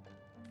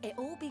 It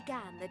all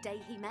began the day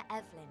he met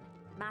Evelyn,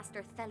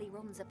 Master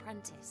Theliron's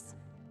apprentice.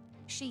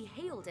 She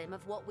healed him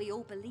of what we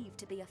all believed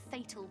to be a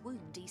fatal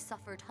wound he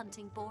suffered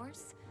hunting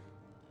boars.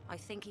 I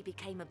think he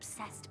became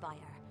obsessed by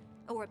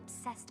her, or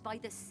obsessed by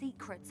the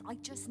secrets I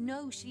just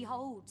know she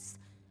holds.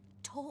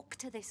 Talk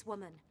to this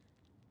woman.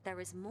 There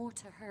is more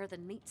to her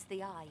than meets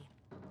the eye.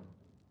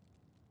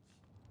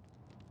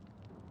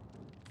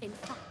 In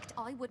fact,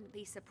 I wouldn't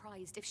be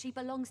surprised if she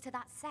belongs to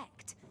that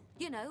sect.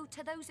 You know,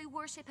 to those who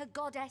worship a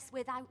goddess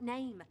without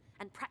name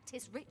and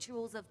practice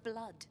rituals of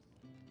blood.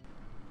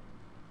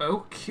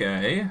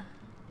 Okay.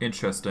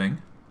 Interesting.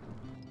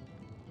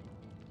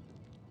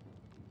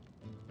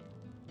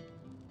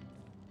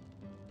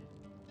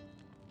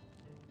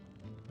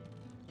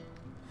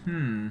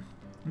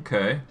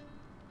 Okay.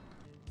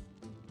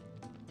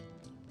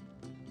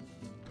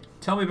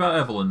 Tell me about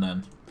Evelyn,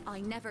 then.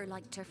 I never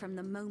liked her from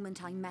the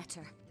moment I met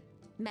her.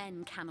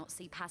 Men cannot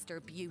see past her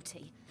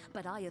beauty,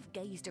 but I have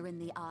gazed her in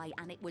the eye,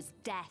 and it was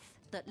death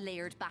that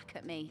leered back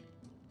at me.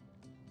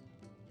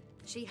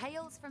 She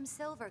hails from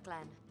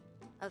Silverglen,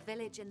 a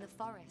village in the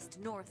forest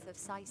north of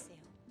Sicil.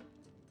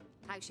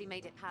 How she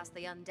made it past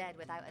the undead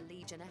without a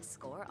legion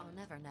escort, I'll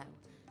never know.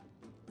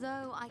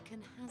 Though I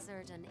can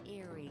hazard an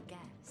eerie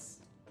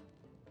guess.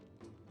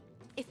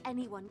 If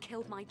anyone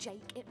killed my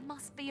Jake, it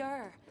must be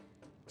her.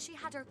 She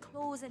had her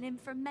claws in him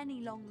for many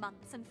long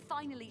months, and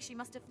finally she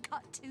must have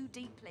cut too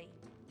deeply.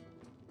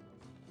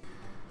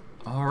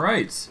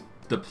 Alright.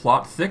 The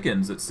plot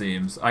thickens, it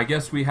seems. I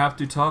guess we have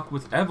to talk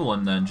with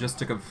Evelyn then, just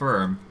to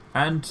confirm.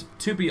 And,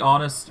 to be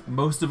honest,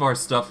 most of our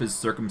stuff is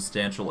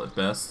circumstantial at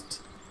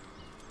best.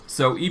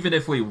 So even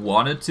if we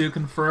wanted to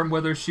confirm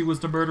whether she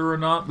was the murderer or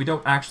not, we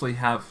don't actually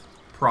have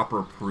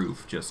proper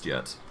proof just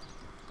yet.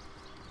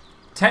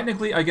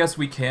 Technically, I guess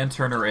we can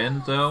turn her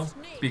in, though,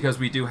 because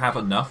we do have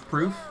enough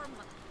proof.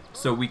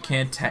 So we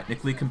can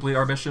technically complete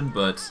our mission,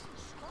 but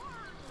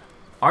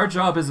our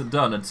job isn't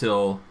done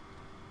until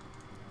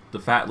the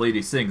fat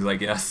lady sings, I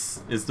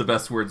guess, is the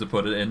best word to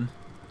put it in.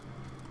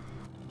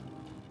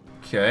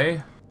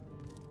 Okay.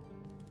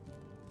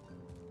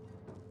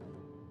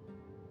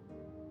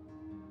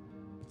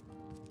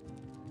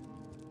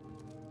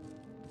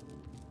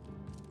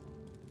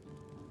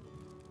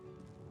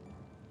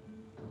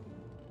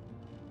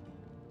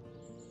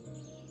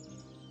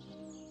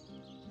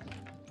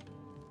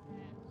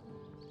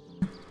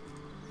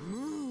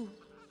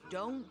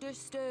 Don't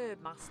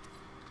disturb, master.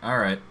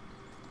 Alright.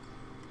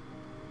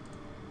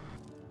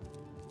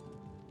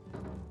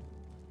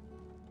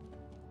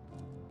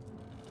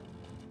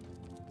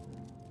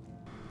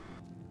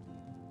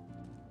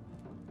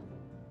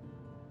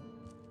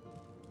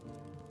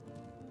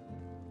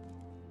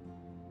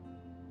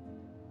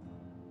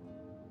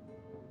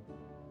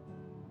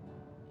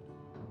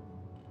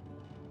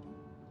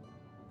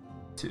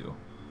 Two.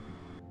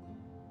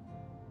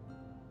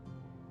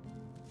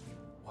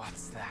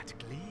 What's that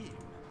gleam?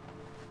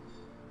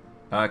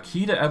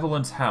 Key to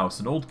Evelyn's house,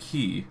 an old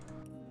key.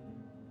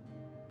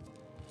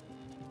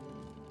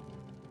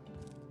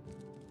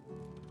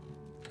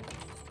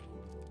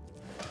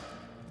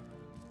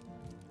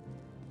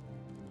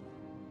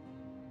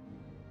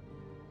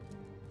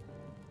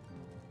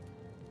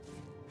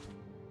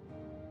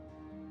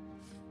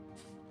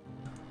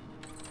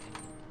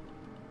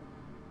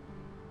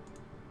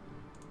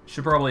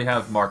 Should probably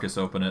have Marcus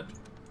open it.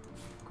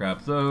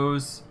 Grab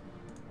those.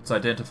 Let's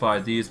identify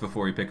these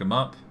before we pick them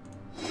up.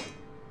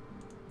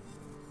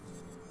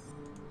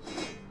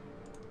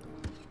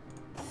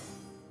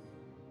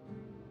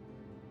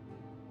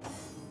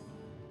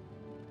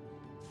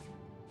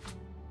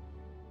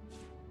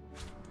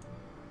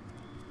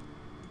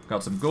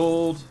 Got some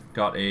gold.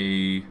 Got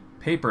a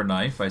paper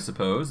knife, I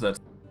suppose. That's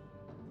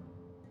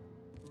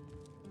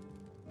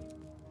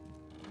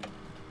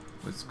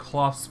with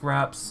cloth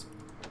scraps.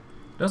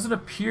 Doesn't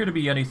appear to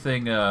be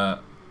anything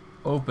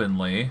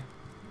openly.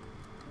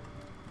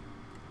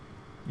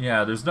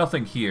 Yeah, there's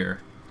nothing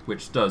here,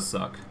 which does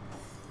suck.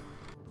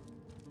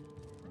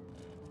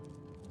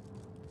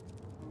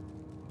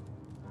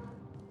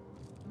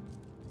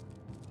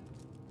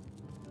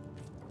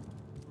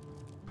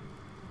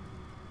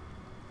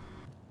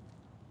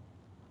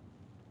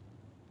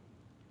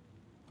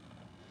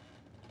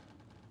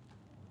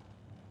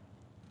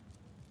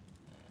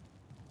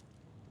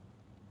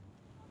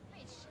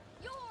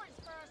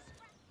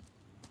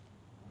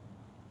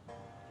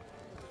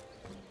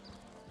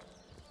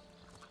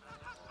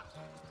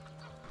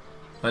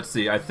 Let's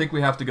see, I think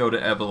we have to go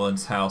to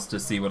Evelyn's house to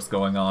see what's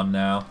going on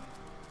now.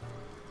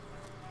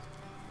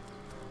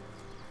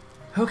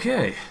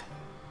 Okay.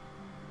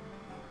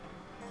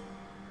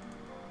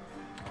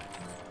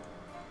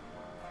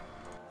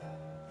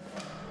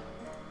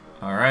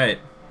 Alright.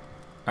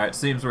 Alright,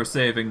 seems we're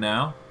saving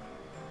now.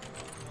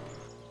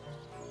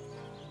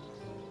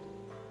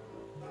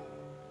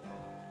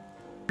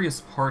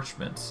 Curious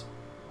parchment.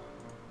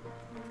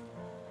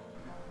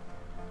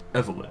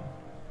 Evelyn,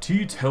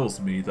 T tells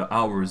me the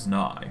hour is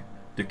nigh.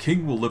 The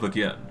king will live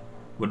again.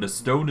 When the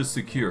stone is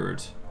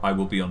secured, I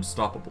will be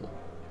unstoppable.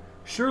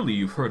 Surely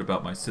you've heard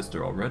about my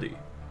sister already.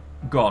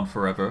 Gone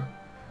forever.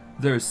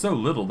 There is so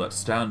little that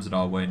stands in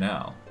our way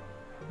now.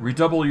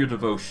 Redouble your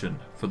devotion,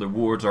 for the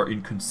wards are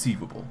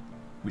inconceivable.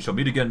 We shall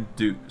meet again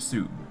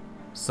soon.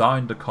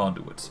 Signed, the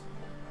Conduit.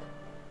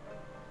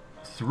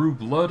 Through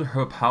blood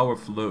her power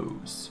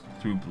flows.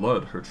 Through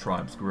blood her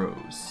triumph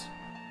grows.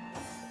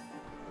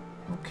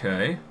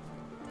 Okay.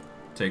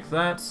 Take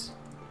that.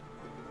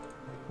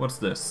 What's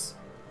this?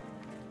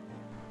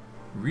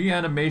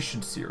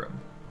 Reanimation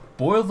serum.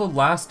 Boil the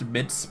last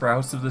mint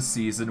sprouts of the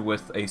season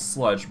with a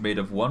sludge made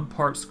of 1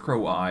 part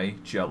crow eye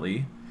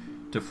jelly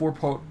to 4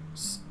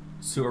 parts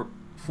sour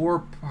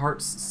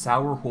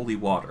holy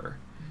water.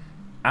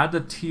 Add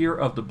the tear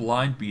of the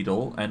blind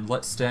beetle and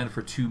let stand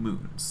for 2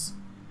 moons.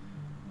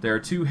 There are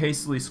 2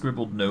 hastily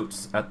scribbled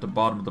notes at the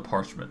bottom of the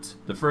parchment.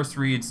 The first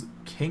reads,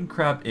 King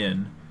Crab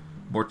Inn,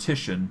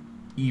 Mortician,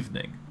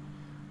 Evening.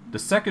 The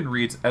second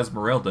reads,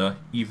 Esmeralda,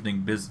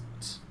 Evening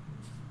Visit.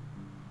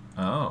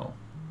 Oh.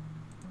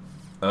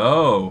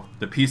 Oh,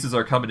 the pieces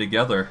are coming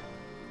together.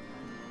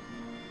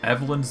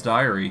 Evelyn's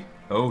diary.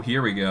 Oh,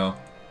 here we go.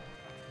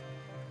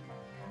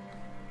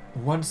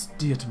 Once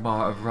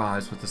Dietmar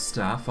arrives with the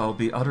staff, I'll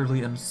be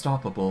utterly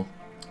unstoppable.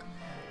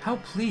 How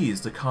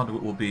pleased the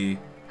Conduit will be.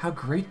 How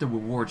great the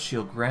reward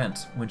she'll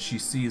grant when she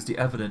sees the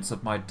evidence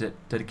of my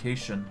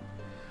dedication.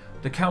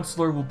 The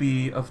counselor will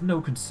be of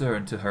no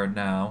concern to her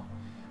now.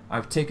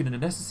 I've taken the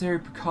necessary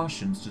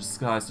precautions to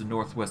disguise the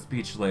Northwest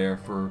Beach lair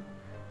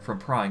from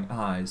prying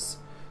eyes,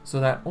 so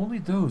that only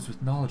those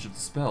with knowledge of the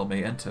spell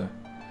may enter.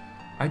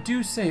 I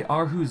do say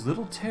Arhu's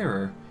little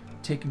terror,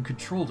 taking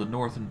control of the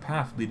northern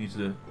path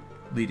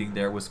leading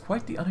there, was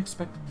quite the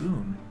unexpected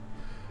boon.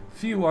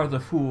 Few are the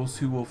fools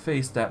who will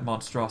face that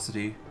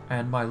monstrosity,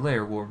 and my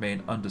lair will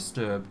remain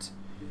undisturbed.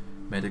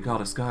 May the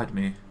goddess guide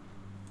me.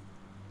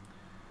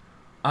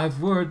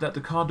 I've word that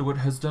the Conduit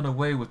has done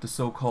away with the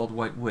so-called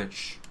White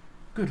Witch.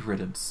 Good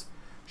riddance.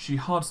 She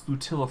haunts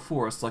Lutilla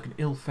Forest like an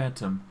ill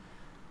phantom,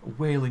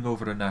 wailing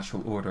over the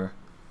natural order.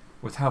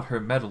 Without her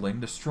meddling,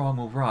 the strong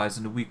will rise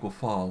and the weak will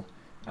fall.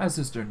 As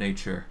is their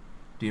nature,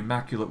 the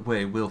Immaculate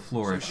Way will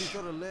flourish. So she's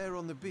got a lair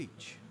on the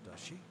beach, does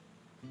she?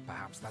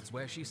 Perhaps that's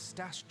where she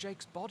stashed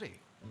Jake's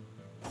body.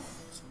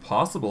 It's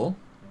possible.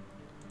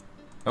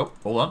 Oh,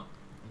 hold on.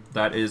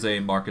 That is a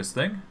Marcus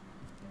thing.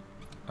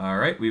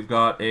 Alright, we've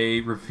got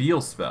a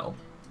reveal spell.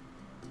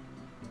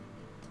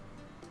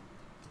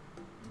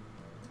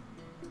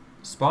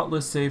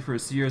 Spotless save for a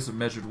series of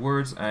measured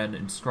words and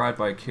inscribed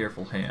by a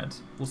careful hand.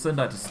 We'll send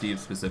that to Steve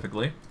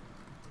specifically.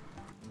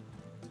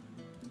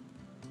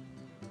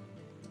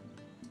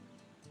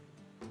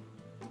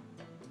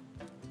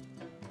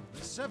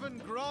 The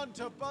 7 grant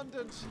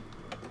abundant.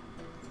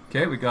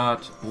 Okay, we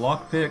got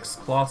lockpicks,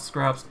 cloth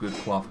scraps, good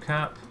cloth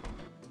cap.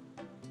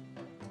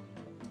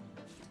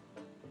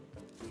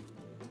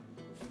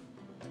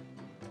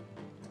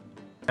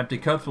 Empty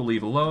cups we'll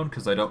leave alone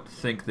because I don't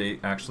think they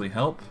actually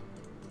help.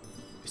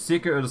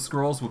 Secret of the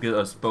Scrolls will get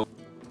us both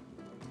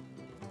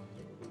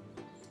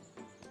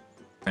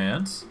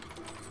hands.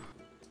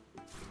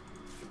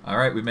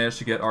 Alright, we managed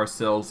to get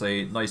ourselves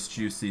a nice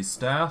juicy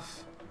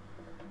staff.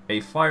 A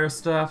fire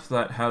staff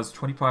that has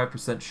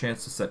 25%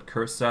 chance to set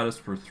curse status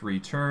for 3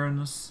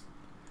 turns.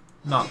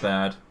 Not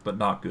bad, but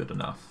not good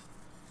enough.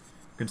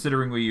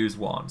 Considering we use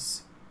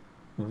wands.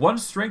 1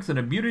 strength and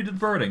immunity to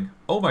burning.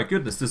 Oh my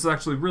goodness, this is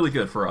actually really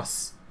good for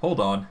us. Hold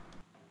on.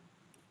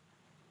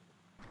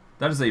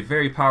 That is a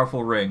very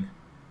powerful ring.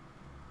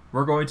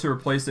 We're going to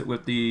replace it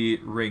with the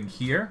ring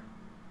here.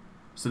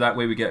 So that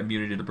way we get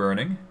immunity to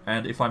burning.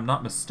 And if I'm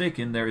not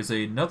mistaken, there is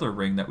another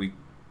ring that we...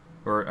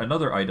 or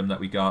another item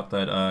that we got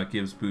that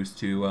gives boost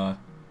to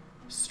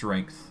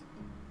strength.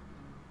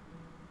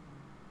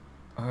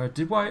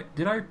 Did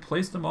I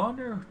place them on,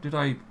 or did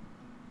I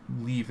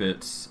leave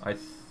it? I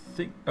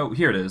think... oh,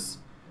 here it is.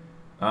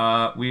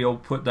 We'll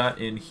put that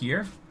in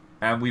here.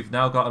 And we've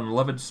now got an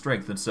 11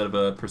 strength instead of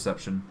a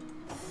perception.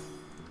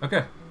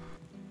 Okay.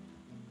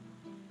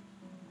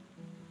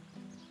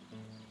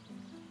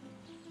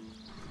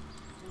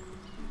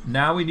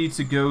 Now we need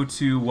to go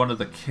to one of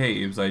the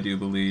caves, I do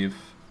believe.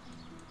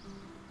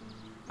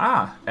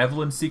 Ah,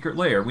 Evelyn's secret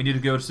lair. We need to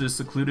go to the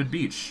secluded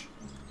beach.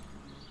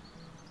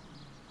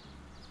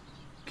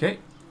 Okay.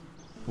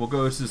 We'll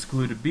go to the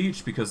secluded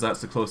beach because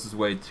that's the closest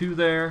way to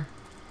there.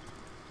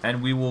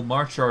 And we will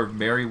march our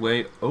merry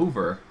way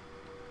over.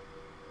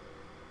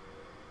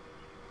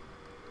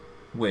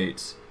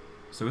 Wait.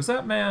 So is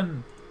that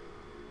man...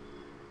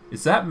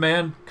 Is that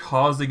man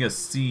causing a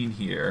scene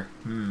here?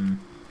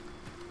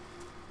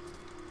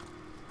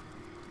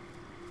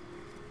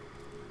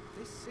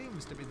 This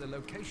seems to be the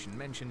location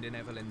mentioned in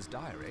Evelyn's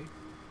diary.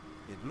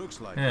 It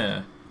looks like Yeah.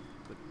 it.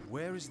 But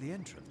where is the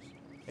entrance?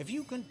 If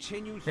you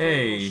continue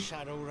throwing your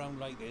shadow around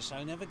like this,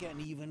 I'll never get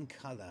an even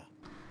color.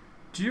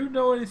 Do you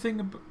know anything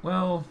about...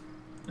 Well...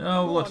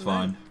 Oh, looks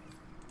fine.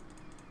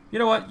 You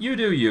know what? You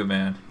do you,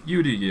 man.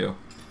 You do you.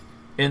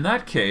 In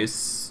that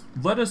case,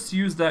 let us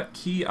use that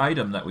key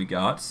item that we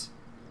got.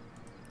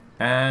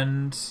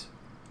 And...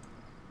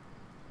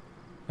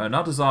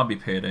 not the zombie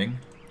painting.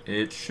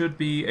 It should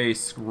be a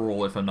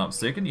scroll, if I'm not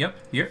mistaken. Yep,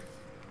 here.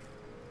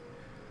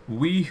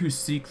 We who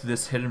seek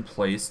this hidden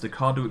place, the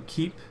conduit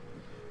keep.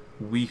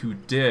 We who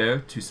dare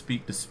to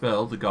speak the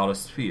spell, the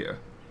goddess fear.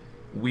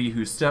 We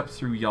who step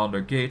through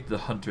yonder gate, the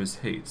hunters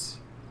hate.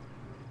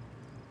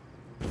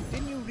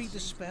 Didn't you read the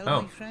spell,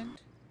 my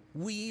friend?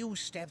 We who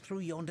step through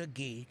yonder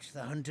gate,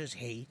 the hunters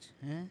hate,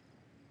 huh?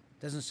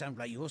 Doesn't sound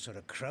like your sort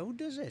of crowd,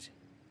 does it?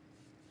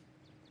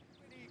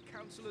 Any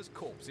councillors'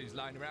 corpses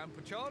lying around,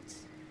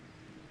 perchance?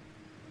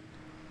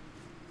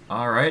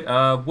 Alright,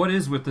 what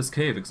is with this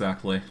cave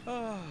exactly?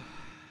 Oh,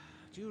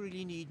 do you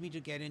really need me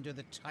to get into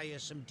the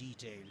tiresome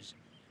details?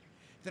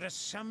 There are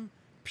some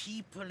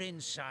people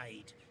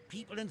inside.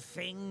 People and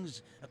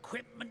things.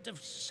 Equipment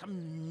of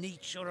some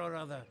nature or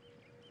other.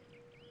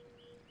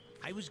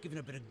 I was given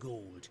a bit of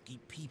gold to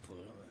keep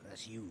people,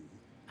 that's you,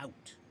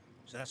 out.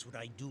 So that's what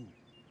I do.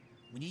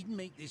 We needn't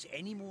make this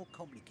any more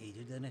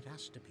complicated than it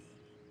has to be.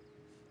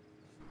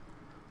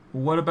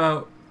 What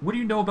do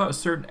you know about a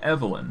certain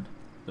Evelyn?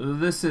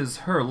 This is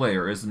her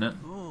lair, isn't it?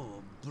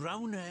 Oh,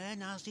 brown hair,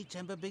 nasty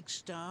temper, big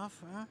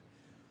staff, huh?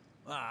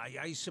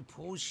 I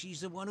suppose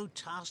she's the one who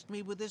tasked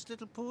me with this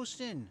little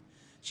posting.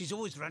 She's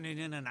always running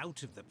in and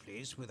out of the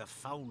place with a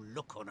foul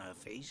look on her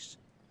face.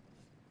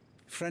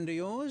 Friend of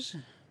yours?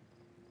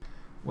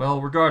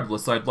 Well,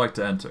 regardless, I'd like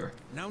to enter.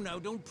 No,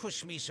 don't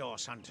push me,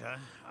 Sauce Hunter.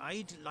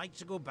 I'd like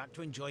to go back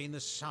to enjoying the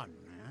sun,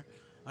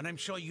 and I'm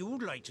sure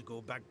you'd like to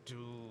go back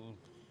to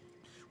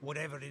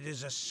whatever it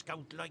is a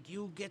scout like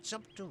you gets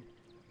up to.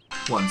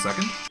 1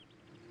 second.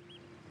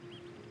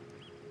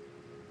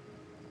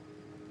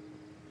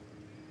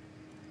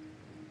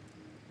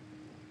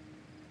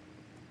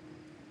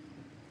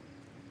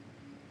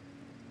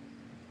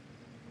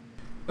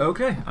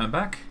 Okay, I'm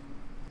back.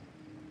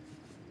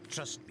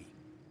 Trust me,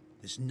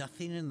 there's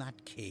nothing in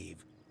that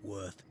cave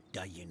worth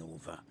dying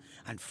over.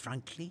 And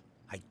frankly,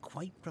 I'd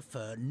quite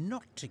prefer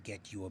not to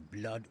get your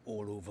blood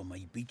all over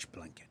my beach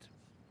blanket.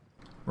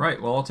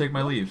 Right, well, I'll take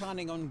my leave. Not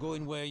planning on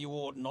going where you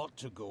ought not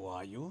to go,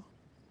 are you?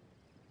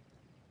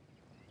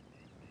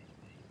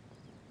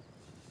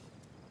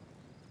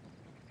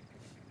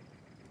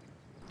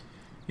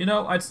 You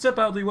know, I'd step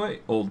out of the way,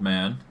 old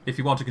man, if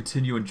you want to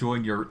continue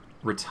enjoying your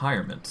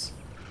retirement.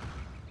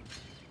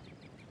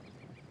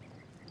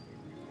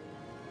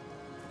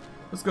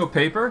 Let's go,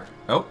 paper.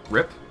 Oh,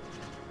 rip.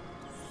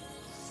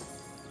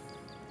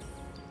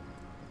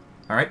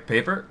 Alright,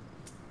 paper.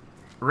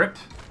 Rip.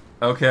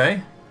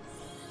 Okay.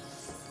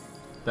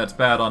 That's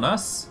bad on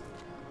us.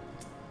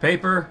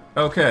 Paper.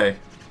 Okay.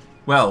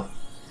 Well,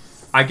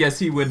 I guess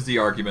he wins the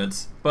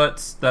argument,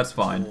 but that's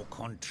fine. Au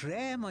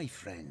contraire, my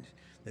friend.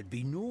 There'd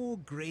be no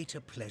greater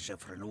pleasure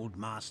for an old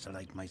master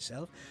like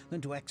myself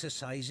than to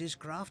exercise his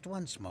craft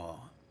once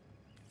more.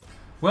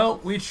 Well,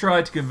 we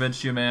tried to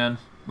convince you, man.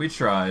 We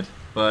tried.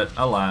 But,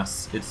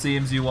 alas, it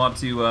seems you want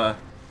to,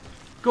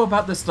 go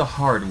about this the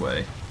hard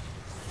way.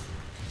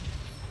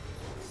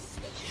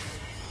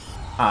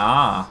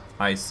 Ah,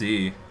 I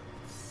see.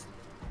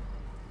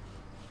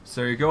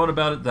 So you're going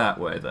about it that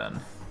way,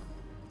 then.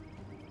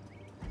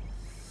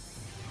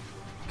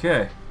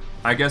 Okay.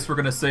 I guess we're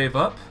gonna save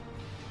up.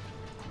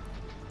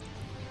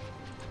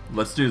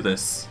 Let's do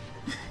this.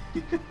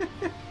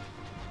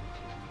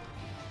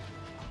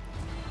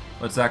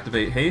 Let's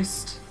activate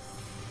haste.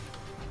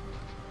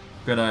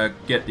 Gonna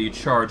get the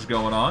charge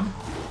going on.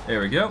 There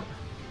we go.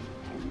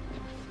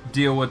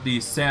 Deal with the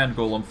sand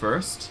golem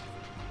first.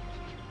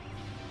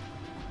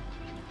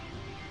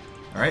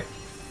 Alright.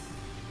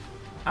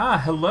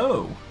 Ah,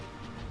 hello.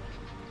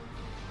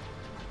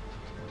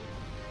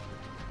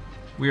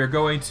 We are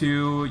going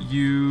to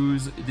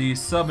use the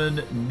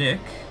summon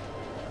Nick.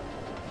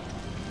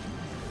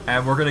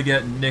 And we're gonna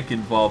get Nick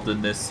involved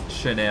in this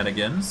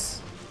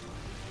shenanigans.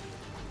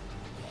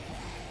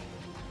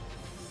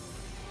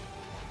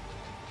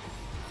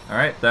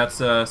 Alright,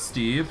 that's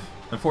Steve.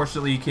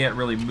 Unfortunately, he can't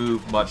really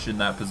move much in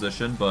that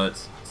position,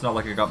 but it's not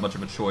like I got much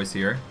of a choice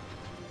here.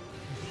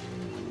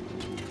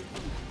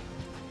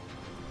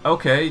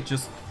 Okay,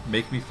 just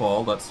make me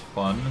fall, that's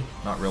fun.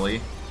 Not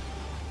really.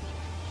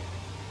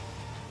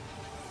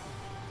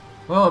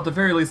 Well, at the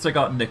very least I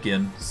got Nick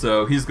in,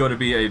 so he's going to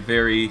be a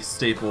very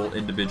staple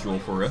individual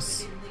for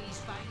us.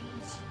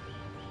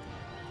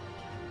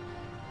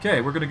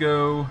 Okay, we're gonna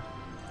go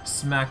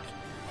smack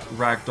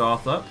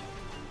Ragdoth up.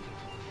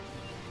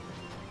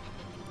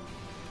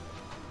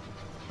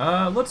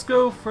 Let's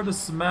go for the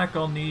smack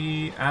on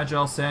the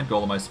Agile Sand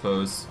Golem, I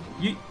suppose.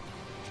 Yeet.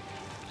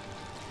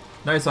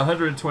 Nice,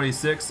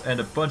 126 and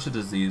a bunch of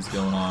disease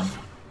going on.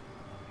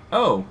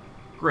 Oh,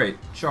 great.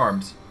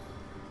 Charmed.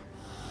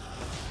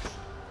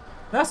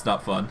 That's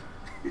not fun.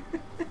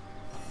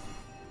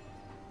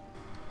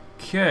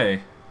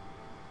 Okay.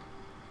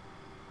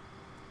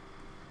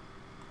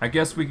 I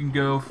guess we can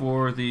go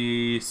for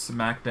the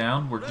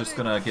smackdown. We're just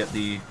gonna get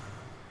the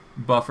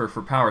buffer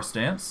for power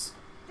stance.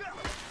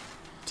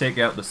 Take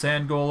out the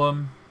sand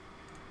golem.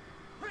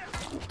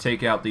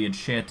 Take out the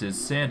enchanted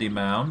sandy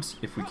mound,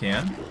 if we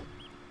can.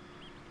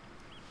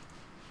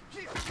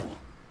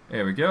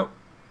 There we go.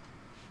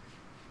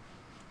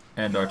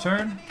 End our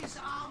turn.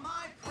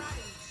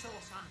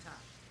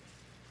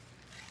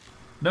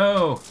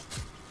 No!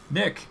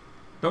 Nick!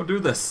 Don't do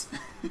this!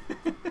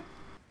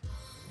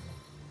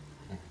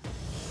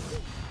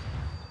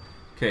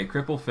 Okay,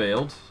 cripple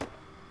failed.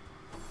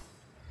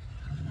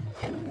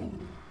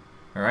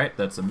 Alright,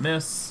 that's a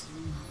miss.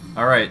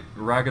 Alright,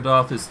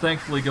 Ragadoth is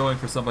thankfully going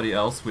for somebody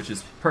else, which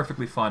is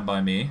perfectly fine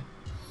by me.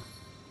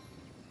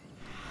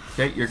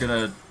 Okay, you're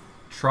gonna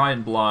try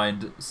and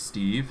blind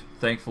Steve.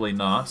 Thankfully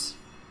not.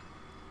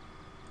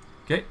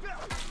 Okay,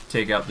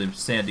 take out the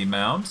sandy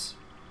mound.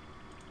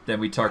 Then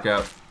we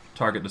target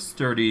the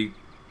sturdy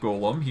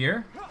golem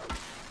here.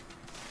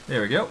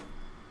 There we go.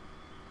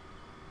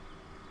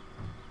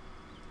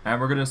 And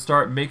we're gonna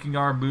start making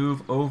our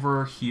move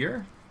over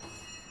here.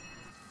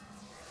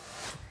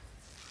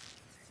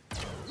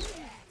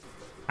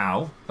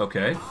 Ow,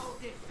 okay. I'll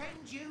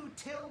defend you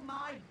till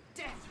my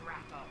death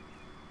rattle.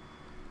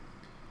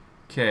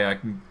 Okay,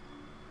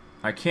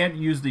 I can't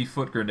use the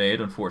foot grenade,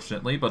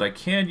 unfortunately, but I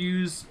can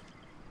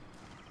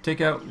take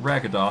out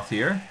Ragadoth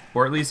here,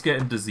 or at least get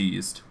him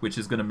diseased, which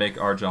is gonna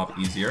make our job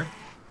easier.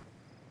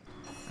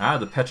 Ah,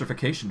 the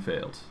petrification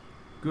failed.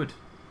 Good.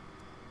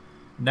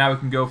 Now we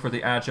can go for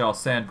the agile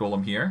sand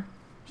golem here.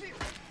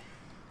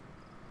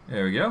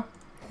 There we go.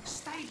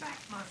 Stay back,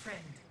 my friend.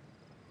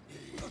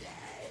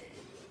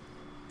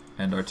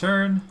 End our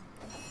turn.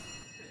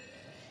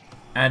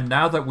 And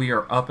now that we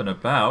are up and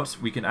about,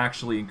 we can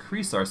actually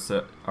increase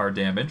our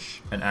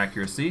damage and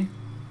accuracy.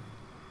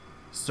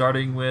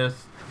 Starting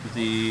with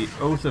the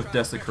Oath of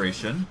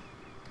Desecration.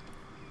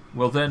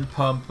 We'll then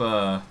pump,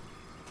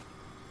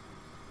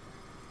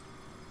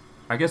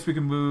 I guess we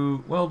can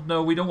move... Well,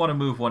 no, we don't want to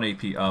move 1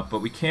 AP up, but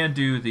we can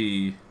do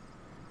the...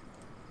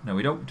 No,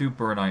 we don't do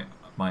Burn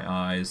My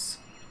Eyes.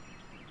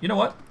 You know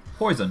what?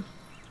 Poison.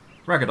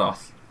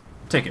 Ragadoth.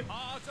 Take it.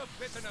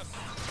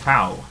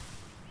 Pow.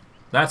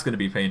 That's going to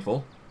be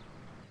painful.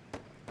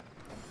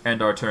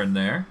 End our turn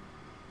there.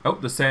 Oh,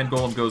 the sand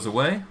golem goes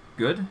away.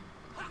 Good.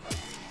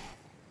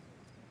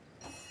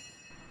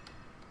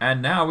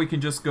 And now we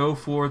can just go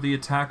for the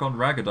attack on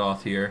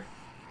Ragadoth here.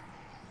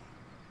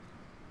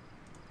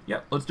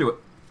 Yep, let's do it.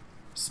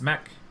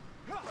 Smack.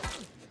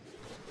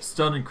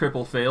 Stun and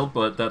cripple failed,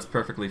 but that's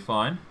perfectly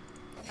fine.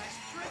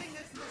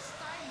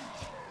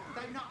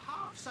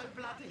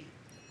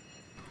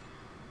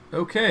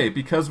 Okay,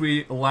 because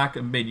we lack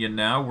a minion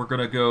now, we're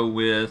gonna go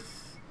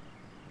with...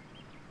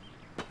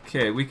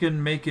 Okay, we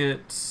can make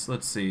it...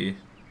 Let's see.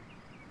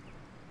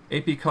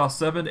 AP cost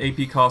 7,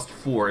 AP cost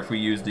 4 if we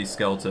use the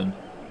skeleton.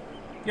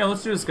 Yeah,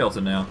 let's do a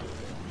skeleton now.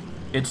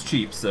 It's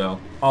cheap,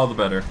 so all the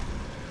better.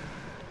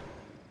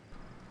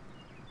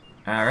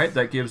 Alright,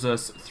 that gives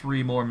us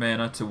 3 more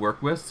mana to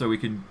work with, so we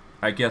can,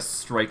 I guess,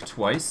 strike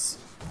twice.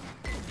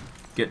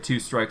 Get 2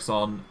 strikes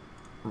on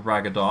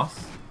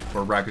Ragadoth,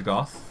 or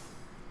Ragagoth.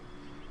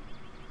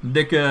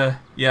 Nick,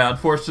 yeah,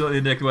 unfortunately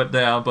Nick went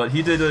down, but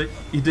he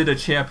did a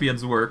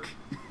champion's work.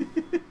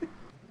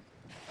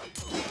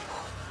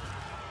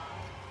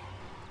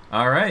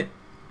 Alright,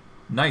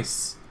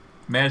 nice.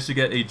 Managed to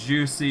get a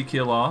juicy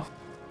kill off.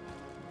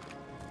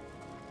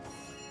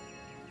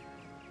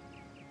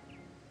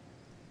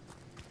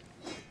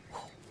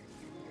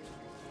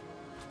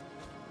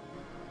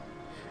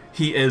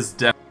 He is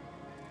definitely...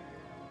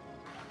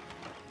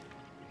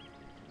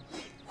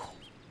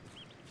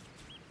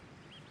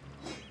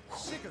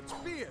 Sigurd's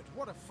beard,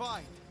 what a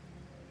find!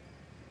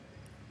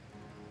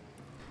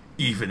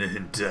 Even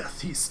in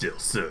death, he still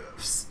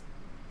serves.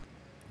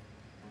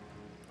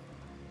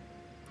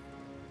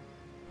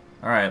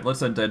 Alright,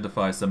 let's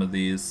identify some of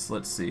these.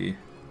 Let's see.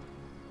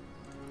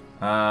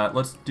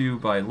 Let's do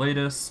by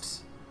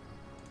latest.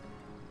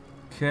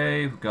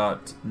 Okay, we've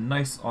got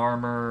nice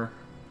armor,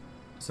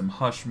 some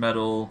hush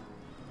metal.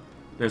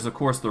 There's of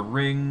course the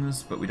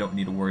rings, but we don't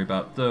need to worry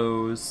about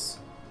those.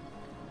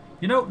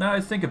 You know, now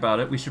I think about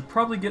it, we should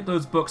probably get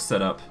those books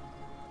set up.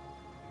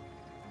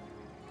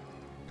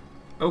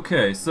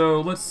 Okay,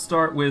 so let's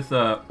start with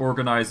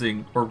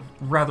organizing, or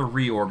rather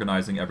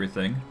reorganizing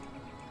everything.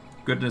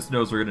 Goodness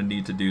knows we're going to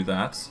need to do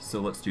that, so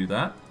let's do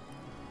that.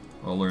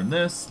 We'll learn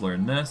this,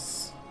 learn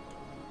this.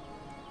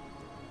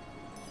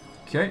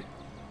 Okay,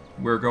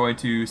 we're going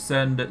to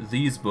send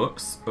these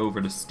books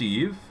over to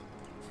Steve.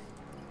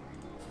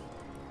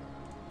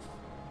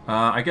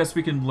 I guess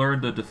we can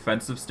learn the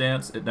defensive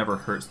stance, it never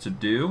hurts to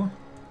do.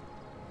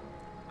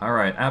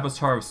 Alright,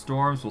 Avatar of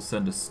Storms we'll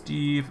send to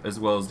Steve, as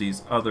well as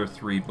these other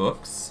 3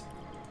 books.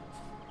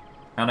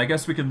 And I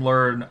guess we can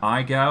learn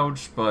Eye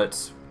Gouge,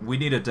 but we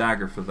need a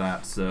dagger for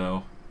that,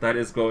 so that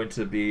is going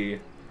to be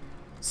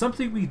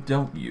something we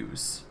don't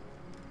use,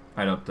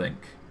 I don't think.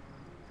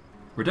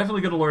 We're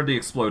definitely going to learn the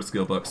Explode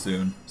skill book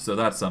soon, so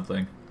that's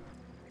something.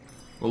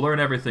 We'll learn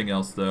everything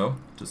else, though,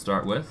 to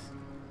start with.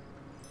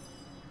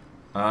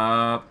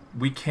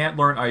 We can't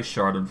learn Ice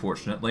Shard,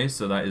 unfortunately,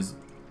 so that is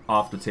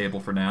off the table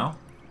for now.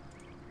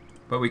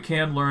 But we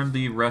can learn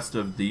the rest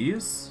of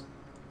these.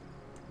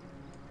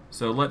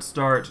 So let's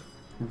start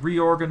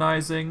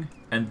reorganizing,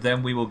 and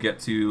then we will get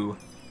to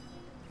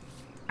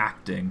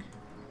acting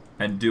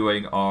and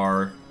doing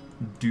our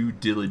due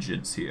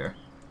diligence here.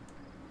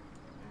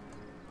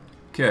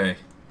 Okay.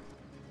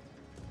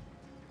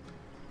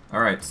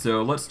 Alright,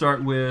 so let's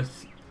start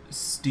with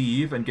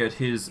Steve and get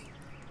his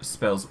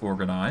spells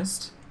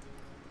organized.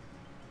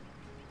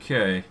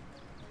 Okay.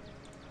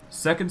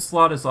 Second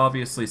slot is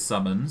obviously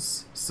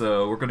summons,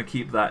 so we're going to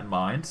keep that in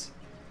mind.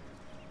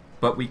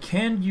 But we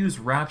can use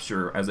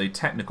Rapture as a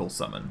technical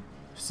summon,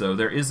 so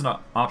there is an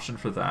option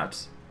for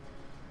that.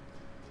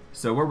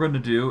 So what we're going to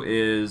do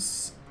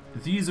is,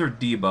 these are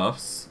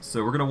debuffs,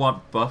 so we're going to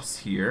want buffs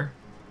here.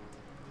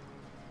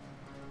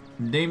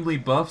 Namely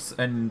buffs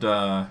and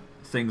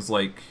things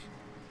like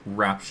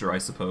Rapture, I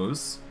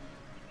suppose.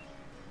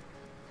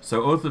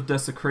 So Oath of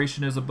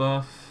Desecration is a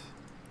buff.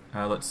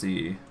 Let's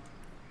see.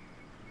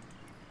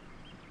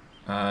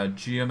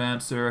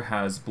 Geomancer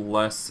has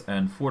Bless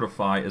and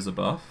Fortify as a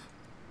buff.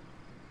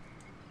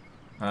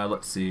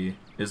 Let's see.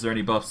 Is there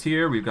any buffs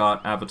here? We've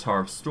got Avatar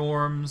of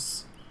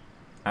Storms,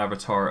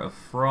 Avatar of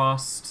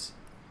Frost.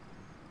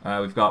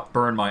 We've got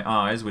Burn My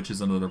Eyes, which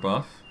is another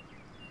buff.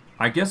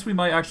 I guess we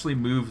might actually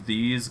move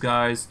these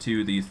guys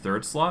to the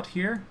third slot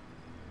here.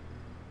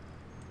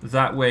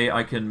 That way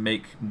I can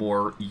make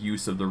more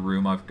use of the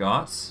room I've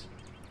got.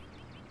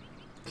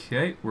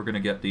 Okay, we're going to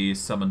get the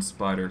Summon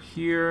Spider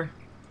here.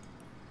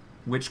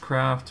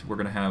 Witchcraft, we're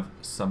going to have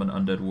Summon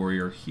Undead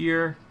Warrior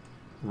here.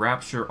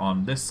 Rapture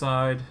on this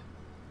side.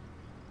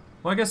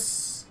 Well, I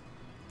guess...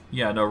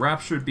 yeah, no,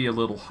 Rapture would be a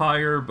little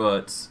higher,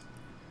 but...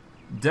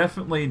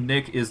 definitely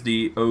Nick is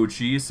the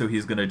OG, so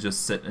he's going to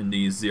just sit in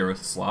the 0th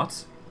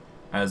slot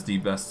as the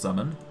best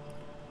summon.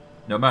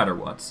 No matter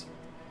what.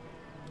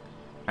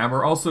 And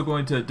we're also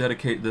going to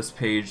dedicate this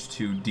page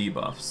to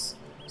debuffs.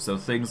 So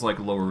things like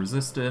lower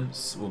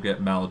resistance, we'll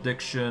get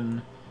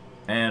Malediction,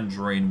 and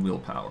Drain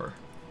Willpower.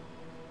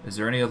 Is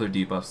there any other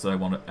debuffs that I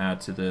want to add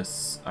to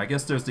this? I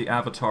guess there's the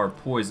Avatar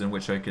Poison,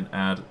 which I can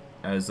add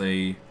as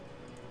a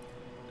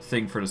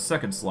thing for the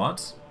second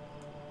slot.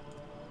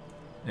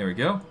 There we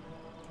go.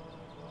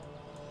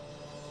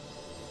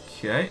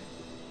 Okay.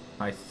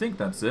 I think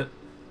that's it.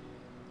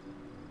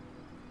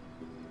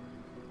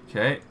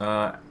 Okay,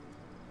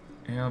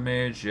 Air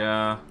Mage,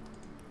 yeah.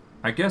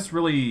 I guess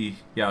really,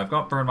 yeah, I've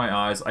got Burn My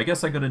Eyes. I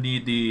guess I'm gonna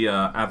need the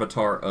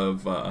Avatar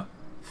of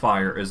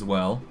Fire as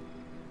well.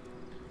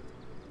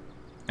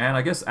 And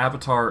I guess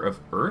Avatar of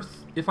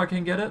Earth, if I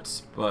can get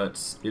it,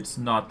 but it's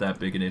not that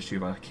big an issue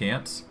if I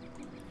can't.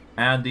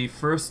 And the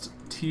first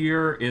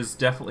tier is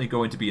definitely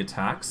going to be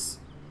attacks,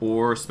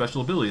 or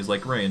special abilities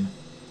like Rain.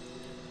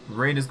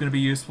 Rain is going to be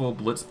useful,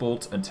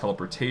 Blitzbolt and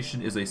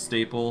Teleportation is a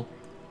staple.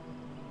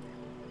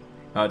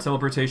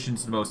 Teleportation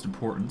is the most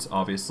important,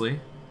 obviously.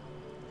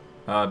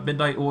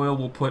 Midnight Oil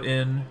we'll put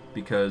in,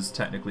 because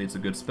technically it's a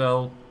good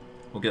spell.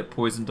 We'll get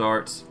Poison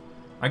Dart.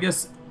 I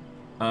guess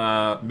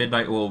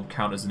Midnight Oil will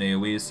count as an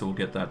AoE, so we'll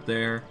get that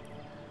there.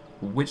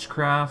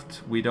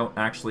 Witchcraft, we don't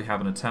actually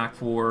have an attack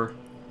for.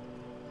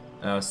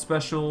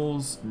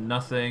 Specials,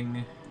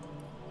 nothing.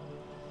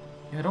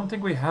 Yeah, I don't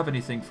think we have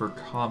anything for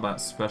combat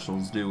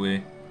specials, do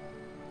we?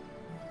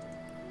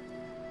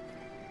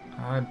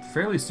 I'm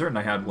fairly certain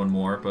I had one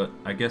more, but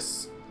I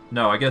guess...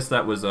 no, I guess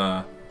that was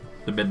the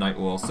Midnight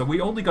Oil. So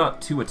we only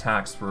got 2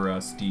 attacks for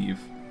Steve.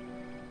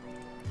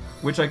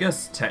 Which I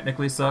guess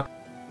technically sucks.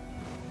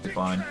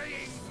 Fine.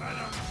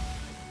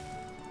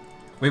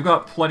 We've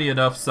got plenty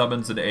enough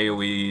summons and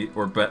AoE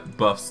or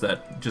buffs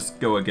that just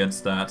go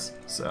against that,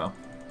 so...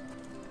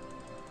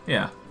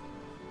 yeah.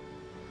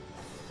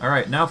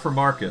 Alright, now for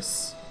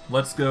Marcus.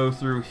 Let's go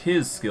through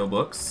his skill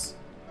books,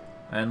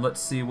 and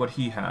let's see what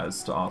he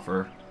has to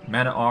offer.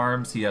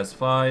 Man-at-Arms, he has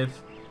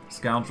 5.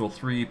 Scoundrel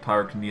 3,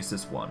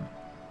 Pyrokinesis 1.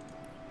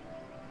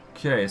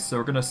 Okay, so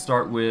we're going to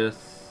start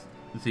with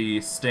the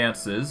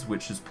stances,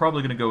 which is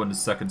probably going to go in the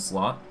second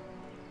slot.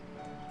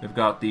 We've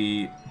got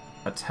the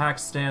attack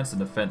stance and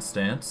defense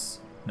stance,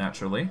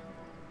 naturally.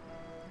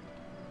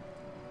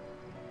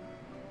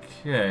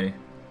 Okay.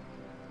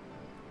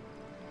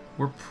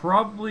 We're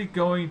probably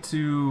going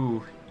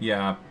to...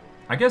 yeah,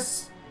 I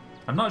guess...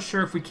 I'm not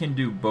sure if we can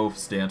do both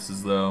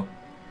stances, though.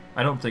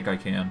 I don't think I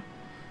can.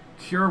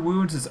 Cure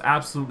Wounds is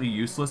absolutely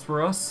useless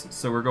for us,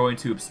 so we're going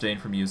to abstain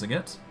from using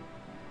it.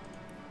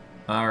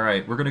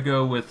 Alright, we're going to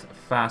go with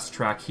Fast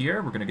Track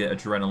here. We're going to get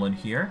Adrenaline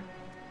here,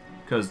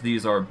 because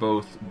these are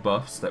both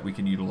buffs that we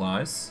can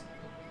utilize.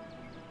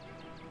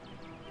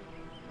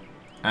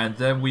 And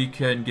then we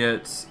can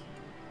get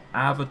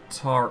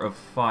Avatar of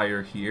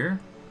Fire here.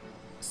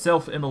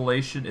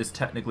 Self-immolation is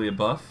technically a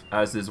buff,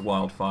 as is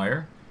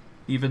wildfire,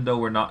 even though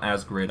we're not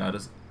as great at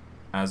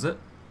as it.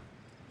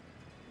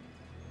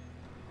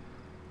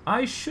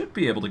 I should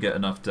be able to get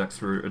enough dex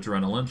for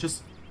adrenaline,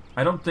 just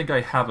I don't think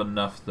I have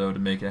enough though to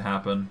make it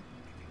happen.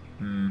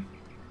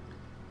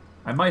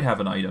 I might have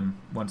an item.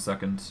 1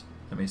 second.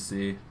 Let me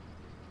see.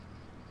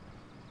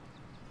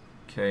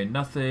 Okay,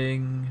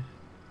 nothing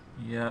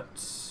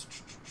yet.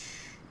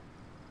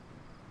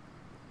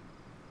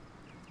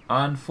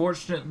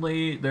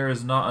 Unfortunately, there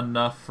is not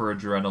enough for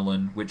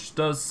adrenaline, which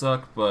does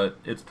suck, but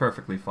it's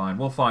perfectly fine.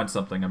 We'll find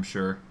something, I'm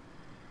sure.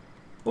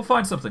 We'll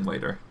find something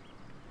later.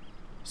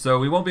 So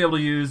we won't be able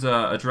to use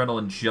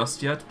adrenaline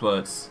just yet,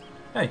 but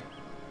hey,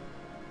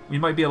 we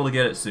might be able to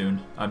get it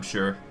soon, I'm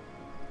sure.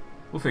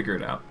 We'll figure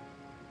it out.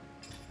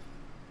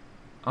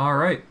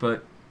 Alright,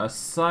 but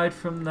aside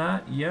from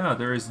that, yeah,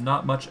 there is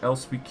not much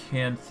else we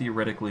can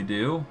theoretically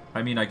do.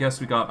 I mean, I guess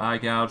we got eye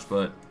gouge,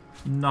 but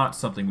not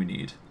something we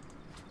need.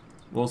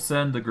 We'll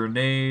send the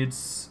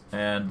grenades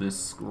and the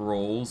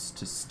scrolls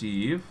to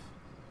Steve.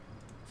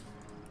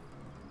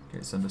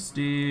 Okay, send to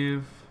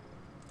Steve.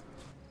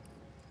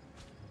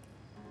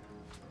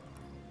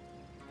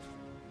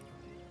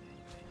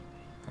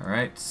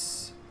 Alright.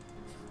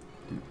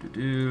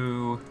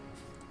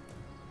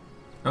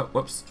 Oh,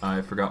 whoops.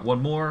 I forgot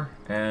one more,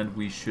 and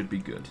we should be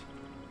good.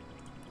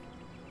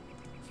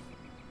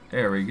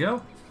 There we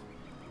go.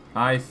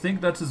 I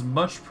think that's as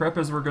much prep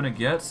as we're going to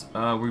get.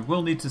 We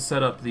will need to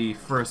set up the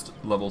first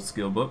level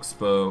skill books,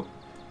 so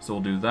we'll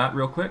do that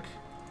real quick.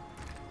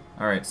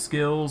 Alright,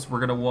 skills. We're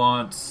going to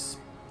want...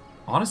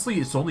 Honestly,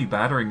 it's only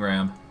battering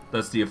ram.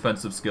 That's the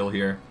offensive skill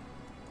here.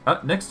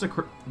 Next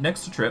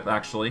to trip,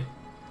 actually.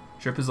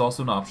 Trip is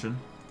also an option.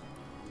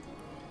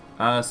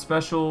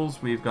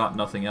 Specials, we've got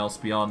nothing else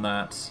beyond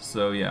that,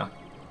 so yeah.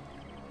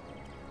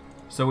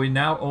 So we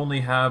now only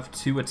have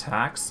 2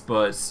 attacks,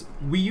 but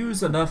we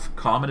use enough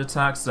common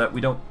attacks that we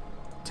don't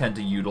tend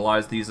to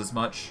utilize these as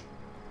much.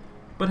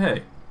 But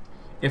hey,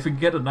 if we can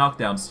get a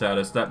knockdown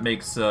status, that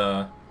makes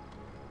that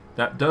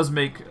does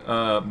make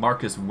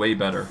Marcus way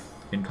better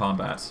in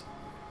combat.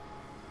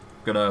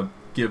 Gonna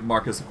give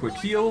Marcus a quick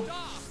heal,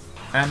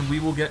 and we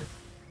will get...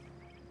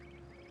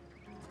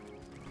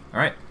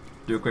 Alright,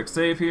 do a quick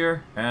save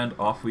here, and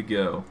off we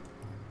go.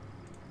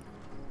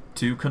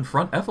 To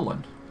confront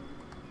Evelyn.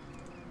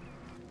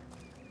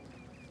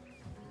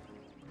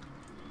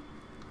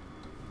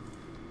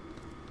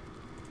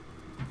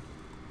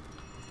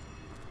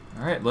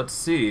 Alright, let's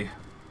see.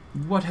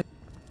 What has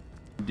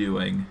he been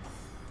doing?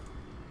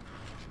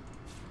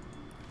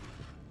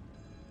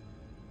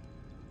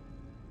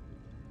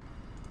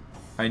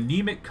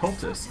 Anemic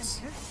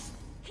cultists.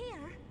 Here?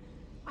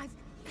 I've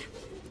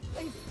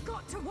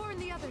got to warn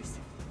the others.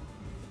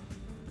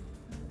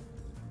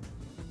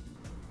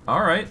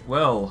 Alright,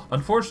 well,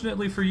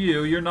 unfortunately for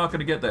you, you're not going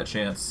to get that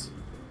chance.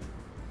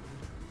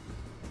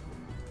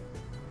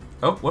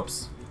 Oh,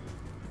 whoops.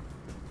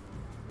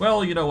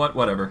 Well, you know what,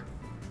 whatever.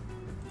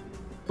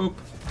 Boop.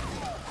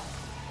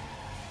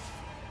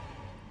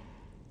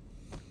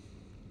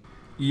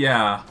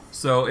 Yeah,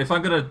 so if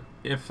I'm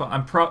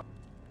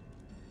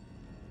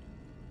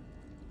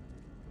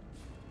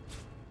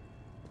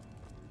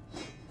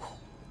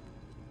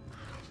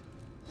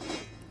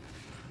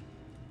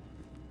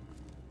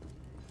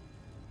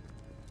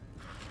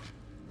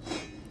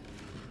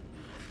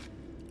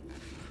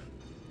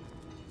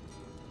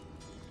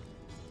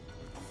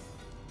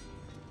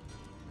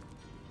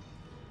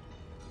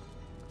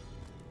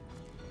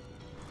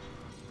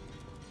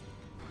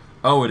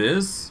Oh, it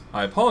is?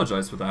 I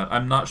apologize for that.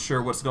 I'm not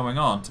sure what's going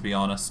on, to be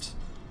honest.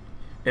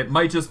 It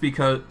might just be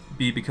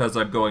because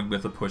I'm going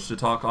with a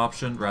push-to-talk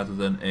option rather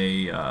than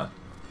the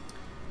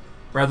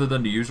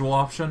usual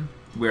option,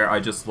 where I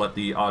just let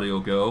the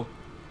audio go.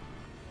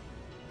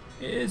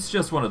 It's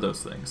just one of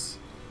those things.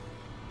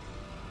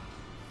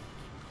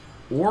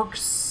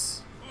 Orcs?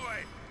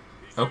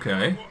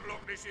 Okay.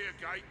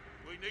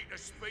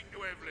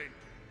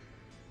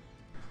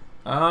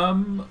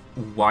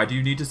 Why do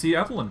you need to see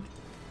Evelyn?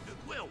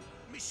 Well,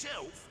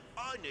 myself,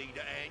 I need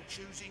a hand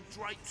choosing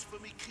drapes for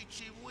me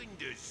kitchen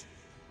windows.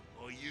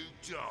 Are you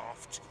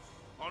daft?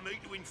 I need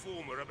to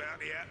inform her about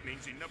the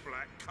happenings in the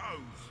Black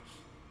Cove.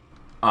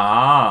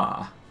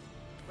 Ah.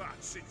 But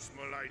since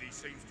my lady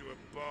seems to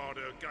have barred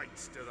her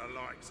gates to the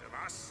likes of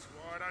us,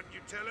 why don't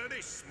you tell her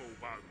this, small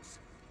bones?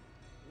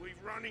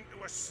 We've run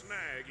into a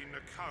snag in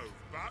the cove,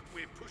 but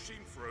we're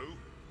pushing through.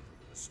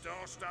 The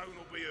Starstone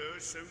will be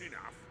hers soon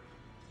enough.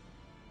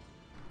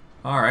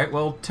 Alright,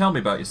 well, tell me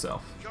about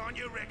yourself. Can't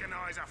you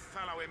recognise a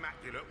fellow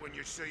immaculate when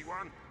you see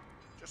one?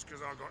 Just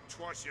because I've got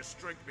twice your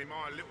strength in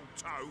my little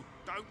toe,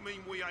 don't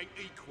mean we ain't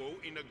equal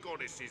in the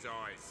goddess's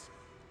eyes.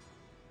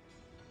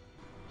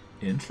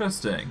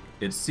 Interesting.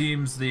 It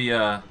seems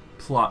the,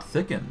 plot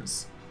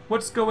thickens.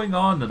 What's going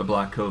on in the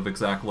Black Cove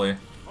exactly?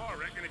 I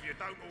reckon if you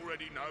don't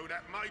already know,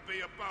 that may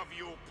be above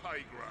your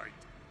pay grade.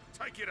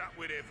 Take it up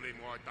with Evelyn,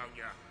 why don't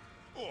you?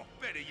 Or,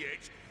 better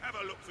yet, have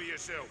a look for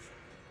yourself.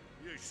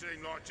 You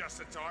seem like just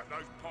the type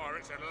those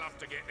pirates would love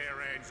to get their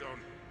hands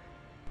on.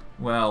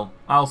 Well,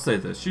 I'll say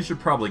this. You should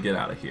probably get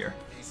out of here.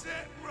 Is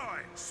that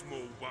right,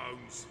 small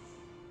bones?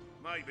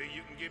 Maybe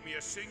you can give me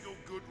a single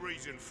good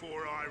reason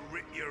for I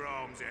rip your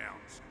arms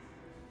out.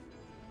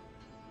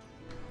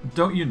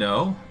 Don't you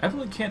know?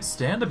 Evelyn can't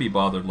stand to be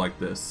bothered like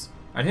this.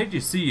 I'd hate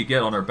to see you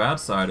get on her bad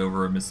side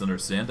over a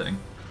misunderstanding.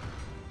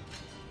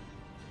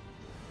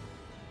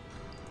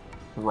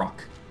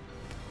 Rock.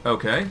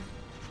 Okay.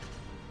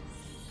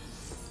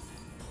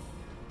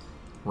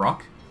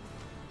 Rock?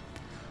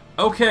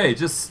 Okay,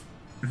 just...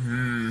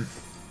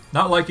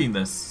 not liking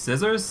this.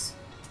 Scissors?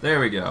 There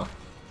we go.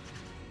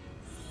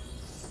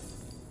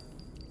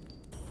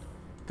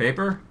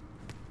 Paper?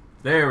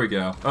 There we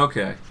go.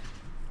 Okay.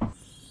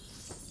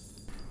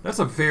 That's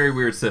a very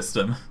weird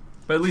system.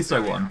 But at least I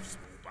won.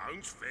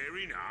 Bones, fair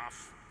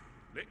enough.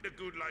 Let the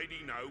good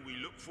lady know we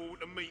look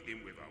forward to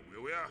meeting with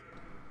her, will ya?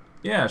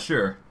 Yeah,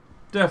 sure.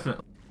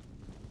 Definitely.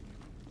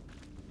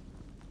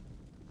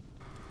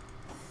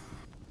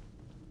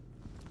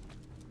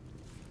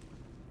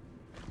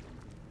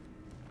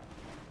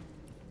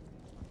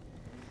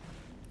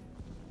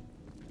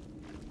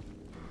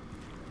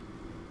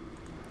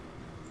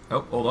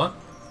 Oh, hold on.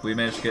 We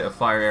managed to get a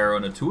fire arrow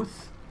and a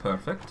tooth.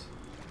 Perfect.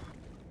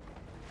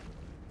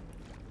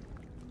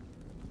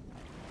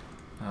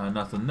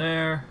 Nothing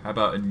there. How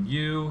about in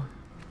you?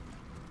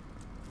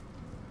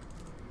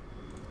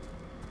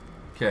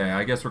 Okay,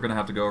 I guess we're gonna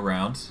have to go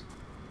around.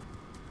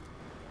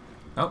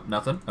 Oh,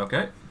 nothing.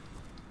 Okay.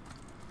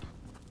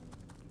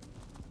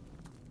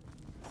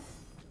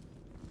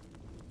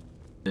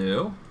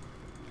 Ew.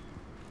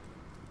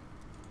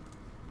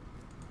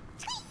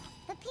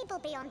 The people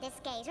beyond this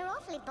gate are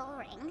awfully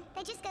boring.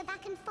 They just go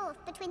back and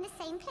forth between the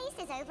same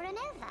places over and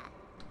over.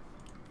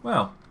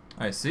 Well,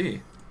 I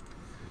see.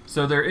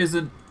 So there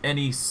isn't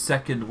any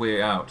second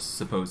way out,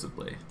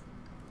 supposedly.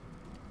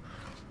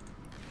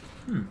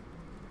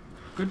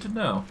 Good to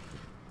know.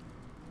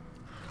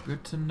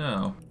 Good to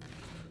know.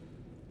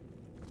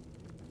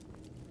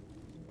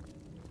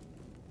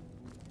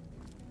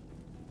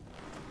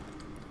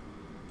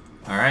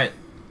 Alright.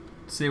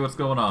 Let's see what's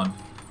going on.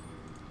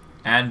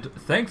 And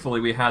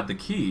thankfully we had the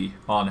key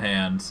on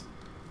hand,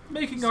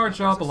 making our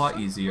job a lot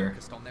easier.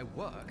 Focused on their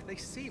work, they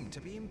seem to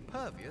be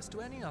impervious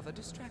to any other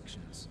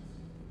distractions.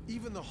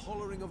 Even the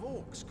hollering of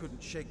orcs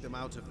couldn't shake them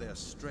out of their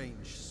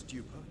strange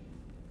stupor.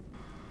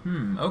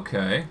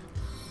 Okay.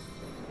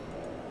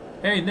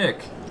 Hey, Nick.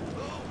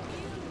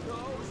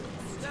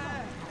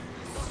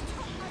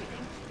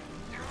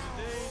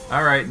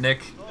 Alright,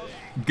 Nick.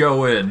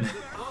 Go in.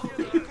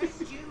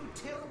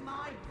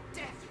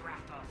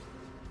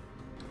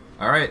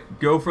 Alright,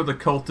 go for the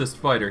cultist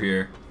fighter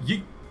here.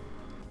 Yeet.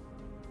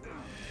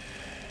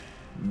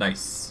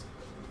 Nice.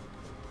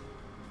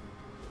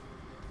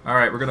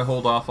 Alright, we're going to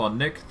hold off on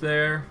Nick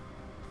there.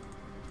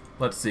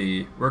 Let's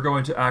see. We're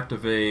going to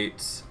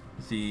activate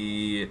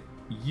the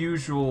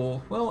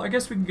usual... Well, I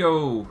guess we can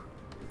go...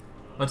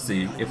 Let's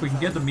see. If we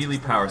can get the melee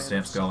power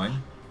stance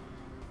going.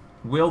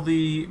 Will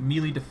the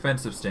melee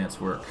defensive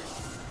stance work?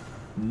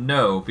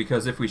 No,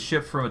 because if we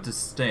shift from a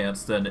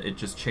stance, then it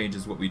just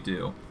changes what we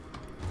do.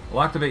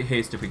 We'll activate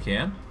haste if we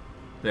can.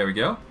 There we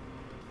go.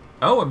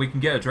 Oh, and we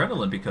can get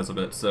adrenaline because of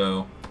it,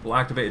 so we'll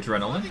activate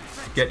adrenaline,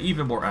 get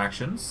even more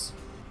actions.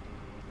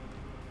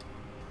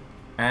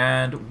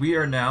 And we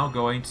are now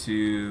going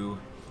to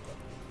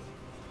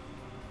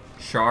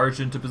charge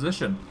into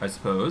position, I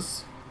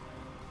suppose.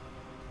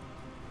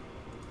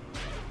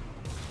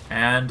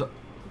 And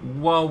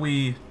while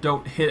we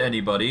don't hit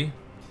anybody,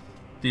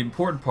 the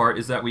important part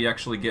is that we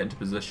actually get into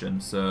position,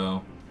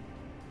 so...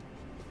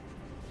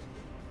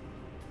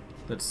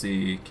 Let's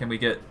see, can we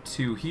get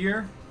 2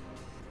 here?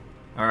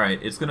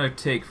 Alright, it's gonna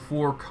take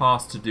 4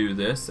 cost to do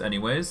this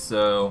anyways,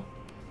 so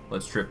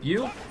let's trip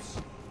you.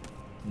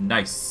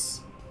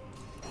 Nice.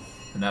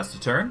 And that's the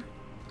turn.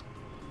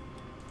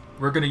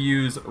 We're gonna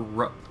use...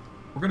 We're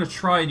gonna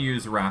try and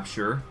use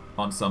Rapture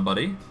on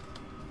somebody.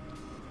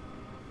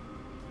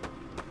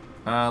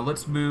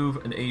 Let's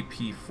move an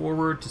AP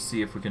forward to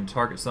see if we can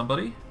target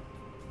somebody.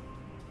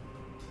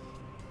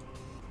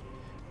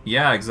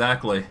 Yeah,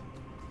 exactly.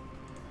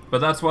 But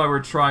that's why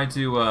we're trying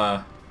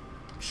to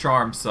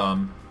charm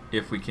some,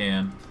 if we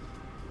can.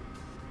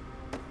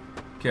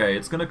 Okay,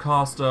 it's gonna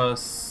cost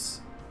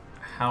us...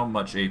 How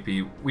much AP?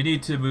 We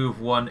need to move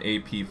 1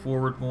 AP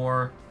forward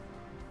more.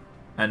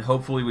 And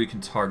hopefully we can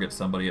target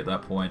somebody at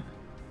that point.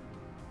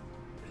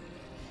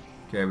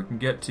 Okay, we can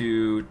get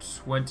to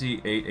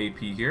 28 AP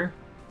here.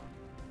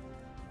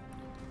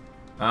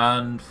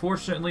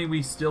 Unfortunately,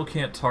 we still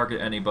can't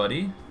target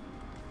anybody.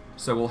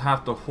 So we'll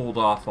have to hold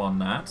off on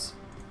that.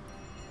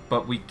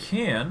 But we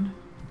can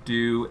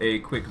do a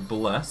quick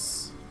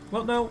bless.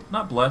 Well, no,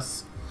 not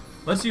bless.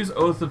 Let's use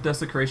Oath of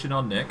Desecration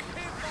on Nick.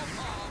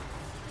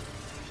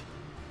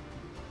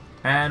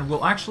 And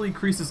we'll actually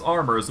increase his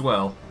armor as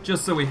well,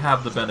 just so we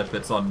have the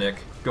benefits on Nick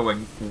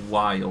going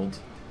wild.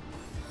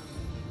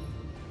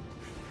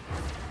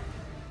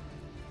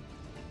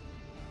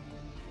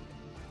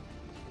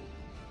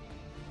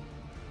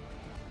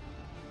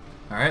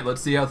 Alright,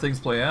 let's see how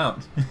things play out.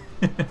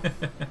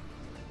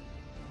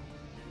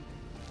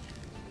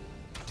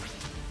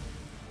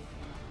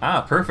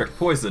 Ah, perfect.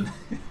 Poison.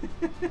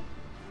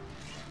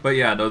 But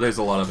yeah, no, there's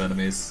a lot of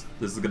enemies.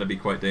 This is going to be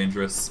quite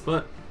dangerous,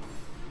 but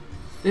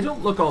they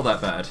don't look all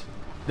that bad.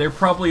 They're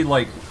probably,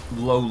 like,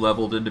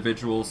 low-leveled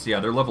individuals. Yeah,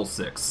 they're level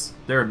 6.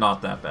 They're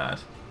not that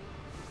bad.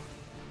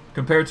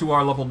 Compared to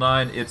our level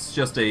 9, it's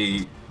just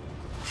a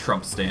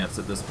Trump stance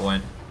at this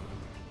point.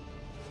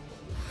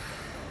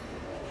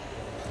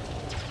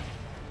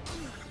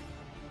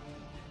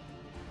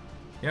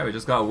 Yeah, we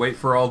just gotta wait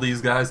for all these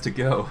guys to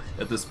go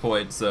at this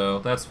point, so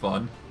that's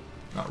fun.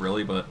 Not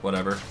really, but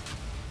whatever.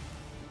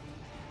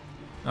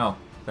 Oh,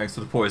 thanks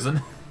for the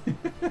poison.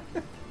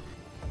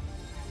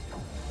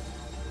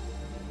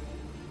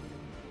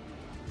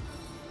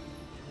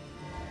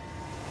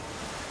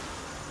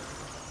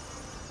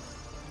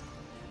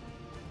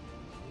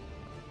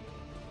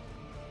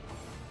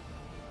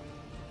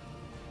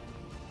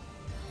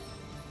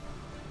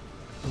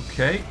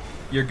 Okay,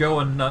 you're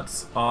going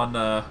nuts on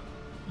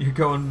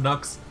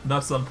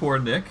nuts on poor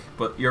Nick,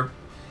 but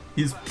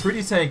he's pretty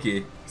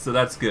tanky, so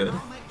that's good.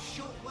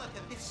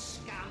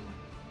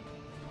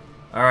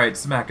 Alright,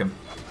 smack him.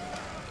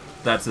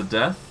 That's a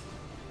death.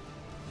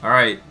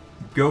 Alright,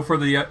 go for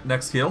the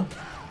next kill.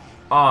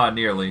 Ah,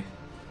 nearly.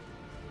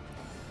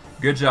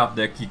 Good job,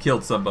 Nick. You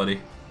killed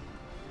somebody.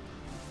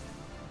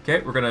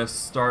 Okay, we're gonna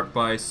start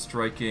by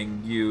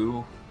striking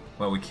you.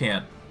 Well, we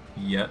can't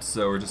yet,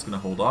 so we're just gonna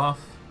hold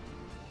off.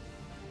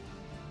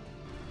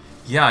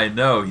 Yeah, I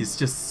know. He's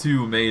just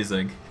too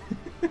amazing.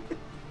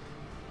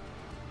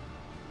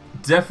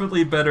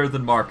 Definitely better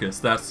than Marcus.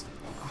 That's...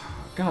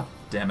 God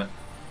damn it.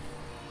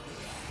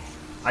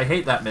 I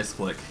hate that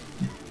misclick.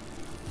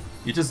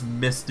 You just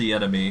missed the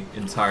enemy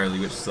entirely,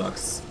 which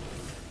sucks.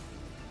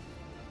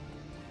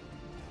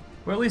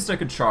 Well, at least I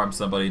could charm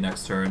somebody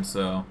next turn,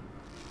 so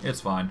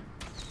it's fine.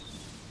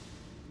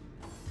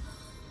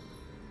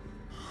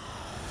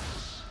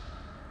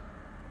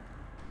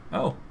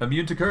 Oh,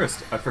 immune to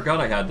cursed. I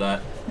forgot I had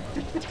that.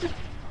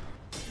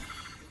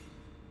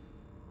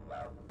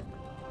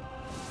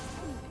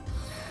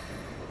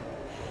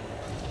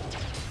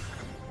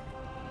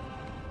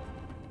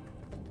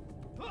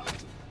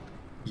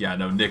 Yeah,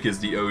 no, Nick is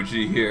the OG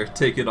here,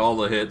 taking all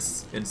the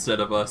hits instead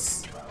of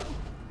us.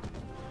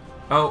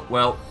 Oh,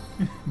 well,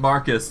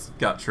 Marcus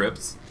got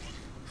tripped.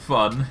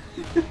 Fun.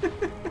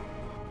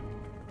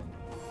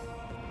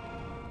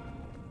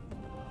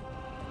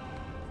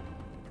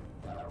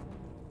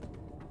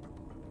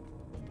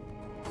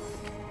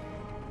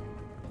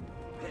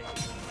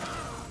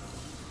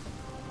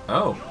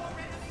 Oh.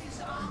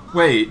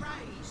 Wait.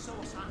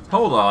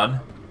 Hold on.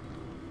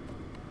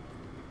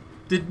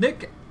 Did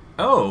Nick...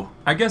 Oh,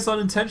 I guess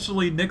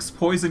unintentionally Nick's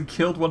poison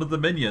killed one of the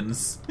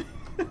minions.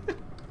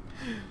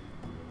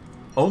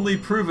 Only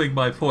proving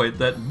my point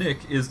that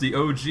Nick is the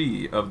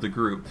OG of the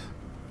group.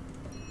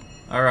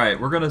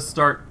 Alright, we're gonna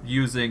start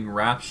using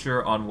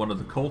Rapture on one of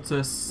the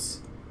cultists.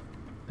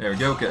 There we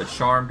go, get a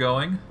charm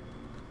going.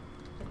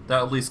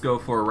 That'll at least go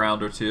for a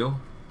round or two.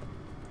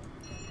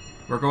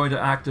 We're going to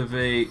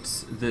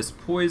activate this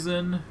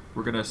poison.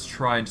 We're going to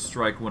try and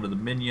strike one of the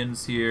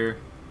minions here.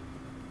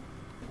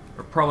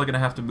 We're probably going to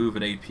have to move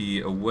an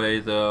AP away,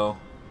 though.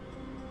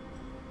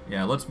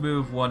 Yeah, let's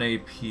move 1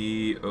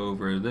 AP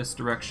over this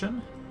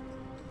direction.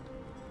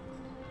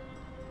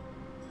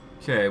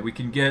 Okay, we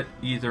can get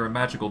either a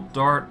magical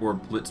dart or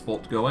blitz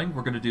bolt going.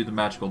 We're going to do the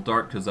magical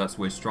dart because that's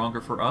way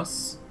stronger for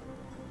us.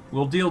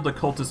 We'll deal the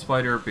cultist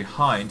fighter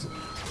behind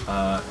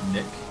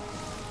Nick.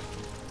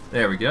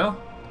 There we go.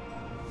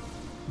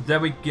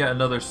 Then we get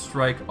another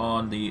strike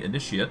on the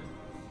initiate.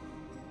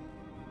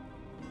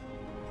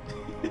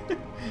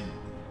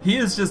 He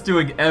is just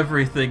doing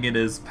everything in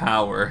his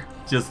power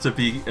just to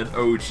be an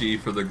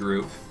OG for the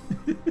group.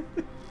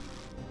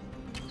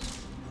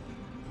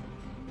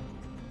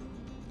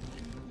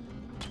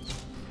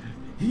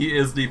 He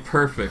is the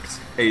perfect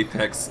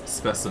Apex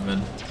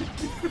specimen.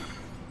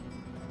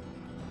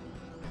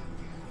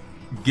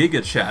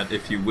 Gigachad,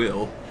 if you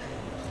will.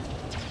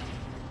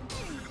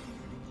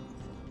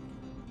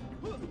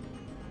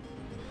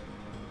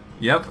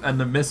 Yep, and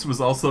the miss was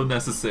also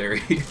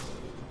necessary.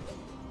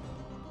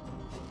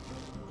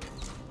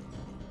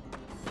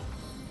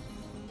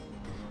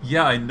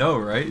 Yeah, I know,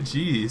 right?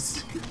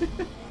 Jeez.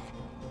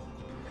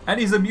 And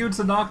he's immune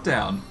to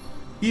knockdown.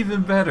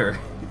 Even better.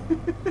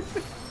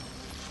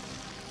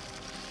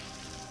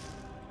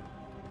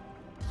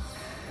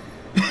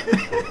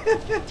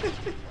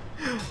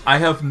 I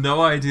have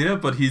no idea,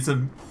 but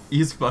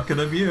he's fucking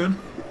immune.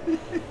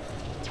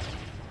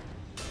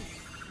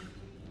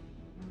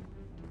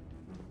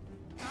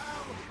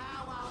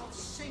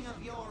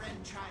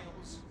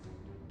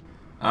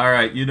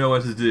 Alright, you know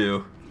what to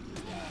do.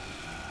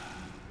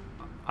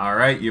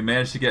 Alright, you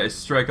managed to get a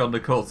strike on the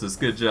cultist.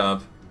 Good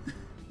job.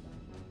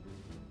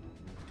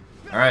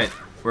 Alright,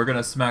 we're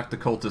gonna smack the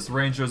cultist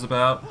rangers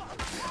about.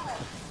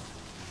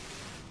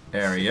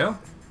 There we go.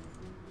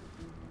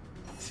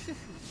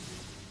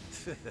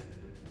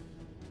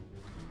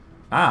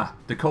 Ah,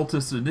 the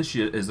cultist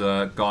initiate is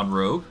gone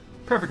rogue.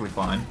 Perfectly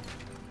fine.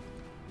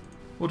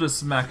 We'll just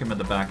smack him in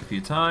the back a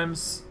few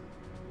times.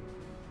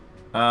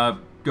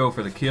 go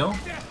for the kill.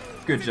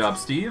 Good job,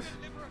 Steve.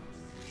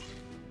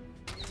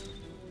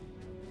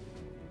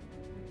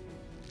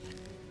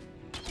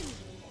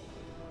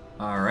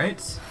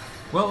 Alright.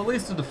 Well, at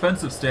least the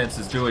defensive stance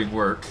is doing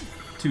work.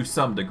 To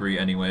some degree,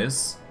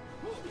 anyways.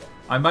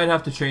 I might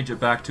have to change it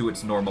back to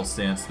its normal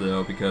stance,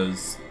 though,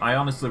 because I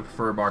honestly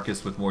prefer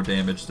Marcus with more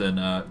damage than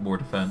more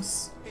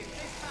defense.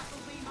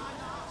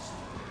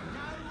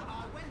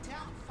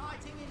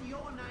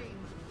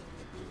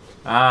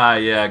 Ah,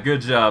 yeah,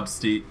 good job,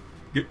 Steve.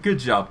 Good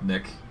job,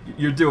 Nick.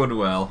 You're doing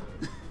well.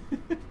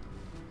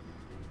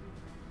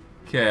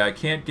 Okay, I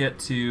can't get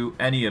to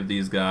any of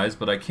these guys,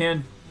 but I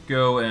can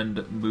go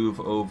and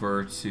move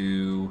over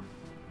to...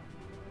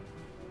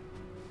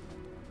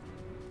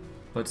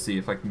 Let's see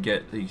if I can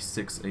get a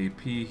 6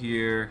 AP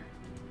here.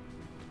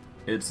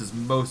 It's as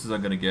most as I'm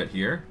going to get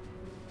here.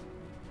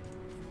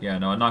 Yeah,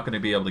 no, I'm not going to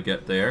be able to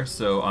get there,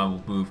 so I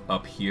will move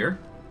up here.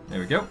 There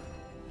we go.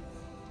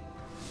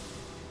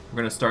 We're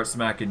going to start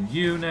smacking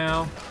you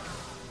now.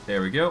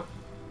 There we go.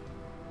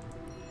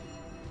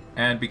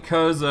 And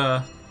because,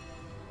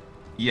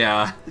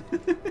 yeah.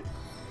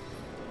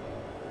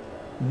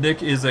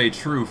 Nick is a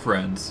true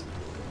friend.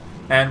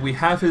 And we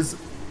have his...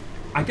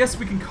 I guess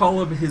we can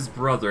call him his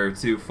brother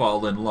to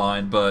fall in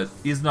line, but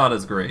he's not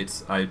as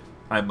great, I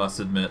must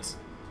admit.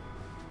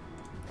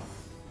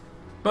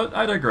 But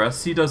I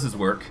digress, he does his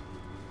work.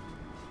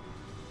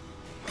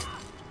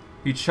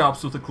 He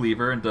chops with a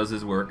cleaver and does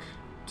his work,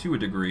 to a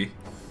degree.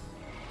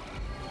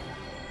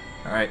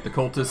 Alright, the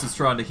cultist is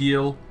trying to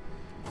heal.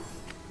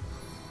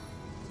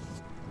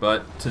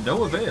 But to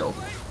no avail.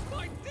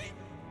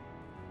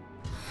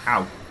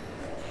 Ow.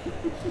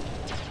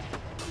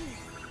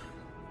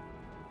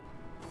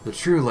 The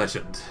true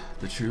legend.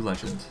 The true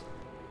legend.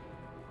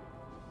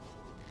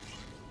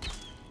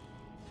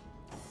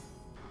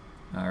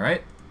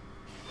 Alright.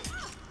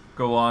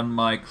 Go on,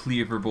 my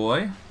cleaver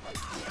boy.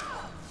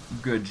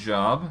 Good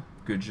job.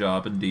 Good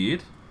job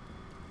indeed.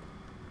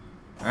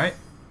 Alright.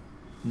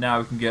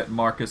 Now we can get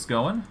Marcus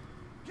going.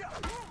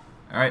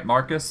 Alright,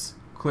 Marcus.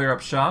 Clear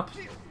up shop.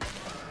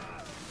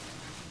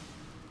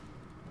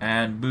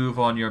 And move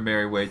on your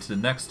merry way to the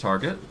next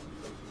target.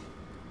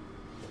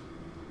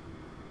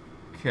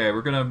 Okay,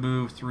 we're gonna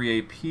move 3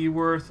 AP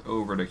worth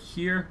over to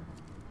here.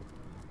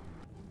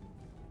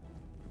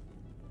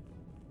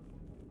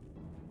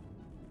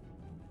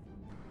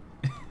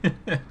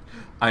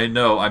 I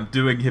know, I'm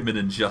doing him an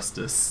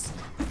injustice.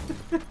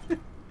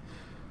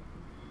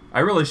 I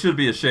really should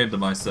be ashamed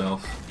of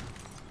myself.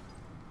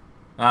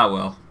 Ah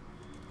well.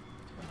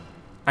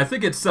 I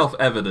think it's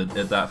self-evident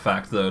at that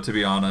fact though, to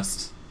be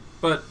honest.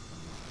 But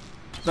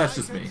that's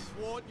just me.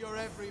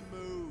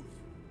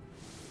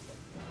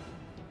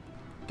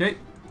 Okay.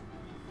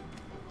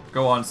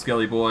 Go on,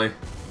 Skelly boy.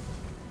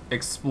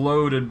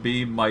 Explode and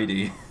be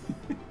mighty.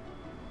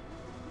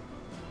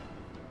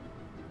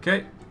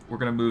 Okay, we're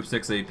gonna move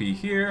 6 AP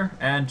here,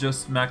 and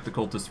just smack the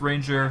Cultist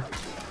Ranger,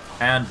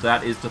 and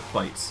that is the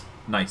fight.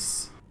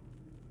 Nice.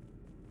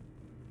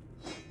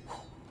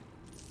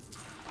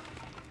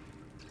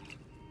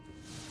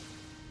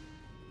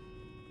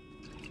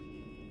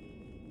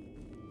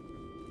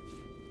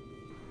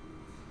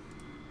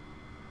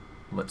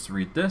 Let's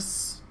read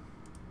this.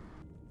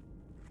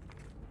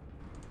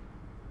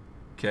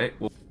 Okay,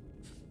 well...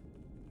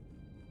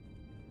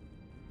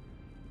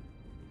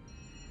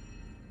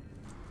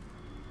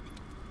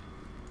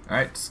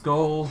 Alright,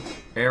 skull,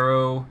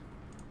 arrow.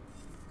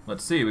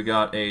 Let's see, we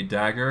got a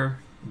dagger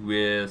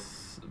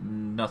with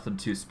nothing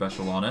too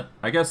special on it.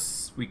 I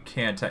guess we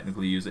can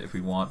technically use it if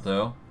we want,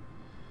 though.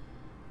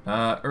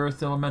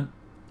 Earth element,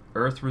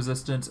 earth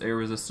resistance, air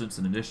resistance,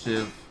 and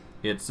initiative.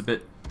 It's a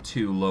bit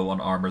too low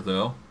on armor,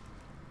 though.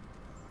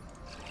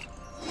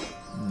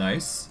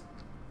 Nice.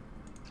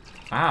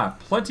 Ah,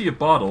 plenty of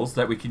bottles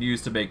that we can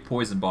use to make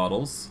poison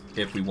bottles,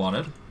 if we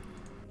wanted.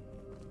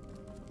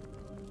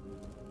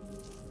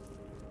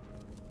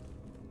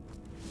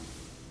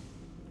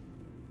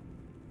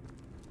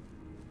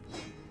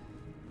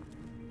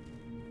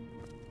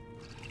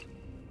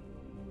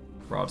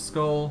 Broad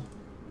skull.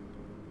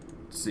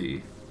 Let's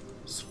see.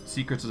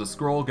 Secrets of the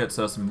Scroll gets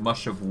us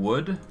mush of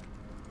wood.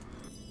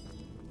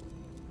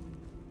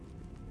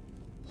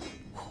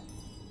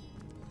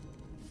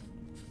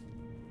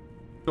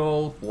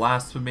 Skull,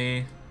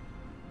 blasphemy.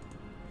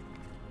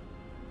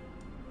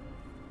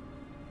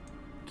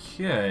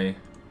 Okay.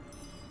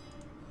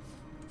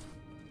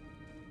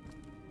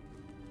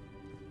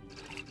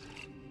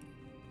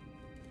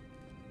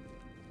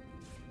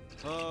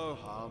 Oh,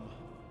 hum.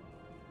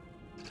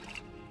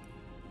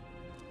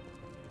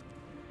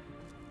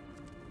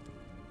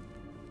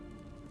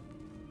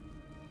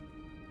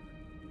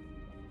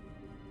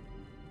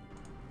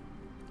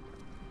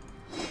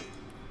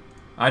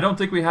 I don't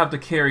think we have the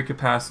carry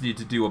capacity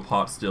to do a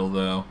pot still,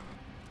 though.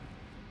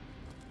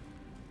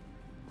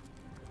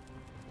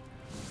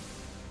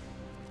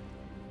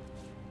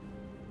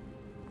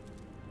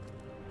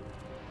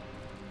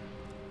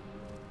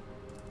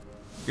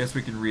 Guess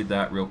we can read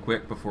that real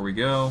quick before we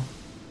go.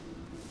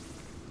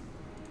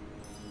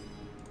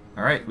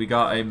 Alright, we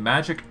got a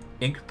magic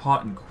ink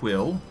pot and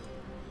quill.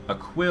 A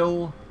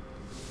quill.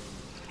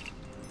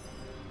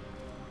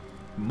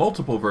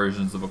 Multiple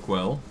versions of a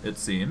quill, it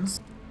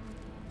seems.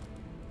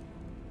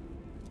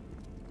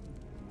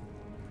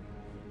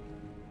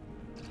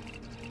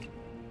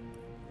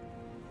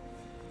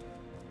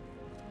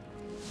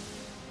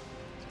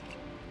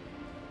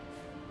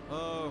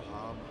 Oh,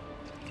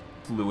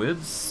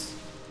 fluids.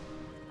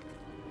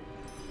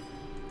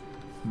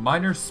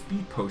 Minor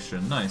speed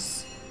potion,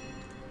 nice.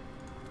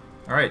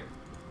 Alright.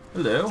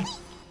 Hello.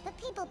 The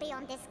people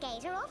beyond this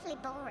gate are awfully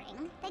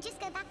boring. They just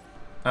go back.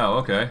 Oh,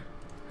 okay.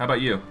 How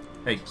about you?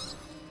 Hey.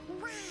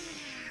 Wow!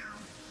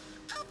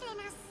 Evelyn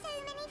has so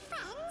many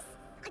friends.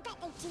 I bet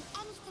they'd do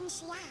anything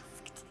she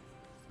asked.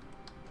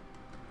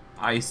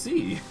 I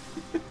see.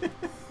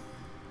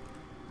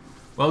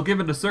 Well,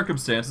 given the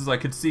circumstances, I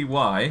could see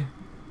why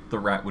the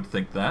rat would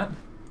think that.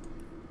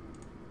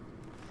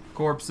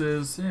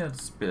 Corpses, yeah,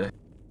 it's a bit.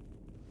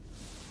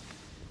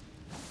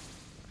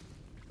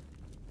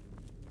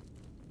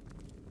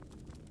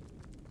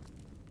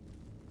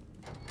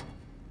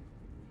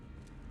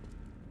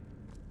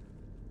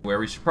 Where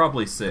we should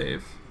probably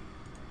save.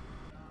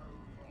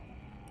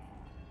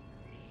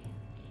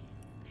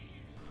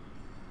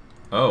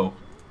 Oh.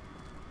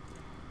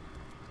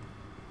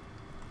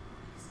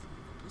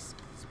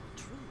 Whispers were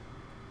true.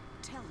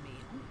 Tell me,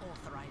 who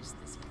authorized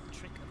this little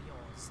trick of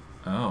yours?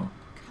 Oh.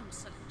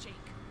 Counselor Jake,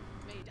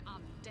 made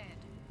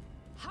undead.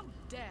 How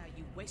dare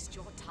you waste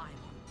your time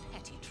on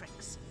petty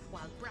tricks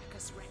while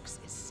Brachus Rex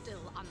is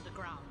still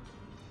underground?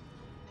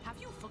 Have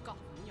you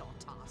forgotten your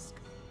task?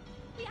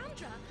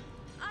 Leandra,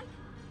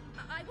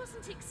 I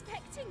wasn't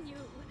expecting you.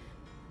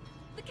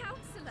 The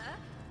counselor,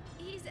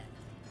 he's...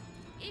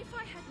 If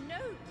I had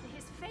known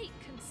his fate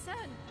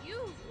concerned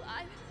you,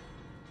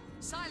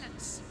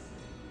 Silence!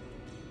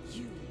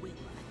 You will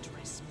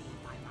address me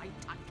by my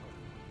title,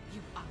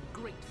 you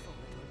ungrateful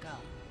little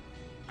girl.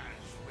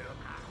 As will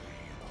I,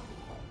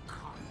 oh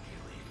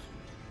conduit.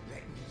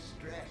 Let me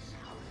stress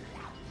how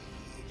lovely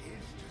it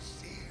is to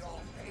see your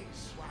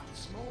face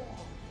once more.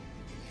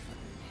 Even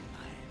in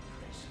my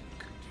present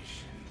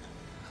condition,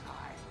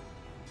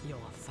 Your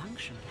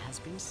function has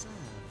been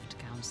served,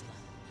 Counselor.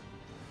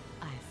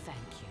 I thank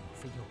you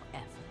for your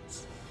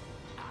efforts.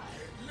 I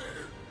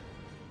live.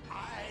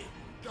 I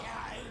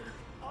died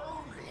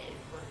only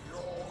for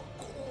your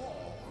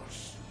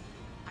cause.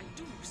 I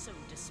do so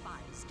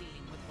despise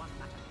dealing with one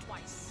matter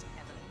twice,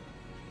 Evelyn.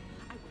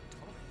 I would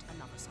tolerate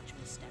another such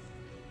misstep.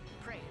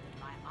 Pray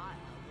that my ire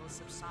will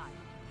subside.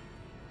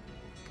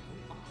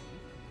 Go on,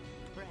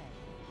 pray.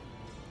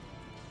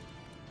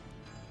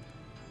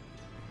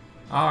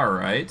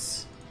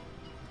 Alright.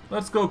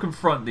 Let's go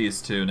confront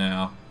these two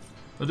now.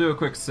 We'll do a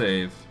quick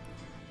save.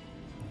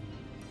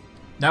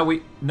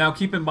 Now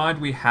keep in mind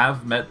we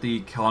have met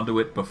the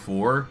conduit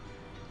before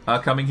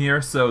coming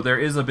here, so there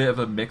is a bit of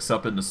a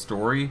mix-up in the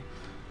story.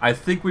 I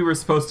think we were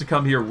supposed to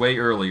come here way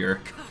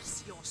earlier.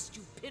 Curse your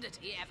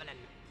stupidity, Evelyn.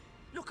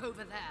 Look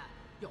over there.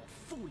 Your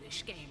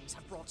foolish games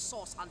have brought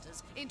source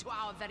hunters into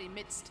our very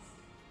midst.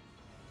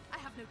 I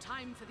have no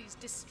time for these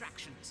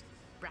distractions.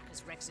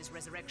 Brachus Rex's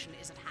resurrection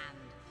is at hand.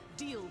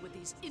 Deal with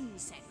these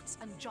insects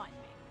and join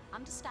me.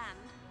 Understand?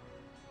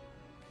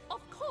 Of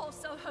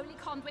course, oh holy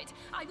conduit,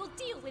 I will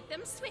deal with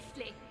them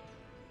swiftly.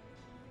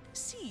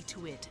 See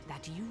to it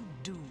that you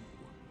do.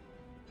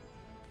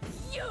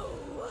 You!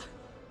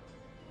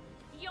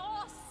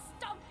 Your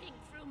stomping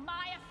through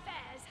my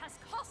affairs has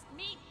cost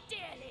me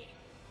dearly.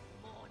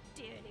 More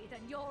dearly than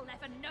you'll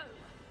ever know.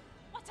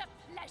 What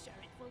a pleasure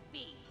it will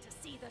be to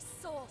see the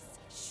source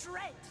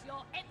shred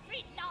your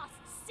every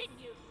last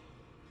sinew.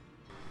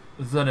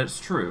 Then it's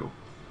true.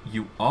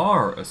 You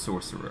are a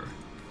sorcerer.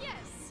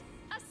 Yes,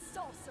 a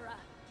sorcerer.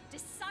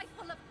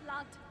 Disciple of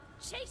blood,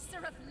 chaser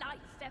of life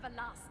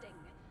everlasting.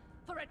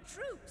 For a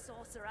true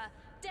sorcerer,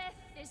 death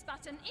is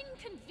but an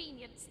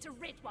inconvenience to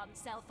rid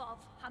oneself of,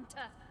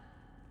 Hunter.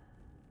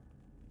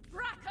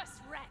 Brachus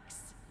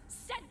Rex,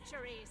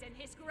 centuries in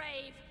his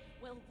grave,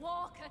 will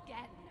walk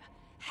again,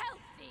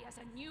 healthy as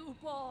a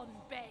newborn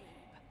babe.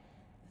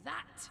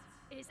 That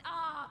is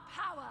our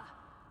power,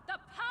 the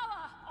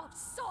power of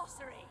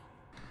sorcery.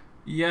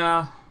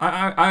 Yeah,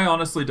 I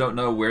honestly don't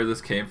know where this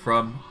came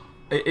from.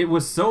 It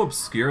was so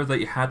obscure that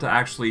you had to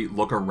actually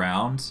look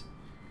around.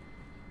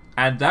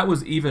 And that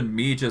was even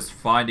me just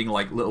finding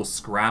like little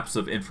scraps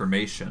of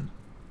information.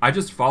 I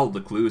just followed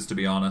the clues, to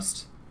be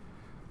honest.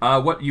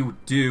 What you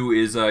do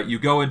is you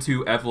go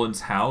into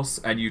Evelyn's house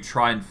and you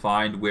try and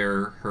find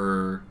where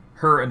her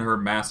and her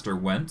master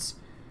went.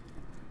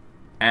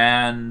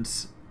 And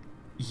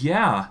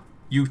yeah,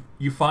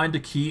 you find a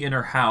key in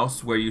her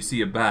house where you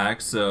see a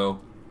bag, so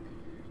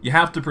you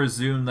have to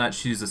presume that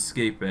she's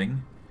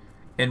escaping,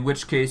 in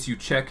which case you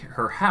check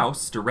her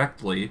house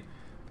directly,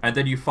 and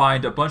then you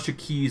find a bunch of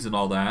keys and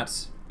all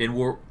that, in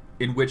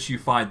which you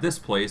find this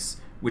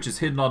place, which is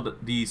hidden on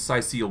the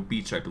Sicile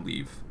beach, I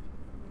believe,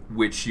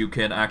 which you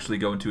can actually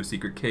go into a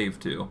secret cave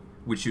to,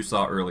 which you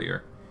saw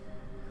earlier.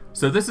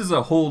 So this is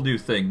a whole new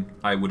thing,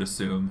 I would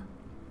assume.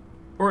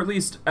 Or at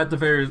least, at the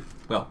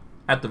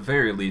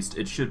very least,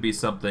 it should be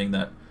something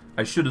that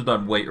I should have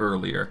done way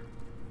earlier.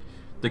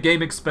 The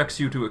game expects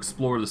you to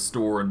explore the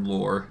store and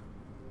lore.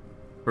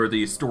 Or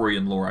the story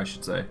and lore, I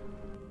should say.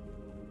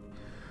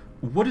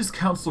 What is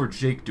Counselor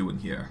Jake doing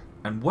here?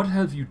 And what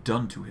have you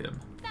done to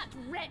him? That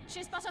wretch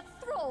is but a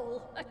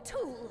thrall, a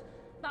tool.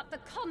 But the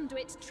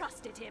conduit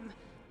trusted him.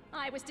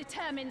 I was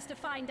determined to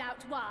find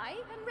out why,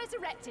 and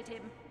resurrected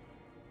him.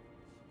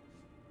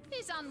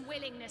 His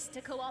unwillingness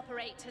to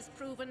cooperate has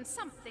proven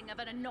something of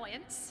an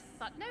annoyance,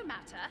 but no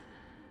matter.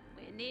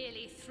 We're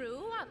nearly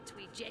through, aren't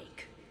we,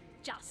 Jake?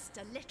 Just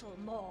a little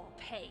more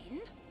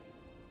pain.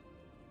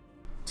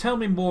 Tell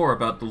me more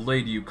about the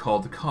lady you call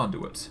the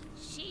Conduit.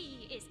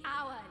 She is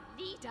our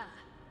leader.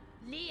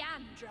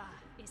 Leandra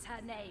is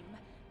her name.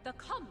 The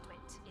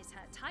Conduit is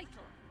her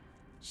title.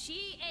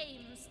 She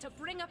aims to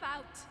bring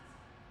about...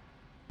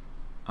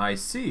 I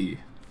see.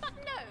 But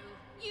no,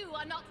 you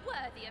are not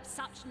worthy of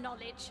such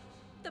knowledge.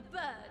 The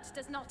bird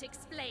does not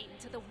explain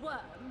to the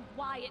worm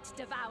why it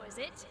devours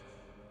it.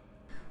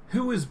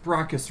 Who is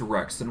Brachus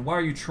Rex, and why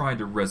are you trying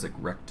to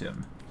resurrect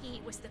him?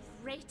 He was the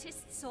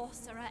greatest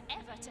sorcerer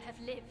ever to have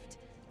lived.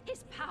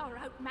 His power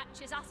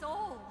outmatches us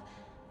all.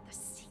 The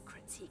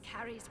secrets he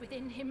carries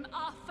within him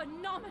are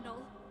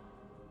phenomenal.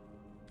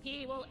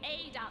 He will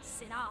aid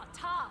us in our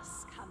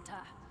task,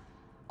 Hunter.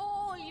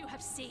 All you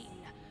have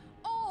seen,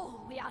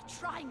 all we are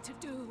trying to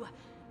do,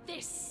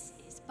 this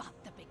is but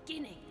the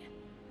beginning.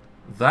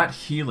 That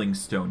healing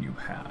stone you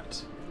had,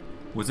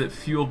 was it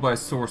fueled by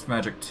source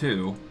magic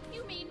too?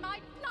 You mean my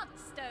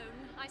bloodstone,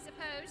 I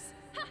suppose?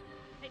 Ha!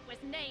 It was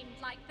named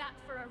like that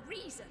for a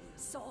reason,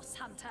 Source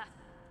Hunter.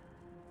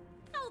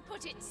 I'll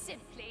put it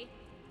simply.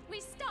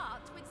 We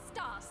start with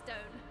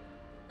Starstone.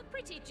 A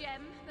pretty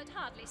gem, but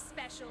hardly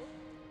special.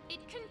 It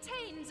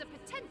contains a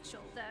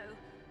potential, though,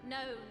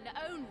 known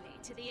only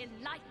to the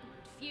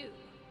enlightened few.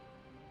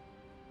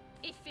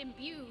 If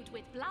imbued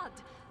with blood,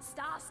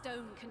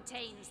 Starstone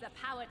contains the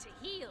power to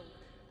heal.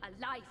 A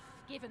life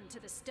given to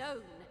the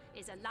stone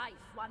is a life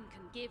one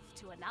can give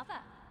to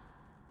another.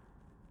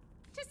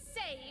 To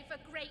save a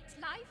great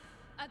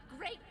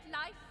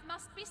life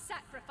must be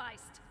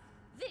sacrificed.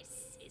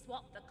 This is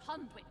what the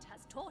Conduit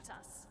has taught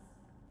us.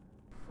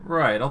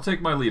 Right, I'll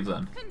take my leave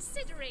then.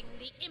 Considering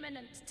the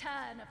imminent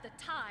turn of the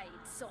tide,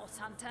 Source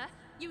Hunter,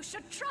 you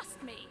should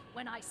trust me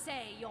when I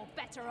say you're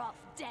better off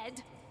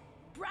dead.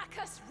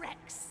 Brachus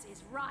Rex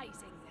is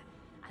rising,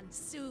 and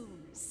soon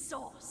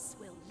Source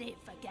will live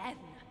again.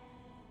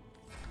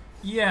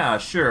 Yeah,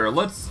 sure.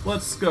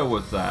 Let's go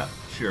with that.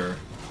 Sure.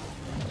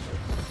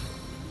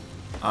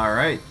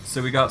 Alright,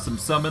 so we got some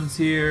summons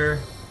here.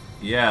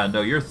 Yeah,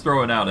 no, you're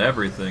throwing out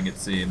everything, it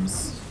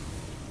seems.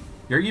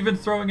 You're even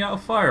throwing out a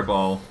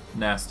fireball.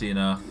 Nasty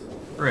enough.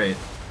 Great.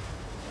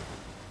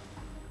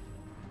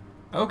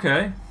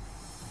 Okay.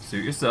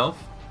 Suit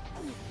yourself.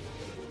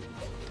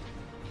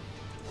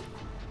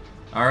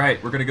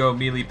 Alright, we're gonna go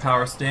melee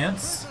power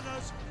stance.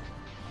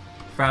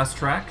 Fast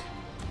track.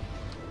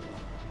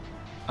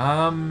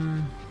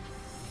 I'm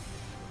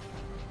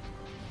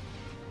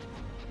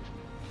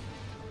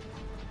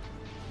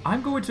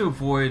going to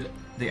avoid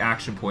the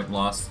action point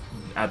loss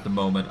at the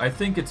moment. I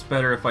think it's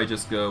better if I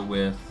just go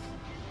with...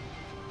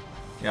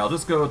 Yeah, I'll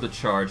just go with the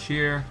charge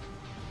here.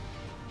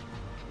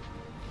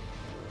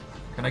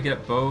 Can I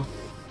get both?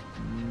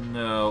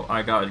 No,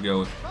 I gotta go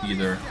with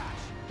either.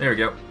 There we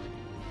go.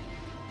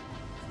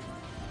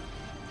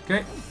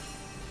 Okay.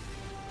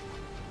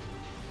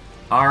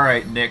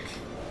 Alright, Nick.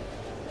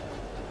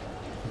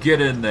 Get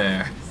in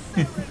there.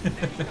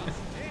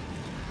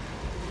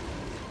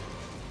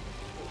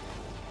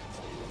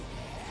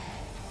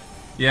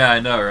 Yeah, I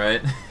know,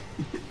 right?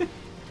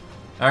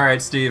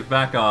 Alright, Steve,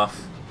 back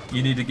off.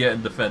 You need to get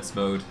in defense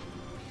mode.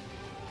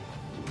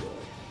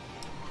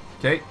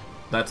 Okay,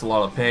 that's a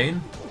lot of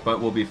pain,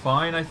 but we'll be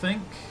fine, I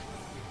think.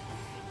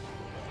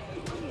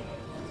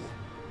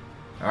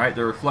 Alright,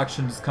 the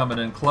reflection's coming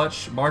in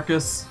clutch.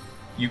 Marcus,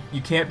 you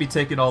can't be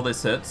taking all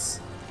these hits.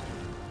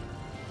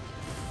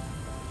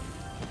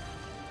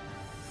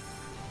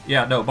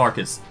 Yeah, no,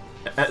 Marcus.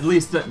 At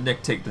least let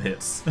Nick take the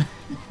hits. Would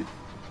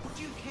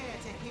you care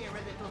to hear a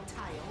little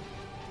tale?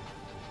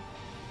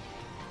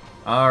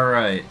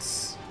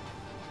 Alright.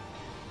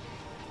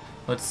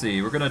 Let's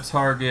see, we're gonna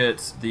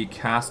target the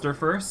caster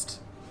first.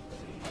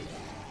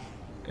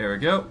 There we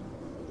go.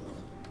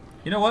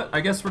 You know what? I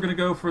guess we're gonna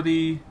go for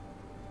the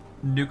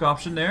nuke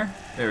option there.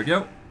 There we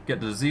go. Get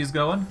the disease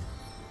going.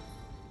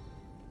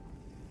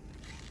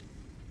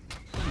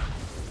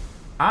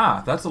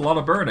 Ah, that's a lot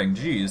of burning.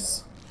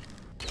 Jeez.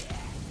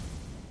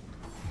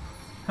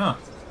 Huh.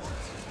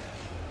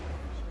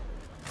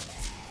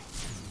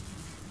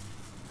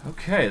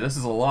 Okay, this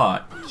is a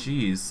lot.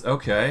 Jeez,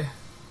 okay.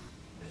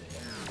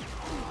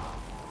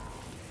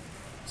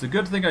 It's a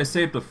good thing I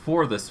saved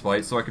before this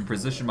fight so I can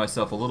position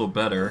myself a little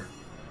better.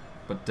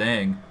 But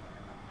dang.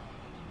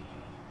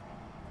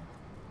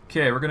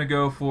 Okay, we're gonna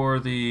go for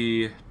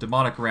the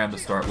demonic ram to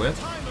start with.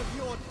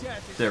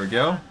 There we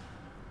go.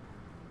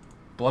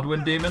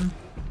 Bloodwind demon.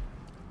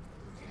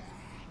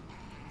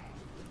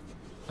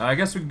 I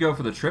guess we can go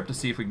for the trip to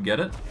see if we can get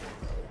it.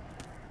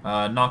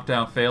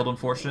 Knockdown failed,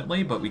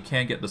 unfortunately, but we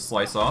can get the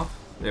slice off.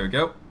 There we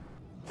go.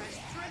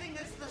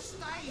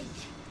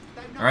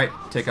 Alright,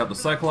 take out the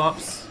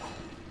Cyclops.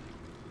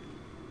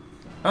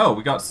 Oh,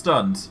 we got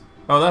stunned.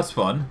 Oh, that's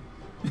fun.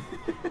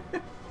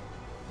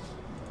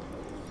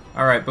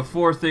 Alright,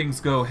 before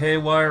things go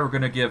haywire, we're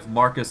going to give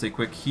Marcus a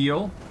quick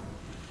heal.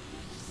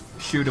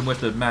 Shoot him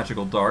with the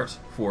magical dart,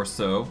 for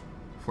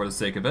the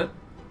sake of it.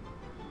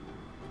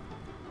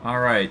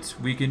 Alright,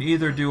 we can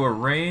either do a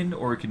rain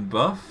or we can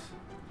buff.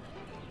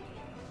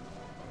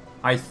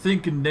 I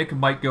think Nick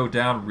might go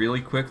down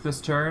really quick this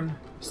turn,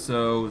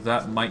 so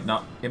that might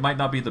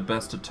not be the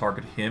best to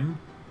target him.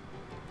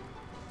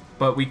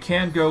 But we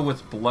can go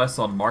with Bless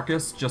on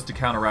Marcus just to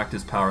counteract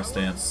his power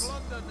stance.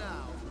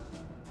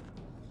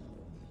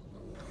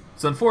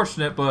 It's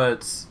unfortunate,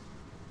 but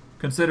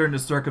considering the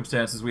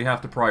circumstances, we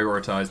have to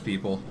prioritize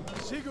people.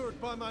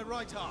 By my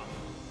right arm.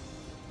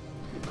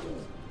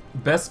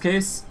 Best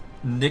case,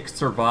 Nick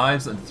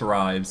survives and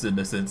thrives in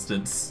this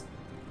instance.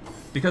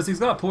 Because he's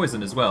got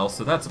poison as well,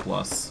 so that's a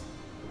plus.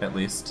 At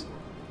least.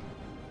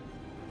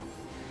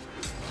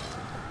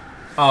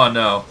 Oh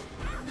no.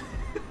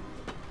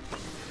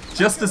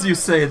 Just as you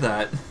say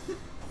that.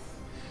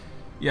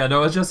 Yeah,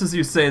 no, just as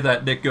you say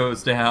that, Nick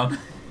goes down.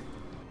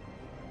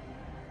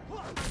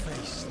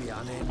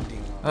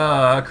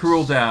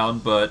 Cruel down,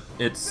 but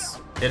it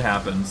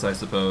happens, I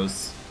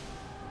suppose.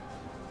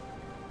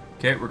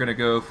 Okay, we're gonna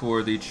go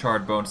for the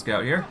Charred Bone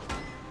Scout here.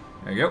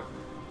 There you go.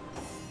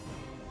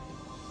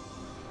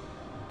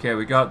 Okay,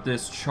 we got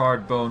this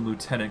Charred Bone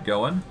Lieutenant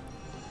going.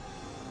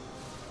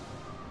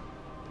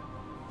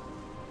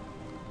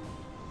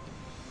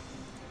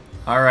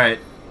 Alright.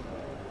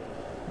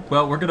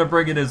 Well, we're gonna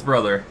bring in his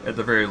brother, at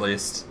the very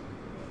least.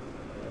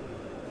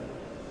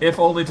 If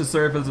only to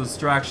serve as a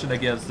distraction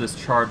against this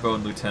Charred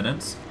Bone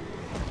Lieutenant.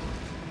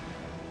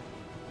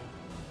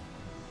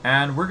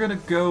 And we're gonna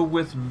go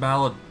with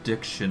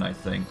Malediction, I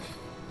think.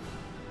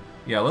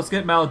 Yeah, let's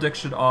get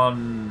Malediction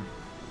on...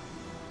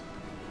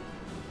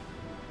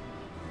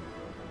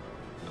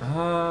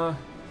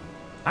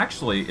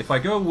 Actually, if I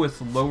go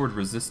with Lowered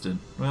Resistant,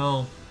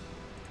 well...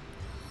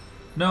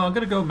 No, I'm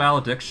gonna go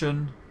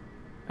Malediction.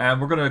 And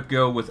we're gonna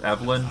go with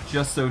Evelyn,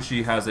 just so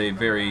she has a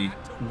very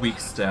weak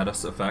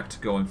status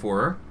effect going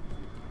for her.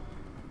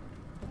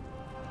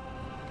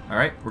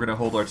 Alright, we're gonna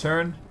hold our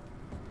turn.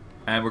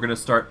 And we're gonna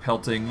start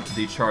pelting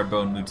the Charred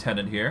Bone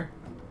Lieutenant here.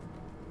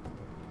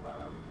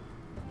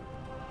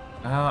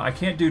 I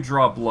can't do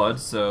Draw Blood,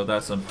 so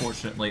that's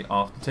unfortunately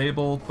off the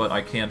table, but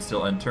I can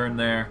still end turn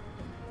there.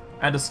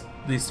 And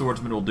the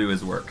Swordsman will do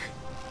his work.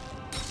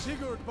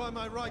 Sigurd by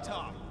my right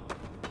arm.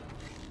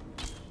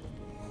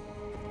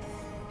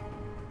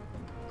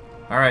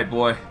 Alright,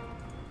 boy.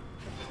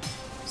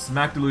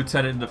 Smack the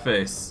Lieutenant in the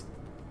face.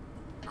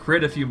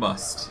 Crit if you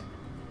must.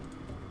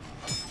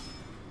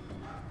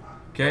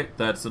 Okay,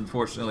 that's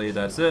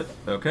it.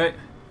 Okay.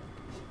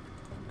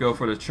 Go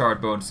for the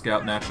Charred Bone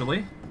Scout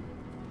naturally.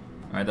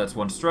 Alright, that's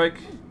one strike.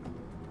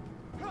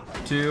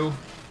 2.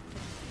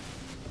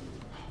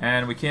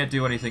 And we can't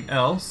do anything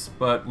else,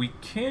 but we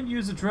can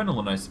use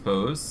Adrenaline, I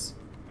suppose.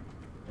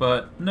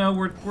 But no,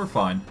 we're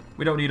fine.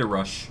 We don't need a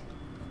rush.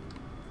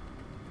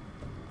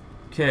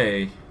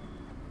 Okay.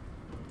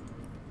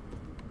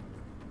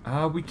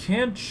 We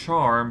can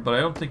Charm, but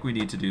I don't think we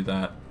need to do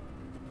that.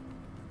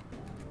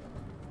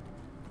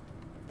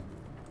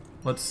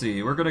 Let's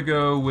see, we're gonna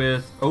go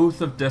with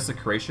Oath of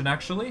Desecration,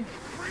 actually.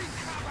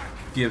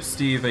 Give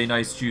Steve a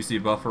nice juicy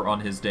buffer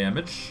on his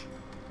damage.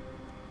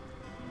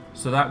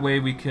 So that way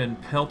we can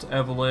pelt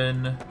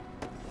Evelyn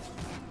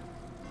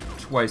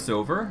twice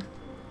over.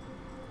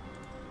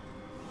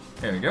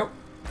 There we go.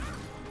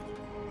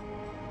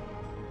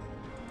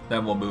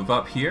 Then we'll move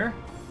up here.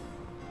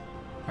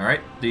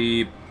 Alright,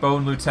 the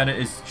Bone Lieutenant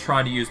is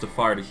trying to use the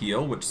fire to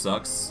heal, which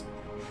sucks.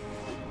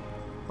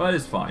 But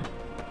it's fine.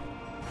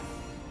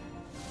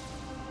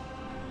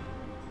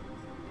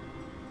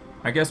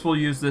 I guess we'll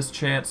use this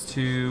chance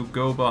to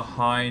go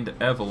behind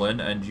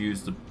Evelyn and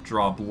use the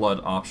Draw Blood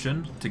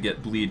option to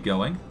get bleed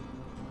going.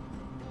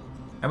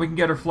 And we can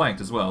get her flanked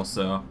as well,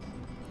 so...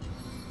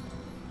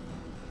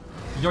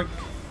 Yoink!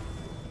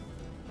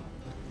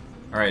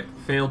 Alright,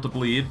 failed to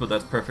bleed, but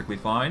that's perfectly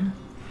fine.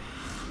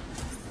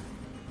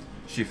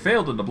 She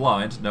failed in the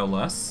blind, no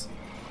less.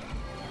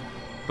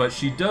 But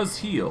she does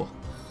heal.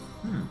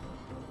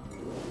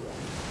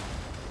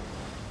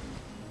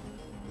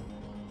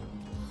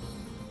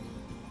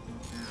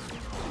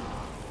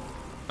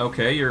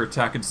 Okay, you're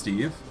attacking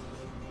Steve.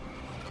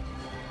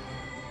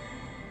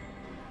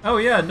 Oh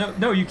yeah,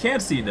 no, you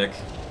can't see Nick.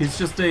 He's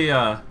just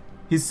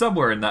he's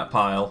somewhere in that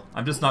pile.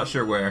 I'm just not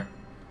sure where.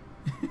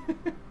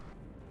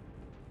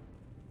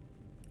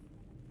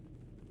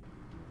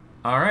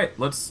 Alright,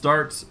 let's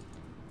start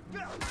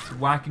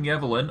whacking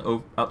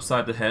Evelyn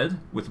upside the head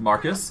with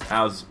Marcus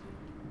as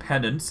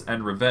penance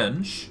and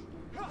revenge.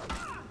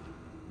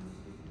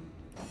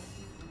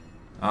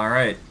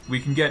 Alright, we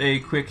can get a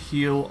quick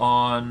heal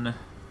on...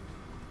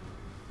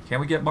 Can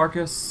we get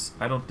Marcus?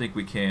 I don't think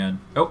we can.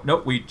 Oh,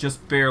 nope, we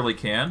just barely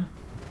can.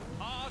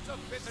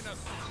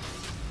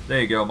 There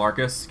you go,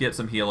 Marcus. Get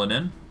some healing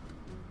in.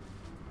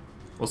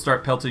 We'll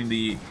start pelting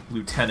the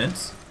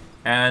lieutenant.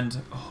 And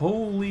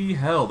holy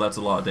hell, that's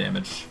a lot of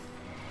damage.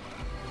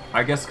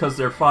 I guess because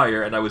they're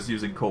fire and I was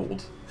using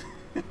cold.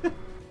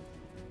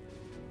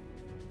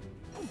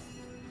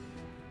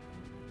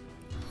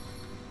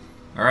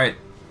 Alright,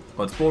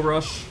 let's bull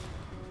rush.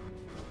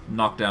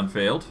 Knockdown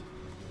failed.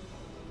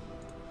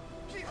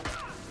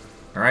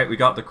 Alright, we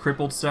got the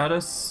crippled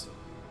status.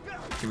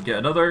 Can we get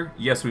another?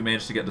 Yes, we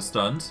managed to get the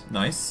stunned.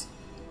 Nice.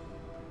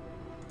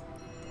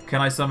 Can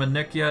I summon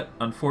Nick yet?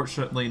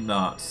 Unfortunately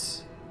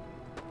not.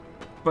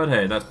 But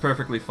hey, that's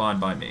perfectly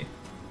fine by me.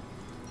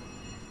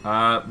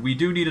 We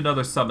do need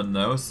another summon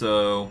though,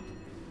 so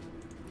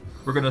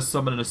we're gonna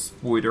summon a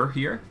Spoider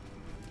here.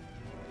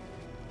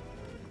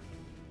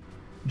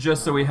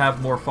 Just so we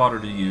have more fodder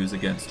to use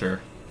against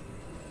her.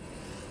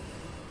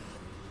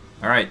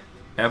 Alright,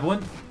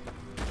 Evelyn.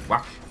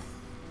 Whack.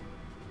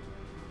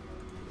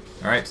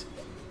 Alright.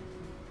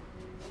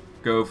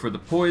 Go for the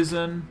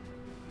poison.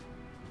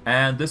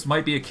 And this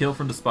might be a kill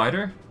from the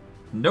spider.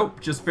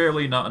 Nope, just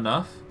barely not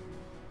enough.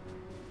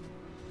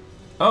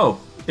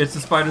 Oh, it's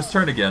the spider's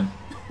turn again.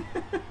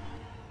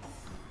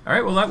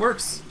 Alright, well that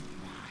works.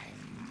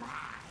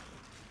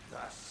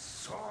 The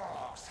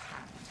source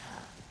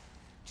hunter.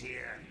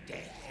 Dear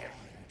dead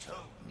heaven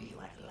told me you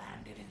had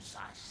landed in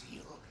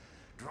Sicil,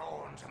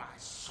 drawn to my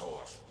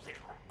source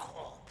little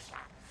corpse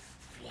like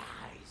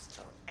flies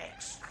to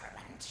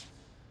excrement.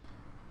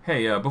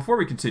 Hey, before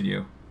we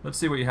continue, let's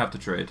see what you have to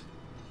trade.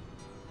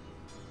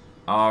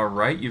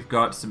 Alright, you've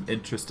got some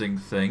interesting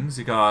things.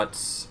 You got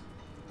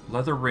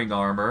leather ring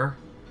armor,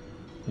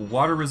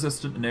 water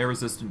resistant and air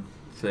resistant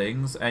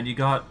things, and you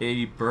got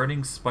a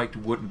burning spiked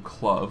wooden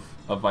club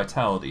of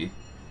vitality.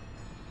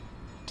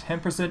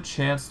 10%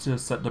 chance to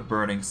set the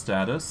burning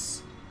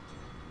status.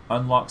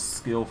 Unlock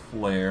skill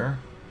flare.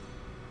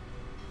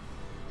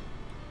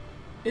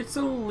 It's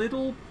a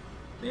little...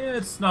 yeah,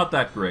 it's not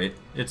that great.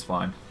 It's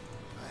fine.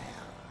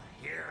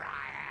 Here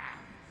I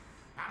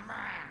am, a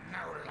man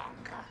no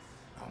longer,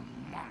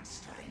 a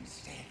monster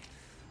instead,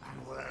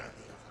 unworthy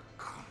of a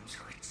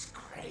conduit's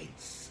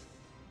grace.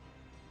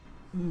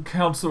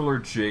 Counselor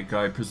Jake,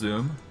 I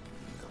presume.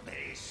 The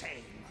very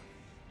same.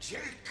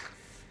 Jake,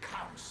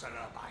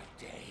 counselor by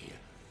day,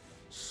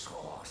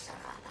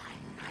 sorcerer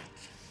by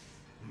night,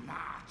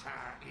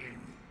 martyr in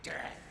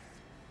death.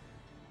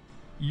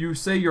 You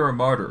say you're a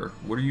martyr.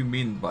 What do you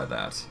mean by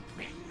that?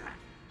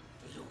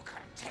 You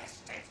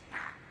contest it,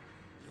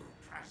 you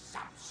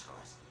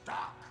presumptuous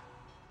dog.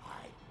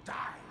 I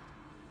died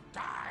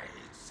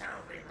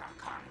serving the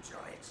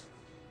conduit.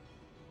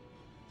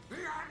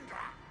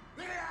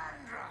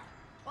 Leandra!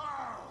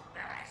 Oh,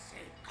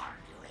 blessed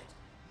conduit!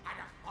 I'd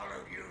have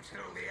followed you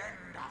till the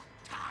end of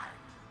time.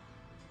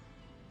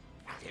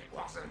 But it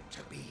wasn't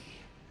to be.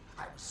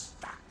 I was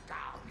stuck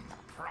down in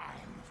the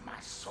prime of my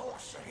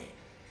sorcery.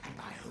 And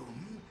by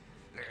whom?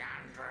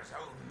 Leandra's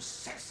own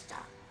sister.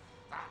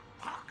 The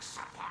pox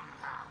upon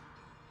her.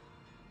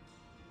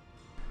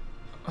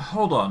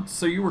 Hold on,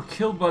 so you were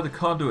killed by the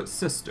conduit's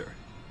sister?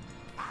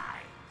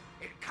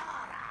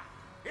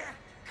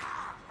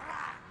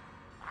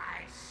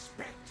 I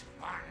spit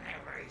on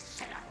every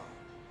syllable.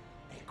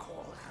 They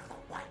call her the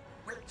White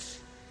Witch.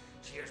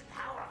 She is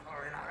powerful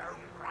in her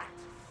own right,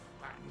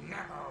 but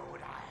never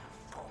would I have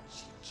thought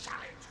she'd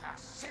challenge her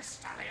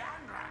sister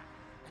Leandra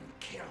and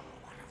kill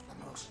one of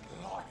the most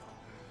loyal.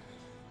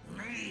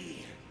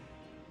 Me.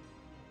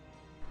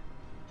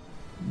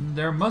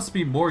 There must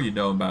be more you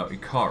know about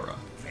Ikara.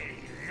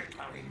 Very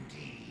little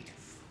indeed.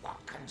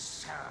 What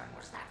concern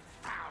was that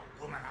foul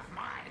woman of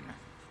mine?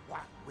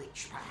 What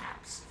witch,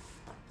 perhaps?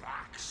 The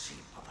black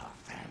sheep of her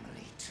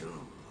family,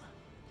 too.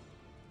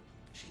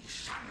 She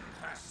shunned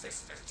her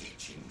sister's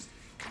teachings.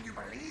 Can you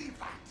believe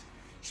that?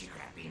 She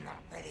could have been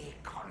the very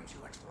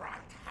conduit's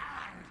right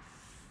hand,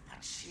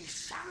 but she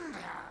shunned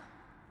her.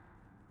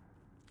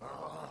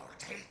 Oh,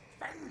 take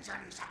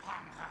vengeance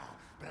upon her,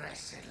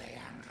 blessed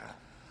Leandra.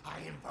 I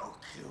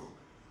invoke you.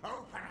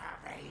 Open her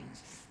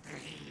veins,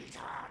 bleed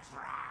her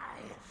dry.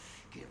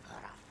 Give her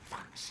a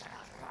function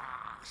at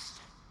last.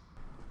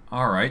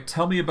 Alright,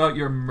 tell me about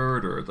your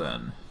murder,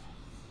 then.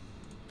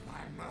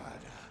 My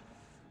murder,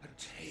 a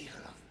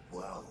tale of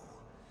woe.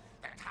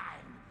 The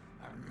time,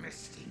 a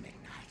misty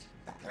midnight.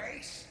 The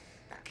place,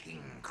 the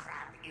King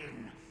Crab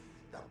Inn.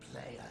 The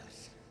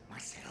players,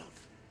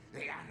 myself,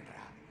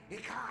 Leandra,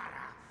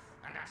 Ikara,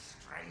 and a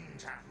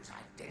stranger whose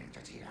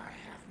identity I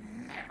have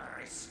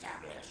never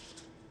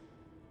established.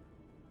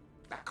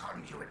 The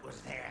conduit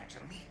was there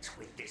to meet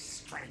with this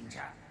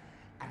stranger,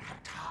 and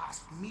had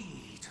tasked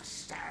me to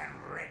stand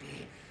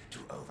ready to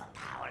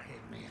overpower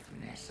him if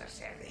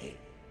necessary.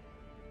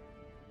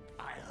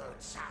 I heard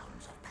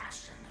sounds of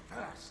passion at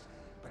first,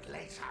 but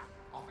later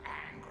of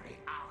angry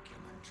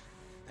argument.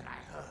 Then I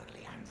heard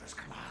Leandra's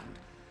command,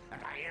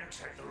 and I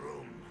entered the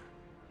room.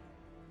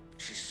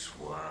 She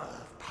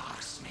swerved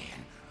past me,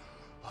 and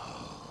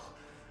oh,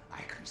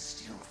 I can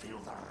still feel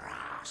the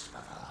rasp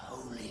of her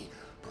holy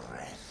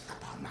breath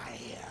upon my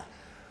ear.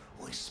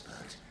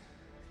 Whispered,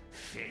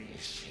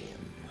 "Finish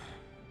him."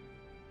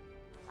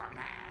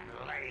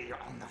 lay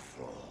on the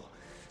floor,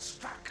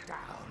 struck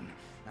down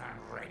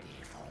and ready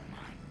for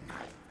my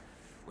knife,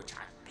 which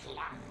I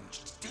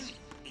plunged deep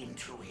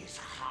into his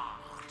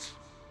heart.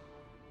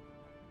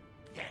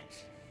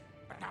 Yet,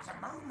 but not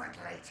a moment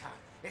later,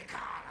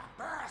 Ikara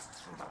burst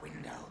through the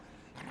window,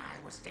 and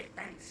I was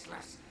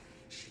defenseless.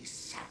 She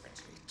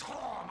savagely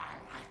tore my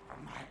life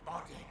from my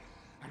body,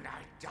 and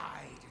I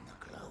died in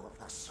the glow of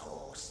the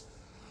source.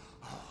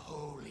 A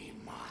holy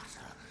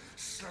martyr,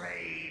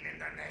 slain in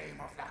the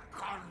name of the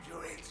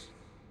conduit.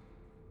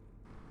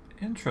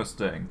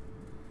 Interesting.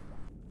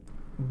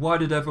 Why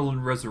did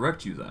Evelyn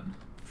resurrect you then?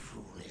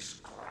 Foolish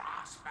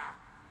grasper.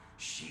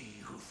 She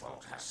who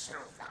thought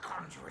herself the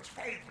conduit's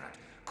favorite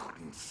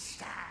couldn't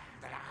stand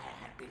that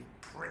I had been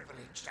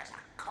privileged as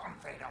a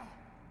confidant.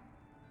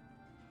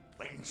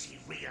 When she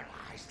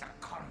realized the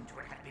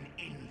conduit had been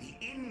in the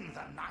inn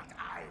the night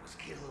I was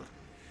killed,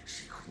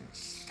 she couldn't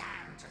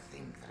stand to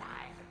think that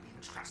I had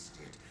been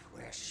trusted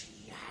where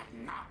she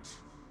had not.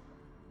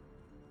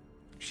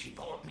 She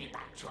brought me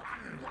back to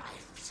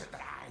unlife so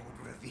that I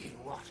would reveal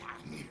what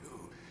I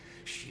knew.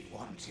 She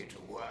wanted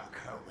to work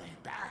her way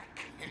back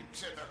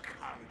into the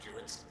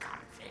conduit's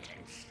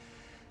confidence.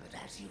 But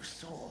as you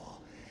saw,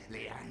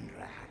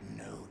 Leandra had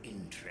no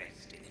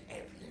interest in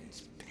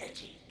Evelyn's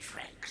petty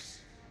tricks.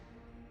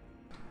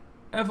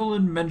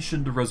 Evelyn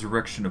mentioned the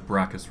resurrection of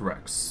Brachus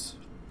Rex.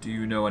 Do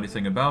you know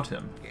anything about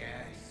him?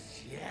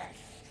 Yes, yes.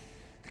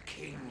 The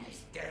king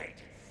is dead,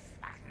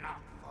 but not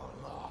for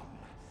long.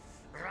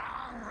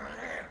 Long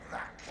live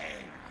the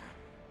king!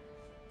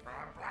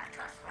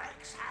 Brachus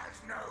Rex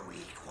has no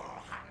equal,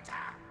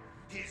 Hunter.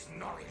 His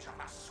knowledge of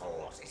the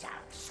source is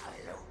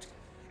absolute,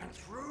 and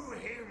through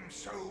him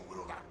so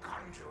will the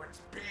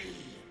conduits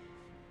be.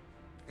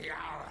 The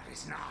hour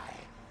is nigh.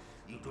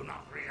 You do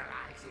not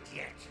realize it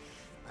yet,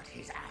 but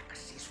his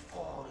axe is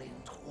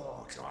falling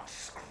towards your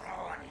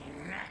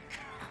scrawny neck.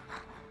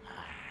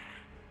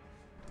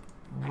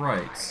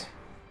 Right.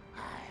 I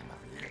am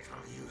of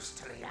little use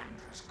to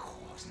Leandra's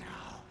cause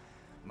now.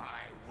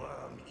 My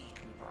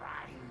worm-eaten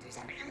bride is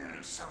an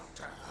insult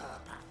to her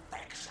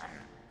perfection.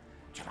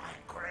 To my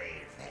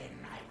grave, then,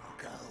 I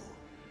will go.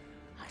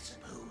 I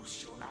suppose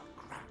she'll not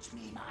grudge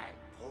me my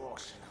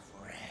portion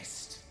of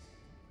rest.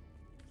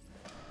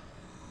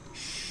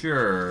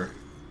 Sure.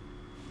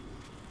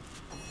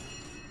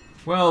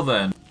 Well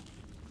then.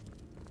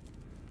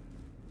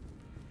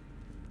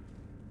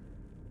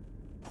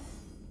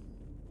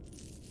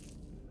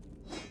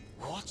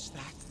 What's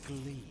that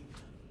gleam?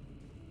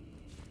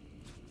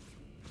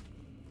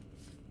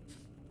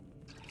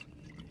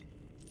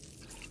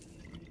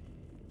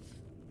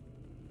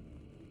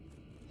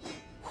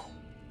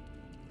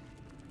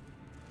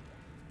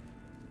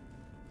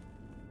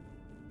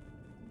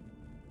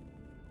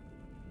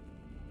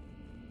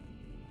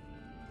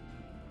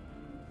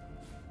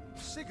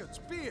 Sigurd's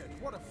beard,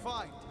 what a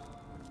find!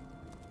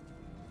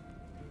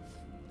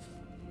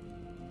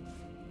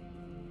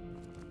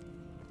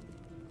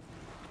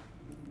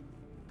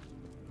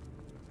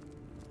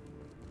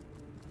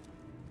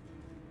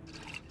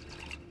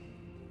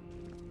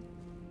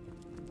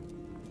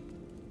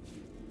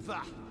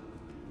 Va!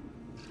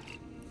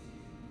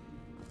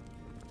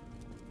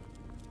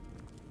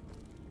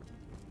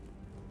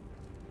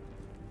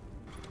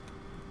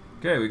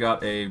 Okay, we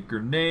got a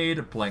grenade,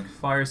 a blank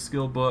fire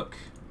skill book.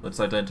 Let's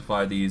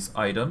identify these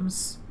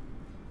items.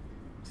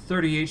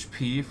 30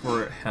 HP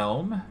for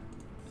Helm.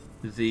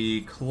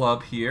 The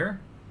club here.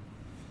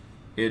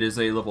 It is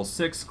a level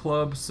 6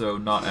 club, so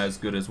not as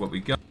good as what we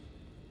got.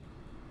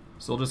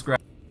 So we'll just grab...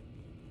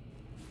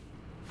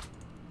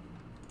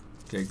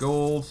 Okay,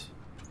 gold.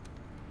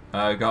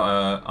 I got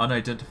an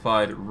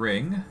unidentified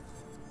ring.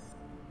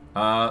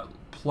 +1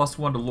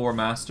 to Lore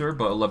Master,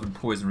 but 11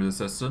 poison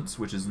resistance,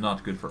 which is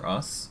not good for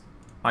us.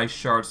 Ice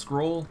Shard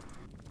Scroll.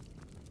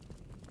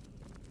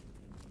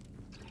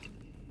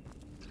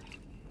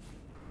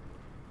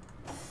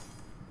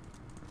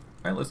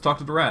 Alright, let's talk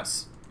to the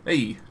rats.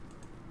 Hey!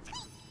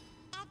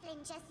 Evelyn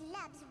just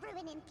loves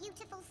ruining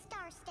beautiful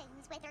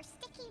starstones with her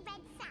sticky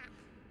red sap.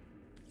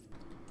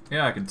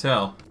 Yeah, I can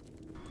tell.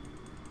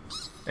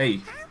 Hey.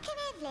 How can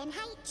Evelyn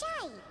hate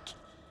Jake?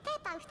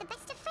 They're both the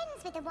best of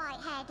friends with the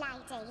white-haired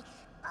lady.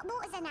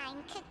 What was her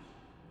name?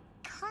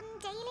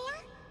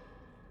 Condelia?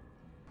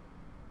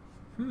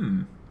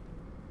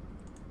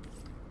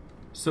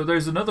 So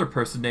there's another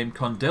person named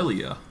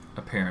Condelia,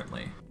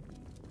 apparently.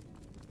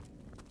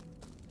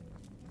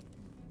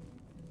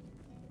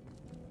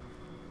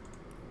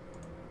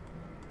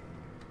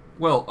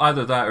 Well,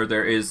 either that or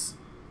there is...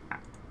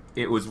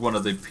 It was one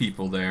of the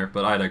people there,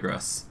 but I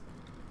digress.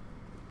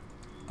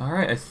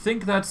 Alright, I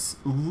think that's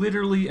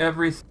literally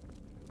everything.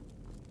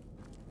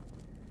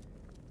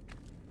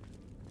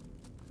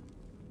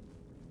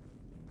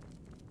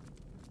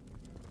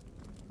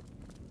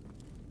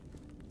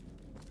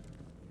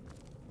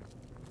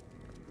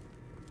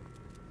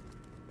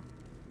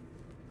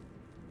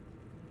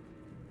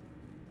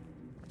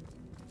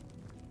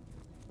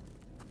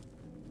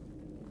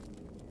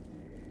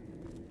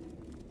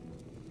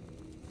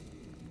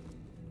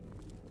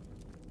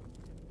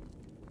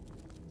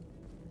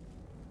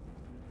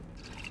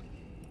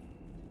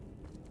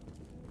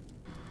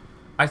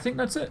 I think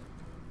that's it.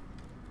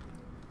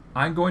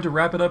 I'm going to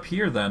wrap it up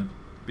here then,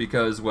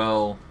 because,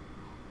 well,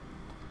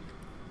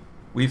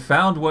 we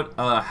found what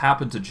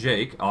happened to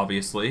Jake,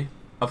 obviously.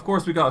 Of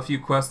course, we got a few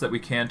quests that we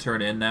can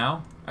turn in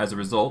now, as a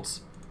result.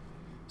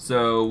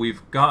 So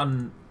we've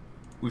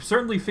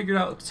certainly figured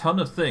out a ton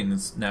of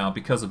things now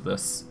because of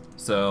this.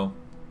 So,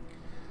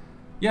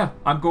 yeah,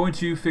 I'm going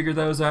to figure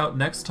those out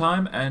next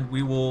time, and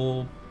we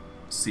will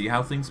see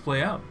how things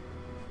play out.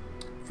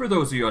 For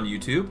those of you on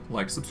YouTube,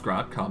 like,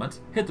 subscribe,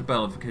 comment, hit the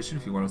bell notification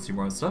if you want to see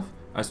more of stuff.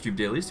 I stream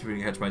daily, so if you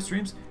can catch my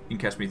streams, you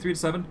can catch me 3 to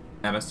 7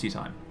 MST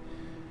time.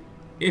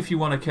 If you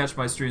want to catch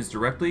my streams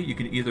directly, you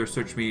can either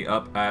search me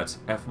up at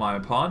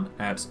fmypon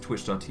at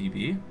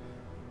twitch.tv.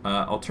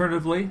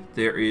 Alternatively,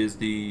 there is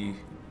the...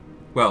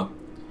 Well,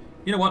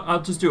 you know what?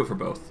 I'll just do it for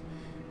both.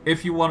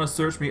 If you want to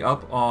search me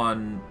up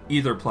on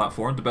either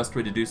platform, the best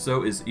way to do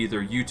so is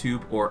either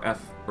YouTube or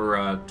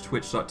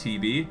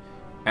twitch.tv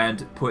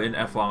and put in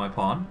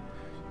fmypon.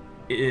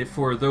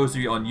 For those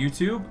of you on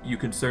YouTube, you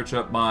can search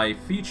up my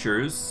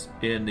features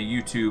in the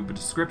YouTube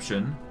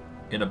description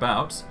in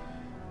About,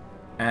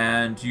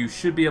 and you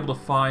should be able to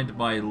find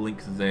my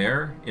link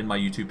there in my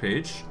YouTube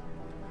page.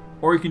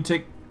 Or you can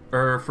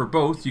for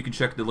both, you can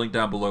check the link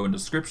down below in the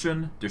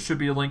description. There should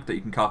be a link that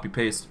you can copy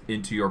paste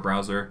into your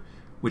browser,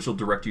 which will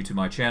direct you to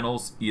my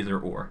channels, either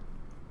or.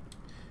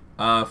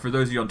 For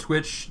those of you on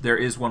Twitch, there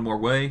is one more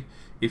way.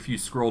 If you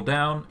scroll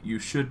down, you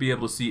should be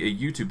able to see a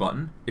YouTube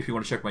button. If you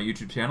want to check my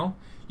YouTube channel,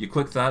 you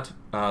click that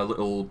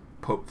little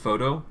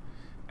photo,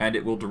 and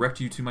it will direct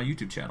you to my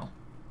YouTube channel.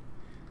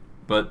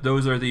 But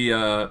those are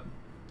the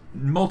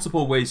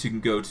multiple ways you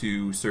can go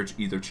to search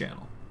either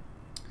channel.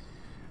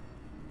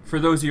 For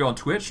those of you on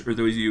Twitch, or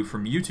those of you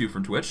from YouTube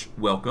from Twitch,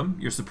 welcome.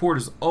 Your support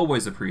is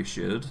always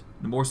appreciated.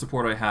 The more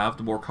support I have,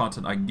 the more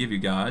content I can give you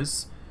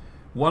guys.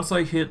 Once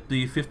I hit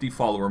the 50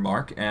 follower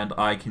mark, and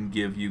I can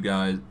give you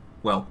guys...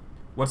 Well,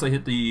 once I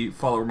hit the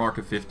follower mark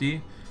of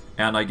 50,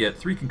 and I get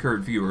 3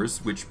 concurrent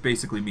viewers, which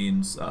basically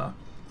means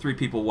 3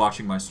 people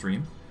watching my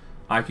stream,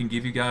 I can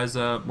give you guys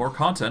more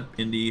content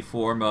in the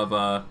form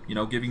of, you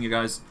know, giving you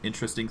guys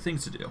interesting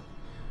things to do.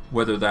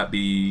 Whether that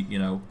be, you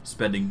know,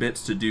 spending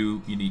bits to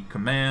do unique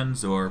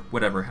commands or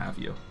whatever have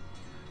you.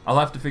 I'll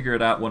have to figure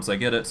it out once I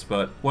get it,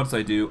 but once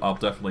I do, I'll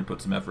definitely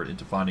put some effort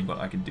into finding what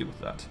I can do with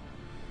that.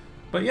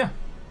 But yeah.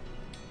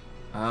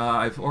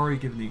 I've already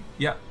given you...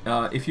 Yeah,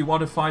 if you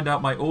want to find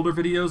out my older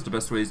videos, the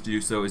best way to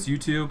do so is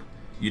YouTube.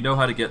 You know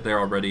how to get there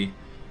already.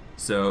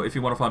 So if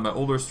you want to find my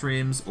older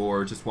streams,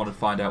 or just want to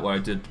find out what I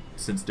did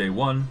since day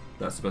 1,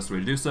 that's the best way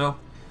to do so.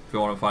 If you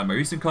want to find my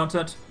recent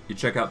content, you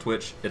check out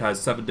Twitch. It has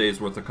 7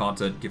 days worth of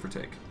content, give or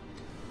take.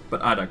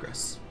 But I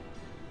digress.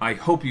 I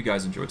hope you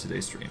guys enjoyed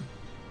today's stream.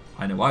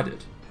 I know I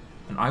did.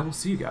 And I will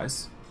see you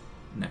guys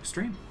next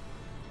stream.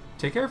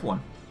 Take care,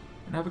 everyone,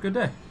 and have a good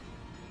day.